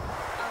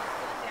 Oh, it's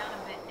going down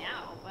a bit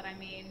now, but I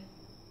mean...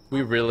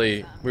 We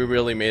really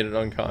made it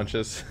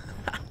unconscious.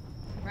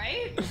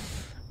 Right?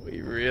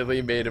 We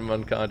really made him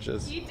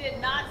unconscious. He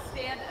did not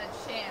stand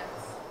a chance.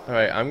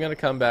 Alright, I'm gonna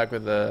come back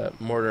with a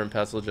mortar and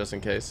pestle just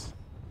in case.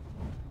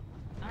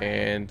 Right.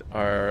 And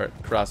our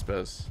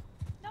crossbows.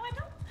 No, I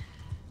don't.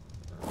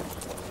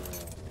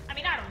 I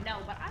mean, I don't know,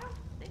 but I don't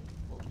think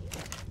we'll be...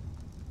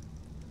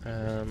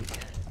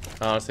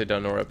 I honestly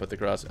don't know where I put the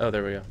cross. Oh,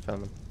 there we go.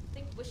 Found them. I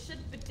think we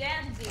should be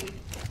dandy.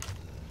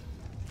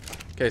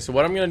 Okay, so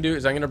what I'm gonna do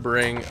is I'm gonna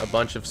bring a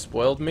bunch of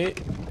spoiled meat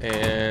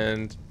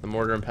and the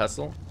mortar and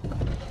pestle.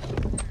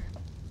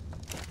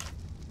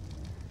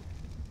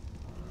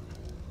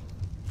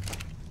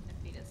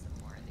 Feed us some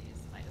more of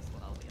these. Might as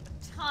well. We have a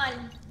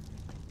ton.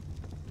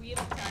 We have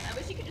a ton. I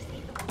wish you could just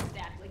eat the whole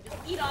stack. Like, just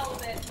eat all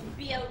of it and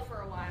be out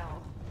for a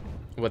while.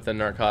 With the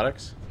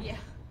narcotics? Yeah.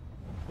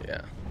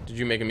 Yeah. Did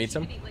you make them eat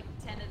some? You could eat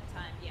like 10 at a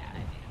time. Yeah, I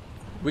made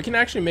them. We can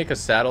actually make a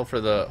saddle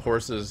for the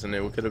horses, and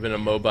it could have been a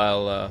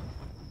mobile,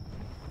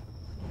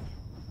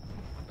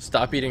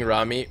 Stop eating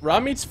raw meat. Raw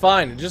meat's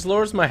fine. It just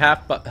lowers my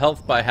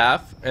health by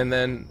half, and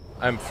then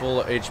I'm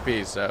full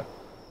HP, so...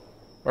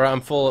 Or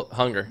I'm full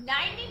hunger.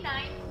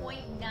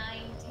 99.9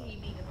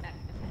 taming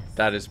effectiveness.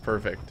 That is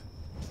perfect.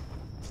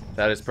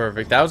 That is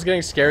perfect. That was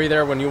getting scary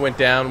there when you went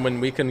down, when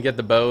we couldn't get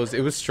the bows.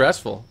 It was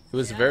stressful. It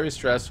was very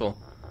stressful.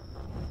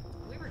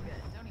 We were good.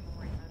 Don't even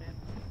worry about it.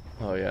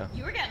 Oh, yeah.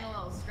 You were getting a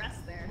little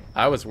stressed there.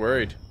 I was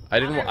worried.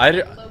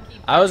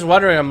 I was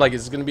wondering. I'm like,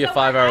 is it gonna be a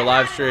 5-hour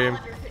live stream?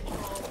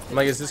 I'm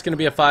like, is this gonna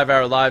be a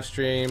 5-hour live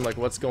stream? Like,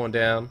 what's going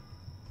down?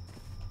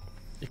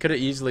 You could have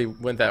easily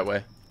went that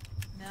way.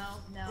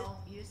 No,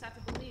 you just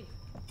have to believe.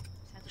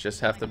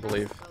 Just have to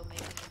believe.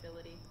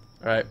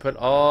 All right, put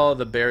all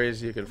the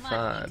berries you can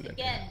find.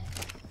 Again.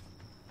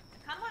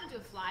 I kind of want to do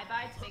a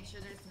flyby to make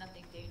sure there's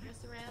nothing dangerous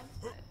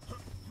around. But...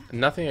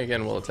 Nothing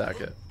again will attack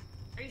it.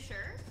 Are you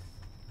sure?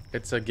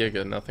 It's a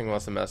Giga. Nothing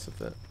wants to mess with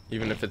it,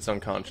 even if it's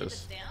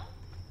unconscious. If it's down?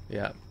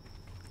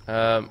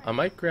 Yeah. I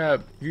might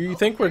grab. You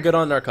think we're good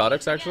on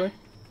narcotics, actually?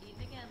 Eat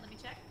again. Let me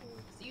check.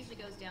 It usually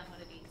goes down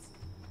when it eats.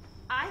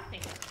 I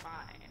think we're fine.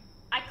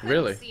 I couldn't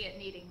Really? see it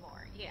needing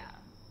more. Yeah.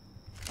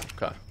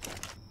 Okay.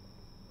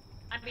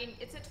 I mean,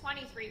 it's at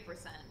 23%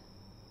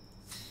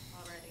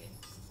 already.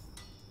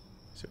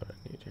 See what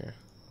I need here.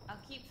 I'll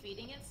keep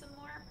feeding it some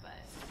more, but...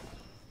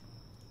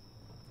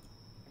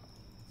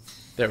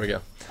 There we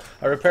go.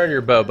 I repaired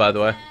your bow, by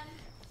the way.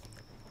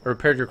 I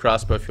repaired your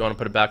crossbow if you want to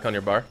put it back on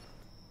your bar.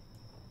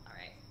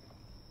 Alright.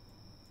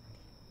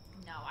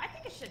 No, I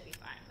think it should be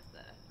fine with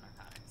the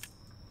narcotics.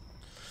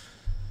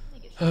 I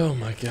think it should Oh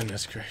my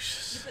goodness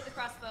gracious. You put the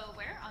crossbow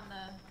where? On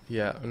the...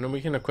 Yeah, and then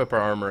we can equip our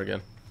armor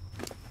again.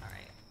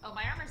 Alright. Oh,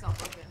 my armor's all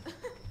broken.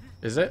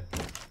 Is it?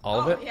 All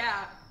of it?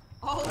 Yeah.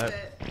 All of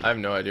it. I have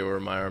no idea where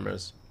my armor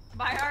is.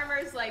 My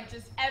armor's like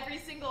just every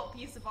single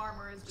piece of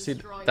armor is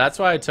destroyed. See, that's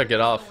why I took it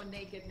off. Going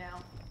naked now.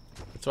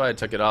 That's why I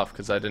took it off,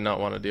 because I did not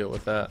want to deal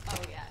with that. Oh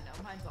yeah, no,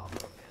 mine's all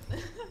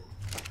broken.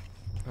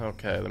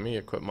 Okay, let me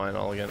equip mine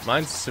all again.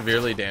 Mine's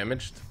severely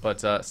damaged, but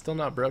still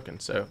not broken,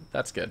 so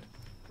that's good.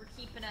 We're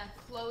keeping a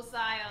close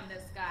eye on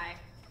this guy.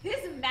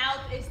 His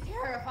mouth is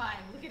terrifying.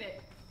 Look at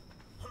it.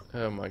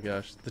 Oh my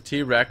gosh. The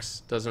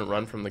T-Rex doesn't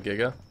run from the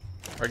Giga.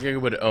 Our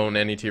Giga would own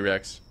any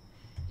T-Rex.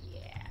 Yeah.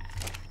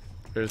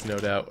 There's no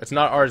doubt. It's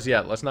not ours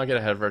yet. Let's not get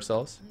ahead of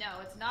ourselves. No,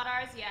 it's not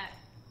ours yet.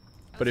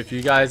 But if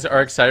you guys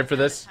are excited for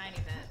this... Tiny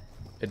bit.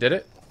 It did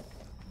it?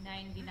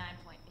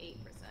 99.8%.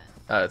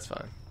 That's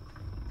fine.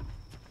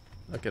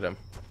 Look at him.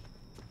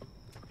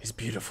 He's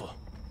beautiful.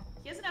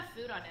 He has enough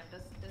food on him,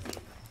 does he? It's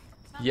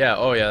not Yeah, like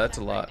oh yeah, he's that's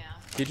a fed lot. right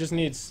now. He just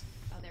needs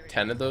Oh, there we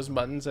 10 go. of those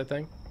buttons, I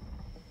think.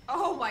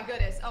 Oh my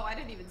goodness. Oh, I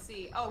didn't even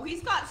see. Oh,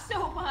 he's got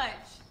so much.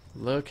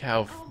 Look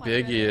how Oh my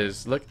big he goodness.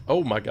 is. Look.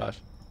 Oh my gosh.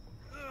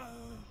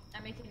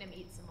 I'm making him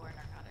eat some more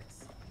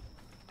narcotics.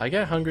 I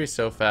get hungry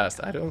so fast.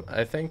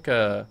 I think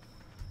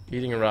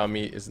eating raw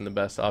meat isn't the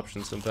best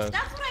option sometimes.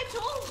 That's what I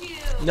told you.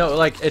 No,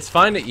 like it's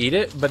fine to eat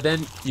it, but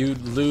then you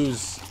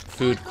lose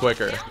food It goes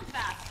quicker. down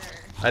faster.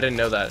 I didn't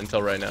know that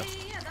until right now.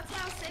 Yeah, that's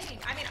what I was saying.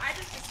 I mean, I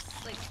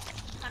just like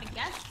kind of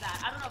guessed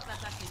that. I don't know if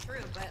that's actually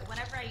true, but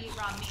whenever I eat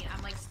raw meat,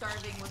 I'm like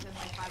starving within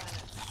like 5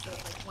 minutes, so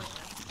it's like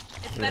pointless.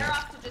 It's better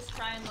off to just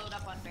try and load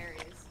up on berries.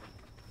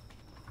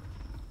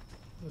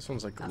 This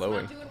one's like That's glowing.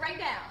 what I'm doing right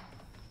now.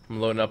 I'm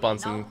loading up on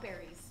No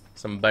berries.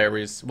 some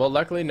berries. Well,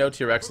 luckily no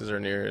T-Rexes are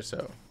near,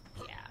 so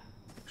Yeah.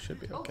 should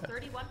be Oh, okay.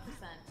 31%.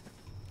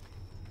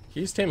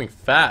 He's taming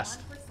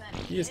fast. 1%.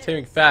 He is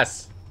taming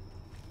fast.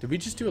 Did we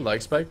just do a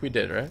leg spike? We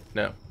did, right?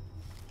 No. Oh,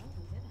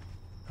 we did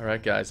it. All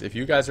right, guys. If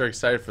you guys are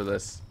excited for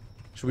this,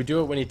 should we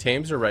do it when he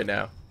tames or right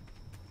now?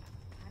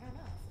 I don't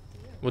know. It's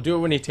up to you. We'll do it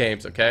when he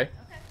tames, okay? Okay.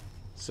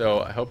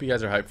 So I hope you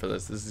guys are hyped for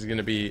this. This is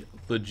gonna be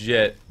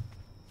legit,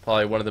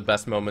 probably one of the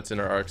best moments in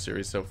our ARK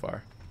series so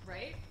far.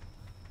 Right?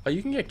 Oh,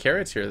 you can get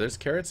carrots here. There's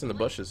carrots in the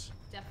bushes.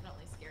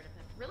 Definitely scared of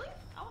him. Really?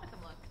 I want to come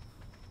look.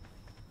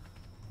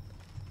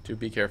 Do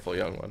be careful,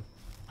 young one.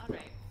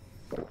 Alright.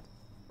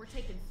 We're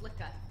taking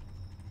Flicka.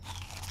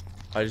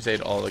 I just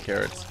ate all the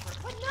carrots.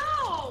 What?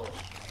 No!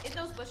 In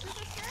those bushes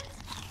there's carrots?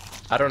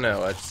 I don't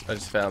know. I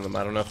just found them.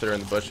 I don't know if they're in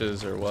the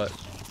bushes or what.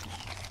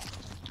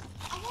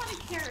 I wanted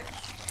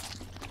carrots.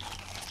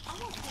 I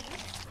want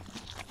carrots.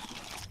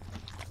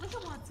 Flicka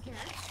wants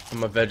carrots.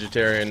 I'm a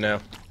vegetarian now.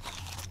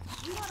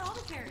 We want all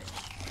the carrots.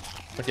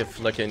 Look at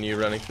Flicka and you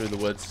running through the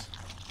woods.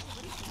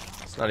 What is going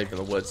on? It's not even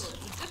the woods. It's a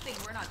good thing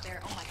we're not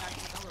there. Oh my god,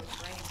 there's all those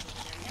dragons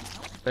over there. Yeah,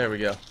 nope. There we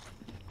go.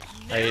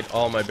 I ate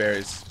all my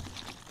berries.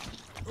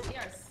 We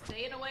are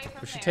staying away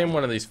from We should there. tame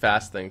one of these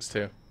fast things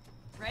too.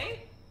 Right?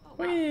 Oh,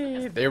 wow.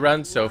 Whee! They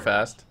run so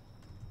fast.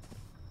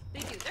 They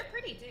do. They're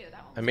pretty too.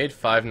 That one. I made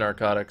 5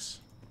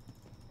 narcotics.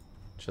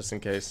 Just in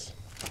case.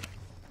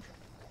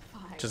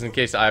 Five. Just in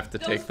case I have to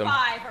Those take them.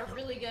 5 are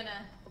really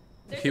gonna.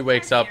 There's he a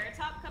wakes up-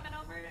 Triceratops coming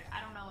over.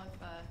 I don't know if.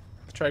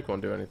 The trike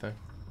won't do anything.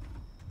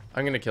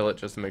 I'm gonna kill it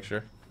just to make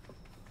sure.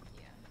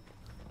 Yeah.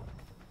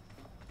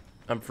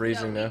 I'm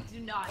freezing no, now. we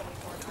do not need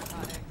more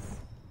narcotics.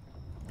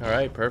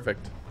 Alright,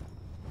 perfect.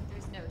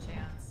 There's no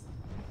chance.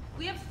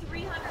 We have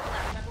 300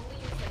 left. I've only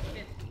used like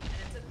 50, and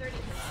it's at 30%.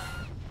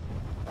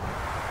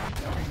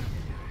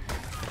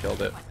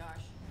 Killed it. Oh my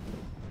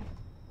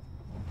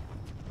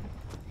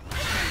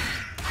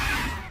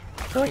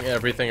gosh. Killing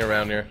everything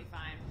around here. Be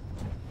fine.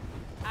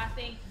 I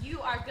think you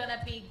are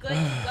gonna be good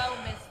to go,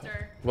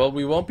 mister. Well,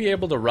 we won't be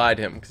able to ride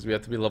him because we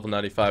have to be level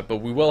 95, but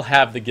we will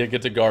have the Giga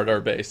to guard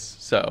our base,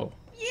 so.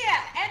 Yeah,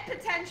 and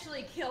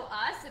potentially kill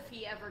us if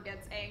he ever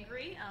gets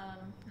angry.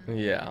 Yeah.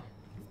 Yeah.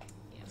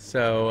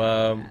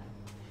 So,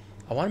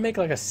 I want to make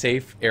like a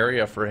safe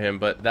area for him,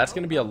 but that's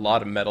going to be a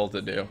lot of metal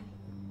to do.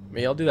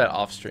 Maybe I'll do that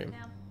off stream.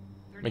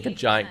 Make a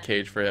giant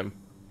cage for him.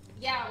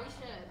 Yeah, we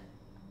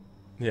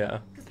should. Yeah.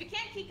 Because we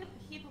can't keep him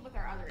with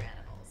our other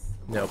animals.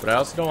 No, but I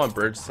also don't want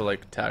birds to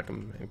like attack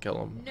him and kill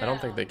him. No. I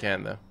don't think they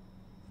can though.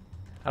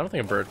 I don't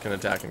think a bird can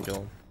attack and kill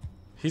him.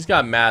 He's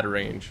got mad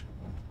range.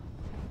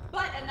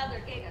 But another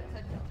Giga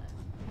could kill him.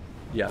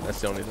 Yeah,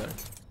 that's the only thing.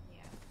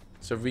 Yeah.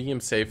 So if we keep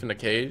him safe in a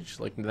cage,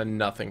 like then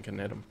nothing can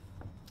hit him.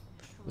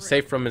 True.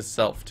 Safe from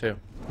himself too.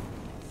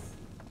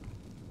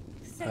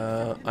 Safe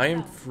from I am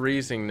himself.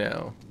 freezing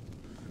now.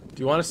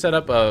 Do you want to set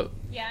up a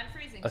Yeah, I'm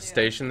freezing a too.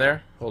 station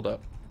there? Hold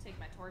up. I'll take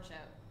my torch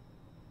out.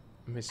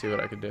 Let me see what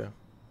I could do.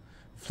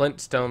 Flint,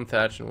 stone,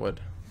 thatch, and wood.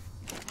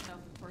 I don't know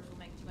if the torch will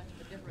make too much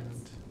of a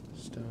difference.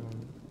 Flint,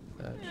 stone,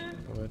 thatch,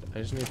 and wood. I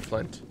just need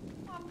flint.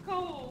 I'm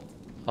cold.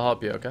 I'll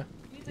help you, okay?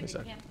 Needs Give me a like a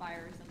sec.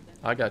 campfire or something.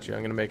 I got you.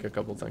 I'm gonna make a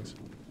couple things.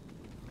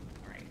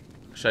 Alright.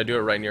 Should I do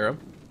it right near him?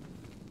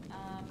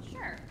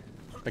 Sure.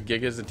 A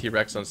Giga is a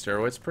T-Rex on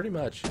steroids, pretty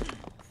much.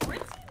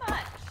 Pretty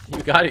much.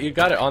 You got it. You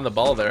got it on the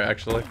ball there,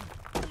 actually.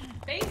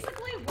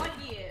 Basically what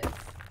he is.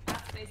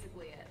 That's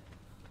basically it.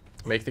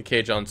 Make the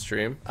cage on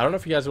stream. I don't know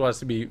if you guys want us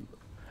to be.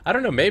 I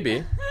don't know. Maybe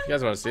if you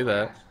guys want to see Oh my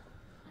that.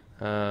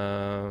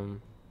 gosh.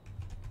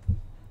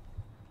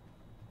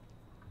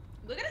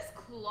 Look at his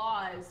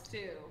claws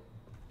too.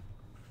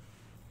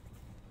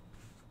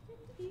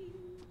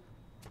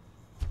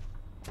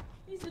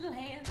 These little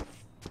hands.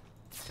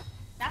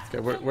 That's Okay,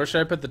 where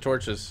should I put the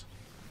torches?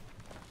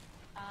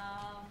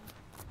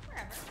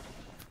 Wherever.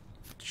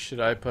 Should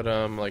I put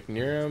them like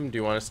near him? Do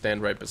you want to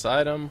stand right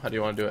beside him? How do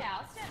you want to do it? Yeah,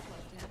 I'll stand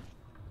close to him.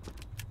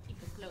 Keep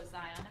a close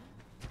eye on him.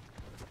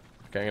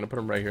 Okay, I'm gonna put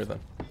him right here then.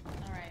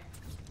 Alright.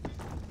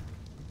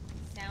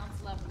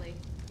 Sounds lovely.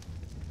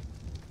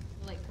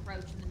 Like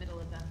crouch in the middle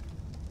of them.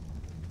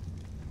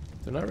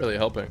 They're not really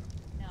helping.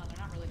 No, they're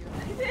not really doing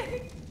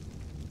anything.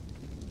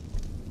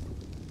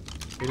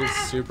 It is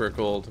super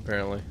cold,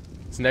 apparently.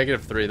 It's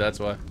 -3, that's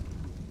why.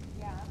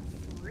 Yeah,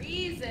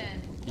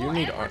 freezing. You Well,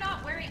 need and I'm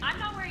not wearing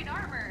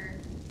armor.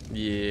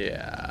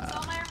 Yeah. So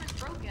all my armor's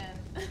broken.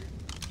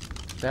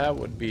 That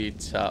would be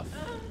tough.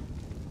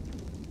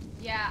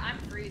 Yeah, I'm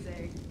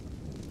freezing.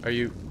 Are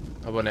you?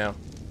 How about now?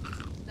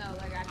 No,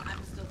 like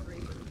I'm still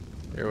freezing.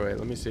 Here, wait.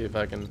 Let me see if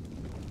I can.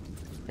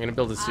 I'm gonna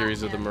build a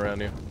series of them yeah.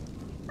 around you.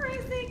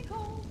 Freezing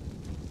cold.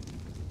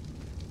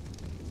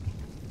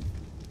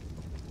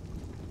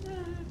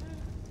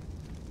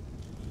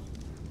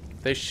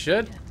 They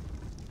should.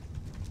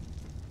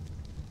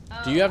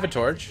 Oh, Do you have a I need to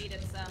torch? feed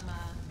him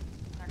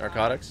some,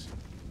 Narcotics?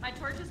 My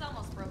torch is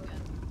almost broken.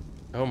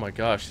 Oh my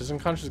gosh, his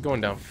unconscious is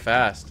going down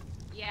fast.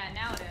 Yeah,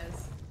 now it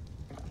is.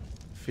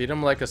 Feed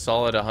him like a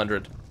solid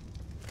 100.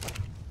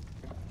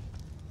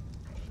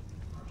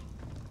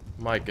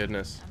 My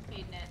goodness. I'm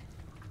feeding it.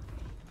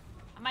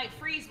 I might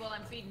freeze while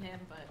I'm feeding him,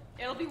 but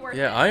it'll be worth it.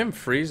 Yeah, I am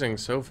freezing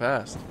so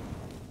fast.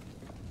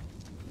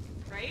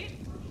 Right?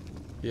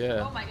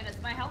 Yeah. Oh my goodness,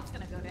 my health's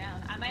gonna go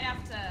down. I might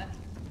have to...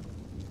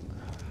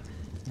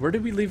 Where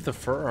did we leave the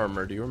fur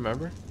armor? Do you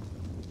remember?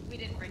 We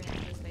didn't bring it to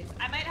this space.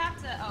 I might have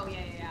to... Oh,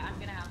 yeah. I'm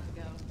gonna have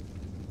to go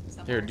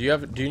somewhere. Here,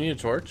 do you need a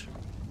torch?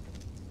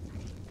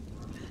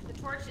 The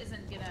torch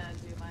isn't gonna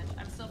do much.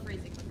 I'm still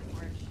freezing with the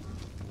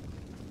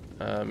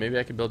torch. Maybe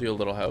I could build you a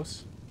little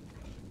house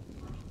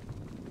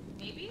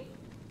Maybe?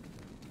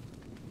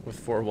 with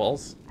 4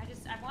 walls. I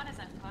want his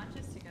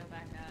unconscious to go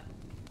back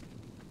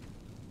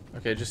up.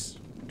 Okay, just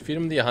feed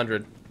him the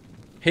 100.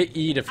 Hit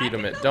E to feed I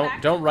him can it. go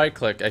back Don't to- right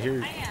click. I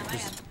hear. I am.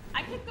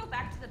 I could go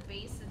back to the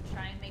base and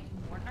try and make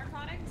more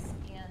narcotics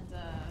and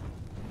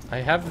I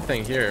have the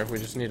thing here. We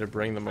just need to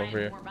bring them try over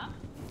and here. warm up.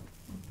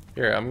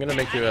 Here, I'm gonna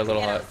make you a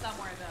little hut.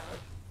 Somewhere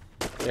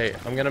though. Hey,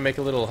 I'm gonna make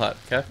a little hut.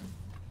 Okay.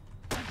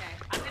 Okay,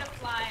 I'm gonna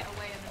fly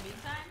away in the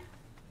meantime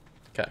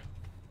Okay.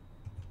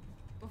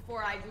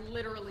 before I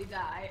literally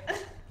die.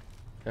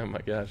 Oh my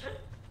gosh.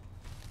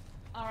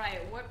 All right,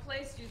 what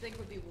place do you think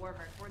would be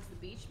warmer? Towards the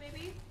beach,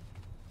 maybe?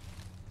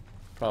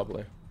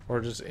 Probably. Or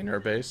just in our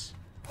base.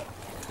 I don't know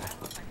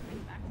if I can make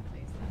it back to the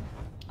base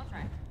then. I'll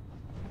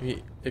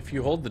try. If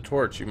you hold the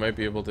torch, you might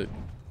be able to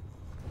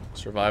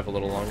survive a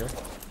little longer.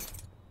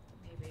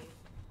 Maybe.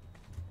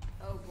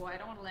 Oh boy, I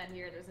don't want to land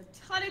here. There's a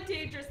ton of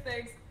dangerous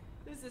things.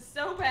 This is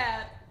so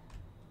bad.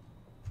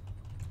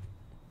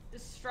 The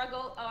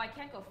struggle. Oh, I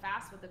can't go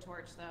fast with the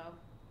torch though.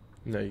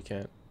 No, you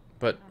can't.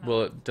 But I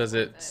don't know. does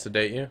it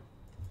sedate you?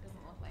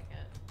 Doesn't look like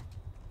it.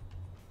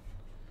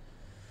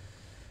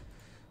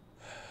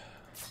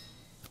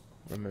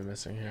 What am I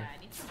missing Yeah, here? I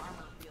need some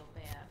armor real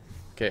bad.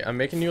 Okay, I'm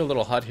making you a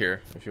little hut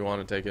here if you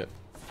want to take it.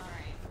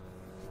 Alright.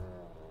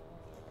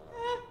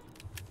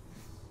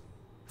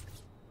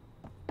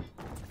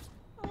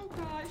 Oh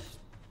gosh.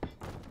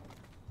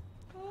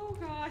 Oh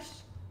gosh.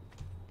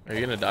 Are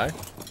you gonna die?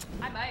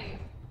 I might.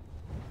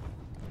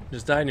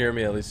 Just die near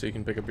me at least so you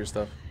can pick up your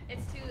stuff.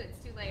 It's too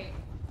late.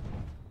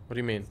 What do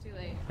you mean? It's too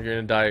late. You're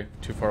gonna die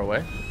too far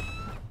away?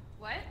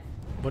 What?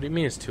 What do you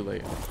mean it's too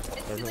late?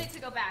 It's too late to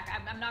go back.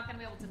 I'm not gonna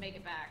be able to make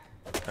it back.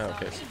 So Oh,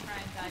 okay. I'm gonna try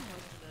and die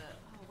close to the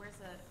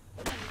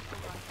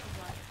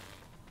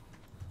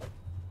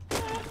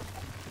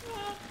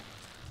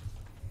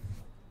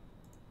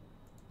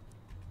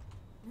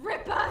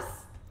Rip us!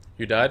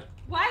 You died?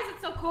 Why is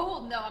it so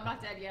cold? No, I'm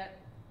not dead yet.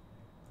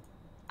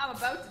 I'm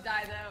about to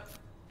die though.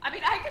 I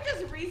mean, I could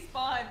just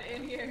respawn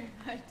in here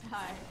and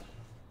die.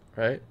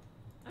 Right?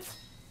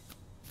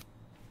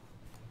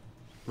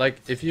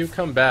 Like, if you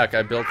come back,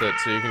 I built it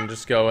so you can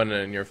just go in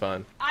and you're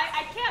fine.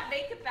 I can't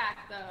make it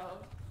back though.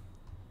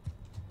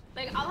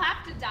 Like, I'll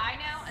have to die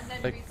now and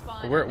then Like,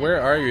 respawn.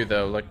 where are you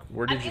though? Like,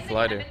 where did you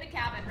fly to? I'm in the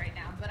cabin right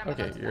now, but I'm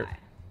Okay, about to die.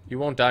 you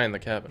won't die in the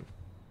cabin.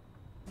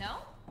 No?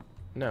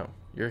 No,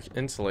 you're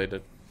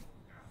insulated.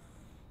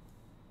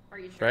 Are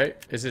you sure? Right?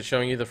 Is it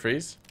showing you the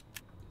freeze?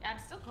 Yeah, I'm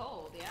still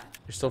cold, yeah.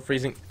 You're still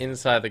freezing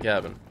inside the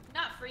cabin.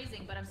 Not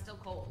freezing, but I'm still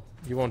cold.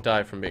 You won't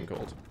die from being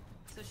cold.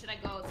 So should I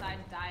go outside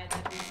and die and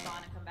then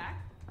respawn and come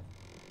back?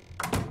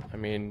 I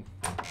mean,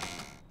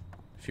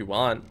 if you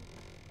want.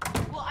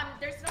 Well,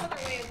 there's no other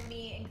way of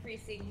me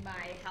increasing my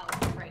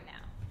health right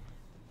now.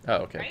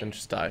 Oh, okay. Right? Then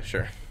just die,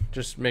 sure.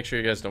 Just make sure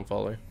you guys don't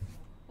follow me.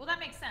 Well, that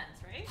makes sense,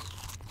 right?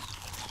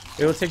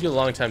 It will take you a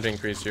long time to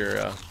increase your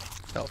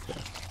health, yeah.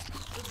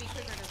 It would be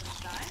quicker to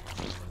just die.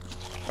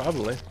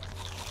 Probably.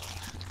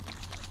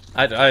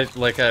 I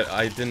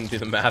didn't do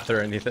the math or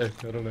anything.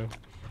 I don't know.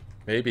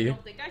 Maybe. You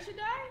don't think I should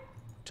die?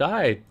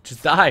 Die.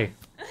 Just die.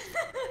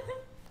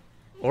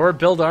 Or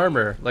build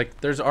armor.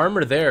 Like, there's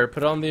armor there.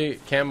 Put on the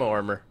camo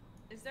armor.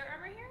 Is there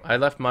armor here? I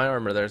left my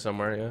armor there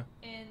somewhere, yeah.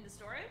 In the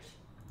storage?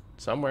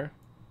 Somewhere.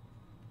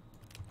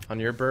 On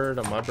your bird,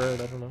 on my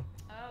bird, I don't know.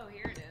 Oh,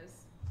 here it is.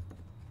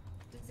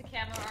 Does the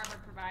camo armor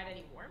provide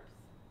any warmth?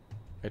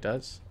 It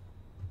does.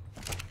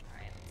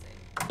 Alright,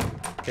 let's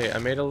see. Okay, I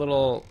made a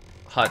little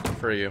hut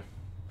for you.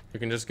 You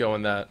can just go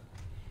in that.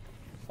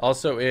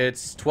 Also,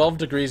 it's 12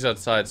 degrees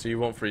outside, so you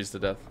won't freeze to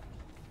death.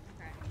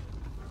 Okay.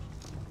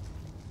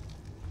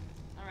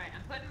 Alright,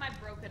 I'm putting my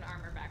broken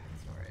armor back in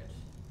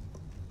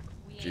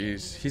storage.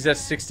 Jeez, he's at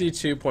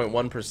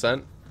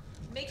 62.1%.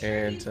 Make sure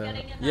And he's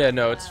getting enough, yeah,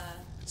 no, it's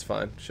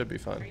fine. Should be Are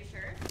fine. you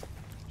sure?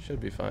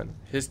 Should be fine.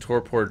 His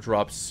torpor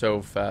drops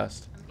so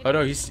fast. Oh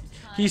no, he's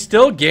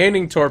still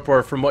gaining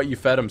torpor from what you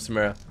fed him,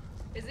 Samara.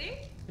 Is he?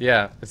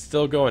 Yeah, it's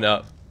still going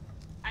up.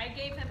 I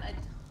gave him a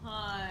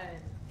ton.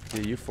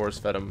 Yeah, you force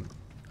fed him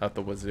out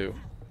the wazoo.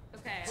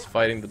 Okay. It's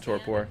fighting the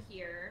stand torpor.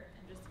 here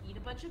and just eat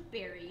a bunch of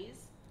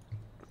berries.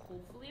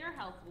 Hopefully our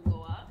health will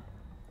go up.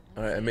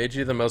 Alright, I made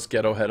you the most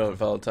ghetto hut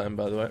of all time,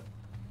 by the way.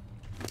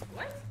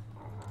 What?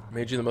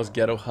 Made you the most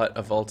ghetto hut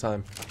of all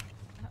time.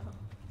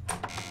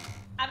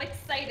 I'm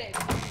excited.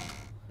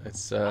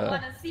 It's I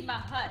want to see my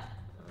hut.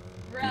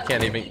 Bro, you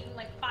can't I've even. eaten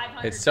like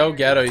 500 It's so berries.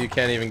 ghetto you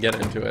can't even get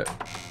into it.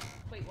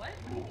 Wait, what?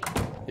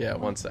 Yeah,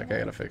 one sec, I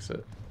gotta fix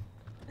it.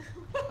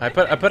 I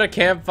put a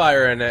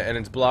campfire in it and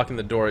it's blocking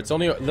the door. It's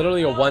only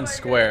literally a Oh one my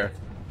square.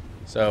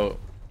 goodness. So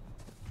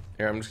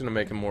here, I'm just gonna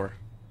make it more.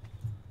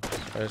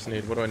 I just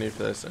need, what do I need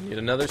for this? I need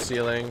another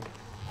ceiling,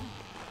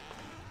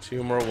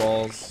 2 more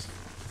walls,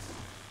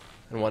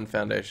 and 1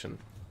 foundation.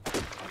 I'm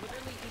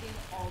literally eating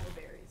all the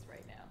berries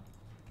right now.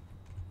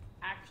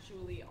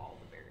 Actually, all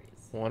the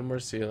berries. 1 more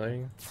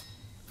ceiling,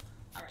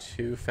 All right.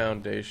 2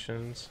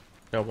 foundations.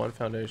 No, 1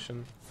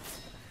 foundation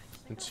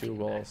and 2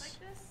 walls.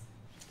 Like this?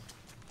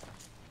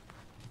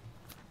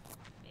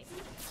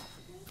 Maybe?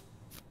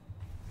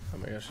 Oh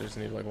my gosh, I just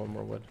need like 1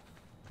 more wood.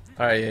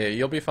 Alright, yeah,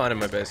 you'll be fine in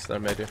my base that I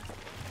made you.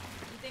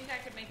 You think I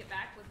could make it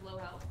back with low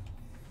health?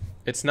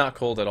 It's not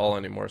cold at all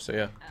anymore, so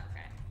yeah. Okay.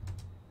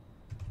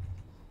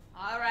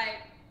 Alright.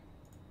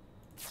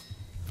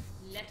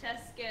 Let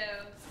us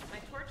go. My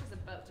torch is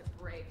about to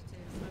break too,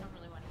 so I don't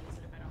really want to use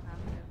it if I don't have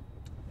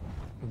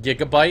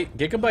to. Gigabyte?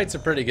 Gigabyte's a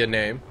pretty good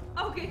name.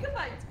 Oh,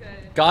 Gigabyte's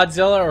good.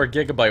 Godzilla or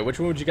Gigabyte? Which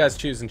one would you guys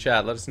choose in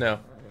chat? Let us know.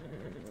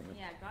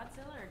 Yeah,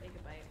 Godzilla or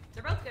Gigabyte.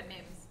 They're both good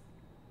names.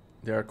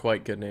 They are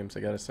quite good names,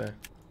 I gotta say.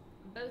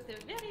 Both are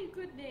very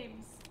good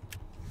names.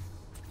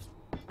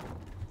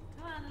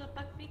 Come on, little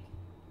buckbeak.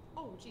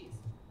 Oh, jeez.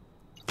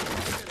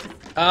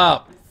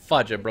 Ah,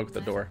 fudge, I broke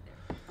the door.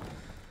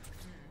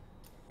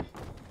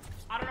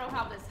 I don't know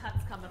how this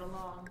hut's coming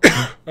along.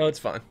 Oh, it's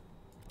fine.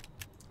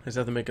 I just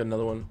have to make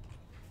another one.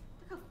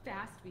 Look how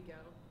fast we go.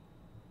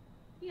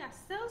 We are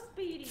so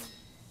speedy. So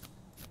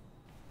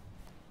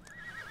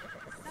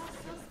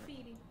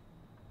speedy.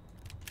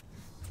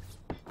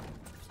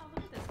 Oh,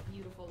 look at this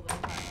beautiful little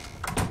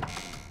hut.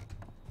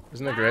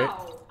 Isn't it great?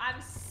 Wow,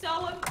 I'm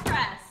so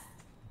impressed.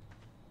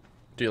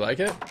 Do you like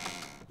it?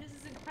 This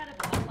is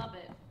incredible. I love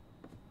it.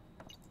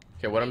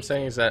 Okay, what I'm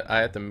saying is that I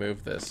have to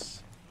move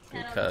this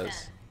 10 out of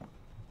because...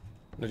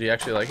 Do you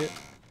actually like it? 10.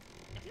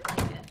 I do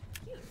like it.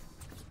 Cute.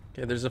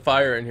 Okay, there's a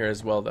fire in here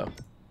as well, though.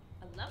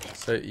 I love it.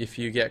 So if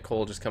you get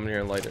cold, just come in here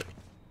and light it.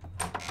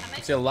 I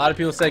might See, a lot of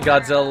people say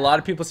Godzilla, a lot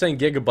of people saying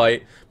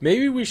Gigabyte.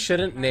 Maybe we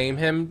shouldn't name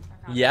him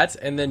yet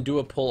and then do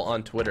a poll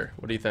on Twitter.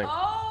 What do you think?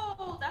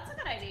 Oh, that's a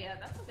good idea.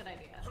 That's a good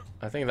idea.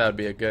 I think that would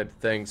be a good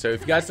thing. So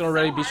if you guys don't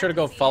already, be sure to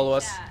go follow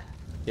us.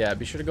 Yeah,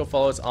 be sure to go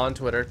follow us on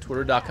Twitter,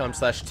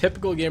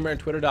 twitter.com/typicalgamer and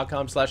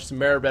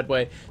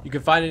twitter.com/SamaraRedway. You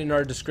can find it in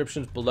our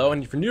descriptions below.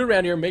 And if you're new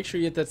around here, make sure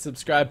you hit that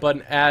subscribe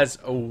button as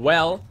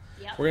well.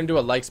 Yep. We're going to do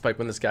a like spike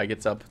when this guy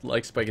gets up.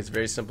 Like spike is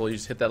very simple. You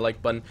just hit that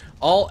like button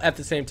all at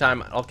the same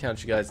time. I'll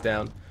count you guys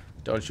down.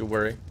 Don't you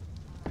worry.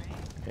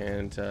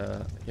 And,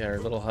 yeah, our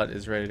little hut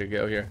is ready to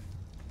go here.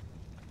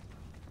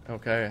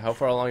 Okay, how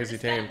far along is he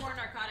tamed? More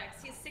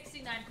narcotics. He's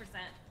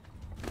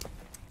 69%.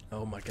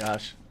 Oh my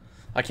gosh.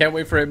 I can't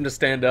wait for him to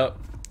stand up.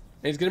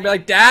 And he's gonna be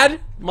like, Dad?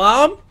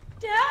 Mom?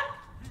 Dad?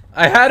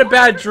 I had a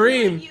bad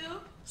dream. You?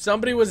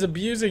 Somebody was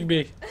abusing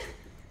me.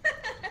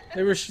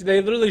 They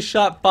literally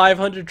shot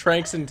 500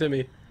 tranks into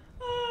me.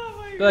 Oh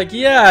my They're like,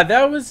 yeah,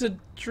 that was a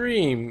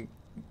dream,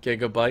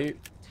 Gigabyte.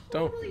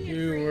 Don't Totally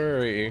you a dream.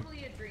 worry.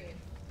 Totally a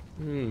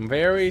dream.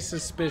 Very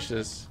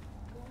suspicious.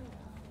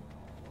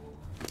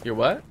 You're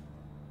what?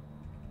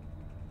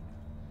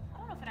 I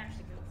don't know if it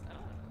actually goes.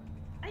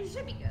 I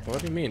should be good. What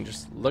do you mean?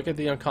 Just look at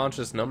the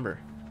unconscious number.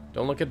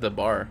 Don't look at the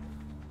bar.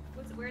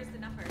 Where's the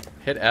number?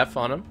 Hit F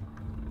on him.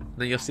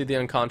 Then you'll see the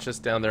unconscious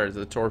down there,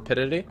 the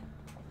torpidity.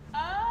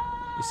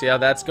 Oh. You see how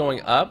that's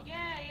going up? Yeah.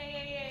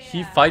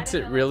 He fights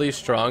it really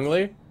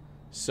strongly,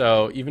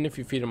 so even if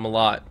you feed him a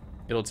lot,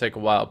 it'll take a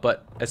while.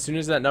 But as soon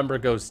as that number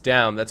goes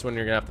down, that's when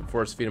you're gonna have to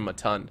force feed him a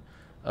ton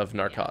of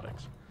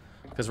narcotics.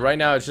 Because right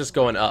now it's just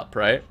going up,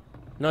 right?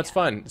 No, it's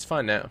fine. It's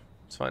fine now.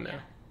 It's fine now.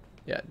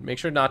 Yeah, make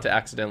sure not to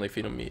accidentally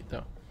feed him meat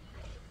though.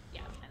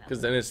 Yeah.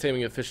 Because then his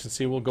taming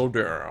efficiency will go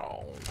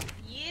down.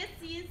 Yes.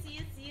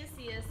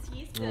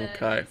 He's good.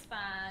 Okay. He's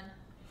fine.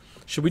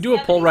 Should we do a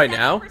poll right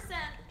now? 77%.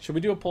 Should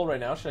we do a poll right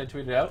now? Should I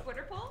tweet it out?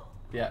 Twitter poll?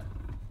 Yeah.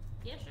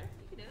 Yeah, sure.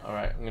 You can do it.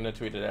 Alright, I'm gonna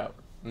tweet it out.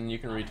 And you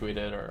can retweet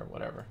it or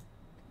whatever.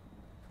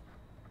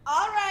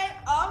 Alright.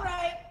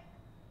 Alright,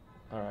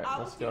 I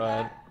will let's do go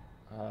ahead.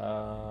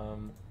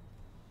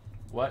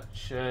 What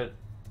should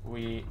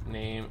we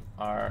name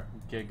our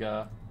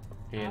Giga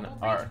in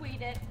ARK?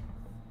 Retweet it.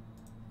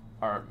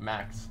 Our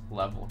max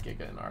level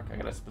Giga in ARK. I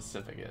gotta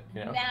specific it,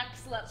 you know?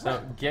 Max level.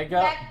 So,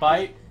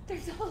 Gigabyte.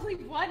 There's only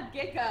one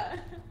Giga.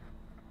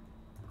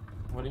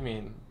 What do you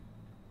mean?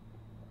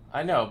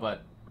 I know,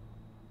 but.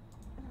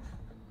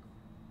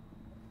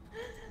 You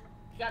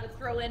gotta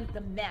throw in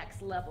the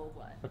max level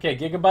one. Okay,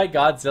 Gigabyte,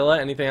 Godzilla,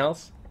 anything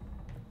else?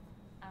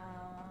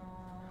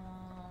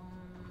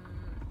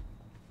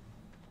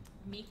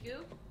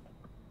 Miku?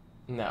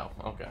 No,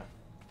 okay.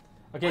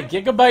 Okay,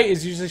 Gigabyte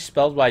is usually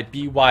spelled by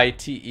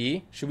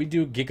B-Y-T-E. Should we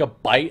do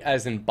Gigabyte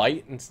as in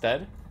bite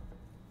instead?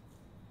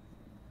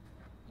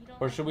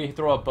 Or should we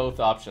throw up both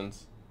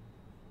options?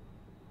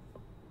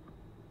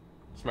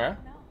 Samara?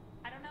 No,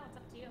 I don't know. It's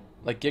up to you.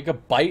 Like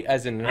Gigabyte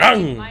as in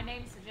My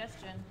name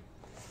suggestion.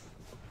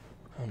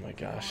 Oh my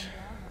gosh.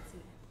 Let's see.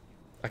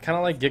 I kind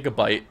of like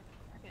Gigabyte.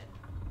 Good.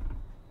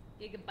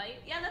 Gigabyte?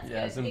 Yeah, that's good.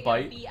 Yeah, as in Giga,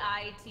 bite.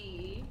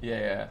 B-I-T.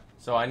 Yeah.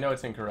 So I know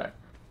it's incorrect.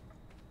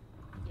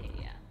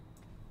 Yeah.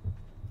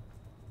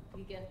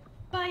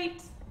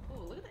 Gigabyte.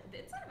 Oh, look at that. The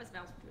inside of his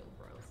mouth's real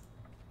gross.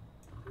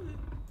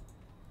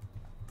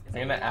 I'm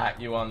gonna at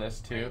you on this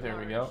too. There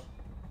we go.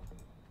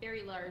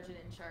 Very large and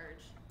in charge.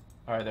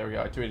 Alright, there we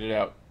go. I tweeted it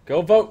out.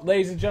 Go vote,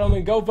 ladies and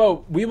gentlemen. Go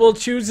vote. We will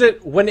choose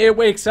it when it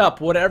wakes up.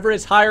 Whatever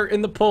is higher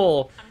in the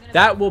poll,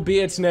 that will be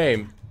its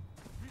name.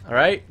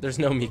 Alright? There's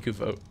no Miku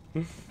vote.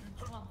 Well,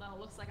 it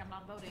looks like I'm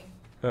not voting.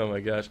 Oh my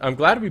gosh. I'm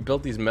glad we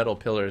built these metal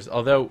pillars.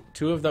 Although,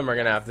 2 of them are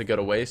going to have to go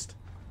to waste.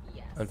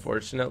 Yes.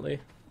 Unfortunately.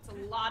 It's a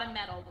lot of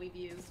metal we've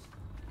used.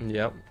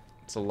 Yep.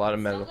 It's a lot of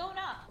metal. Still going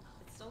up.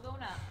 It's still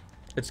going up.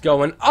 It's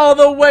going all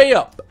the way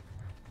up.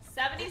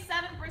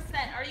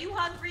 77%. Are you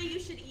hungry? You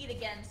should eat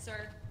again,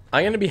 sir.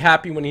 I'm going to be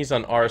happy when he's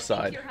on our I think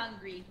side. you're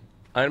hungry.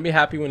 I'm going to be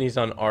happy when he's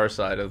on our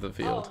side of the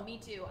field. Oh, me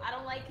too. I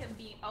don't like him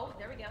being... Oh,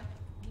 there we go.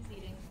 He's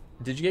eating.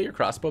 Did you get your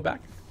crossbow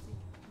back?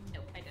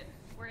 Nope, I didn't.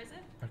 Where is it?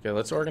 Okay,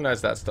 let's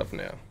organize that stuff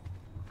now.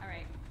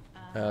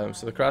 Alright.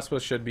 So the crossbow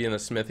should be in the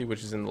smithy,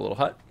 which is in the little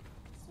hut.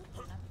 Still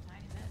putting up a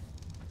tiny bit.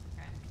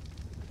 Okay.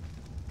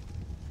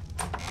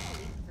 I'm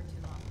leaving for too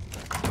long.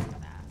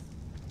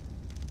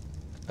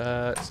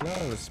 Fast. It's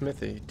not in the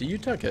smithy. You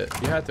took it.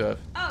 You had to have.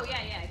 Oh, yeah,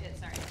 I did.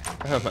 Sorry.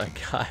 Oh my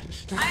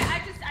gosh.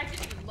 I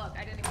didn't even look.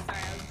 I didn't even... Sorry,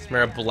 I was doing...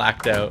 Samara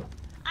blacked out.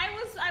 I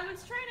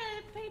was trying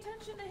to pay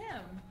attention to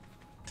him.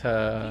 He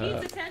To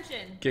needs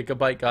attention.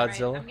 Gigabyte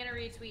Godzilla. Alright, I'm gonna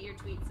retweet your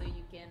tweet so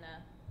you can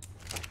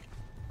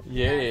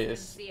Yes.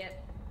 see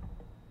it.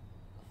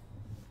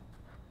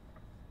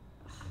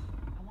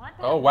 I want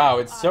that Oh wow,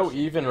 middle it's so option.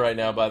 even right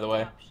now, by the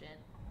way. Option.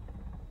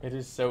 It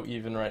is so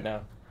even right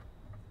now.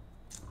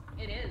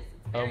 It is. It's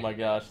Oh very my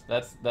gosh,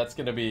 that's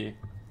gonna be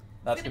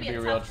It's gonna be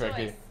a real tough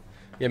tricky. choice.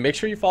 Yeah, make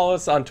sure you follow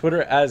us on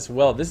Twitter as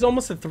well. This is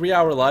almost a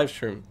 3-hour live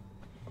stream.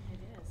 It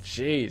is.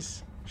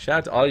 Jeez. Shout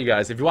out to all you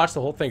guys. If you watched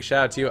the whole thing,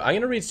 shout out to you. I'm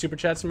gonna read super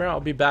chats tomorrow. I'll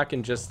be back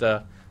in just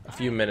a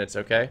few minutes,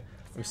 okay?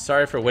 I'm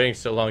sorry for waiting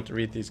so long to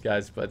read these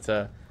guys, but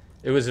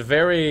it was a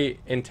very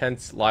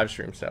intense live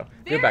stream, so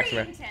Very get back to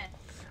me. intense.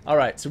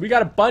 Alright, so we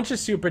got a bunch of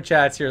super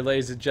chats here,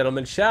 ladies and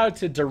gentlemen. Shout out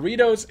to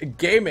Doritos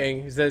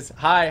Gaming. He says,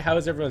 hi, how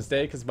is everyone's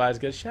day? Because mine's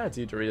good. Shout out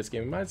to you, Doritos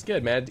Gaming. Mine's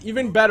good, man.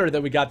 Even better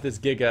that we got this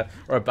Giga,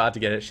 or about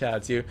to get it. Shout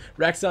out to you.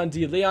 Rexon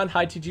D. Leon,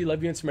 hi TG,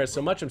 love you and Samara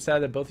so much. I'm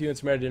sad that both you and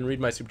Samara didn't read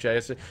my super chat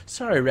yesterday.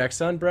 Sorry,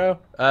 Rexon, bro.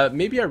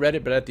 Maybe I read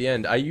it, but at the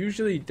end. I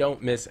usually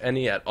don't miss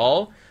any at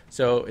all.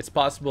 So it's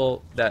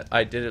possible that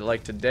I did it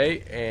like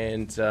today,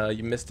 and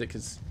you missed it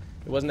because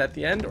it wasn't at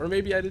the end, or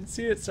maybe I didn't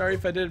see it. Sorry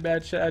if I did.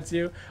 Bad shout out to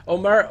you.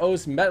 Omar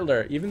O's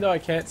Metler. Even though I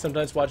can't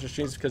sometimes watch your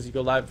streams because you go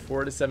live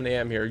 4 to 7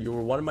 a.m. here, you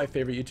were one of my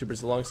favorite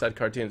YouTubers alongside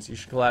cartoons. You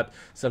should collab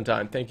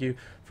sometime. Thank you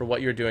for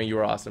what you're doing. You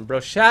were awesome, bro.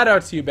 Shout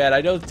out to you, man.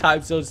 I know the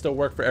time zones don't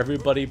work for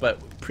everybody,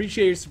 but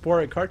appreciate your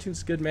support.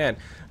 Cartoon's a good man.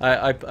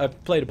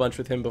 I've played a bunch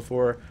with him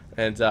before,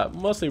 and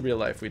mostly real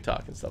life we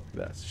talk and stuff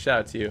like that. So shout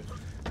out to you.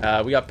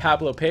 We got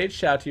Pablo Page.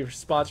 Shout out to your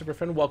sponsor, my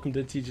friend. Welcome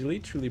to TG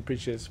Elite. Truly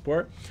appreciate the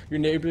support. Your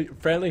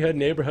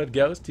neighborhood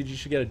ghost. TG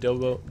should get a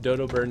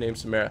dodo bird named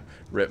Samara.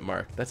 Rip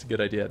Mark. That's a good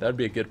idea. That would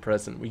be a good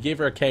present. We gave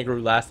her a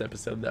kangaroo last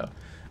episode, though.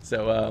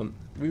 So,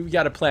 we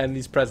got to plan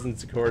these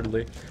presents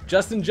accordingly.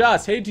 Justin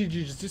Joss. Hey, TG,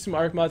 just do some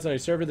ARK mods on your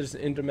server. There's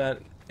an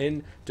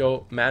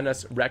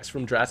Indominus Rex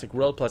from Jurassic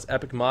World plus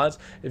epic mods.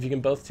 If you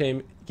can both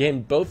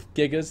gain both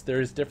Gigas,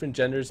 there's different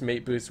genders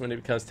mate boosts when it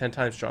becomes 10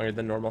 times stronger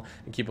than normal,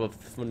 and keep up a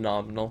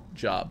phenomenal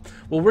job.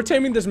 Well, we're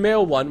taming this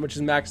male one, which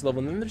is max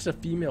level, and then there's a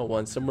female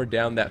one somewhere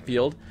down that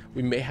field.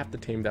 We may have to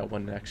tame that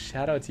one next.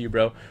 Shout out to you,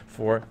 bro,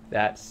 for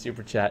that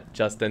super chat,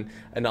 Justin.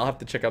 And I'll have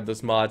to check out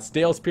those mods.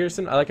 Dale's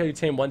Pearson, I like how you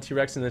tame one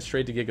T-Rex and then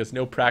straight to Gigas.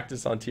 No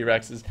practice on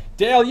T-Rexes.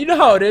 Dale, you know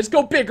how it is.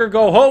 Go big or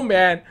go home,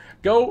 man.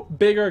 Go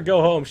big or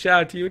go home.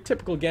 Shout out to you.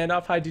 Typical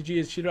Gandalf. Hi, DG.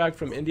 Is Shidowag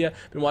from India.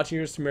 Been watching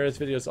your Samara's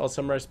videos all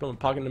summer. I spent my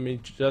pocket on me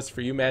just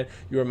for you, man.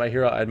 You are my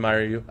hero. I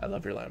admire you. I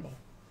love your Lambo.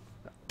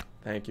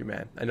 Thank you,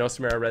 man. I know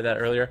Samara read that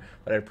earlier,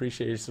 but I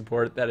appreciate your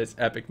support. That is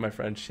epic, my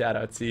friend. Shout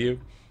out to you.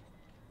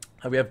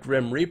 We have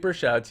Grim Reaper,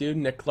 shout out to you.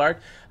 Nick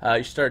Clark,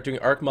 you start doing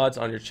ARK mods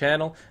on your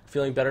channel.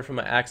 Feeling better from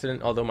my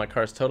accident, although my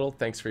car's totaled.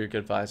 Thanks for your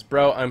good advice.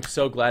 Bro, I'm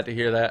so glad to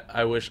hear that.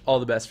 I wish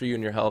all the best for you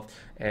and your health.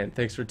 And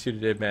thanks for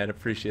tuning in, man.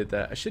 Appreciate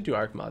that. I should do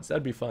ARK mods.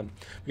 That'd be fun.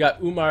 We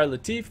got Umar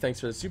Latif,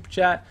 thanks for the super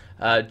chat.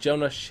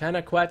 Jonah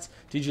Shanaquet,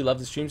 did you love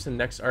the streams? In the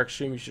next ARK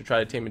stream, you should try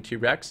to tame a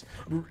T-Rex.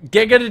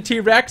 Giga to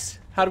T-Rex?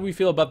 How do we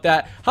feel about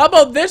that? How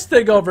about this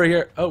thing over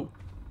here? Oh,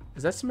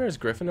 is that Samara's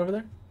griffin over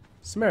there?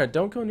 Samara,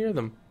 don't go near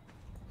them.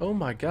 Oh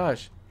my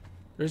gosh.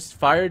 There's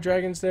fire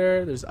dragons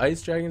there. There's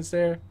ice dragons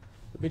there.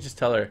 Let me just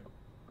tell her.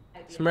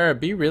 Samara,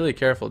 be really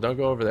careful. Don't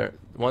go over there.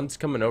 One's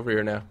coming over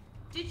here now.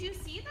 Did you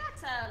see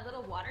that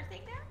little water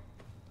thing there?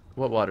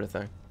 What water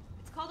thing?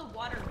 It's called a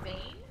water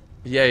vein.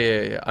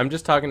 Yeah. I'm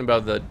just talking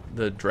about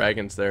the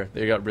dragons there.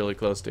 They got really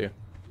close to you.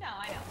 No,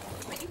 I know.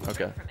 But you can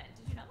drink from it.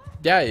 Did you know that?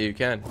 Yeah, you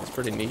can. It's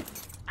pretty neat.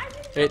 I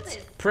didn't know It's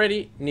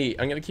pretty neat.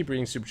 I'm going to keep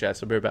reading super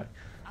chats. I'll be right back.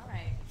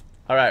 Alright.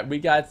 Alright, we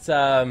got,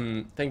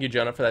 thank you,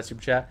 Jonah, for that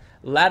super chat.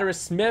 Latterus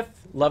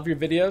Smith, love your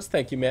videos.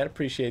 Thank you, man.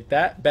 Appreciate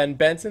that. Ben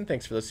Benson,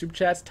 thanks for the super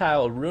chats.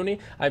 Tyler Rooney,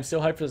 I'm so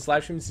hyped for this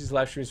live stream. These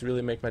live streams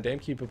really make my day.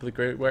 Keep up with the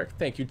great work.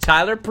 Thank you,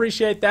 Tyler.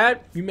 Appreciate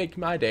that. You make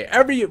my day.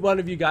 Every one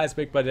of you guys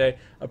make my day.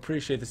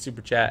 Appreciate the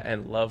super chat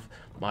and love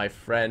my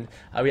friend.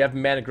 We have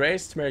Mana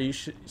Grace. Samara, you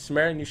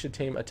should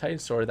tame a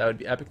Titanosaur. That would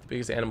be epic. The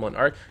biggest animal in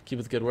ARK. Keep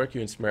up the good work.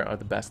 You and Samara are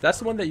the best. That's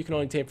the one that you can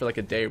only tame for like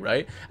a day,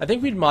 right? I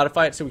think we'd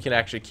modify it so we can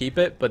actually keep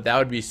it, but that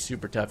would be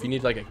super tough. You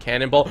need like a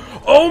cannonball.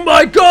 Oh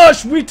my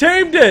gosh, we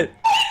tamed it!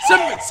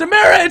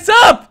 Samara, it's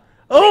up!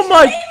 Oh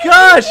my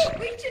gosh!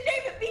 We should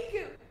name it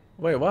Miku.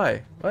 Wait,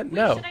 why? What?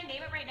 No. Should I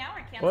name it right now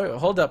or cancel? Wait,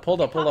 hold up.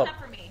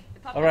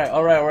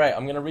 Alright.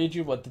 I'm gonna read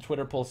you what the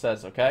Twitter poll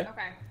says, okay?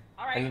 Okay.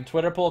 Alright. And the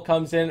Twitter poll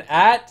comes in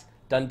at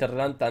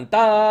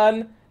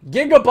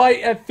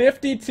Gigabyte at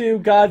 52,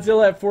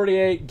 Godzilla at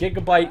 48.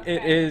 Gigabyte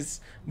it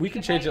is. We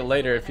can change it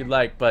later if you'd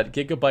like, but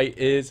Gigabyte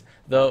is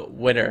the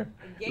winner.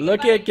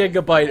 Look at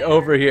Gigabyte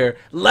over here.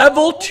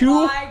 Level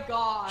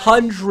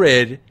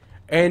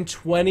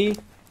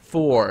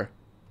 224.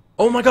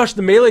 Oh my gosh,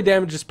 the melee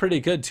damage is pretty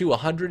good too.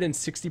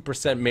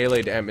 160%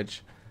 melee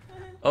damage.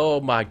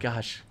 Oh my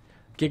gosh.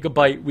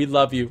 Gigabyte, we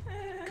love you.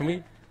 Can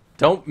we?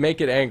 Don't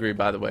make it angry,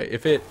 by the way.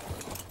 If it...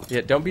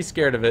 Yeah, don't be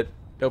scared of it.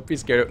 Don't be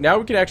scared of it. Now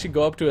we can actually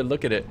go up to it and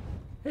look at it.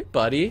 Hey,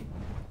 buddy.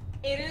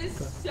 It is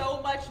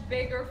so much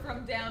bigger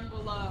from down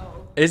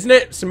below. Isn't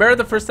it? Samara,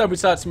 the first time we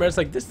saw it, Samara's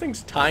like, this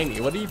thing's tiny.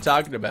 What are you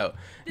talking about?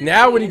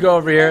 Now when you go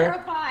over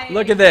here,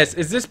 look at this.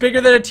 Is this bigger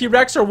than a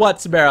T-Rex or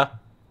what, Samara?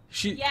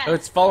 Yes. Oh,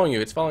 it's following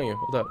you. It's following you.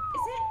 Hold up. Is it?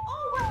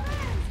 Oh, we're friends.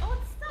 Oh,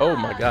 it's not. Oh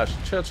my gosh.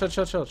 Chill.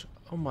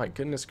 Oh my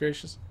goodness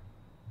gracious.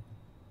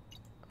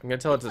 I'm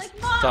gonna tell it to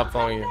stop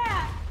following you.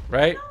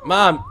 Right? No.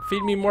 Mom,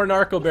 feed me more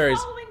narco berries.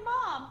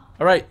 Mom.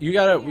 Alright, we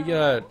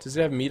gotta, does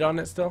it have meat on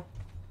it still?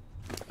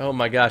 Oh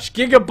my gosh.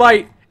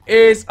 Gigabyte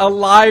is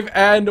alive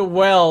and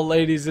well,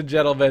 ladies and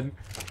gentlemen.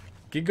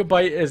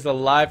 Gigabyte is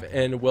alive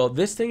and well.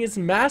 This thing is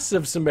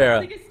massive, Samara.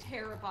 This thing is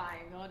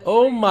terrifying, honestly.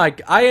 Oh my,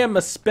 I am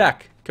a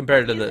speck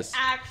compared to this. It's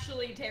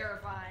actually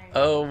terrifying.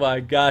 Oh my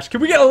gosh.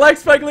 Can we get a like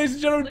spike, ladies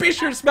and gentlemen? Be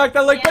sure to smack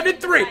that like button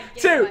in 3, Giga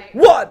 2, spike.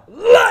 1.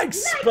 Like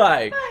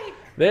spike. spike.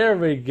 There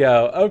we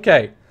go.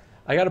 Okay.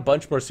 I got a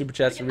bunch more super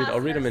chats to Look read. at I'll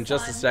us, read them our in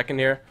just a son. second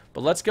here.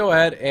 But let's go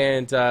ahead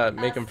and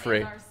make him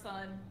free.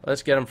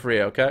 Let's get him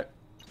free, okay?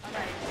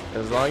 Alright.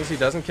 As long as he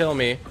doesn't kill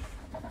me,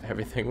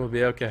 everything will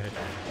be okay.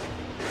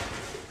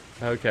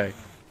 Okay.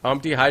 I'm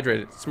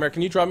dehydrated. Samara,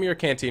 can you drop me your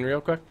canteen real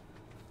quick?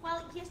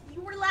 Well, yes,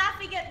 you were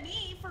laughing at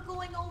me for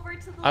going over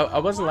to the I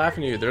wasn't water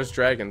laughing at you. thing. There's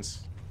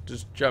dragons.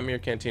 Just drop me your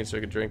canteen so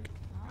I can drink.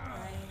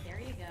 Alright, there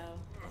you go.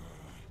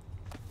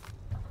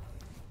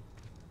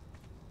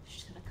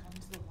 Should have come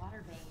to the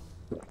water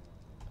vein.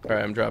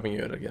 Alright, I'm dropping you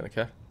it again,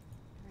 okay?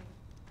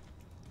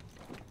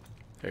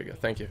 There you go.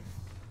 Thank you.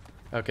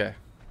 Okay.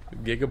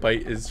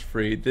 Gigabyte is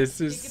free.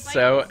 This is Gigabyte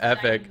so is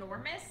epic.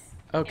 ginormous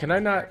Oh, and can I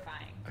not?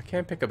 terrifying. I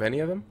can't pick up any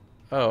of them?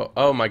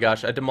 Oh my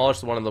gosh. I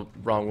demolished one of the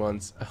wrong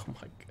ones. Oh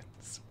my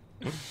goodness.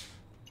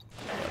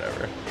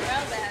 Whatever.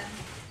 Well then,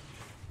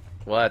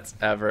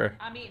 Whatever.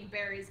 I'm eating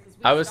berries because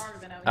I we're was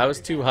starving out I here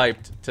was too today.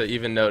 hyped to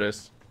even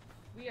notice.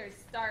 We are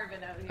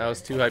starving out here. I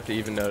was too hyped to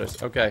even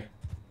notice. Okay.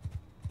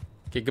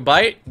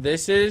 Gigabyte,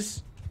 this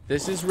is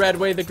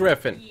Redway the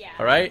Griffin. Yeah.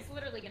 Alright? He's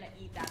literally gonna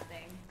eat that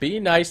thing. Be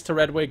nice to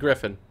Redway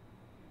Griffin.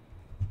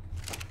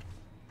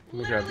 Let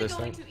me grab Literally this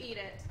going thing. to eat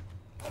it.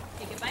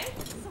 Gigabyte,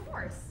 this is a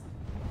horse.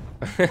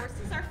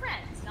 Horses are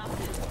friends, not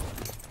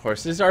food.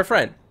 Horses are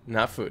friend,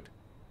 not food.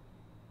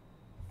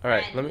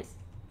 Alright, let me.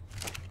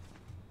 Friend.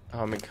 Oh,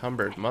 I'm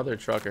encumbered. Mother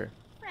trucker.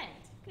 Friend,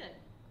 good.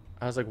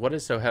 I was like, what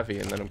is so heavy?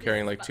 And then I'm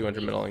carrying like 200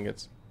 Buckwheat. metal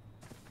ingots.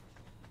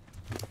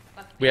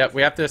 Buckwheat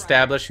We have to is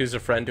establish who's a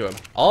friend to him.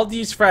 All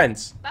these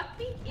friends. friend.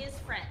 Buckwheat is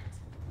friend.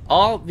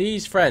 All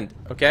these friend,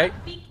 okay?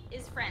 Buckwheat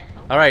is friend.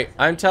 Oh, Alright, sorry.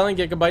 I'm telling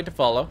Gigabyte to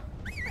follow.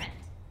 Friend.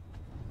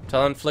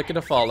 Telling Flicka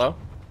to follow.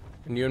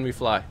 And you and me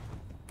fly.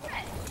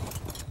 Friend.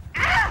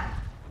 Ah!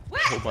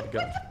 What? Oh my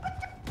god.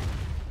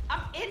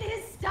 I'm in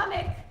his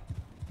stomach.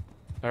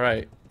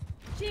 Alright.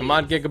 Jeez. Come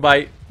on,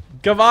 Gigabyte.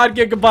 Come on,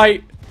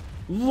 Gigabyte.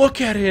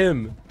 Look at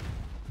him.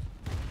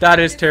 That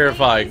is This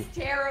terrifying. thing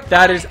is terrifying.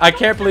 That is. I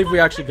can't believe we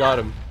actually got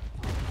him.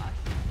 Oh gosh.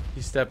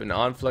 He's stepping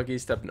on Flicka.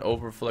 He's stepping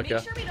over Make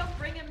Flicka. sure we don't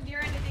bring him near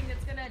anything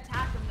that's gonna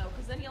attack him though,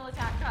 because then he'll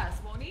attack us,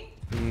 won't he?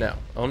 No.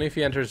 Only if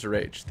he enters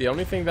rage. The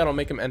only thing that'll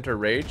make him enter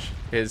rage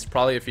is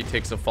probably if he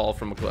takes a fall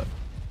from a cliff.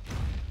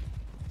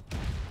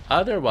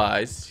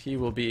 Otherwise, he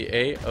will be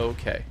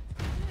a-okay.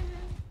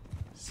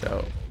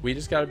 So, we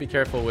just gotta be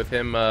careful with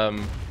him.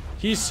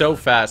 He's so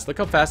fast. Look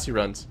how fast he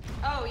runs.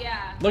 Oh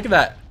yeah. Look at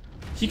that.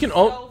 He can.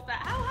 So fa-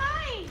 oh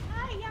hi,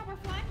 hi. Yeah, we're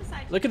flying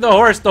beside you. Look at the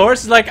horse. The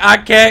horse is like, I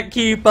can't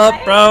keep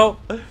up, bro.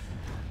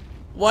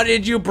 What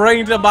did you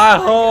bring to my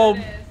home?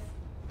 goodness.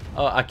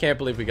 Oh, I can't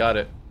believe we got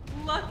it.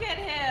 Look at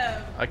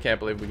him. I can't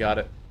believe we got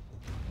it.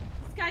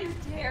 This guy's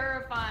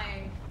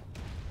terrifying,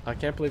 I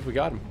can't believe we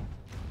got him.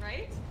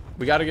 right?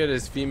 We gotta get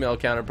his female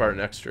counterpart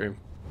next stream.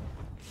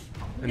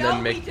 And No,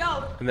 then make we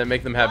don't. and then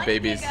make them have One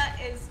babies.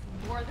 Giga is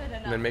more than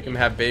enough. And then make them Giga.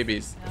 have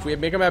babies. If we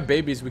make them have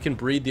babies, we can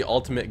breed the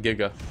ultimate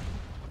Giga.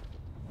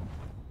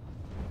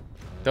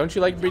 Don't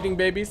you like breeding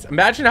babies?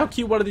 Imagine how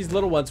cute one of these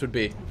little ones would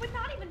be. It would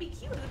not even be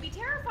cute. It would be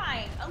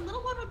terrifying. A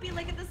little one would be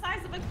like the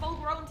size of a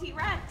full-grown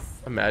T-Rex.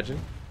 Imagine.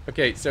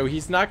 Okay, so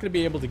he's not going to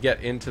be able to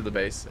get into the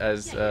base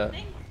as Yeah, you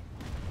think?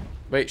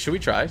 wait, should we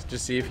try?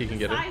 Just see if he can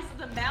The get size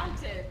in. of the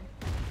mountain.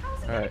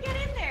 How's he Alright. gonna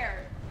get in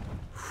there?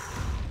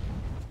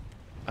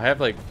 I have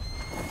like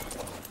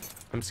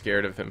I'm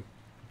scared of him.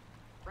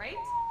 Right?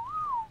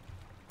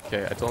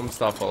 Okay, I told him to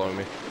stop following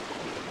me.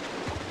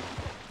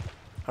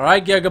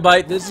 Alright,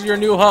 Gigabyte, this is your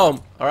new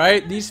home.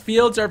 Alright? These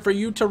fields are for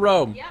you to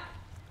roam. Yep.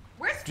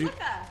 Where's Do-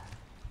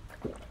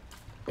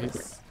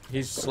 Flicka?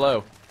 He's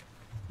slow.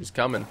 He's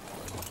coming.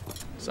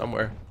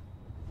 Somewhere.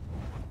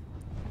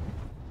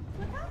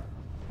 Flicka?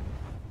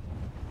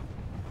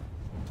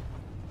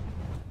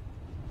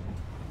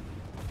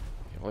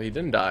 Well, he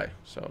didn't die,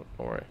 so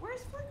don't worry.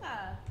 Where's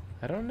Flicka?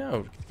 I don't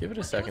know. Give it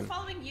a It second. was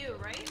following you,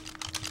 right?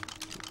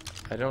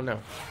 I don't know.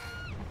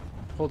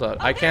 Hold up.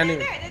 Oh, I can't they're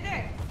even. there, they're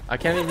there. I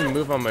can't even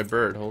move on my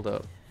bird. Hold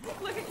up.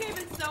 Flicka came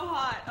in so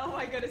hot. Oh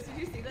my goodness, did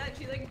you see that?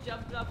 She like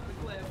jumped off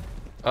the cliff.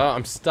 Oh,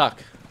 I'm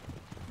stuck.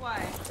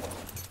 Why?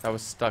 I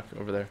was stuck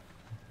over there.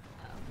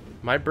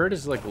 My bird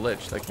is like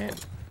glitched.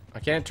 I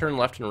can't turn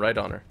left and right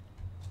on her.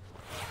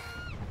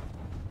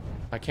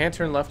 I can't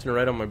turn left and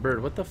right on my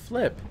bird. What the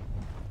flip?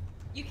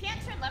 You can't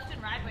turn left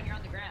and right when you're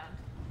on the ground.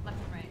 Left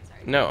and right,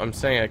 sorry. No, I'm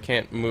saying I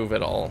can't move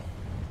at all.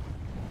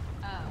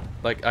 Oh.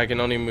 Like, I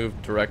can only move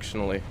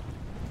directionally.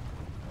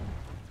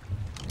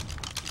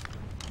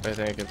 I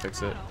think I can fix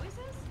How it. it always is?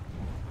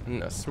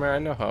 No, Samara, I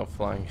know how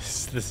flying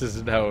is. This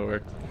isn't how it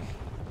works.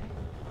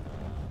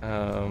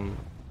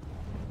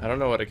 I don't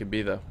know what it could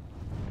be, though.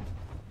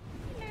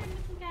 Here,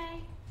 little guy.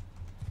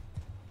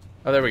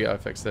 Oh, there we go. I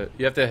fixed it.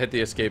 You have to hit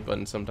the escape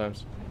button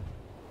sometimes.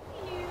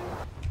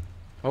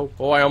 Hello.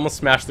 Oh, I almost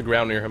smashed the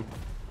ground near him.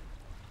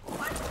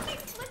 Why did they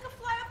Flicka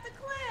fly off the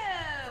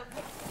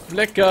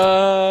cliff? Flicka!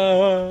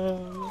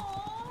 Aww.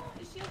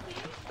 Is she okay?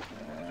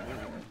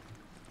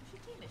 She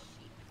tame a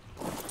sheep.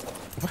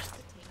 What? To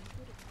tame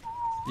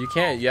You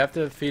can't. You have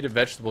to feed a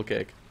vegetable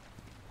cake.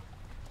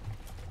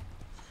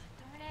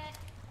 Darn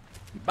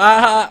it.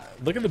 Ah!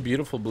 Look at the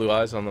beautiful blue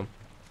eyes on them.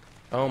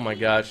 Oh my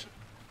gosh.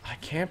 I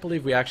can't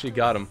believe we actually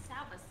got him.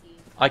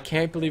 I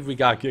can't believe we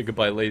got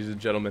Gigabyte, ladies and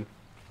gentlemen.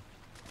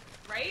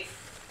 Right?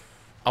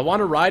 I want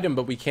to ride him,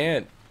 but we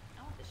can't.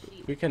 I want the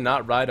sheep. We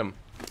cannot ride him.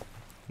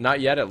 Not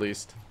yet, at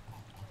least.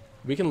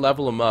 We can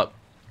level him up.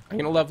 I'm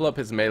going to level up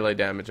his melee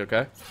damage,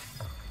 okay?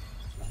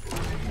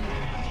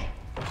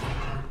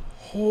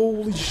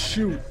 Holy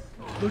shoot.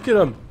 Look at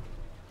him.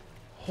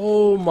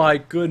 Oh my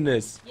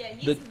goodness. Yeah,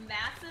 he's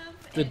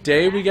massive. The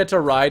day we get to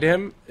ride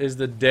him is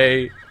the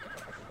day...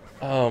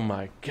 Oh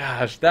my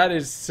gosh, that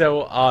is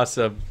so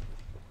awesome.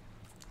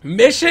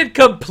 Mission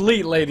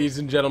complete, ladies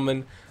and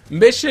gentlemen.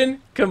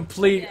 Mission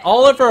complete. Yeah,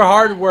 all of our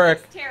hard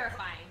work, he's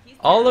terrifying. He's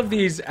all of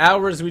these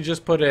hours we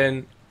just put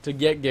in to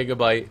get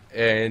Gigabyte,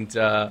 and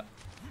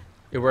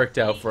it worked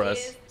out for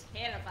us.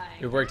 Terrifying.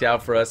 It worked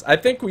out for us. I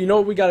think we know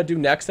what we got to do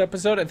next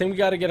episode. I think we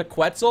got to get a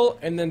Quetzal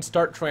and then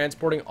start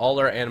transporting all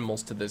our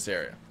animals to this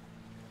area.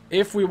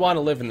 If we want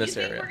to live in this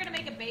You think area. we're gonna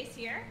make a base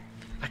here?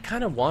 I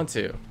kind of want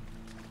to.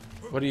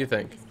 What do you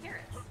think? These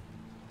carrots.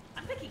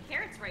 I'm picking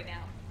carrots right now.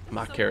 This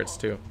My is so carrots cool.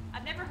 too.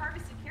 I've never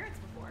harvested carrots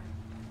before.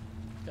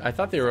 I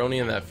thought they were only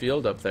in that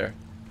field up there.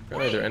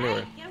 Apparently they're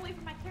anywhere. Hey, get away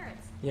from my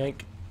carrots.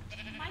 Yank.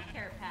 My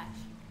carrot patch.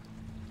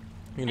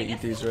 I'm gonna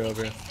eat these right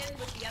over here. Mixed in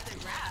with the other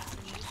grass,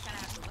 and you just kind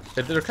of have to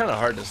look. They're kind of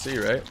hard to see,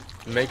 right?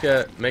 Make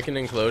an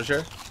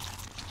enclosure.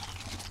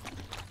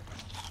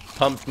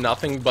 Pump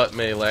nothing but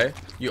melee.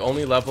 You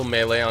only level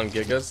melee on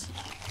Gigas.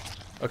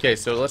 Okay,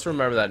 so let's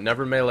remember that.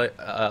 Never melee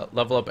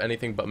level up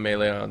anything but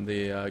melee on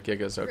the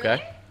Gigas, okay?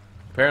 Really?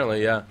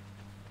 Apparently, yeah.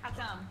 How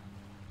come?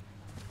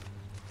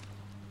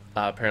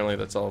 Apparently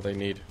that's all they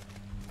need.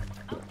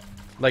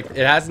 Like,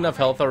 it has enough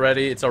health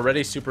already. It's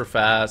already super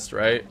fast,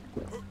 right?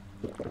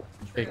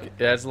 It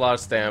has a lot of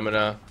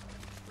stamina.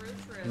 True.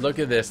 Look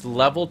at this.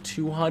 Level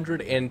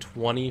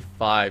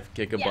 225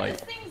 gigabyte. Yeah,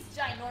 this thing's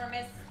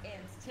ginormous and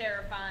it's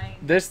terrifying.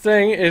 This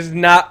thing is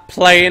not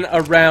playing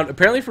around.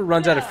 Apparently, if it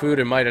runs out of food,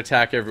 it might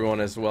attack everyone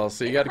as well.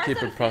 So you got to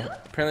keep it.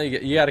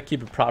 Apparently, you got to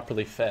keep it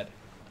properly fed.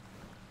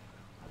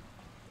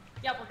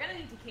 Yeah, we're gonna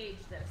need to cage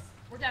this.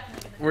 We're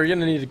definitely gonna. We're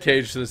gonna need to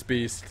cage this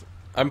beast.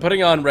 I'm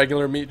putting on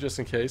regular meat just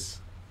in case.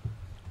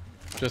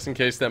 Just in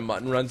case that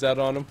mutton runs out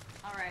on him.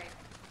 All right.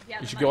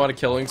 Yeah. You should go on a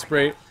killing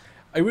spree.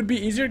 It would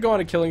be easier to go on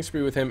a killing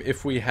spree with him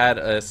if we had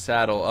a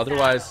saddle.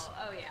 Otherwise,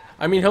 Oh yeah.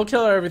 I mean, he'll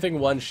kill everything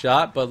one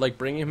shot, but like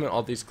bringing him in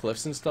all these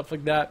cliffs and stuff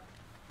like that,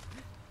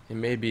 it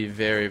may be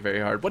very, very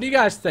hard. What do you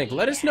guys think?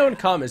 Let us know in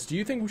comments. Do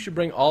you think we should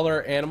bring all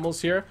our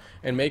animals here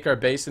and make our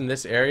base in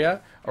this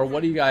area? Or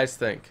what do you guys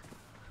think?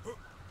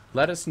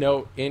 Let us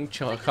know in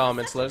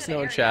comments. Let us know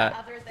in chat.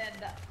 Other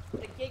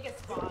than the Giga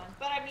spawn.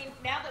 But I mean,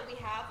 now that we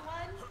have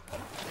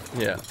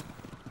one. Yeah.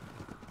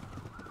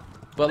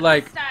 But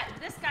like,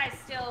 This guy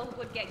still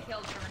would get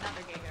killed from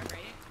another Giga,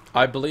 right?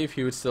 I believe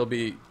he would still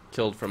be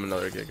killed from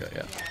another Giga,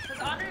 yeah. Yeah, because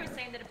Andre was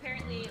saying that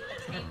apparently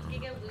a tamed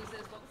Giga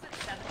loses, what was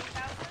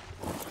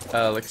it,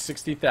 70,000? Like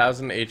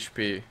 60,000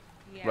 HP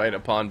Yeah. right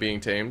upon being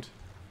tamed.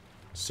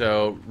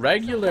 So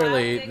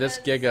regularly, So this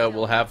Giga's Giga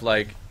will have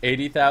like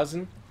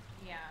 80,000.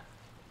 Yeah.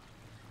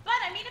 But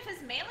I mean, if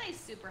his melee's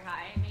super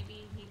high,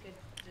 maybe he could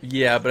just...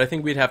 Yeah, but I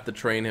think we'd have to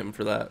train him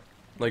for that.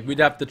 Like, we'd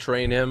have to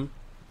train him,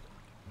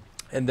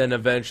 and then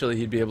eventually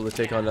he'd be able to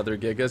take on other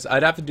Gigas.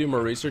 I'd have to do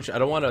more research. I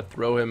don't want to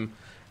throw him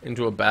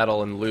into a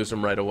battle and lose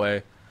him right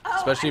away,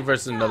 especially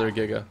versus another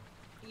Giga.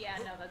 Yeah,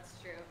 no, that's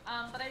true.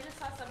 But I just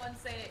saw someone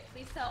say,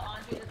 please tell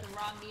Andre that the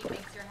raw meat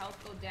makes your health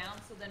go down,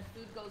 so then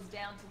food goes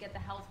down to get the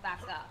health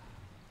back up.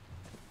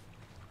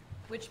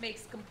 Which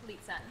makes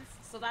complete sense.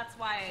 So that's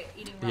why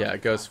eating raw Yeah, meat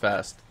it goes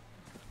fast.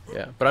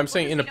 Yeah, but I'm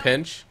saying in a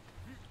pinch,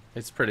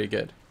 it's pretty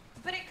good.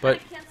 But it kind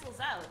of cancels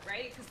out,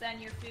 right? Because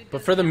then your food But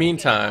goes for the down to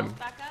get your meantime, health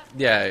back up.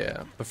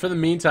 yeah. But for the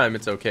meantime,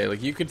 it's okay.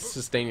 Like, you could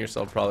sustain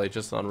yourself probably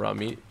just on raw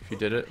meat if you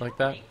did it like I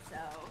that. think so.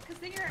 'Cause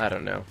then you're... I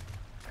don't know.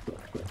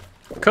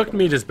 Cooked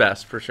meat is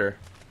best, for sure.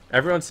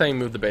 Everyone's saying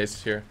move the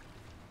base here.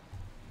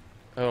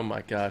 Oh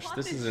my gosh, Want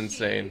this is sheep.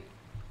 insane.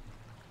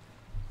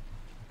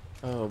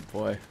 Oh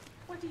boy.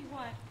 What do you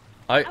want?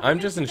 I'm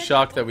just in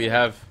shock that we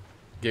have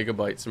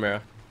Gigabyte,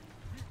 Samara.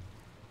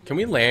 Can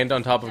we land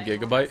on top of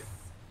Gigabyte?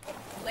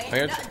 Land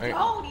I'm up. gonna-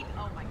 Don't even...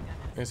 Oh my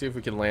goodness. Let's see if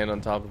we can land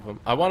on top of him.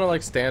 I want to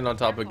like stand on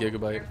top of Careful,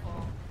 Gigabyte.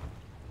 careful.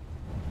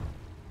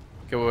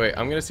 Okay, wait.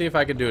 I'm gonna see if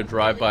I can do a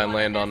drive-by and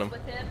land on him.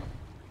 With him?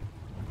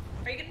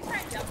 Are you gonna try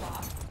and jump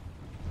off?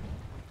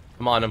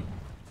 I'm on him.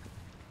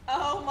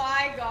 Oh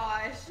my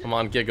gosh. I'm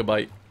on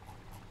Gigabyte.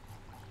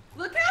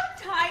 Look how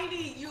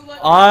tiny you look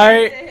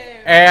I compared to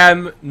him.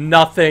 am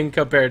nothing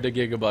compared to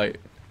Gigabyte.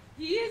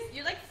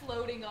 You're like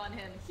floating on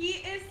him.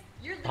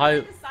 You're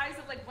literally the size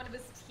of like one of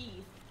his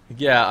teeth.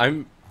 Yeah,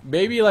 I'm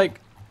maybe like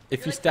if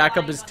You're you like stack up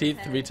lying his on teeth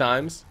his 3 head.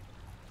 times,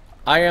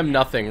 I am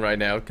nothing right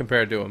now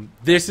compared to him.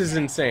 This is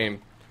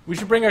insane. We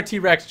should bring our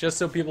T-Rex just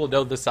so people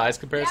know the size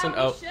comparison. Yeah,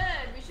 we Oh, should.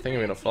 We should think I'm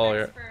bring gonna a fall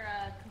T-Rex here.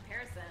 for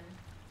comparison.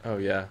 oh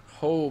yeah.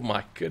 Oh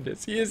my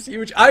goodness, he is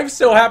huge. I'm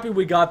so happy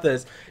we got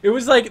this. It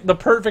was like the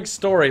perfect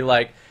story.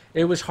 Like,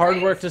 it was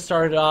hard work to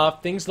start it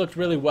off. Things looked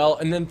really well,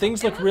 and then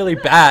things looked really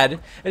bad,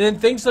 and then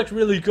things looked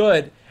really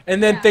good,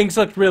 and then things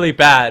looked really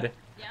bad,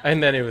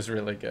 and then it was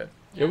really good.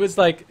 It was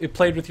like, it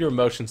played with your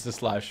emotions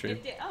this live stream.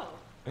 It did. Oh.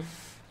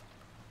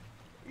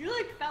 You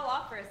like fell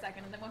off for a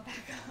second and then went back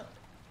up.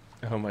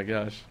 Oh my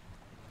gosh.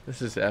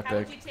 This is How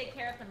epic. did you take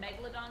care of the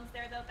megalodons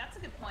there, though? That's a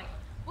good point.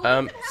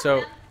 Well,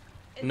 So,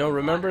 no,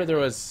 remember there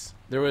was,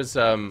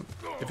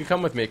 if you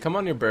come with me, come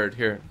on your bird,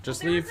 here,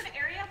 just leave. There was an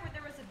area where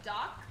there was a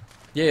dock.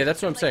 Yeah,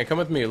 that's what I'm saying, come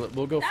with me,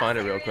 we'll go find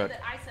it real quick.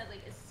 That I said,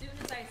 like, as soon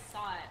as I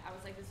saw it, I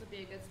was like, this would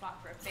be a good spot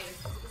for a base.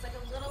 It was like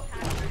a little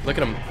patch. Look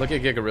at him, look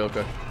at Giga real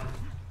quick.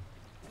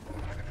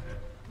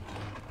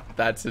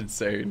 That's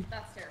insane.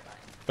 That's terrifying.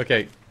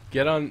 Okay,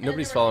 get on,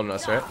 nobody's following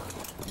us, right?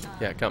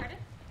 Yeah, come. Pardon?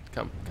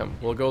 Come.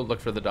 We'll go look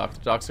for the dock. The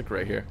dock's like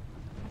right here.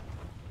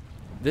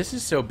 This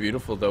is so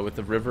beautiful though, with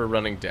the river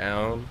running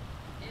down.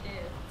 It is.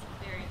 It's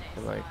a very nice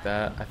And like spot.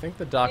 that. I think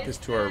the dock is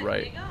to our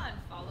right. Giga and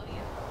follow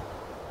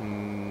you?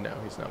 No,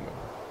 he's not moving.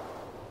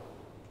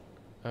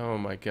 Oh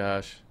my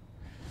gosh.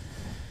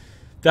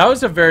 That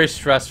was a very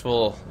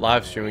stressful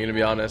live stream, I'm gonna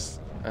be honest.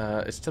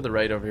 It's to the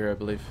right over here, I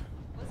believe.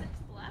 Was it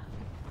to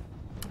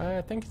the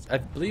left? I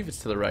believe it's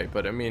to the right,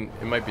 but I mean,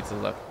 it might be to the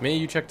left. Maybe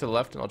you check to the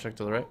left and I'll check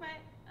to the right. Okay.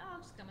 I'll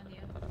just come with you.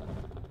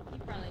 You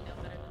probably know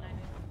better than I do.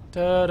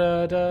 Da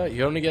da da.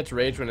 You only get to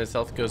rage when his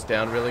health goes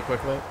down really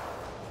quickly.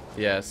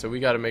 Yeah, so we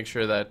gotta make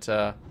sure that,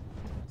 So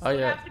oh it would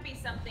yeah. have to be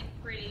something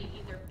pretty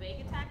either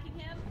big attacking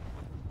him,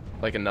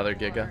 Like another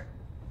Giga.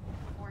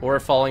 or Or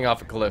falling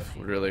off a cliff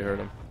would really hurt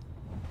him.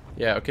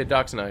 Yeah, okay,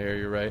 dock's not here,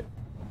 you're right.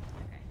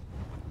 Okay.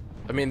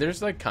 I mean,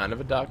 there's like kind of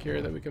a dock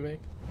here that we can make.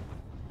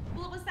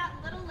 Well, it was that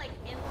little like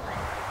inlet.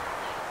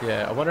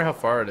 Yeah, I wonder how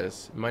far it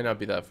is. It might not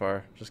be that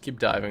far. Just keep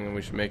diving and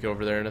we should make it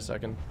over there in a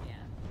second. Yeah.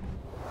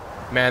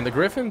 Man, the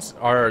griffins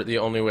are the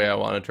only way I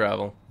want to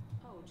travel.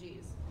 Oh,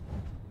 jeez.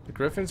 The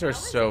griffins are I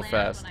always so land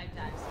fast. when I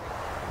dive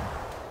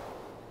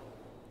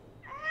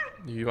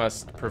straight You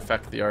must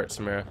perfect the art,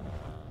 Samara.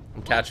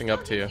 I'm down. catching Well, it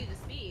up to still you. gives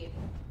the speed.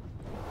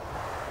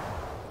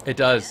 It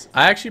does.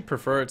 I actually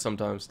prefer it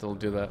sometimes to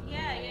do that.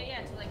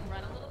 Yeah, to like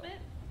run a little bit.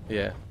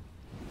 Yeah.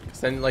 Because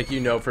then, like, you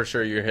know for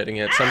sure you're hitting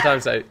it.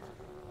 Sometimes I'm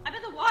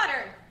in the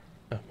water.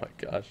 Oh my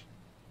gosh.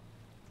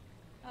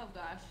 Oh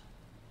gosh.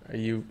 Are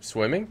you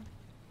swimming?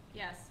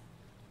 Yes.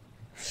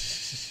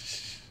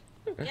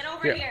 Get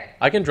over Here, here.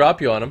 I can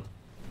drop you on him.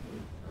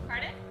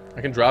 Pardon?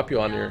 I can drop you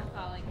on No, your... I'm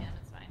following him.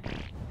 It's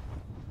fine.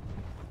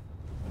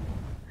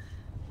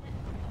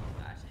 Oh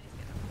gosh, I need to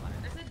get out of the water.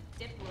 There's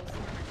a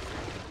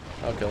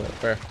diplo. I'll kill it.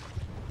 Where?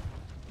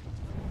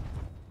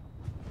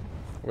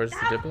 Where's the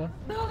Diplo?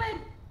 Moving.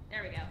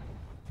 There we go.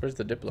 Where's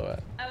the Diplo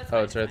at? Oh, it's Oh,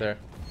 fine, it's right there.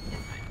 It's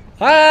fine.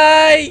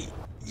 Hi!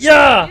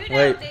 Yeah! You know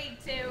Wait. they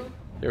do.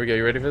 Here we go.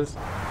 You ready for this?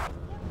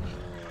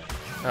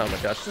 Oh my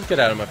gosh. Just get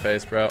out of my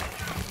face, bro.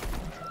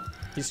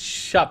 He's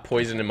shot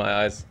poison in my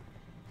eyes.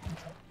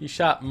 He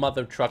shot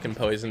mother trucking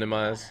poison in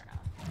my eyes.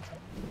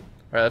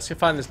 Alright, let's go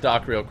find this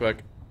dock real quick.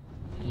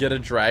 Get a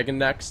dragon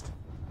next.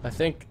 I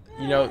think,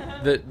 you know,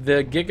 the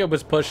Giga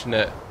was pushing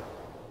it.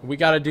 We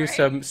gotta do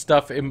some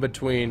stuff in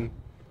between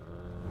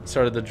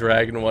sort of the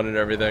dragon one and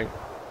everything.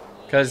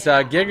 Because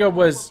Giga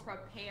was...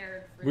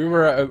 Prepared for We that.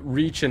 were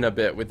reaching a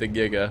bit with the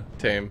Giga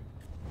tame.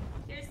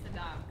 Here's the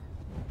dock.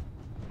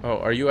 Oh,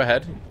 are you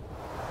ahead?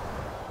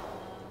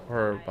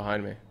 Or Right.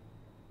 behind me?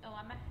 Oh,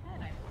 I'm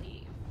ahead, I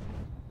believe.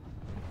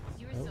 'Cause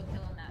you were still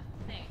killing that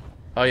thing.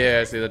 Oh yeah,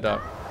 I see the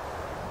dock.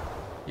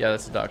 Yeah,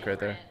 that's the dock right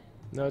there.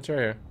 No, it's right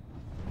here.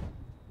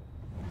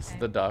 This is Okay.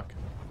 the dock.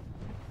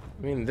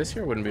 I mean, this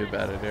here wouldn't be a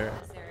bad idea.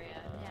 This area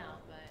now,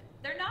 but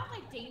they're not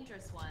like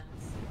dangerous ones.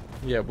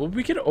 Yeah, well,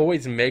 we could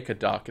always make a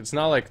dock. It's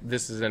not like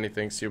this is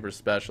anything super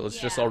special. It's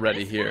just Yeah, but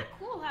already it's here. kinda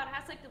cool how it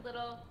has like the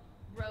little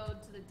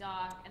road to the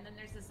dock, and then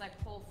there's this like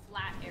whole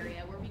flat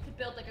area where we could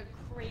build like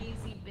a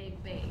crazy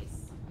big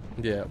base.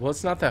 Yeah, well,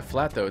 it's not that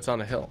flat though. It's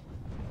on a hill.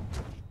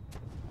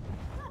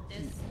 Not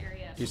this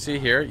area. You see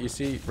here? You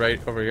see right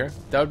over here?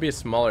 That would be a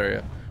small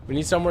area. We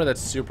need somewhere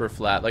that's super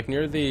flat, like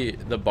near the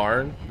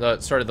barn, the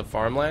sort of the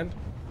farmland.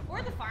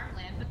 Or the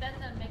farmland, but then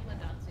the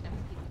megalodons, we'd have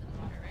to keep them in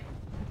the water,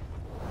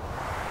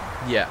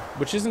 right? Yeah,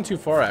 which isn't too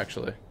far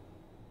actually.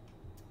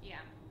 Yeah.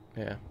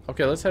 Yeah.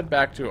 Okay, let's head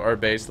back to our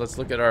base. Let's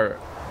look at our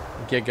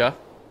Giga.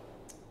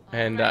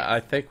 And Alright. I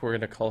think we're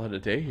going to call it a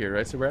day here,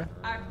 right, Sabra?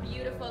 Our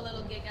beautiful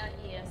little Giga,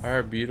 yes.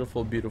 Our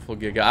beautiful, beautiful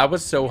Giga. I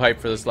was so hyped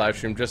for this live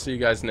stream, just so you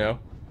guys know.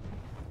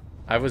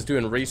 I was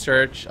doing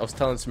research. I was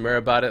telling Samara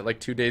about it like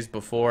 2 days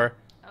before.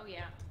 Oh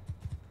yeah.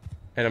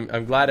 And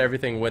I'm glad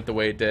everything went the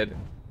way it did.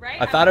 Right?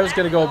 I thought it was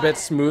going going to go a bit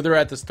smoother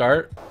at the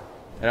start.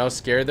 And I was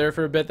scared there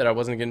for a bit that I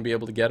wasn't going to be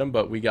able to get him,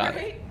 but we got it.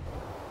 Right?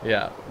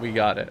 Yeah, we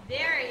got it.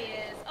 There he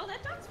is. Oh,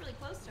 that dog's really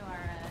close to our,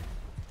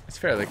 It's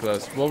fairly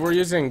close. Well, we're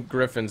using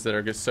griffins that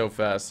are just so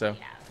fast, so.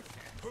 yeah,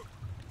 that's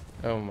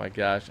fair. Oh my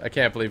gosh. I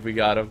can't believe we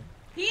got him.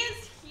 He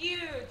is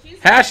huge. He's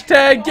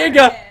Hashtag ginormous.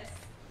 Giga.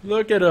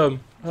 Look at him.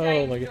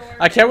 Oh my god.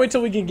 I can't wait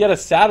till we can get a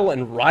saddle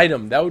and ride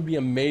him. That would be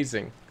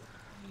amazing.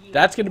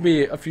 That's going to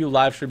be a few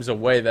live streams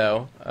away,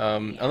 though.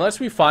 Unless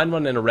we find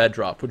one in a red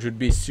drop, which would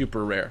be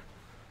super rare.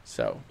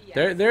 So,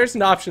 there's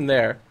an option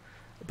there.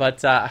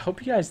 But I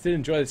hope you guys did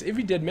enjoy this. If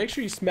you did, make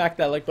sure you smack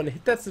that like button,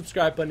 hit that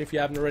subscribe button if you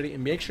haven't already,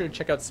 and make sure to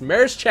check out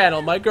Samara's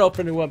channel, my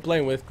girlfriend who I'm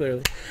playing with,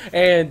 clearly.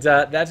 And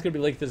that's going to be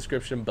linked in the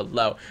description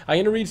below. I'm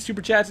going to read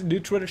super chats and do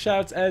Twitter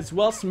shoutouts as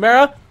well.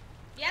 Samara,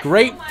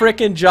 great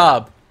freaking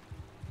job.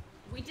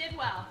 We did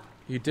well.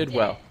 You did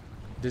well.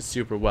 You did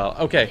super well.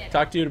 Okay,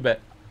 talk to you in a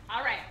bit.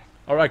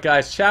 Alright,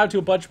 guys. Shout out to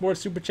a bunch more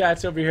super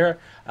chats over here.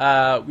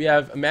 We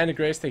have Amanda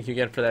Grace. Thank you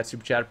again for that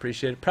super chat.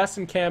 Appreciate it.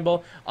 Preston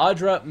Campbell.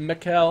 Audra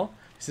McKell.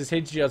 He says,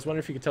 hey, G, I was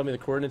wondering if you could tell me the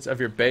coordinates of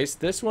your base.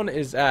 This one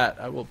is at...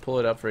 I will pull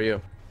it up for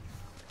you.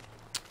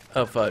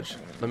 Oh, fudge.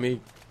 Let me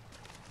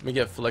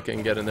get Flick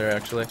and get in there,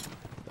 actually.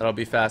 That'll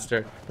be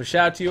faster. But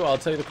shout out to you. I'll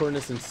tell you the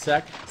coordinates in a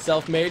sec.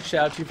 Self-made.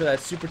 Shout out to you for that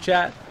super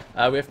chat.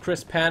 We have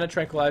Chris Panna.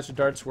 Tranquilizer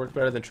darts work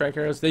better than trank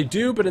arrows. They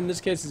do, but in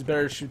this case, it's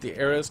better to shoot the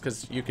arrows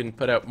because you can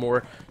put out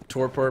more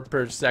torpor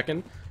per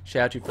second.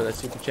 Shout out to you for that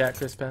super chat,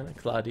 Chris Panna.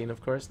 Claudine,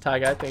 of course. Ty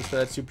Guy, thanks for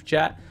that super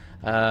chat.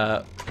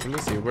 Let me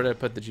see. Where did I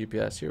put the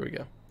GPS? Here we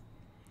go.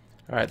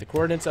 Alright, the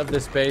coordinates of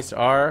this base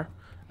are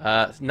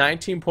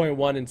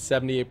 19.1 and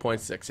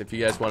 78.6. If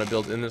you guys want to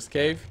build in this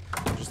cave,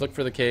 just look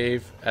for the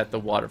cave at the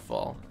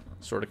waterfall.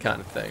 Sort of kind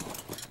of thing.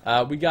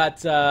 We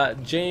got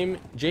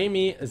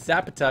Jamie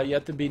Zapata. You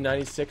have to be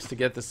 96 to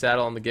get the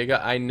saddle on the Giga.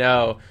 I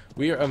know.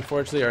 We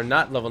unfortunately are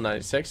not level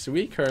 96. So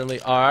we currently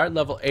are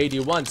level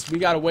 81. So we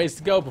got a ways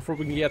to go before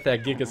we can get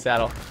that Giga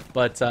saddle.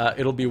 But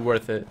it'll be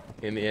worth it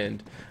in the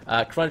end.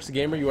 Crunch the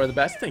Gamer, you are the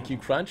best. Thank you,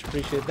 Crunch.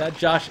 Appreciate that.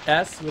 Josh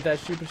S. with that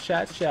super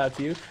chat. Shout out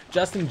to you.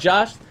 Justin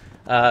Josh,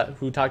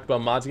 who talked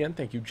about mods again.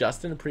 Thank you,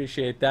 Justin.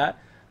 Appreciate that.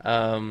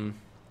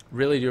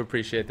 Really do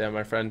appreciate that,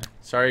 my friend.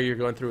 Sorry you're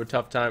going through a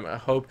tough time. I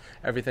hope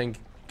everything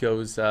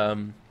goes...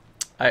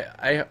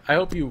 I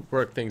hope you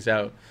work things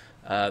out.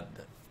 It's going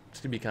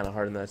to be kind of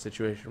hard in that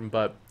situation.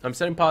 But I'm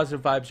sending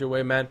positive vibes your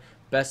way, man.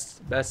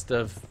 Best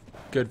of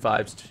good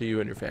vibes to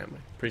you and your family.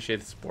 Appreciate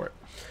the support.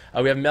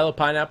 We have Mellow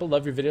Pineapple.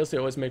 Love your videos. They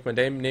always make my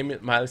day. Name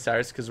it Miley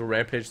Cyrus because we'll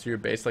rampage through your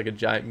base like a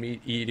giant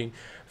meat-eating,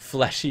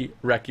 fleshy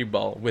wrecking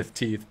ball with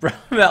teeth. Bro,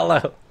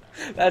 Mellow.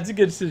 That's a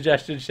good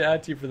suggestion. Shout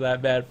out to you for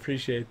that, man.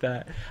 Appreciate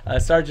that.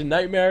 Sergeant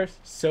Nightmare,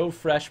 So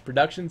Fresh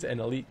Productions, and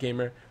Elite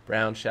Gamer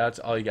Brown. Shout out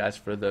to all you guys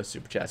for those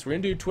super chats. We're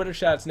going to do Twitter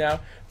shouts now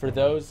for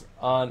those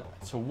on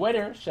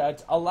Twitter. Shout out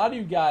to a lot of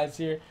you guys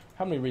here.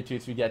 How many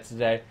retweets we get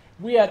today?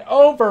 We had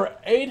over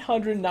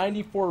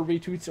 894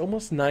 retweets,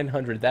 almost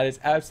 900. That is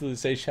absolutely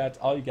insane. Shout out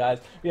to all you guys.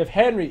 We have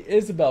Henry,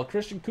 Isabel,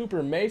 Christian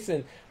Cooper,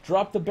 Mason,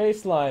 Drop the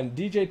Baseline,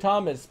 DJ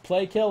Thomas,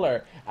 Play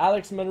Killer,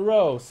 Alex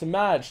Monroe,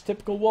 Samaj,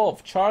 Typical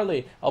Wolf,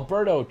 Charlie,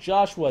 Alberto,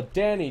 Joshua,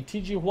 Danny,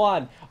 TG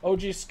Juan,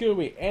 OG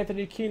Scooby,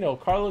 Anthony Kino,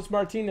 Carlos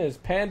Martinez,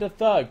 Panda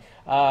Thug,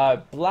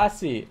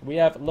 Blassie. We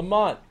have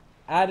Lamont,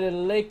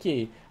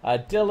 Adeleke,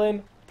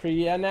 Dylan,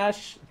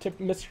 Priyanash,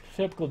 Mr.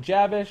 Typical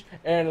Javish,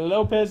 Aaron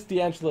Lopez,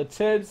 D'Angelo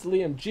Tibbs,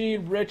 Liam G,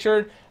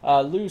 Richard,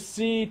 Lou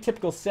C,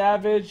 Typical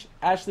Savage,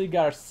 Ashley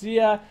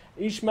Garcia,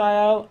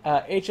 Ishmael,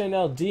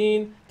 HNL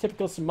Dean,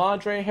 Typical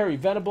Samandre, Harry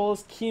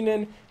Venables,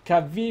 Keenan,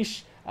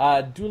 Kavish,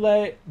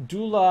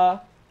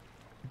 Dulal,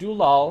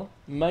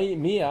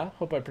 Mia,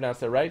 hope I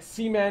pronounced that right,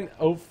 Seaman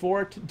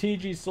 04,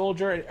 TG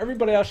Soldier, and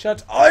everybody else.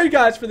 Shouts all you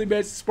guys for the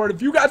amazing support.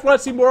 If you guys want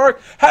to see more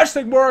ARK,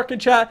 hashtag more ARK in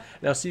chat,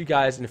 and I'll see you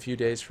guys in a few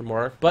days for more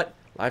ARK. But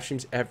live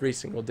streams every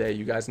single day.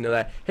 You guys know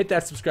that. Hit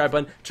that subscribe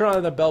button. Turn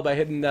on the bell by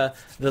hitting the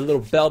little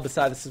bell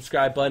beside the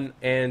subscribe button.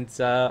 And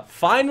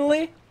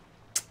finally,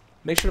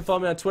 make sure to follow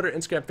me on Twitter,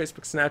 Instagram,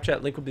 Facebook,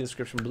 Snapchat. Link will be in the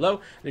description below.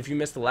 And if you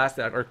missed the last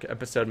ARK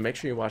episode, make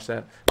sure you watch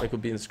that. Link will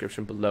be in the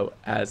description below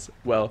as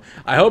well.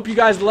 I hope you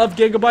guys love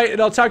Gigabyte,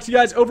 and I'll talk to you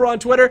guys over on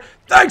Twitter.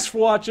 Thanks for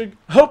watching.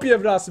 Hope you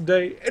have an awesome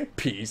day, and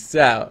peace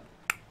out.